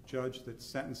judge that's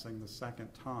sentencing the second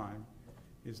time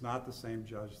is not the same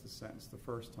judge that sentenced the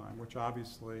first time, which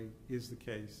obviously is the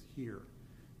case here.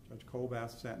 Judge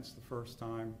Colbath sentenced the first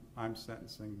time, I'm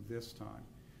sentencing this time.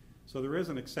 So there is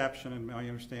an exception in my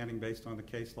understanding based on the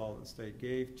case law that the state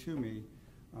gave to me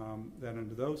that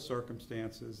under those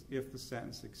circumstances, if the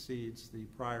sentence exceeds the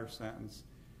prior sentence,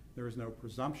 there is no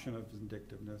presumption of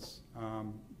vindictiveness,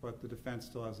 but the defense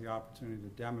still has the opportunity to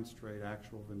demonstrate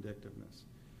actual vindictiveness.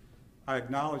 I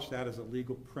acknowledge that as a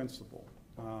legal principle,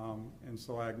 and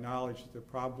so I acknowledge that there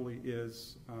probably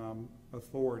is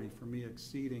authority for me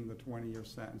exceeding the 20-year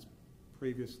sentence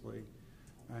previously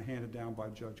handed down by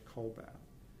Judge Colbath.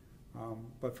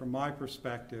 But from my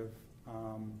perspective,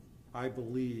 I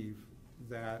believe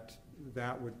that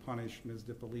that would punish Ms.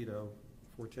 Dippolito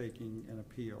for taking an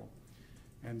appeal.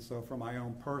 And so from my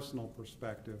own personal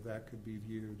perspective, that could be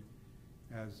viewed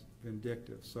as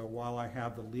vindictive. So while I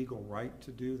have the legal right to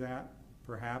do that,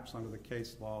 perhaps under the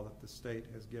case law that the state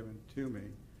has given to me,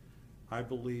 I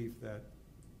believe that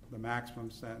the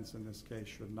maximum sentence in this case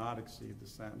should not exceed the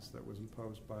sentence that was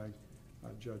imposed by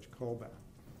Judge Colbath.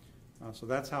 So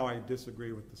that's how I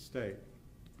disagree with the state.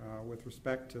 With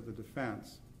respect to the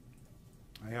defense,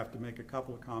 I have to make a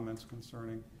couple of comments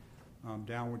concerning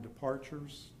downward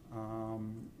departures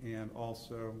and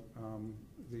also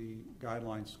the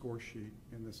guideline score sheet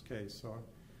in this case. So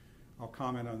I'll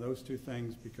comment on those two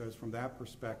things because from that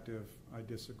perspective, I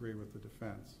disagree with the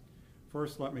defense.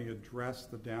 First, let me address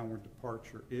the downward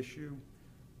departure issue.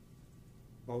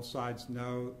 Both sides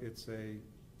know it's a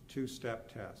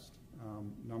two-step test.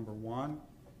 Number one,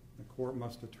 the court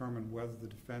must determine whether the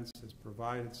defense has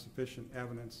provided sufficient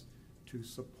evidence to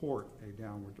support a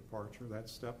downward departure.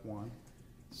 That's step one.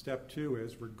 Step two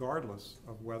is, regardless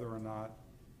of whether or not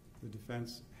the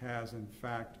defense has in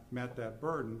fact met that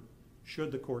burden,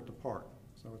 should the court depart.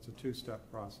 So it's a two-step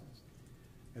process.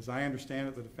 As I understand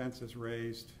it, the defense has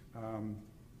raised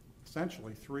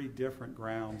essentially three different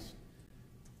grounds,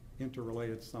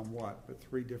 interrelated somewhat, but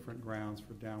three different grounds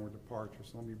for downward departure.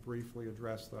 So let me briefly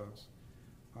address those.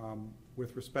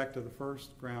 With respect to the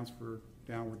first grounds for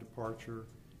downward departure,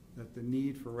 that the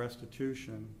need for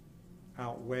restitution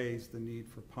outweighs the need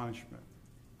for punishment.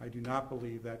 I do not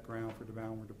believe that ground for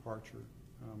downward departure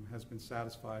has been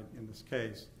satisfied in this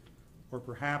case, or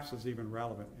perhaps is even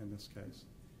relevant in this case.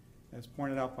 As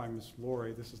pointed out by Ms.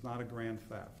 Laurie, this is not a grand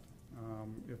theft.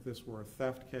 If this were a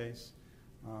theft case,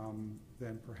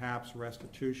 then perhaps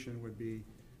restitution would be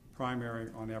primary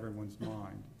on everyone's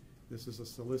mind. This is a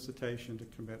solicitation to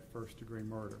commit first-degree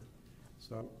murder.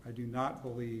 So I do not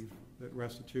believe that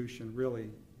restitution really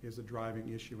is a driving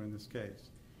issue in this case,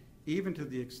 even to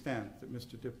the extent that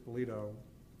Mr. Dippolito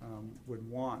would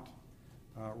want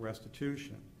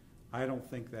restitution. I don't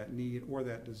think that need or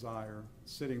that desire,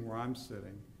 sitting where I'm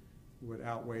sitting, would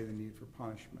outweigh the need for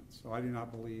punishment. So I do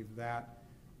not believe that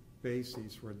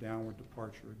basis for a downward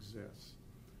departure exists.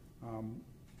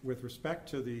 With respect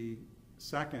to the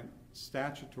second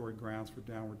statutory grounds for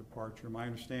downward departure, my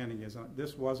understanding is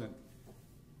this wasn't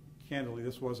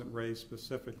raised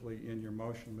specifically in your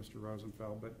motion, Mr.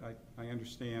 Rosenfeld, but I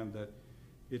understand that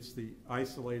it's the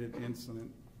isolated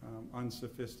incident,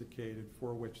 unsophisticated,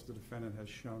 for which the defendant has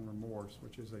shown remorse,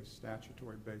 which is a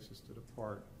statutory basis to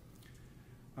depart.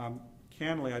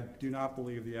 Candidly, I do not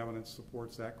believe the evidence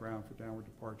supports that ground for downward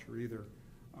departure either.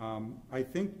 I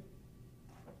think,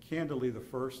 candidly, the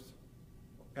first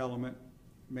element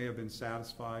may have been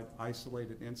satisfied,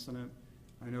 isolated incident.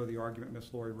 I know the argument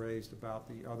Ms. Laurie raised about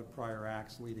the other prior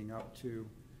acts leading up to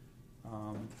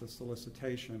the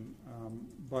solicitation,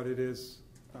 but it is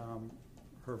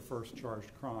her first charged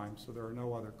crime, so there are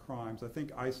no other crimes. I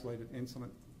think isolated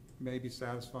incident may be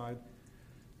satisfied.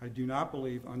 I do not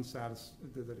believe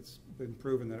that it's been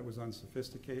proven that it was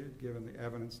unsophisticated, given the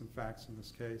evidence and facts in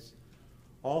this case.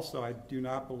 Also, I do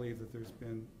not believe that there's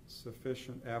been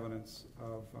sufficient evidence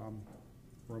of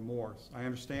remorse. I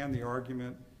understand the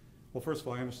argument. Well, first of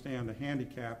all, I understand the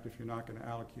handicap if you're not going to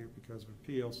allocute because of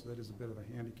appeal, so that is a bit of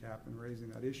a handicap in raising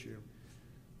that issue.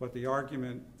 But the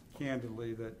argument,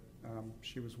 candidly, that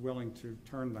she was willing to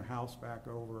turn the house back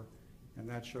over and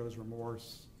that shows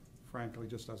remorse, frankly,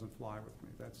 just doesn't fly with me.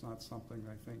 That's not something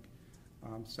I think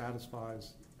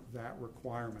satisfies that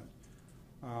requirement.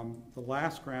 The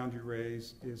last ground you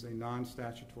raise is a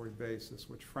non-statutory basis,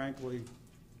 which frankly,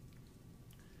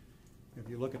 if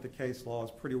you look at the case law,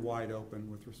 is pretty wide open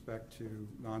with respect to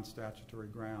non-statutory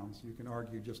grounds. You can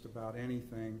argue just about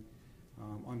anything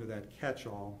under that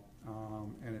catch-all,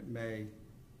 and it may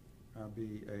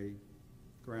be a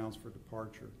grounds for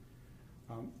departure.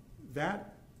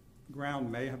 That ground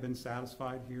may have been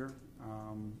satisfied here,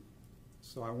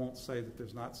 so I won't say that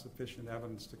there's not sufficient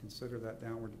evidence to consider that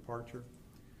downward departure.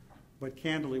 But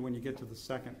candidly, when you get to the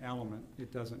second element,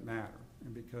 it doesn't matter.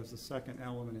 And because the second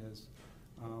element is,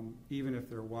 even if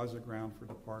there was a ground for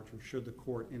departure, should the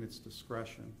court in its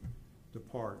discretion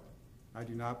depart, I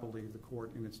do not believe the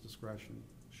court in its discretion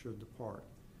should depart.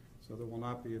 So there will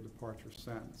not be a departure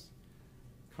sentence.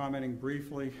 Commenting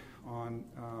briefly on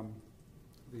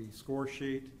the score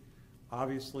sheet,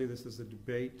 obviously this is a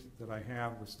debate that I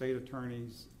have with state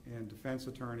attorneys and defense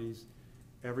attorneys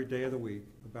every day of the week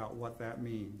about what that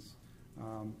means.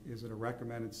 Is it a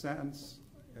recommended sentence?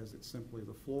 Is it simply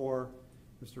the floor?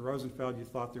 Mr. Rosenfeld, you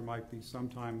thought there might be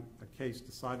sometime a case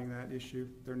deciding that issue.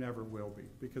 There never will be,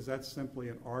 because that's simply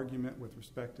an argument with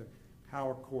respect to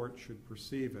how a court should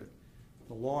perceive it.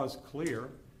 The law is clear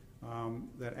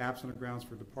that absent of grounds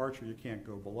for departure, you can't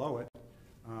go below it,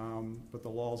 but the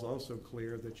law is also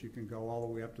clear that you can go all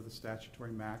the way up to the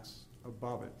statutory max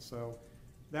above it. So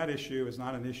that issue is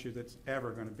not an issue that's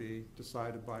ever going to be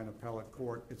decided by an appellate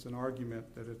court. It's an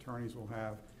argument that attorneys will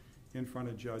have in front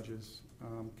of judges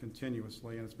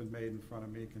continuously, and it's been made in front of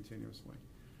me continuously.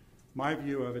 My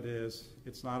view of it is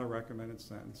it's not a recommended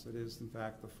sentence. It is, in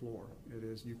fact, the floor. It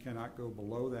is you cannot go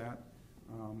below that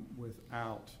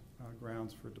without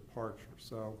grounds for departure.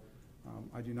 So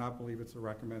I do not believe it's a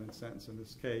recommended sentence in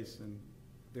this case, and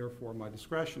therefore my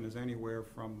discretion is anywhere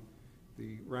from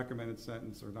the recommended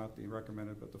sentence, or not the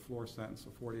recommended, but the floor sentence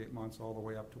of 48 months all the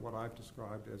way up to what I've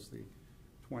described as the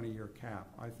 20-year cap.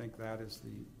 I think that is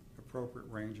the appropriate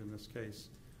range in this case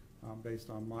based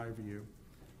on my view.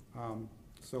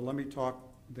 So let me talk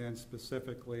then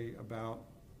specifically about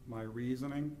my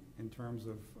reasoning in terms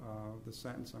of the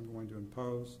sentence I'm going to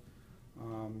impose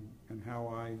and how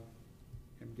I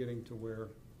am getting to where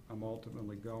I'm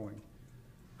ultimately going.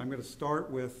 I'm going to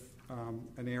start with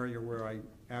an area where I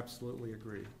absolutely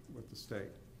agree with the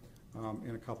state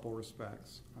in a couple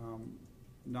respects.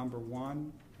 Number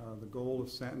one, the goal of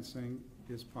sentencing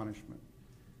is punishment.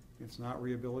 It's not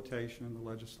rehabilitation, and the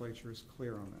legislature is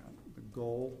clear on that. The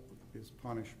goal is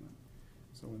punishment.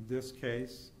 So in this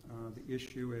case, the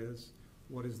issue is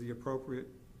what is the appropriate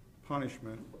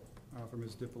punishment for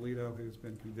Ms. Dippolito, who's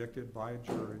been convicted by a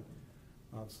jury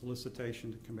of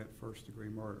solicitation to commit first-degree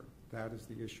murder. That is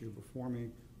the issue before me.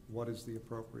 What is the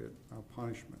appropriate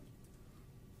punishment?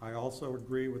 I also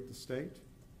agree with the state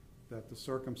that the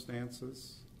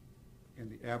circumstances and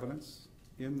the evidence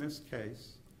in this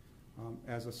case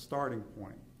as a starting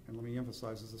point, and let me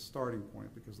emphasize as a starting point,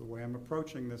 because the way I'm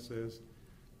approaching this is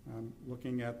I'm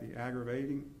looking at the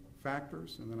aggravating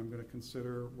factors, and then I'm going to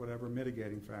consider whatever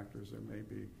mitigating factors there may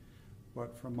be.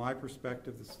 But from my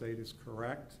perspective, the state is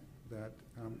correct that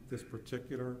this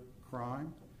particular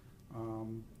crime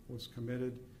was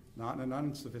committed not in an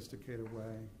unsophisticated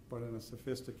way, but in a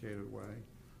sophisticated way,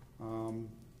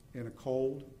 in a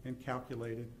cold and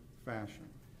calculated fashion.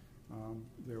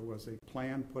 There was a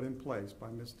plan put in place by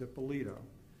Ms. Dippolito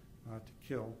to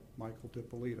kill Michael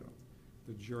Dippolito.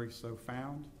 The jury so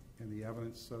found, and the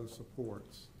evidence so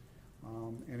supports.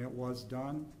 And it was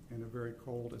done in a very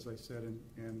cold, as I said,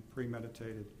 and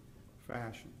premeditated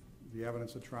fashion. The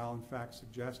evidence at trial, in fact,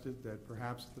 suggested that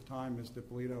perhaps at the time Ms.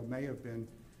 Dippolito may have been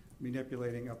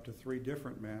manipulating up to 3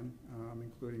 different men,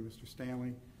 including Mr.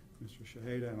 Stanley, Mr.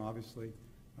 Shaheda, and obviously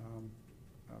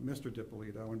Mr.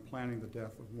 Dippolito, in planning the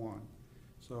death of one.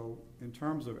 So in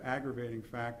terms of aggravating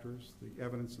factors, the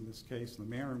evidence in this case, and the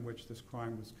manner in which this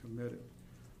crime was committed,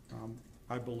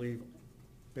 I believe,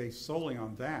 based solely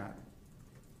on that,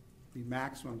 the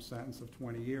maximum sentence of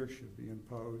 20 years should be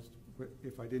imposed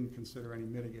if I didn't consider any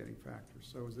mitigating factors.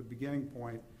 So as a beginning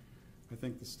point, I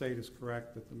think the state is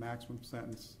correct that the maximum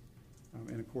sentence,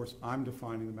 and of course I'm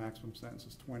defining the maximum sentence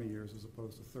as 20 years as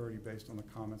opposed to 30 based on the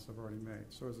comments I've already made.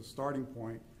 So as a starting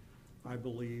point, I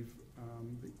believe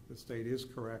the state is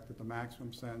correct that the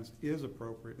maximum sentence is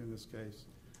appropriate in this case,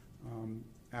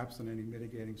 absent any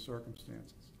mitigating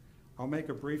circumstances. I'll make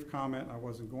a brief comment I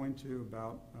wasn't going to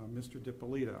about Mr.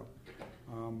 Dippolito.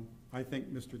 I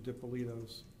think Mr.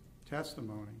 Dippolito's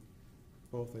testimony,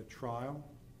 both at trial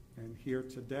and here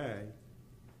today,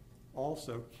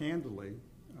 also candidly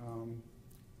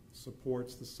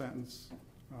supports the sentence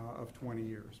of 20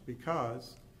 years,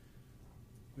 because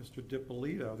Mr.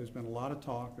 Dippolito, there's been a lot of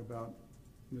talk about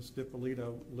Ms.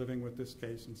 Dippolito living with this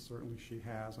case, and certainly she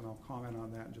has, and I'll comment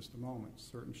on that in just a moment.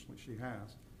 Certainly she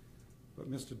has. But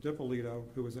Mr. Dippolito,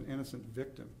 who is an innocent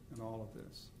victim in all of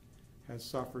this, has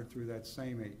suffered through that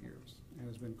same 8 years and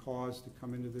has been caused to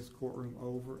come into this courtroom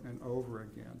over and over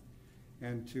again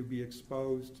and to be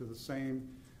exposed to the same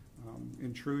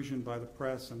intrusion by the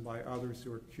press and by others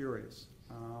who are curious.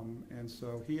 And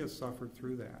so he has suffered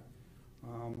through that.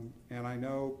 And I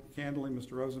know, candidly,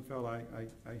 Mr. Rosenfeld, I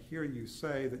hear you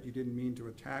say that you didn't mean to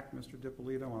attack Mr.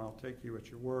 Dippolito, and I'll take you at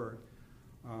your word.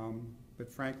 But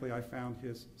frankly, I found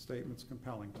his statements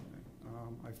compelling to me.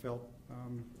 I felt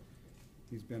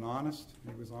he's been honest.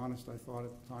 He was honest, I thought,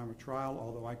 at the time of trial,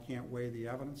 although I can't weigh the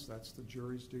evidence. That's the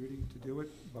jury's duty to do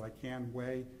it. But I can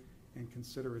weigh and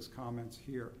consider his comments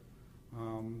here.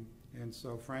 And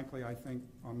so, frankly, I think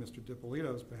on Mr.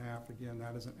 Dippolito's behalf, again,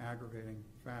 that is an aggravating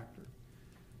factor.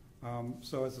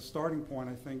 So as a starting point,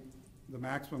 I think the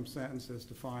maximum sentence as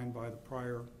defined by the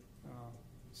prior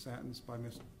sentence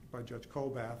by Judge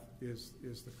Colbath is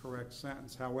the correct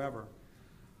sentence. However,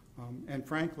 and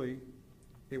frankly,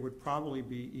 it would probably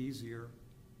be easier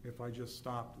if I just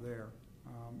stopped there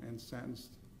and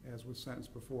sentenced, as was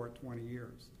sentenced before, at 20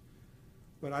 years.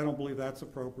 But I don't believe that's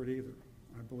appropriate either.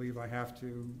 I believe I have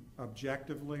to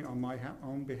objectively, on my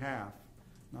own behalf,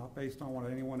 not based on what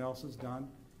anyone else has done,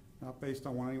 not based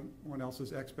on what anyone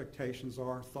else's expectations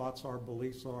are, thoughts are,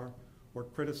 beliefs are, or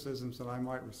criticisms that I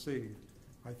might receive.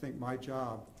 I think my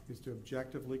job is to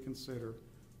objectively consider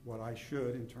what I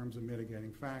should in terms of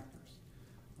mitigating factors.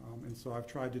 And so I've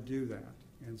tried to do that.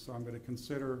 And so I'm going to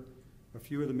consider a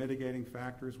few of the mitigating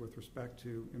factors with respect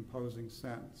to imposing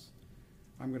sentence.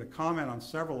 I'm going to comment on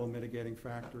several of the mitigating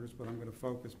factors, but I'm going to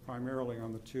focus primarily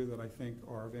on the 2 that I think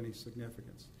are of any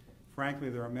significance. Frankly,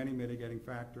 there are many mitigating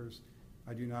factors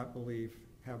I do not believe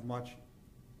have much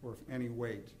or any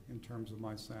weight in terms of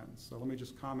my sentence. So let me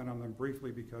just comment on them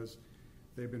briefly because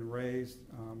they've been raised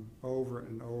over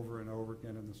and over and over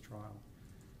again in this trial.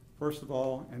 First of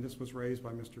all, and this was raised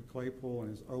by Mr. Claypool in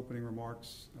his opening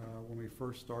remarks when we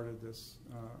first started this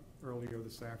earlier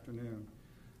this afternoon,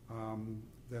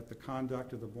 that the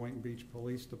conduct of the Boynton Beach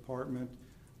Police Department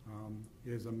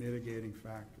is a mitigating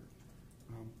factor.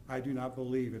 I do not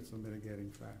believe it's a mitigating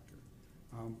factor.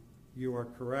 You are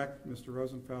correct, Mr.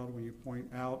 Rosenfeld, when you point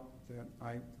out that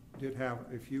I did have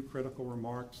a few critical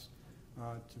remarks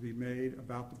to be made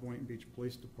about the Boynton Beach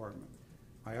Police Department.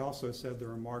 I also said the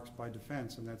remarks by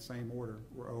defense in that same order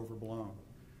were overblown.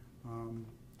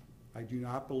 I do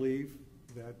not believe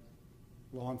that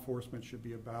law enforcement should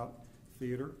be about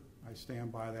theater. I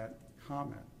stand by that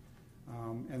comment.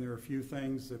 And there are a few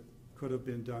things that could have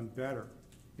been done better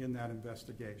in that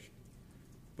investigation.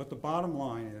 But the bottom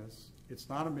line is, it's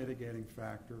not a mitigating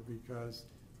factor because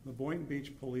the Boynton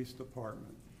Beach Police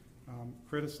Department,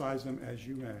 criticize them as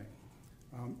you may,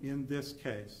 in this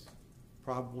case,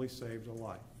 probably saved a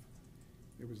life.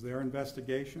 It was their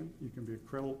investigation. You can be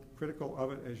critical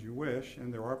of it as you wish,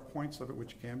 and there are points of it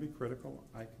which can be critical.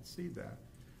 I concede that.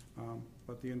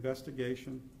 But the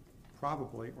investigation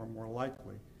probably, or more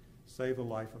likely, saved the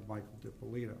life of Michael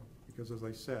Dippolito. Because as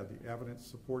I said, the evidence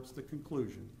supports the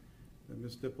conclusion that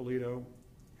Ms. Dippolito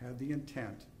had the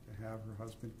intent to have her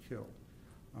husband killed.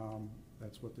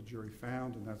 That's what the jury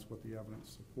found, and that's what the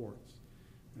evidence supports.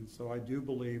 And so I do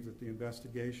believe that the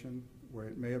investigation, where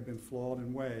it may have been flawed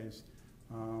in ways,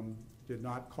 did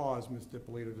not cause Ms.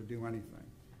 Dippolito to do anything.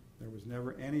 There was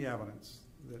never any evidence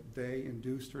that they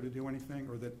induced her to do anything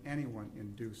or that anyone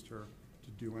induced her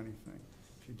to do anything.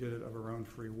 She did it of her own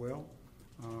free will,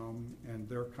 and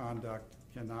their conduct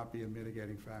cannot be a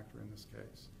mitigating factor in this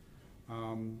case.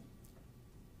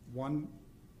 One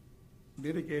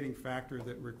mitigating factor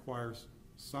that requires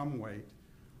some weight,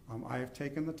 I have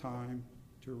taken the time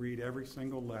to read every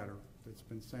single letter that's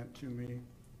been sent to me,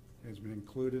 has been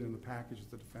included in the package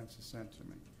the defense has sent to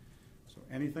me. So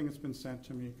anything that's been sent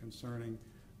to me concerning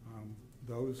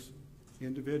those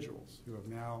individuals who have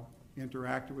now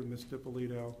interacted with Ms.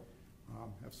 Dippolito,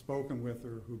 have spoken with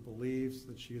her, who believes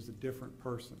that she is a different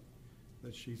person,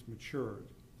 that she's matured,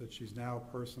 that she's now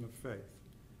a person of faith.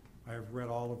 I have read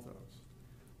all of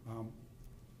those.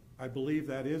 I believe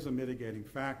that is a mitigating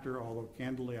factor, although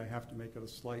candidly I have to make it a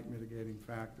slight mitigating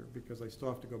factor because I still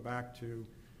have to go back to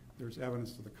there's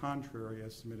evidence to the contrary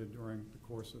as submitted during the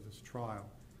course of this trial.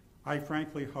 I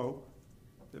frankly hope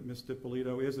that Ms.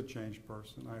 Dippolito is a changed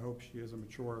person. I hope she is a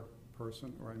mature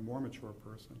person or a more mature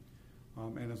person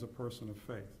and is a person of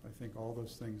faith. I think all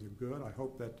those things are good. I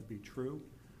hope that to be true.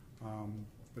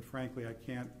 But frankly, I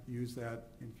can't use that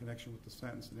in connection with the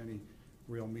sentence in any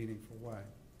real meaningful way.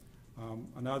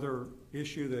 Another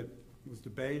issue that was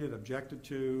debated, objected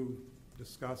to,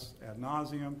 discussed ad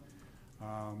nauseum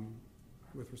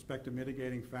with respect to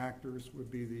mitigating factors would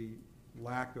be the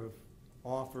lack of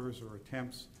offers or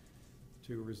attempts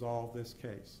to resolve this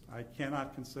case. I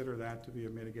cannot consider that to be a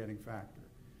mitigating factor.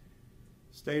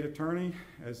 State attorney,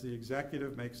 as the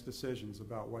executive, makes decisions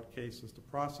about what cases to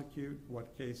prosecute,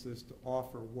 what cases to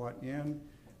offer what in.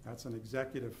 That's an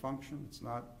executive function. It's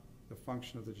not the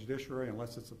function of the judiciary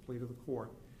unless it's a plea to the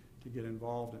court to get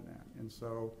involved in that. And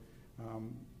so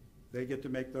they get to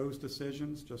make those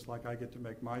decisions just like I get to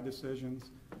make my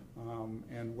decisions.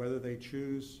 And whether they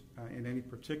choose in any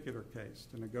particular case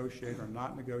to negotiate or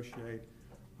not negotiate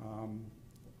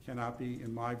cannot be,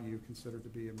 in my view, considered to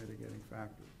be a mitigating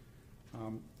factor.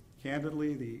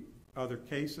 Candidly, the other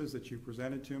cases that you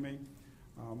presented to me,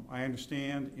 I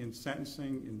understand in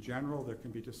sentencing in general there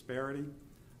can be disparity,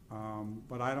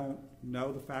 but I don't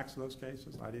know the facts of those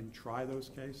cases. I didn't try those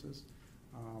cases.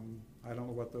 I don't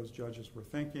know what those judges were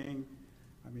thinking.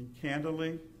 I mean,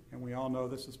 candidly, and we all know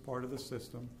this is part of the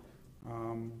system,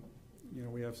 you know,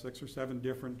 we have 6 or 7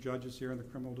 different judges here in the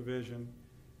criminal division.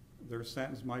 Their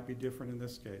sentence might be different in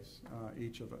this case,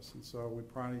 each of us. And so we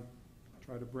probably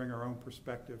try to bring our own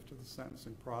perspective to the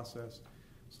sentencing process.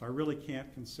 So I really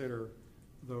can't consider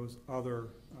those other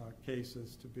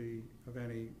cases to be of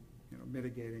any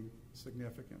mitigating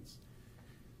significance.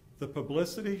 The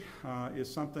publicity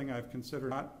is something I've considered,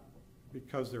 not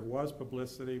because there was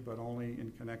publicity, but only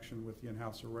in connection with the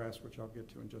in-house arrest, which I'll get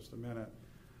to in just a minute.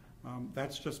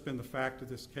 That's just been the fact of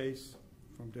this case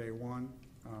from day one.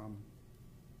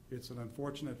 It's an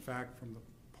unfortunate fact from the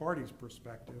party's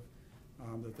perspective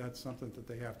that that's something that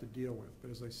they have to deal with.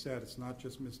 But as I said, it's not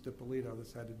just Ms. Dippolito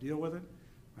that's had to deal with it.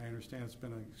 I understand it's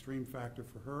been an extreme factor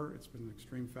for her. It's been an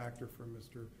extreme factor for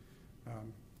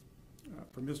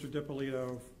Mr.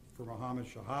 Dippolito, for Mohammed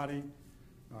Shahadi,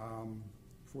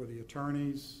 for the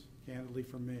attorneys, candidly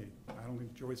for me. I don't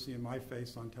enjoy seeing my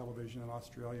face on television in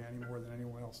Australia any more than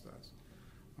anyone else does.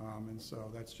 And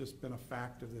so that's just been a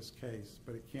fact of this case,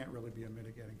 but it can't really be a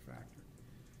mitigating factor.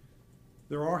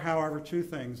 There are, however, 2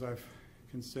 things I've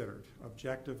considered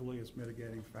objectively as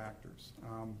mitigating factors.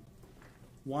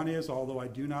 One is, although I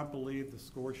do not believe the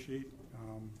score sheet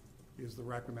is the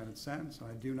recommended sentence, and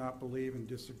I do not believe and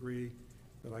disagree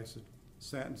that I should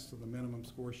sentence to the minimum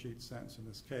score sheet sentence in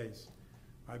this case,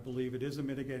 I believe it is a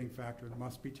mitigating factor that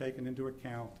must be taken into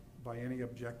account by any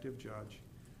objective judge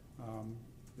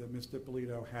that Ms.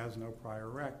 Dippolito has no prior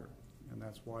record, and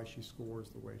that's why she scores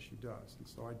the way she does. And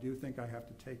so I do think I have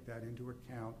to take that into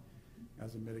account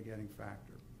as a mitigating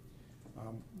factor.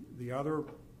 The other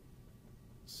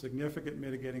significant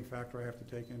mitigating factor I have to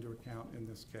take into account in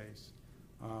this case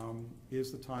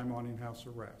is the time on in-house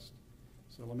arrest.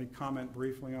 So let me comment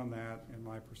briefly on that and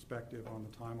my perspective on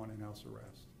the time on in-house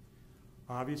arrest.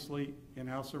 Obviously,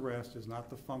 in-house arrest is not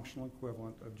the functional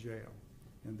equivalent of jail,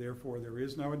 and therefore there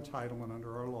is no entitlement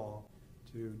under our law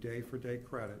to day-for-day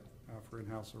credit for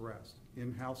in-house arrest.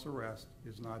 In-house arrest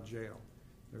is not jail.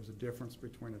 There's a difference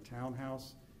between a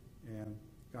townhouse and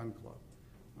gun club.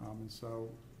 And so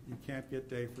you can't get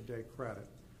day-for-day credit.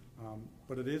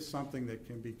 But it is something that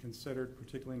can be considered,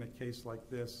 particularly in a case like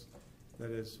this, that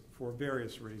is, for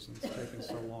various reasons, taken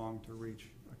so long to reach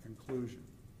a conclusion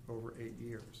over 8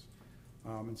 years.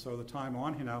 And so the time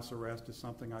on in-house arrest is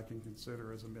something I can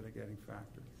consider as a mitigating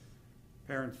factor.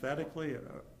 Parenthetically,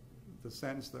 the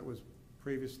sentence that was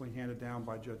previously handed down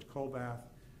by Judge Colbath,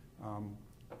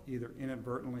 either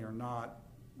inadvertently or not,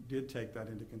 did take that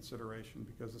into consideration,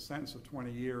 because the sentence of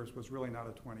 20 years was really not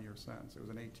a 20-year sentence. It was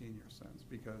an 18-year sentence,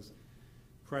 because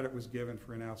credit was given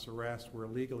for in-house arrest where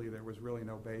legally there was really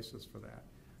no basis for that.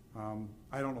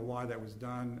 I don't know why that was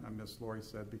done. Ms. Laurie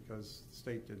said because the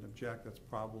state didn't object. That's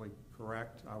probably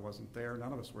correct. I wasn't there.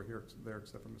 None of us were there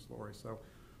except for Ms. Laurie. So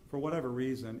for whatever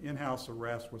reason, in-house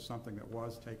arrest was something that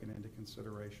was taken into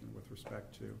consideration with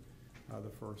respect to the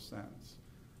first sentence.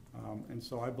 And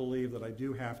so I believe that I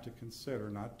do have to consider,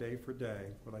 not day for day,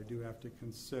 but I do have to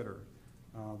consider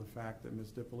the fact that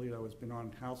Ms. Dippolito has been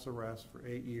on house arrest for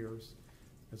 8 years.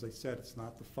 As I said, it's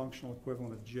not the functional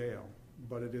equivalent of jail,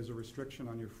 but it is a restriction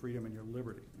on your freedom and your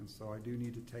liberty. And so I do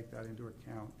need to take that into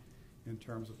account in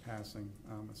terms of passing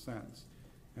a sentence.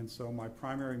 And so my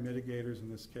primary mitigators in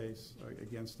this case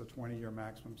against the 20-year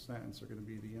maximum sentence are going to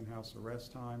be the in-house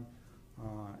arrest time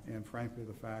and frankly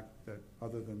the fact that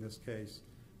other than this case,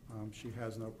 she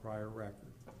has no prior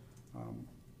record.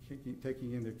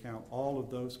 Taking into account all of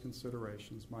those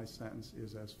considerations, my sentence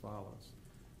is as follows.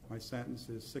 My sentence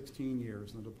is 16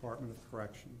 years in the Department of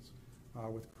Corrections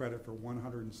with credit for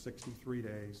 163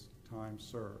 days time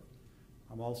served.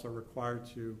 I'm also required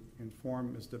to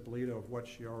inform Ms. Dippolito of what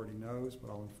she already knows, but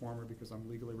I'll inform her because I'm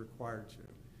legally required to.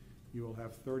 You will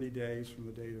have 30 days from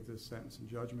the date of this sentence and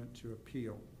judgment to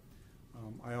appeal.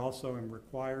 I also am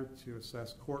required to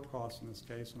assess court costs in this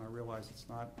case, and I realize it's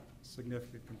not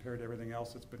significant compared to everything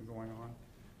else that's been going on.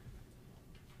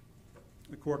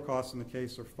 The court costs in the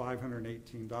case are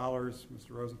 $518.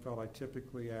 Mr. Rosenfeld, I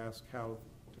typically ask how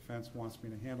defense wants me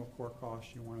to handle court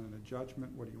costs. You want it in a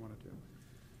judgment? What do you want to do?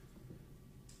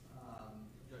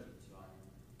 Judgment's fine.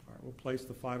 All right, we'll place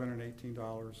the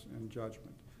 $518 in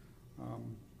judgment.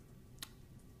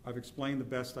 I've explained the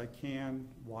best I can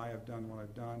why I've done what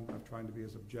I've done. I'm trying to be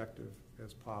as objective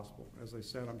as possible. As I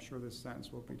said, I'm sure this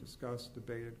sentence will be discussed,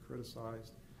 debated,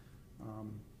 criticized,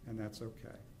 and that's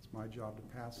okay. It's my job to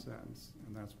pass sentence,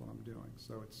 and that's what I'm doing.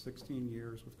 So it's 16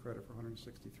 years with credit for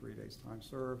 163 days time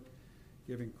served.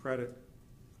 Giving credit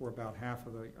for about half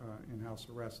of the in-house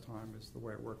arrest time is the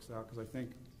way it works out, because I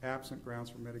think absent grounds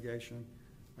for mitigation,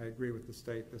 I agree with the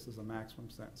state this is a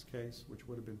maximum sentence case, which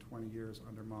would have been 20 years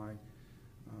under my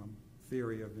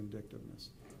theory of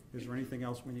vindictiveness. Is there anything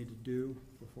else we need to do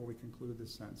before we conclude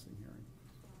this sentencing hearing?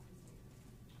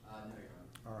 No, Your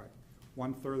Honor. All right.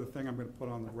 One further thing I'm going to put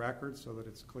on the record so that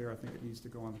it's clear, I think it needs to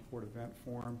go on the court event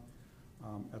form.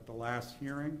 At the last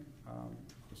hearing,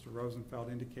 Mr.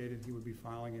 Rosenfeld indicated he would be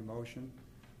filing a motion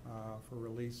for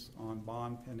release on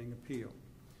bond pending appeal.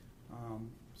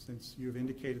 Since you've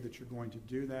indicated that you're going to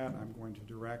do that, I'm going to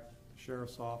direct the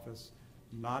Sheriff's Office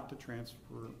not to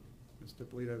transfer Ms.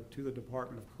 Dippolito to the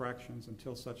Department of Corrections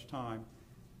until such time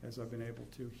as I've been able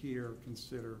to hear,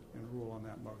 consider, and rule on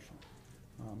that motion.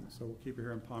 So we'll keep her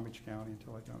here in Palm Beach County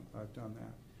until I've done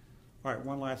that. All right,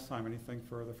 one last time, anything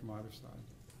further from either side?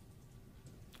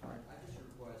 All right. I just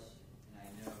request, and I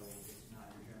know it's not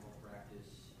your general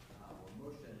practice, or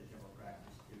most of the general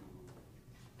practice, to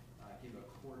give a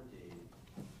court date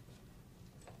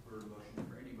for a motion,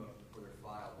 for any motion before they're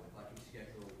filed. But if I can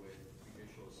schedule with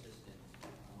judicial assistance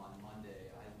on Monday,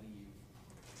 I leave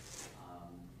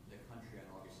the country on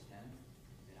August 10th,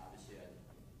 and obviously I'd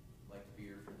like to be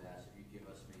here for that. So if you give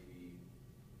us maybe,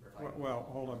 well,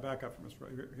 hold on, back up for Mr.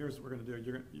 Here's what we're going to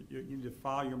do. You need to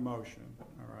file your motion,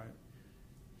 all right?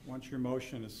 Once your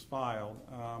motion is filed,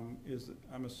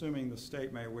 I'm assuming the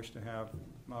state may wish to have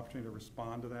an opportunity to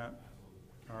respond to that?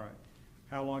 All right.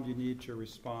 How long do you need to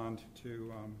respond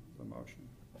to the motion?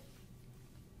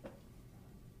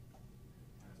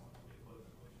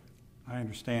 I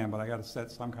understand, but I got to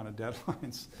set some kind of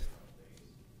deadlines.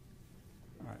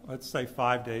 All right, let's say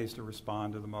 5 days to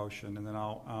respond to the motion, and then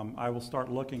I will start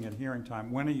looking at hearing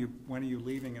time. When are you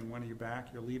leaving and when are you back?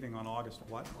 You're leaving on August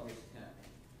what? August 10th.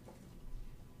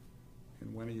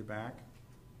 And when are you back?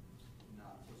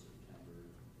 Not until September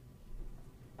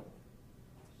 3rd,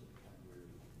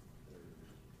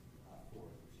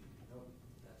 4th. Nope,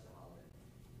 that's a holiday.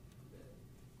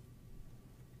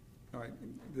 All right,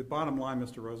 right. The bottom line,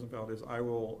 Mr. Rosenfeld, is I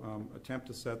will attempt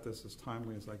to set this as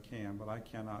timely as I can, but I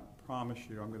cannot promise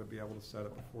you I'm going to be able to set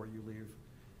it before you leave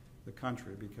the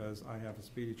country, because I have a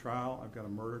speedy trial, I've got a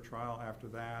murder trial after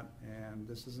that, and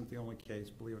this isn't the only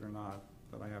case, believe it or not,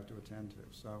 that I have to attend to.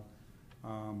 So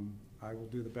I will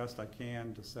do the best I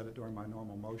can to set it during my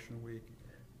normal motion week.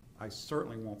 I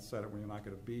certainly won't set it when you're not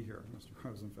going to be here, Mr.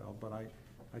 Rosenfeld, but I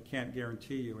can't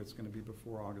guarantee you it's going to be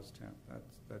before August 10th.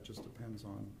 That just depends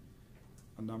on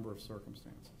a number of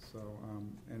circumstances. So,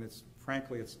 and it's,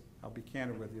 frankly, I'll be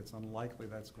candid with you, it's unlikely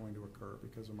that's going to occur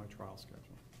because of my trial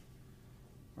schedule.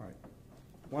 All right.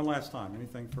 One last time.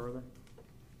 Anything further?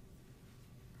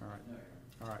 All right.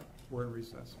 All right. We're in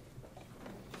recess.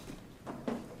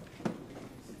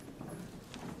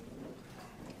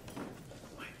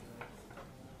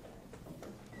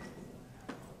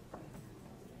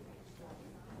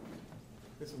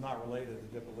 This is not related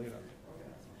to Dippolito.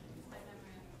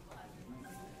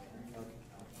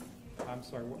 Okay. I'm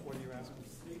sorry, what are you asking?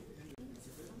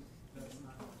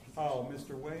 Oh,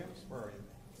 Mr. Williams, where are you?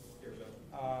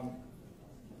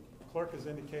 Clerk is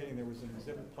indicating there was an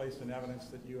exhibit placed in evidence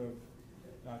that you have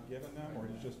not given them, or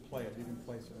you just play it? You didn't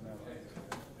place it in evidence.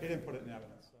 He didn't put it in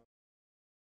evidence.